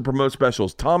times to promote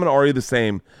specials. Tom and Ari the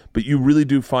same, but you really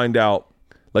do find out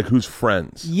like who's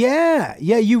friends. Yeah,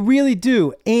 you really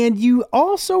do. And you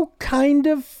also kind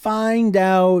of find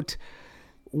out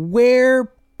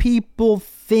where people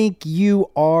think you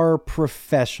are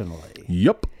professionally.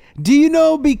 Yep. Do you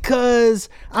know, because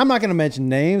I'm not going to mention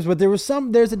names, but there's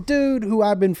a dude who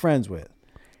I've been friends with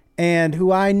and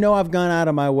who I know I've gone out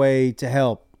of my way to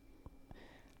help.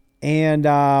 And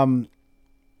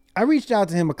I reached out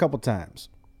to him a couple times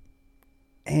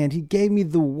and he gave me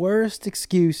the worst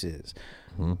excuses.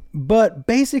 Mm-hmm. But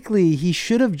basically he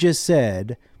should have just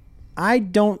said, I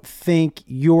don't think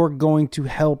you're going to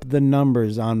help the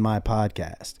numbers on my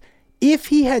podcast. If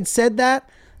he had said that,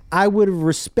 I would have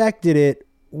respected it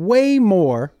way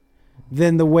more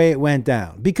than the way it went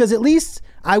down, because at least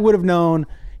I would have known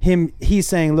he's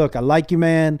saying, look, I like you,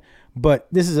 man, but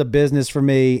this is a business for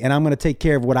me and I'm going to take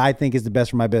care of what I think is the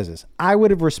best for my business. I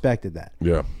would have respected that.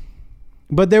 Yeah.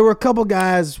 But there were a couple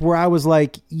guys where I was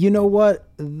like, you know what?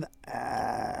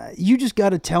 You just got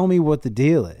to tell me what the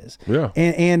deal is. Yeah.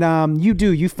 And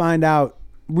you find out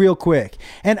real quick.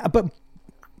 And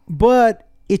but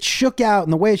it shook out,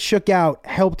 and the way it shook out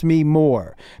helped me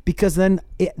more, because then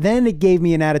it gave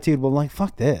me an attitude, well, like,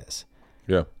 fuck this.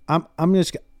 Yeah.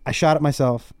 I shot it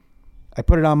myself. I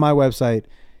put it on my website,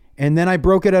 and then I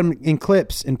broke it in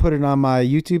clips and put it on my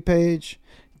YouTube page.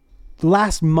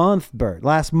 Last month,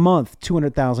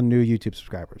 200,000 new YouTube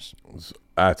subscribers.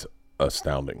 That's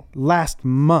astounding. Last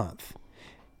month.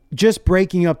 Just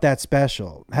breaking up that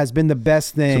special has been the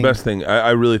best thing. It's the best thing. I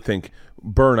really think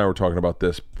Burr and I were talking about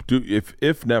this. If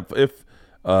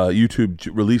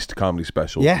YouTube released comedy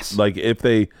specials, yes, like if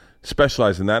they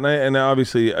specialize in that, and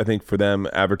obviously I think for them,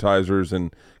 advertisers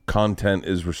and content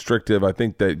is restrictive. I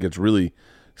think that gets really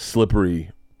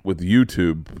slippery with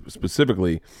YouTube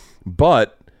specifically.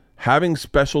 But having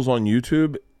specials on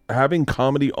YouTube, having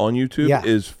comedy on YouTube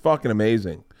is fucking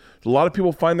amazing. A lot of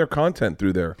people find their content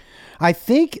through there. I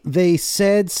think they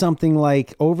said something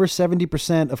like over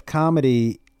 70% of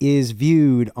comedy is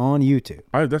viewed on YouTube.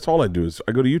 That's all I do is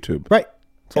I go to YouTube. Right.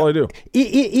 That's all I do.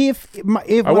 If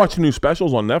I watch new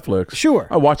specials on Netflix. Sure.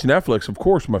 I watch Netflix, of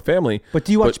course, with my family. But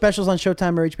do you watch specials on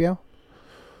Showtime or HBO?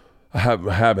 I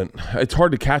haven't. It's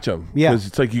hard to catch them. Yeah. Because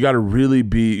it's like you got to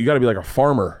be like a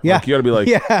farmer. Yeah. Like you got to be like,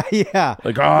 yeah.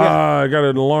 Like, I got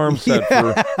an alarm set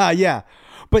for. Yeah.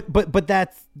 But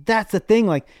that's the thing.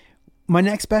 Like my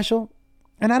next special,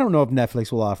 and I don't know if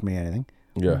Netflix will offer me anything.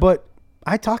 Yeah. But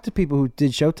I talked to people who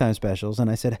did Showtime specials, and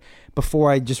I said,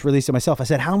 before I just released it myself, I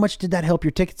said, how much did that help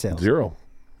your ticket sales? Zero.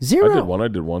 I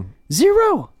did one.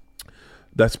 Zero.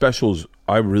 That specials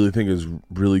I really think is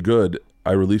really good.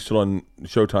 I released it on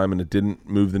Showtime and it didn't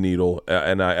move the needle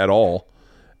at all.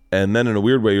 And then in a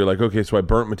weird way, you're like, okay, so I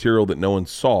burnt material that no one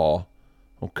saw.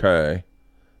 Okay.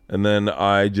 And then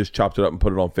I just chopped it up and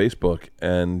put it on Facebook,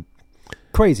 and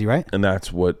crazy, right? And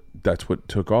that's what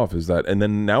took off, is that. And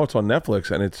then now it's on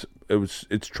Netflix, and it's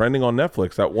trending on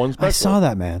Netflix, that one special. I saw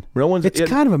that, man. It's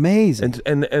kind of amazing.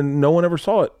 And no one ever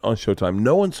saw it on Showtime.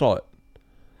 No one saw it.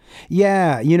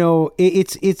 Yeah, you know,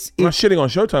 it's I'm not shitting on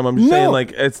Showtime. I'm just saying,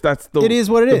 like, it is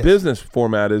what it is. The business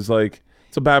format is like,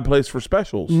 it's a bad place for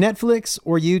specials. Netflix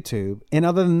or YouTube, and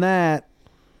other than that,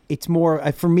 it's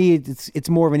more for me. It's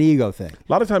more of an ego thing.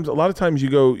 A lot of times you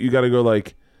got to go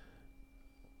like,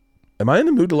 am I in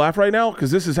the mood to laugh right now?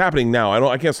 Because this is happening now.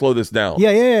 I can't slow this down.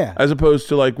 Yeah. As opposed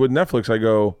to like with Netflix, I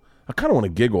go, I kind of want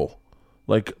to giggle.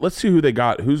 Like, let's see who they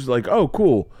got. Who's like, oh,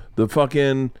 cool. The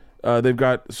fucking. They've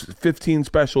got 15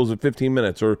 specials at 15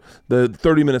 minutes, or the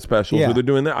 30-minute specials where they're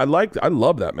doing that. I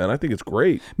love that, man. I think it's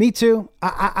great. Me too.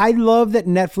 I love that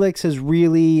Netflix has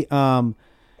really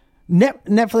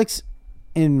Netflix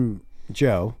and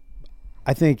Joe,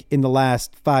 I think in the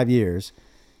last 5 years,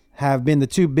 have been the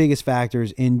two biggest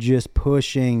factors in just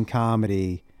pushing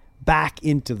comedy back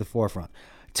into the forefront.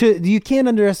 You can't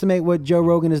underestimate what Joe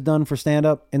Rogan has done for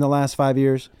stand-up in the last 5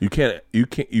 years. You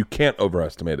can't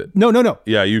overestimate it. No.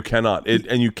 Yeah, you cannot.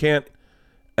 And you can't.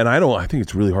 And I think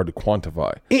it's really hard to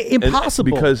quantify.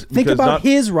 Impossible. Because think about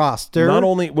his roster.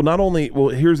 Well,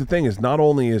 here's the thing: is not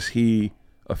only is he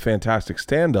a fantastic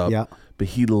stand-up, but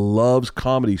he loves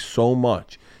comedy so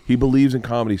much. He believes in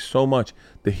comedy so much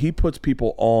that he puts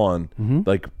people on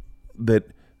like that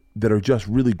are just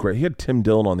really great. He had Tim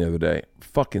Dillon on the other day.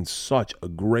 Fucking such a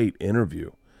great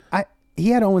interview.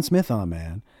 He had Owen Smith on,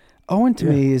 man. Owen to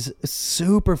me is a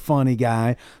super funny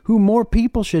guy who more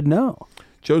people should know.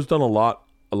 Joe's done a lot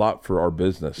for our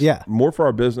business. Yeah. More for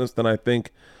our business than I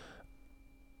think,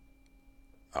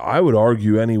 I would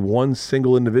argue, any one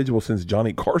single individual since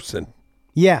Johnny Carson.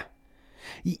 Yeah.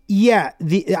 Yeah.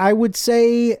 I would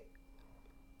say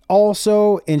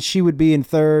also, and she would be in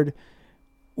third,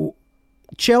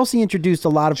 Chelsea introduced a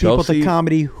lot of people to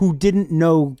comedy who didn't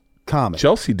know comedy.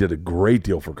 Chelsea did a great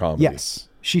deal for comedy. Yes,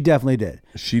 she definitely did.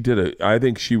 I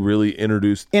think she really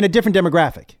introduced in a different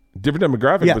demographic.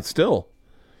 Yeah. But still.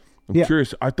 I'm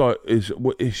curious. I thought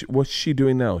what's she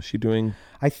doing now? Is she doing?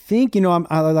 I think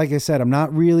like I said, I'm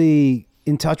not really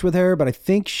in touch with her, but I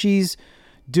think she's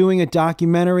doing a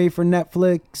documentary for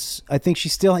Netflix. I think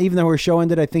she's still, even though her show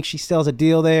ended, I think she still has a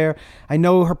deal there. I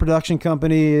know her production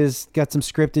company has got some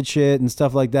scripted shit and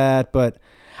stuff like that, but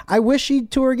I wish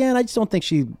she'd tour again. I just don't think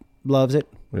she loves it.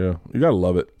 Yeah, you gotta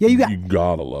love it. Yeah, you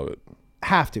gotta love it.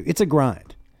 Have to. It's a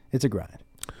grind.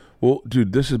 Well,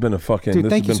 dude, this has been this has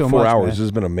been so 4 hours. Man. This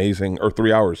has been amazing. Or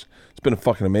 3 hours. It's been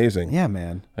fucking amazing. Yeah,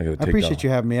 man. I appreciate you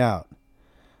having me out.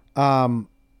 Oh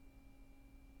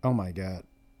my God.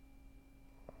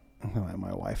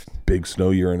 My wife. Big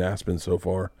snow year in Aspen so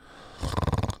far.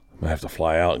 I have to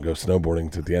fly out and go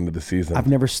snowboarding to the end of the season. I've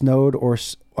never skied or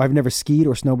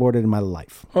snowboarded in my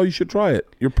life. Oh, you should try it.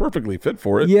 You're perfectly fit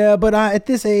for it. Yeah, but at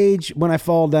this age, when I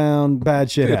fall down, bad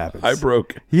shit happens. I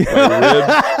broke my rib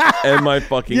and my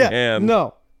fucking hand.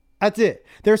 No, that's it.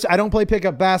 I don't play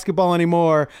pickup basketball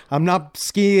anymore. I'm not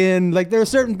skiing. Like, there are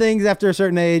certain things after a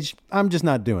certain age, I'm just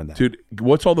not doing that. Dude,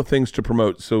 what's all the things to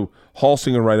promote? So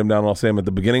Halsing will write them down. I'll say them at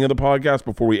the beginning of the podcast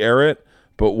before we air it.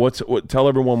 But tell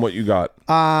everyone what you got.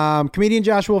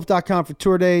 ComedianJoshWolf.com for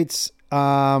tour dates.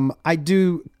 I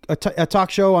do a talk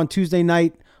show on Tuesday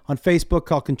night on Facebook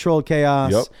called Controlled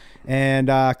Chaos. Yep.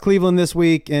 And Cleveland this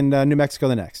week and New Mexico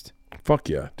the next. Fuck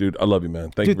yeah. Dude, I love you, man.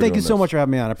 Thank you so much for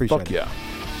having me on. I appreciate it. Fuck yeah.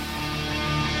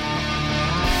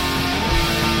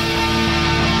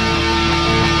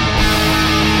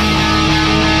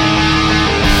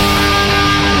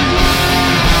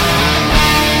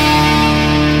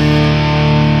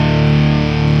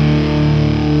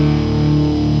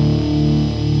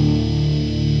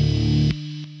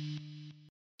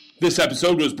 This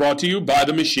episode was brought to you by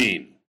The Machine.